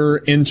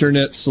vulgar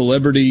internet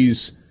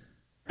celebrities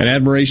and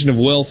admiration of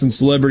wealth and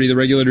celebrity, the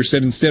regulator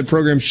said. Instead,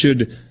 programs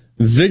should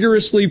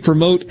vigorously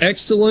promote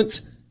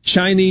excellent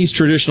Chinese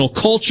traditional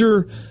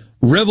culture,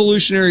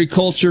 revolutionary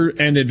culture,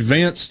 and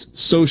advanced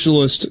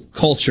socialist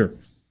culture.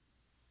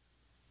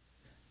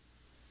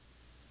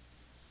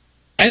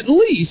 At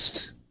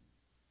least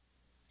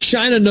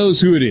China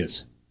knows who it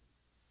is.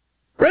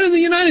 Right in the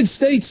United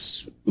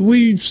States,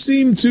 we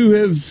seem to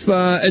have,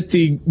 at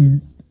the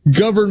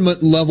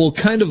government level,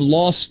 kind of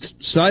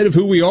lost sight of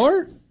who we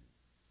are.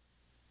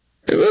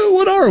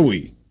 What are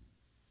we?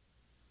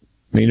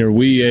 I mean, are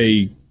we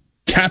a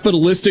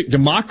capitalistic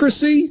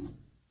democracy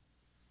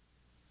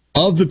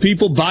of the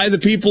people, by the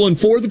people, and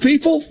for the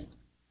people?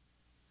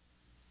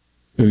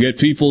 We get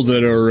people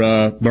that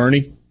are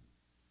Bernie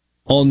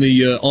on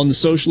the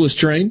socialist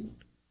train.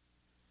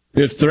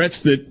 We have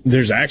threats that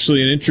there's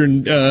actually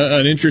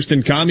an interest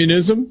in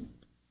communism,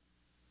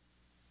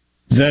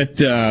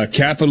 that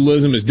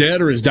capitalism is dead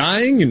or is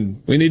dying,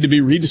 and we need to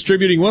be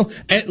redistributing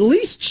wealth. At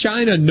least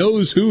China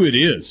knows who it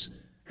is.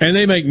 And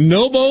they make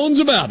no bones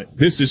about it.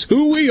 This is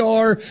who we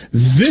are.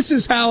 This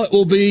is how it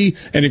will be.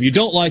 And if you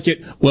don't like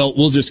it, well,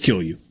 we'll just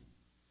kill you.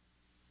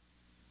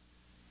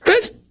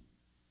 It's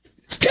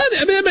kind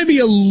of, I mean, it may be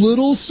a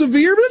little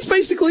severe, but that's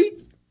basically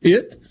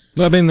it.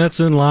 I mean,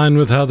 that's in line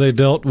with how they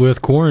dealt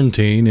with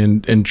quarantine.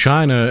 In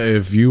China,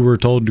 if you were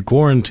told to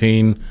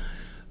quarantine,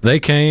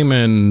 they came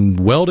and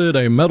welded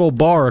a metal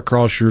bar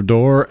across your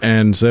door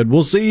and said,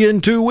 "We'll see you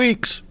in 2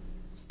 weeks.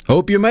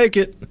 Hope you make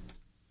it."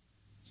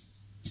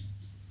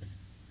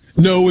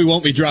 No, we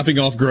won't be dropping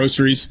off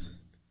groceries.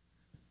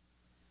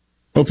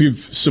 Hope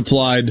you've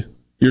supplied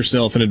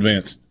yourself in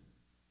advance.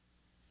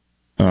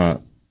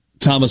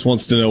 Thomas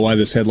wants to know why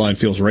this headline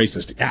feels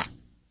racist. Yeah.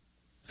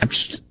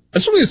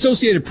 That's from the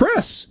Associated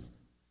Press.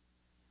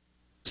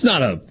 It's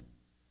not a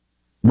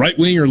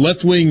right-wing or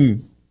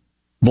left-wing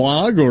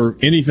blog or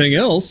anything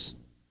else.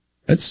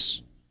 That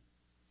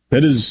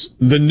is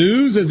the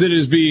news as it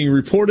is being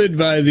reported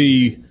by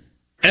the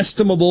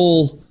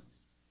estimable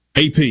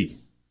AP.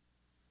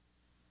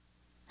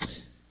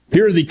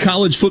 Here are the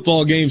college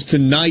football games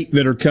tonight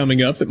that are coming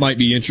up that might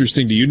be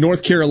interesting to you.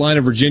 North Carolina,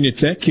 Virginia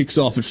Tech kicks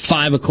off at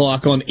 5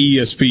 o'clock on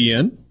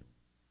ESPN.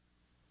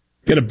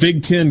 Got a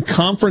Big Ten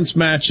conference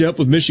matchup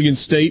with Michigan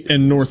State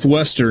and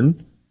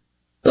Northwestern.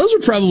 Those are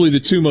probably the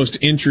two most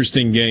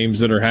interesting games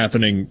that are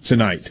happening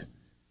tonight.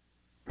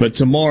 But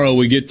tomorrow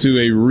we get to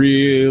a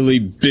really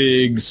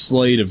big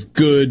slate of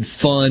good,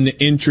 fun,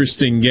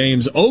 interesting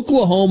games.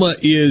 Oklahoma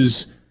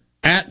is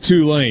at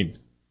Tulane.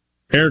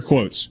 Air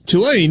quotes.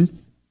 Tulane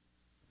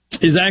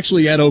is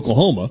actually at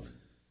Oklahoma,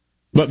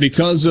 but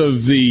because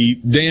of the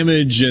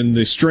damage and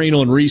the strain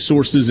on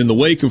resources in the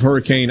wake of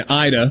Hurricane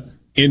Ida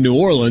in New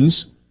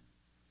Orleans,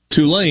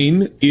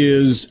 Tulane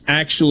is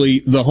actually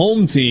the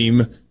home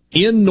team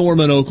in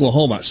Norman,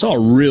 Oklahoma. I saw a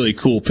really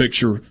cool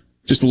picture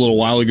just a little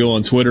while ago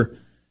on Twitter,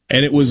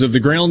 and it was of the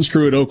grounds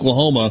crew at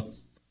Oklahoma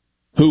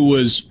who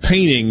was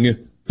painting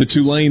the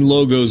Tulane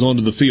logos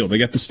onto the field. They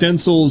got the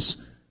stencils,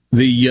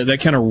 that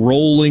kind of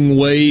rolling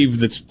wave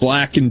that's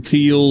black and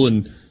teal,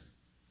 and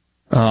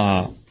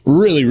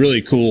really,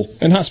 really cool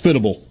and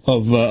hospitable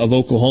of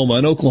Oklahoma.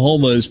 And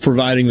Oklahoma is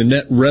providing the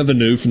net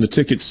revenue from the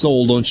tickets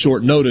sold on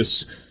short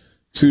notice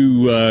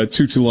to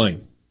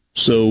Tulane.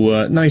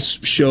 So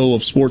nice show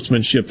of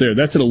sportsmanship there.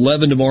 That's at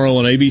 11 tomorrow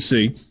on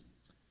ABC.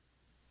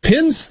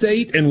 Penn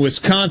State and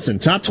Wisconsin,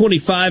 top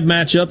 25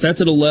 matchup.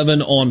 That's at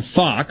 11 on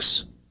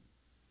Fox.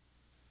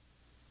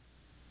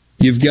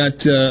 You've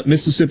got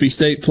Mississippi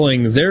State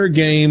playing their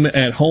game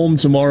at home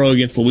tomorrow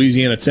against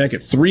Louisiana Tech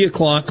at 3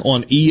 o'clock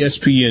on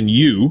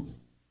ESPNU.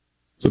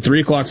 So 3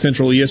 o'clock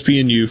Central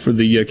ESPNU for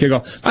the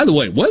kickoff. By the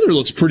way, weather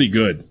looks pretty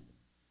good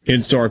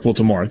in Starkville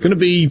tomorrow. It's going to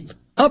be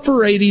upper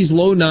 80s,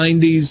 low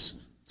 90s.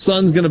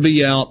 Sun's going to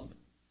be out.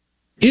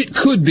 It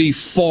could be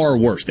far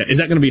worse. Is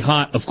that going to be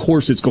hot? Of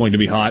course it's going to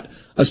be hot,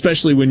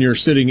 especially when you're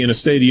sitting in a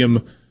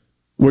stadium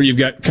where you've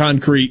got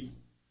concrete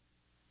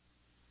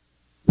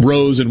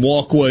rows and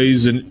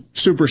walkways and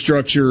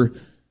superstructure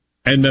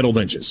and metal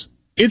benches.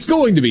 It's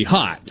going to be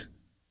hot,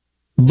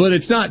 but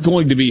it's not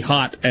going to be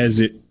hot as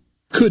it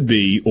could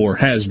be or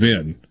has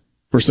been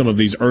for some of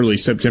these early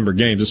September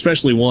games,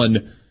 especially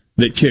one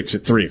that kicks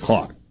at 3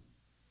 o'clock.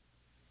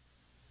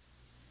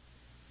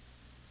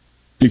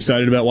 You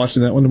excited about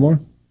watching that one tomorrow?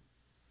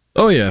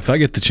 Oh, yeah. If I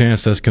get the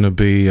chance, that's going to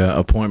be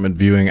appointment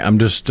viewing. I'm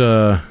just,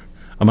 I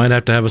might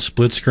have to have a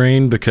split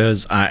screen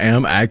because I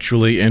am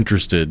actually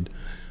interested.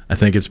 I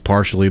think it's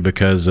partially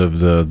because of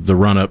the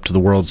run-up to the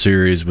World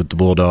Series with the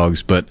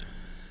Bulldogs. But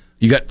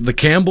you got the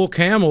Campbell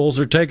Camels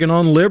are taking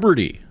on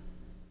Liberty.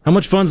 How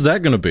much fun's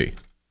that going to be?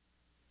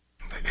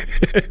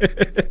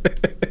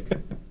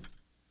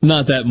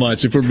 Not that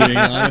much, if we're being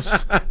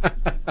honest.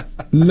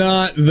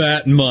 Not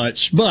that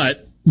much,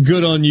 but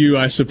good on you,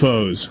 I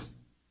suppose.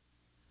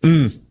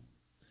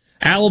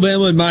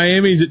 Alabama and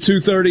Miami's at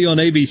 2:30 on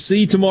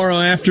ABC tomorrow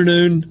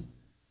afternoon.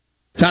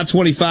 Top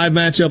 25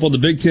 matchup on the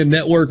Big Ten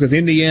Network with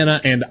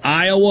Indiana and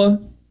Iowa.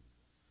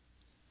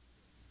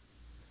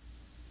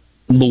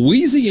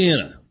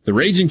 Louisiana, the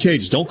Raging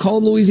Cajuns. Don't call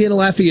them Louisiana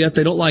Lafayette.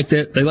 They don't like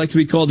that. They like to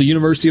be called the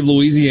University of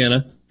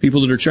Louisiana.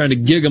 People that are trying to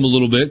gig them a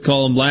little bit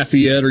call them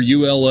Lafayette or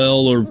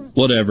ULL or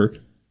whatever.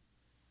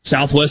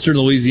 Southwestern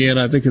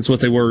Louisiana, I think that's what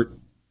they were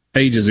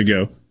ages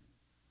ago.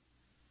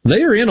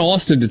 They are in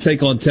Austin to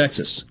take on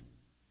Texas.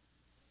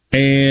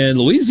 And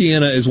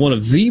Louisiana is one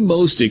of the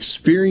most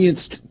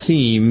experienced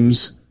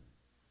teams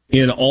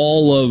in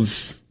all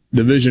of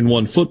Division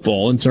I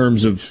football in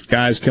terms of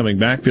guys coming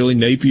back. Billy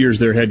Napier's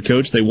their head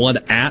coach. They won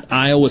at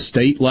Iowa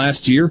State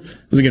last year.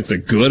 It was against a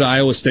good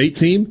Iowa State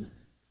team.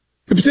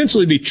 Could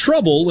potentially be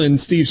trouble in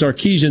Steve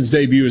Sarkisian's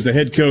debut as the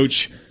head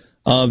coach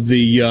of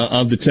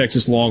the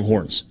Texas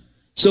Longhorns.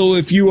 So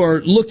if you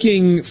are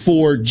looking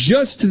for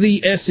just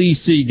the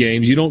SEC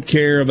games, you don't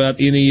care about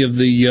any of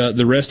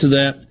the rest of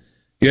that.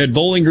 You had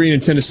Bowling Green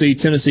and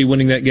Tennessee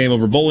winning that game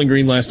over Bowling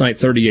Green last night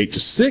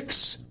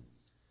 38-6.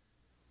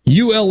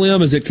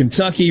 ULM is at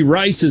Kentucky.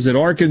 Rice is at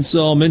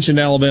Arkansas. Mentioned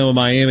Alabama,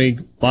 Miami,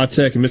 La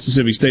Tech, and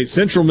Mississippi State.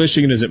 Central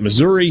Michigan is at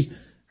Missouri.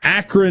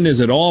 Akron is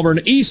at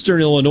Auburn.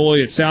 Eastern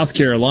Illinois at South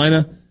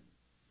Carolina.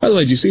 By the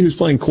way, did you see who's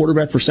playing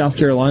quarterback for South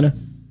Carolina?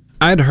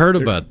 I'd heard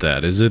about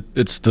that.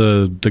 It's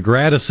the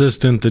grad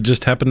assistant that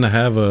just happened to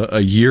have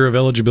a year of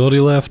eligibility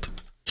left?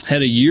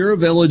 Had a year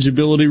of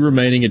eligibility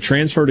remaining. Had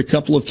transferred a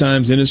couple of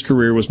times in his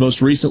career. Was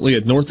most recently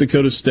at North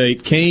Dakota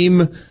State.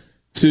 Came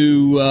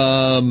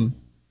to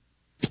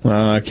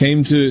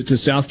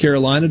South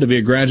Carolina to be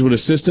a graduate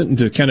assistant and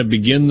to kind of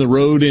begin the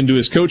road into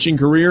his coaching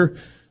career.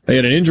 They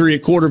had an injury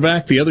at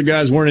quarterback. The other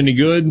guys weren't any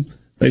good.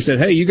 They said,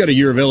 hey, you got a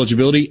year of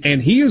eligibility.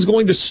 And he is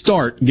going to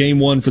start game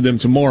one for them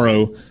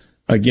tomorrow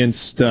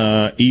against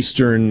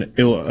Eastern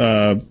Illinois.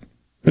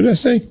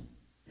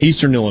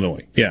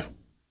 Yeah.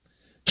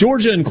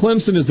 Georgia and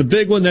Clemson is the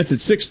big one. That's at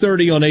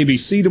 6:30 on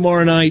ABC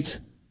tomorrow night.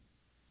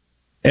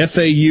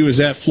 FAU is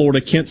at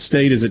Florida. Kent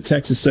State is at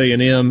Texas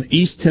A&M.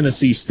 East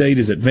Tennessee State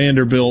is at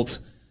Vanderbilt.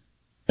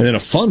 And then a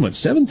fun one,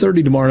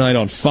 7:30 tomorrow night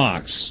on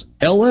Fox.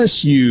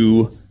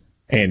 LSU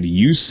and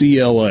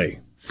UCLA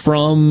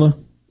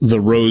from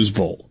the Rose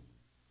Bowl.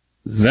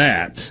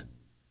 That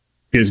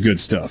is good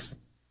stuff.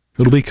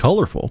 It'll be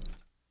colorful.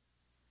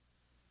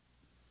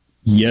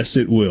 Yes,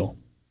 it will.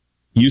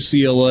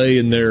 UCLA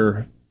in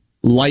their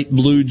light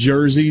blue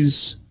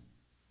jerseys.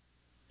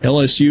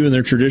 LSU in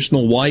their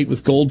traditional white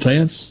with gold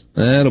pants.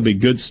 That'll be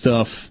good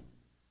stuff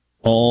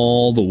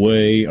all the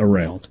way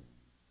around.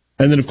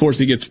 And then, of course,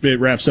 it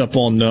wraps up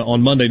on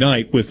Monday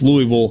night with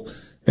Louisville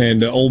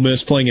and Ole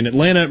Miss playing in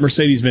Atlanta at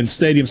Mercedes-Benz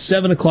Stadium.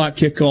 7 o'clock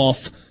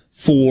kickoff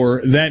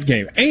for that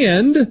game.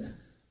 And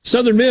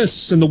Southern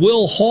Miss and the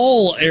Will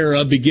Hall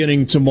era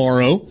beginning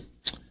tomorrow.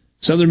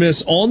 Southern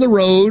Miss on the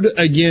road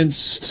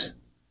against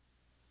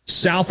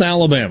South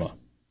Alabama.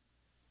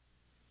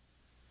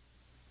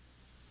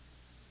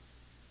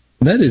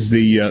 That is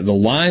the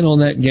line on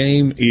that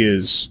game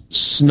is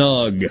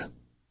snug.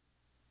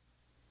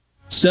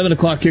 7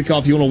 o'clock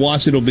kickoff. You want to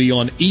watch it? It'll be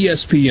on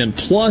ESPN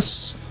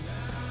Plus.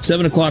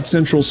 7 o'clock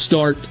Central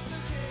start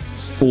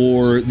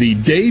for the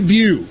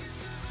debut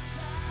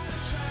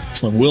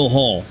of Will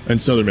Hall and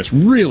Southern Miss.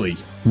 Really,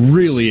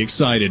 really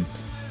excited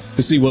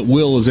to see what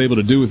Will is able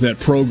to do with that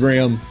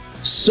program.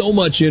 So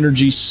much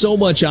energy, so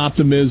much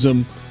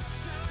optimism.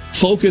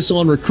 Focus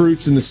on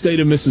recruits in the state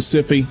of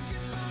Mississippi.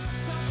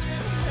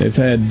 They've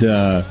had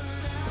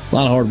A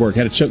lot of hard work.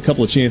 Had a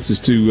couple of chances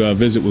to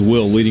visit with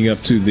Will leading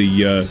up to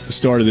the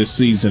start of this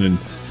season, and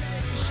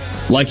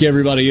like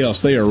everybody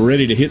else, they are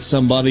ready to hit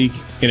somebody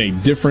in a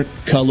different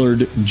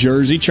colored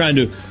jersey, trying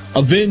to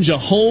avenge a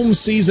home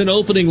season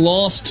opening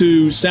loss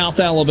to South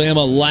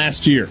Alabama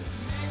last year.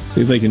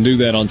 See if they can do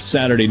that on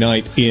Saturday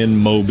night in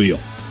Mobile.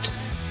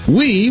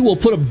 We will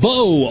put a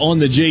bow on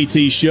the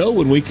JT Show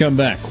when we come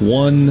back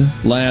one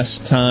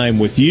last time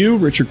with you,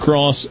 Richard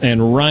Cross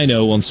and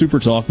Rhino on Super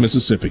Talk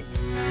Mississippi.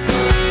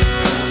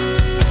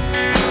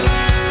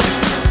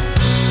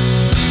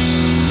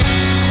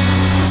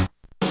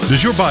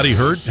 Does your body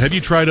hurt? Have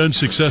you tried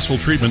unsuccessful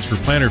treatments for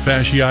plantar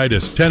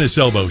fasciitis, tennis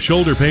elbow,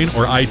 shoulder pain,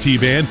 or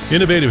IT band?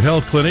 Innovative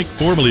Health Clinic,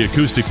 formerly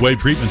Acoustic Wave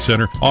Treatment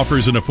Center,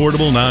 offers an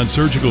affordable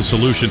non-surgical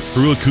solution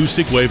through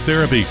acoustic wave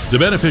therapy. The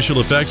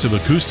beneficial effects of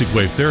acoustic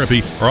wave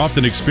therapy are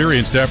often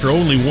experienced after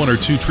only 1 or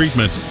 2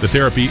 treatments. The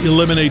therapy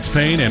eliminates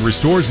pain and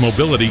restores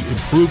mobility,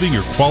 improving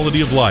your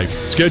quality of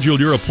life. Schedule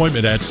your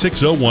appointment at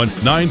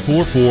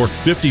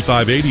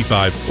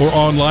 601-944-5585 or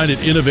online at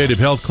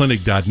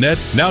innovativehealthclinic.net.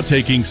 Now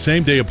taking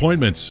same-day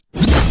appointments.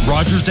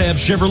 Rogers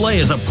Dabbs Chevrolet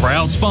is a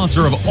proud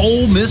sponsor of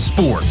Ole Miss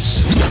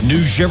Sports.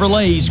 New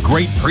Chevrolets,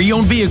 great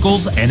pre-owned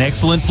vehicles, an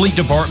excellent fleet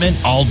department,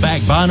 all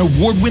backed by an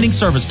award-winning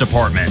service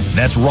department.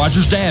 That's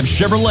Rogers Dabbs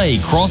Chevrolet,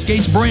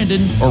 Crossgates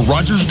Brandon, or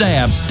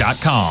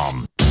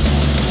RogersDabbs.com.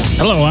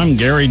 Hello, I'm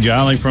Gary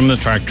Jolly from the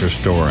Tractor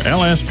Store.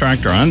 LS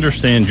Tractor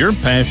understands your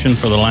passion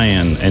for the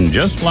land, and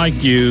just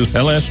like you,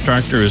 LS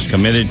Tractor is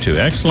committed to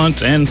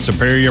excellence and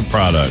superior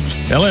products.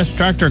 LS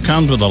Tractor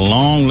comes with a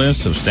long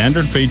list of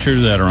standard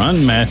features that are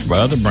unmatched by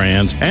other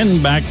brands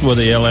and backed with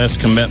the LS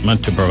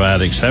commitment to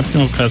provide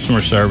exceptional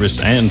customer service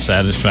and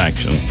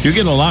satisfaction. You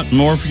get a lot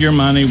more for your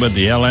money with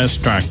the LS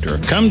Tractor.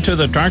 Come to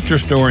the Tractor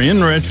Store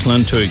in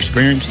Richland to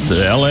experience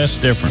the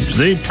LS difference.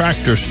 The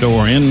Tractor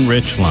Store in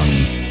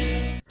Richland.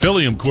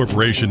 Phylium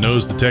Corporation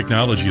knows the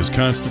technology is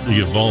constantly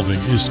evolving,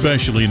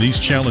 especially in these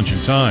challenging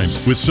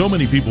times. With so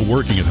many people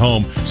working at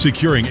home,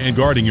 securing and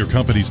guarding your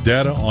company's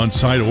data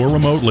on-site or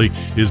remotely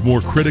is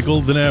more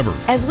critical than ever.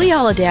 As we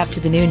all adapt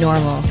to the new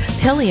normal,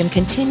 Phylium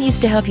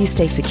continues to help you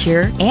stay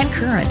secure and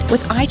current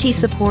with IT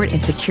support in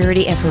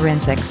security and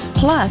forensics,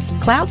 plus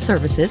cloud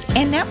services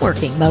and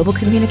networking, mobile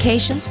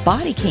communications,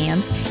 body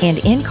cams, and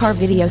in-car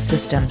video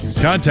systems.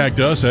 Contact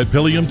us at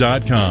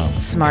Phylium.com.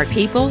 Smart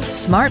people,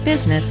 smart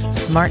business,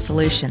 smart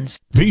solutions.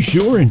 Be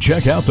sure and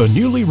check out the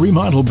newly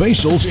remodeled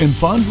Basil's in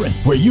Fondren,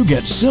 where you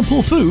get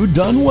simple food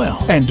done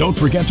well. And don't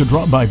forget to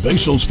drop by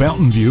Basil's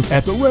Fountain View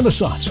at the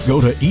Renaissance. Go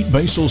to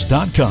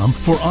eatbasils.com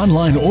for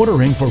online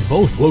ordering for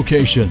both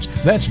locations.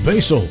 That's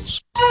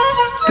Basil's.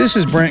 This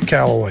is Brent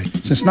Calloway.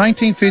 Since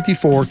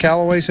 1954,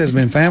 Calloway's has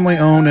been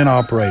family-owned and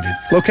operated.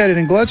 Located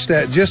in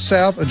Gluckstadt, just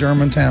south of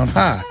Germantown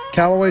High,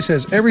 Calloway's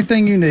has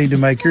everything you need to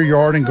make your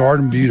yard and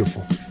garden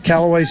beautiful.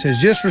 Calloway's has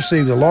just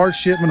received a large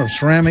shipment of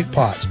ceramic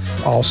pots.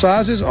 All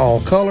sizes, all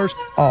colors,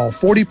 all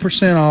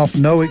 40% off,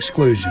 no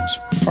exclusions.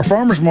 Our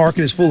farmers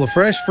market is full of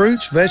fresh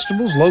fruits,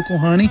 vegetables, local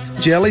honey,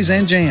 jellies,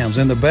 and jams,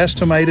 and the best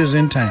tomatoes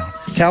in town.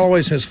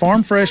 Calloway's has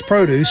farm fresh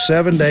produce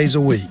 7 days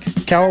a week.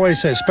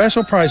 Calloway's has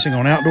special pricing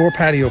on outdoor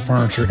patio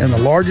furniture and the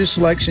largest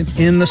selection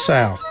in the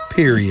South,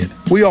 period.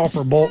 We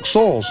offer bulk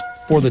soils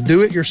for the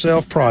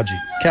do-it-yourself project.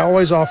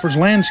 Calloway's offers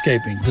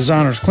landscaping.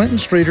 Designers Clinton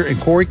Streeter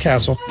and Corey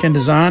Castle can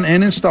design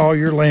and install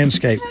your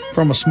landscape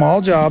from a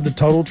small job to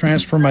total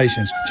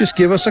transformations. Just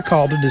give us a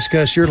call to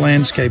discuss your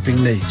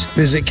landscaping needs.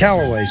 Visit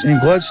Calloway's in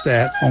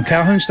Gluckstadt on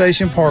Calhoun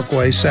Station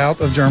Parkway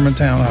south of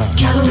Germantown High.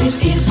 Calloway's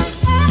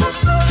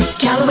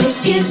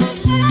is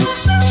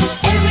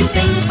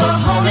everything for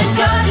home and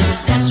garden.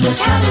 That's what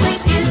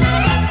Calloway's is.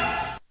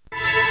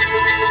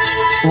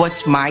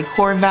 What's my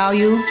core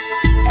value?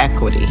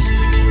 Equity.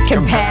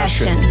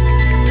 Compassion.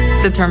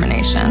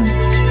 Determination.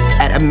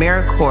 At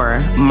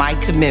AmeriCorps, my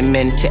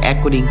commitment to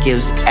equity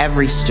gives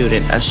every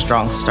student a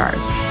strong start.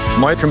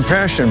 My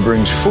compassion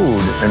brings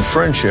food and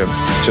friendship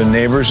to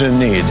neighbors in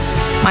need.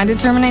 My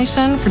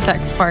determination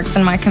protects parks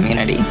in my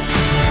community.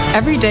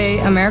 Every day,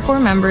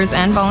 AmeriCorps members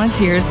and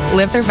volunteers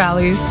live their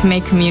values to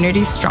make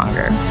communities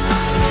stronger.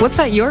 What's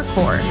at your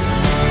core?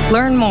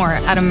 Learn more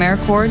at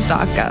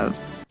AmeriCorps.gov.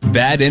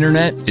 Bad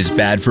internet is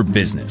bad for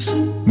business.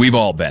 We've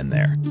all been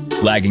there.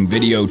 Lagging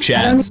video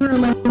chats,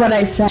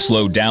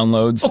 slow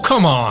downloads. Oh,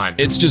 come on.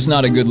 It's just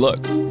not a good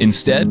look.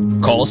 Instead,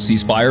 call C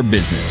Spire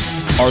Business.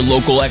 Our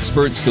local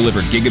experts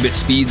deliver gigabit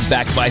speeds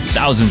backed by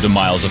thousands of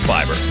miles of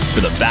fiber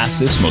for the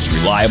fastest, most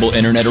reliable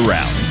internet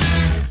around.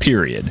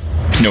 Period.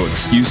 No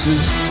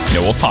excuses,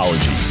 no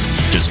apologies.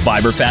 Just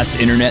fiber fast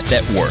internet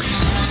that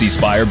works. C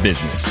Spire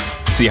Business.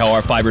 See how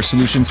our fiber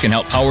solutions can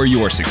help power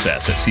your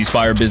success at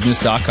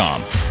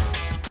cspirebusiness.com.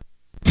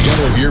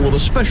 Gallo here with a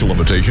special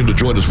invitation to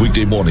join us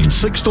weekday morning,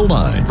 6 to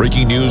 9.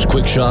 Breaking news,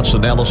 quick shots,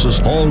 analysis,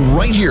 all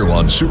right here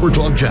on Super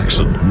Talk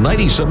Jackson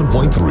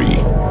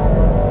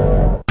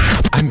 97.3.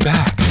 I'm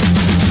back.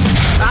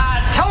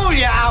 I told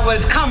you I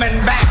was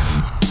coming back.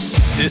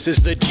 This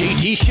is the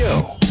JT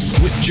Show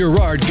with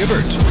Gerard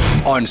Gibbert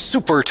on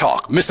Super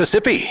Talk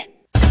Mississippi.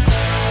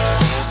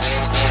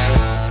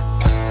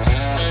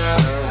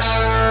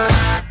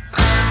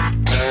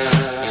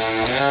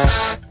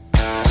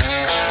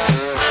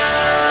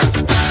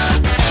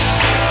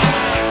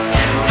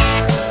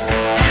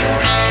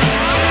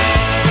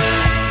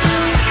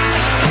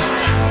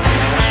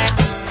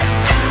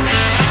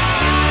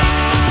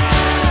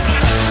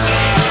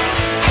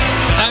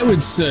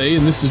 would say,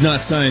 and this is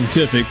not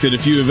scientific, that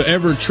if you have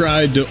ever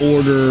tried to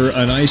order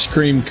an ice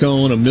cream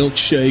cone, a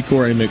milkshake,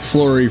 or a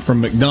McFlurry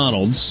from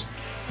McDonald's,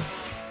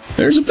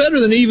 there's a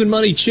better than even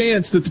money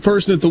chance that the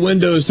person at the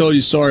window has told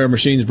you, sorry, our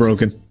machine's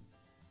broken.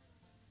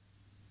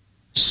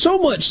 So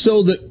much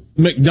so that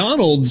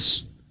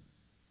McDonald's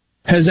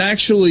has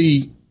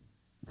actually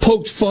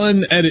poked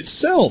fun at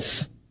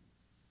itself.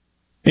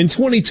 In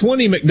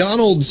 2020,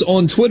 McDonald's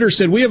on Twitter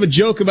said, we have a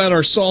joke about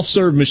our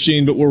soft-serve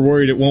machine, but we're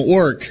worried it won't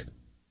work.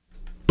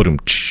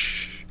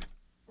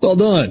 Well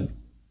done.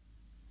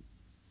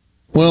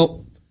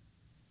 Well,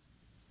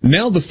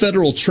 now the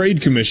Federal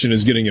Trade Commission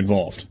is getting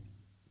involved.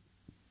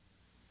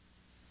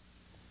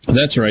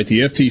 That's right, the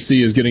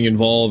FTC is getting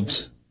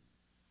involved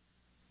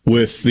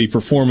with the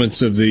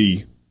performance of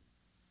the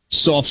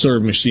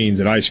soft-serve machines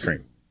at ice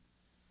cream.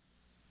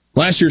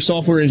 Last year,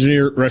 software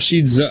engineer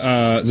Rashid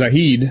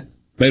Zahid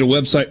made a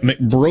website,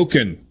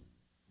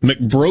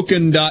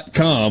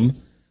 McBroken.com,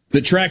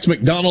 that tracks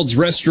McDonald's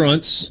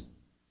restaurants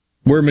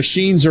where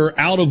machines are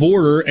out of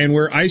order and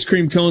where ice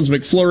cream cones,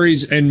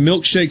 McFlurries, and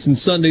milkshakes and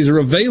sundaes are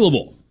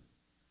available.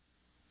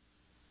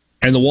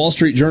 And the Wall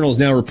Street Journal is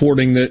now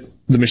reporting that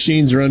the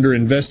machines are under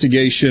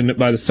investigation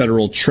by the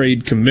Federal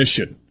Trade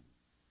Commission.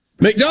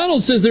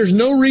 McDonald's says there's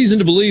no reason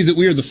to believe that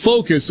we are the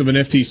focus of an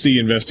FTC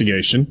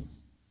investigation.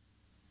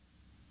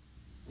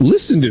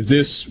 Listen to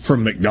this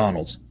from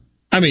McDonald's.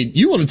 I mean,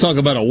 you want to talk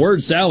about a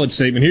word salad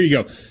statement. Here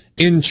you go.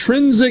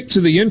 Intrinsic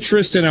to the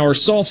interest in our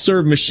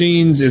soft-serve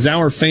machines is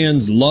our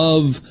fans'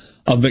 love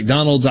of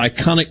McDonald's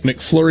iconic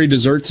McFlurry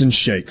desserts and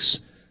shakes.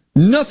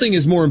 Nothing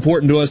is more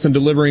important to us than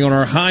delivering on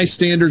our high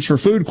standards for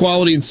food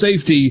quality and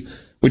safety,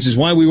 which is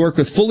why we work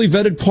with fully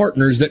vetted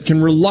partners that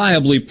can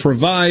reliably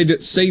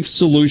provide safe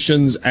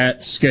solutions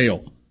at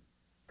scale.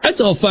 That's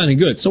all fine and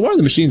good. So why are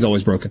the machines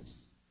always broken?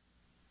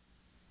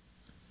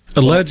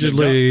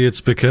 Allegedly,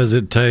 it's because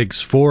it takes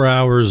 4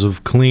 hours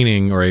of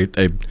cleaning, or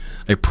a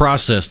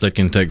process that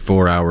can take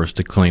 4 hours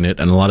to clean it,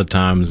 and a lot of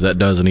times that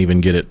doesn't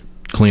even get it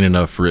clean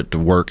enough for it to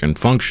work and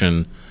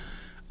function.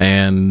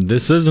 And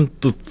this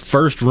isn't the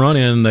first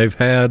run-in they've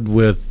had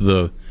with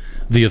the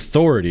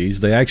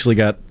authorities. They actually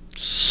got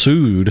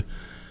sued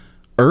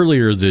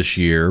earlier this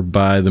year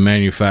by the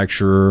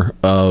manufacturer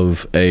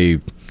of a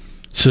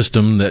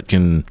system that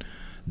can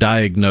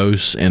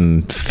diagnose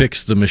and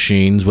fix the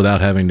machines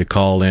without having to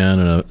call in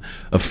an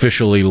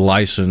officially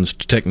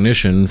licensed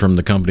technician from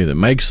the company that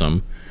makes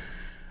them.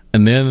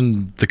 And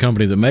then the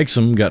company that makes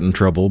them got in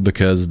trouble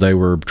because they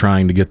were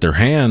trying to get their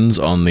hands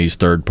on these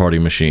third-party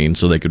machines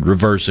so they could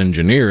reverse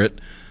engineer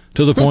it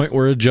to the point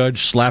where a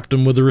judge slapped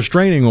them with a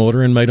restraining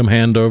order and made them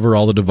hand over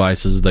all the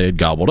devices they had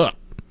gobbled up.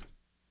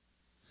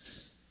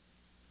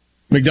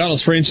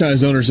 McDonald's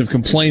franchise owners have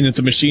complained that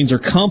the machines are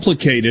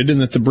complicated and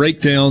that the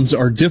breakdowns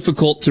are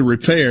difficult to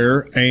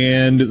repair,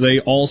 and they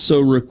also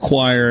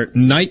require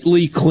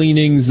nightly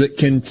cleanings that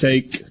can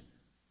take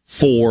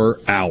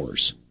 4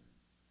 hours.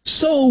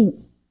 So,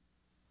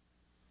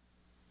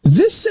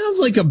 this sounds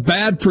like a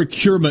bad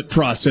procurement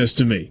process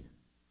to me.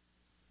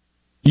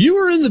 You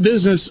are in the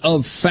business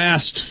of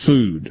fast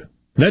food.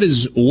 That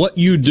is what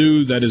you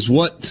do. That is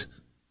what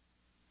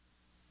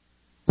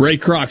Ray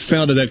Kroc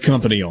founded that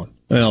company on.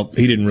 Well,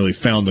 he didn't really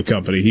found the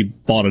company. He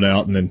bought it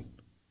out, and then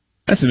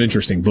that's an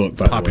interesting book,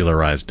 by the way.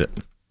 Popularized it.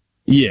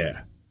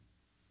 Yeah.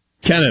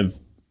 Kind of a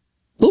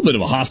little bit of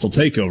a hostile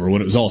takeover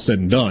when it was all said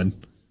and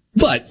done.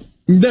 But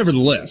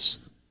nevertheless,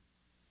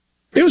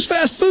 it was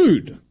fast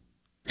food.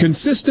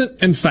 Consistent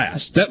and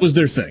fast. That was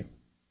their thing.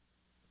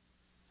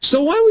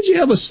 So why would you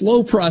have a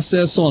slow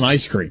process on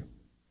ice cream?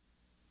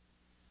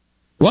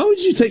 Why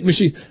would you take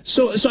machines?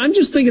 So I'm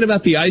just thinking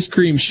about the ice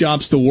cream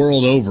shops the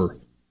world over.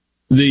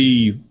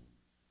 The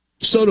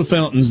soda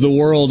fountains the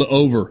world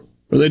over,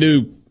 where they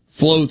do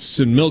floats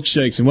and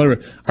milkshakes and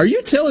whatever. Are you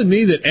telling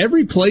me that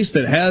every place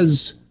that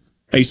has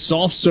a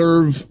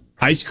soft-serve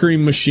ice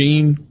cream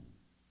machine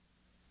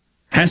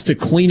has to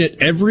clean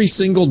it every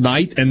single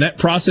night, and that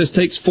process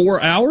takes 4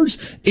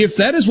 hours? If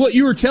that is what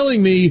you are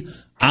telling me,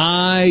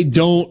 I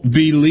don't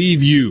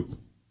believe you.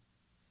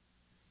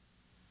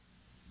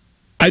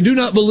 I do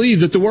not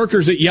believe that the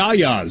workers at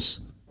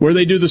Yaya's, where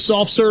they do the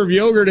soft-serve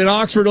yogurt at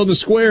Oxford on the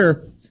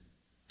Square,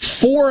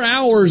 4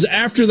 hours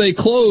after they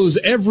close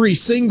every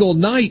single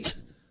night,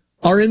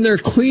 are in there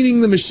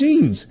cleaning the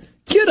machines.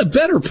 Get a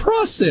better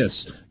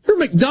process. You're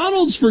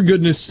McDonald's, for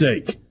goodness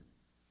sake.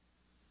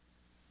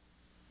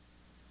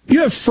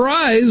 You have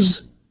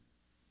fries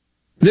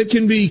that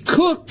can be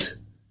cooked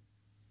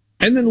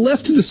and then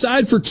left to the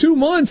side for 2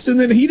 months and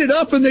then heated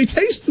up and they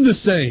taste the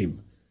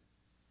same.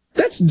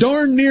 That's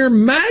darn near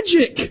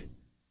magic.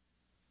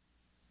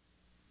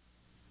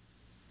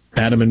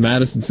 Adam in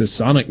Madison says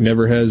Sonic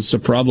never has a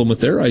problem with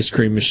their ice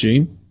cream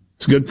machine.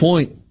 It's a good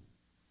point.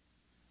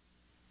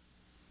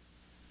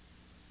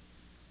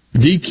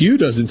 DQ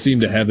doesn't seem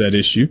to have that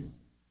issue.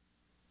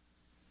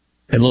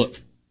 And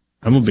look,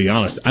 I'm going to be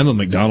honest, I'm a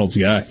McDonald's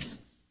guy.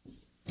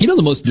 You know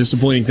the most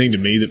disappointing thing to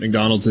me that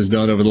McDonald's has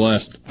done over the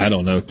last,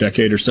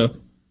 decade or so?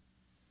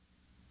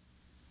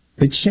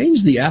 They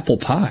changed the apple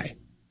pie.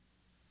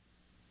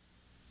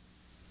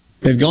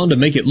 They've gone to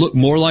make it look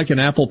more like an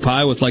apple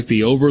pie with like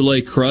the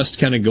overlay crust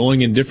kind of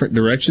going in different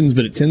directions,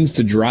 but it tends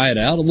to dry it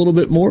out a little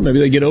bit more. Maybe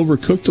they get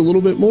overcooked a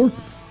little bit more.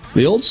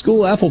 The old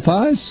school apple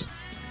pies,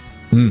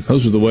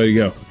 those are the way to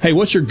go. Hey,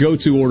 what's your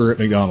go-to order at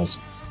McDonald's?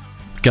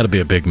 Got to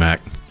be a Big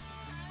Mac.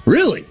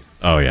 Really?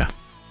 Oh, yeah.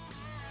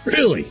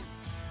 Really?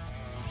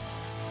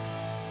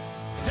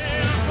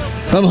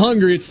 If I'm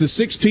hungry, it's the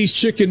 6-piece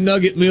chicken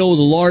nugget meal with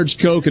a large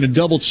Coke and a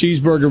double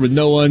cheeseburger with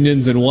no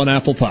onions and 1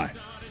 apple pie.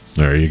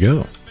 There you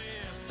go.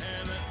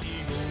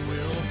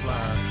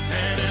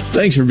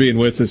 Thanks for being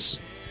with us.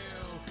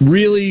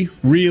 Really,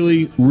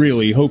 really,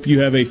 really hope you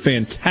have a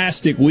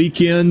fantastic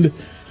weekend.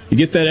 You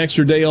get that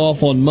extra day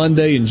off on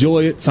Monday,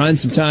 enjoy it. Find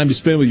some time to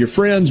spend with your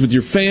friends, with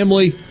your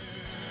family.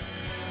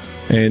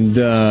 And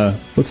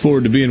look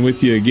forward to being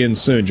with you again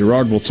soon.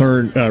 Gerard will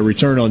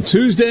return on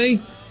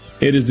Tuesday.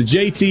 It is the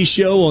JT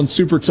Show on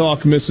Super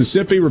Talk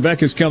Mississippi.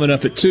 Rebecca's coming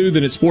up at 2,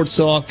 then at Sports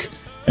Talk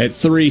at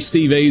 3.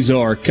 Steve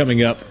Azar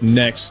coming up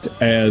next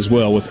as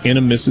well with In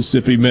a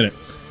Mississippi Minute.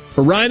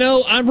 For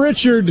Rhino, I'm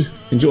Richard.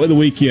 Enjoy the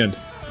weekend.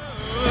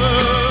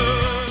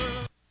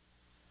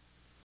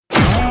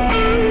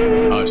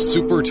 A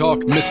Super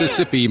Talk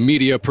Mississippi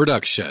media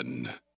production.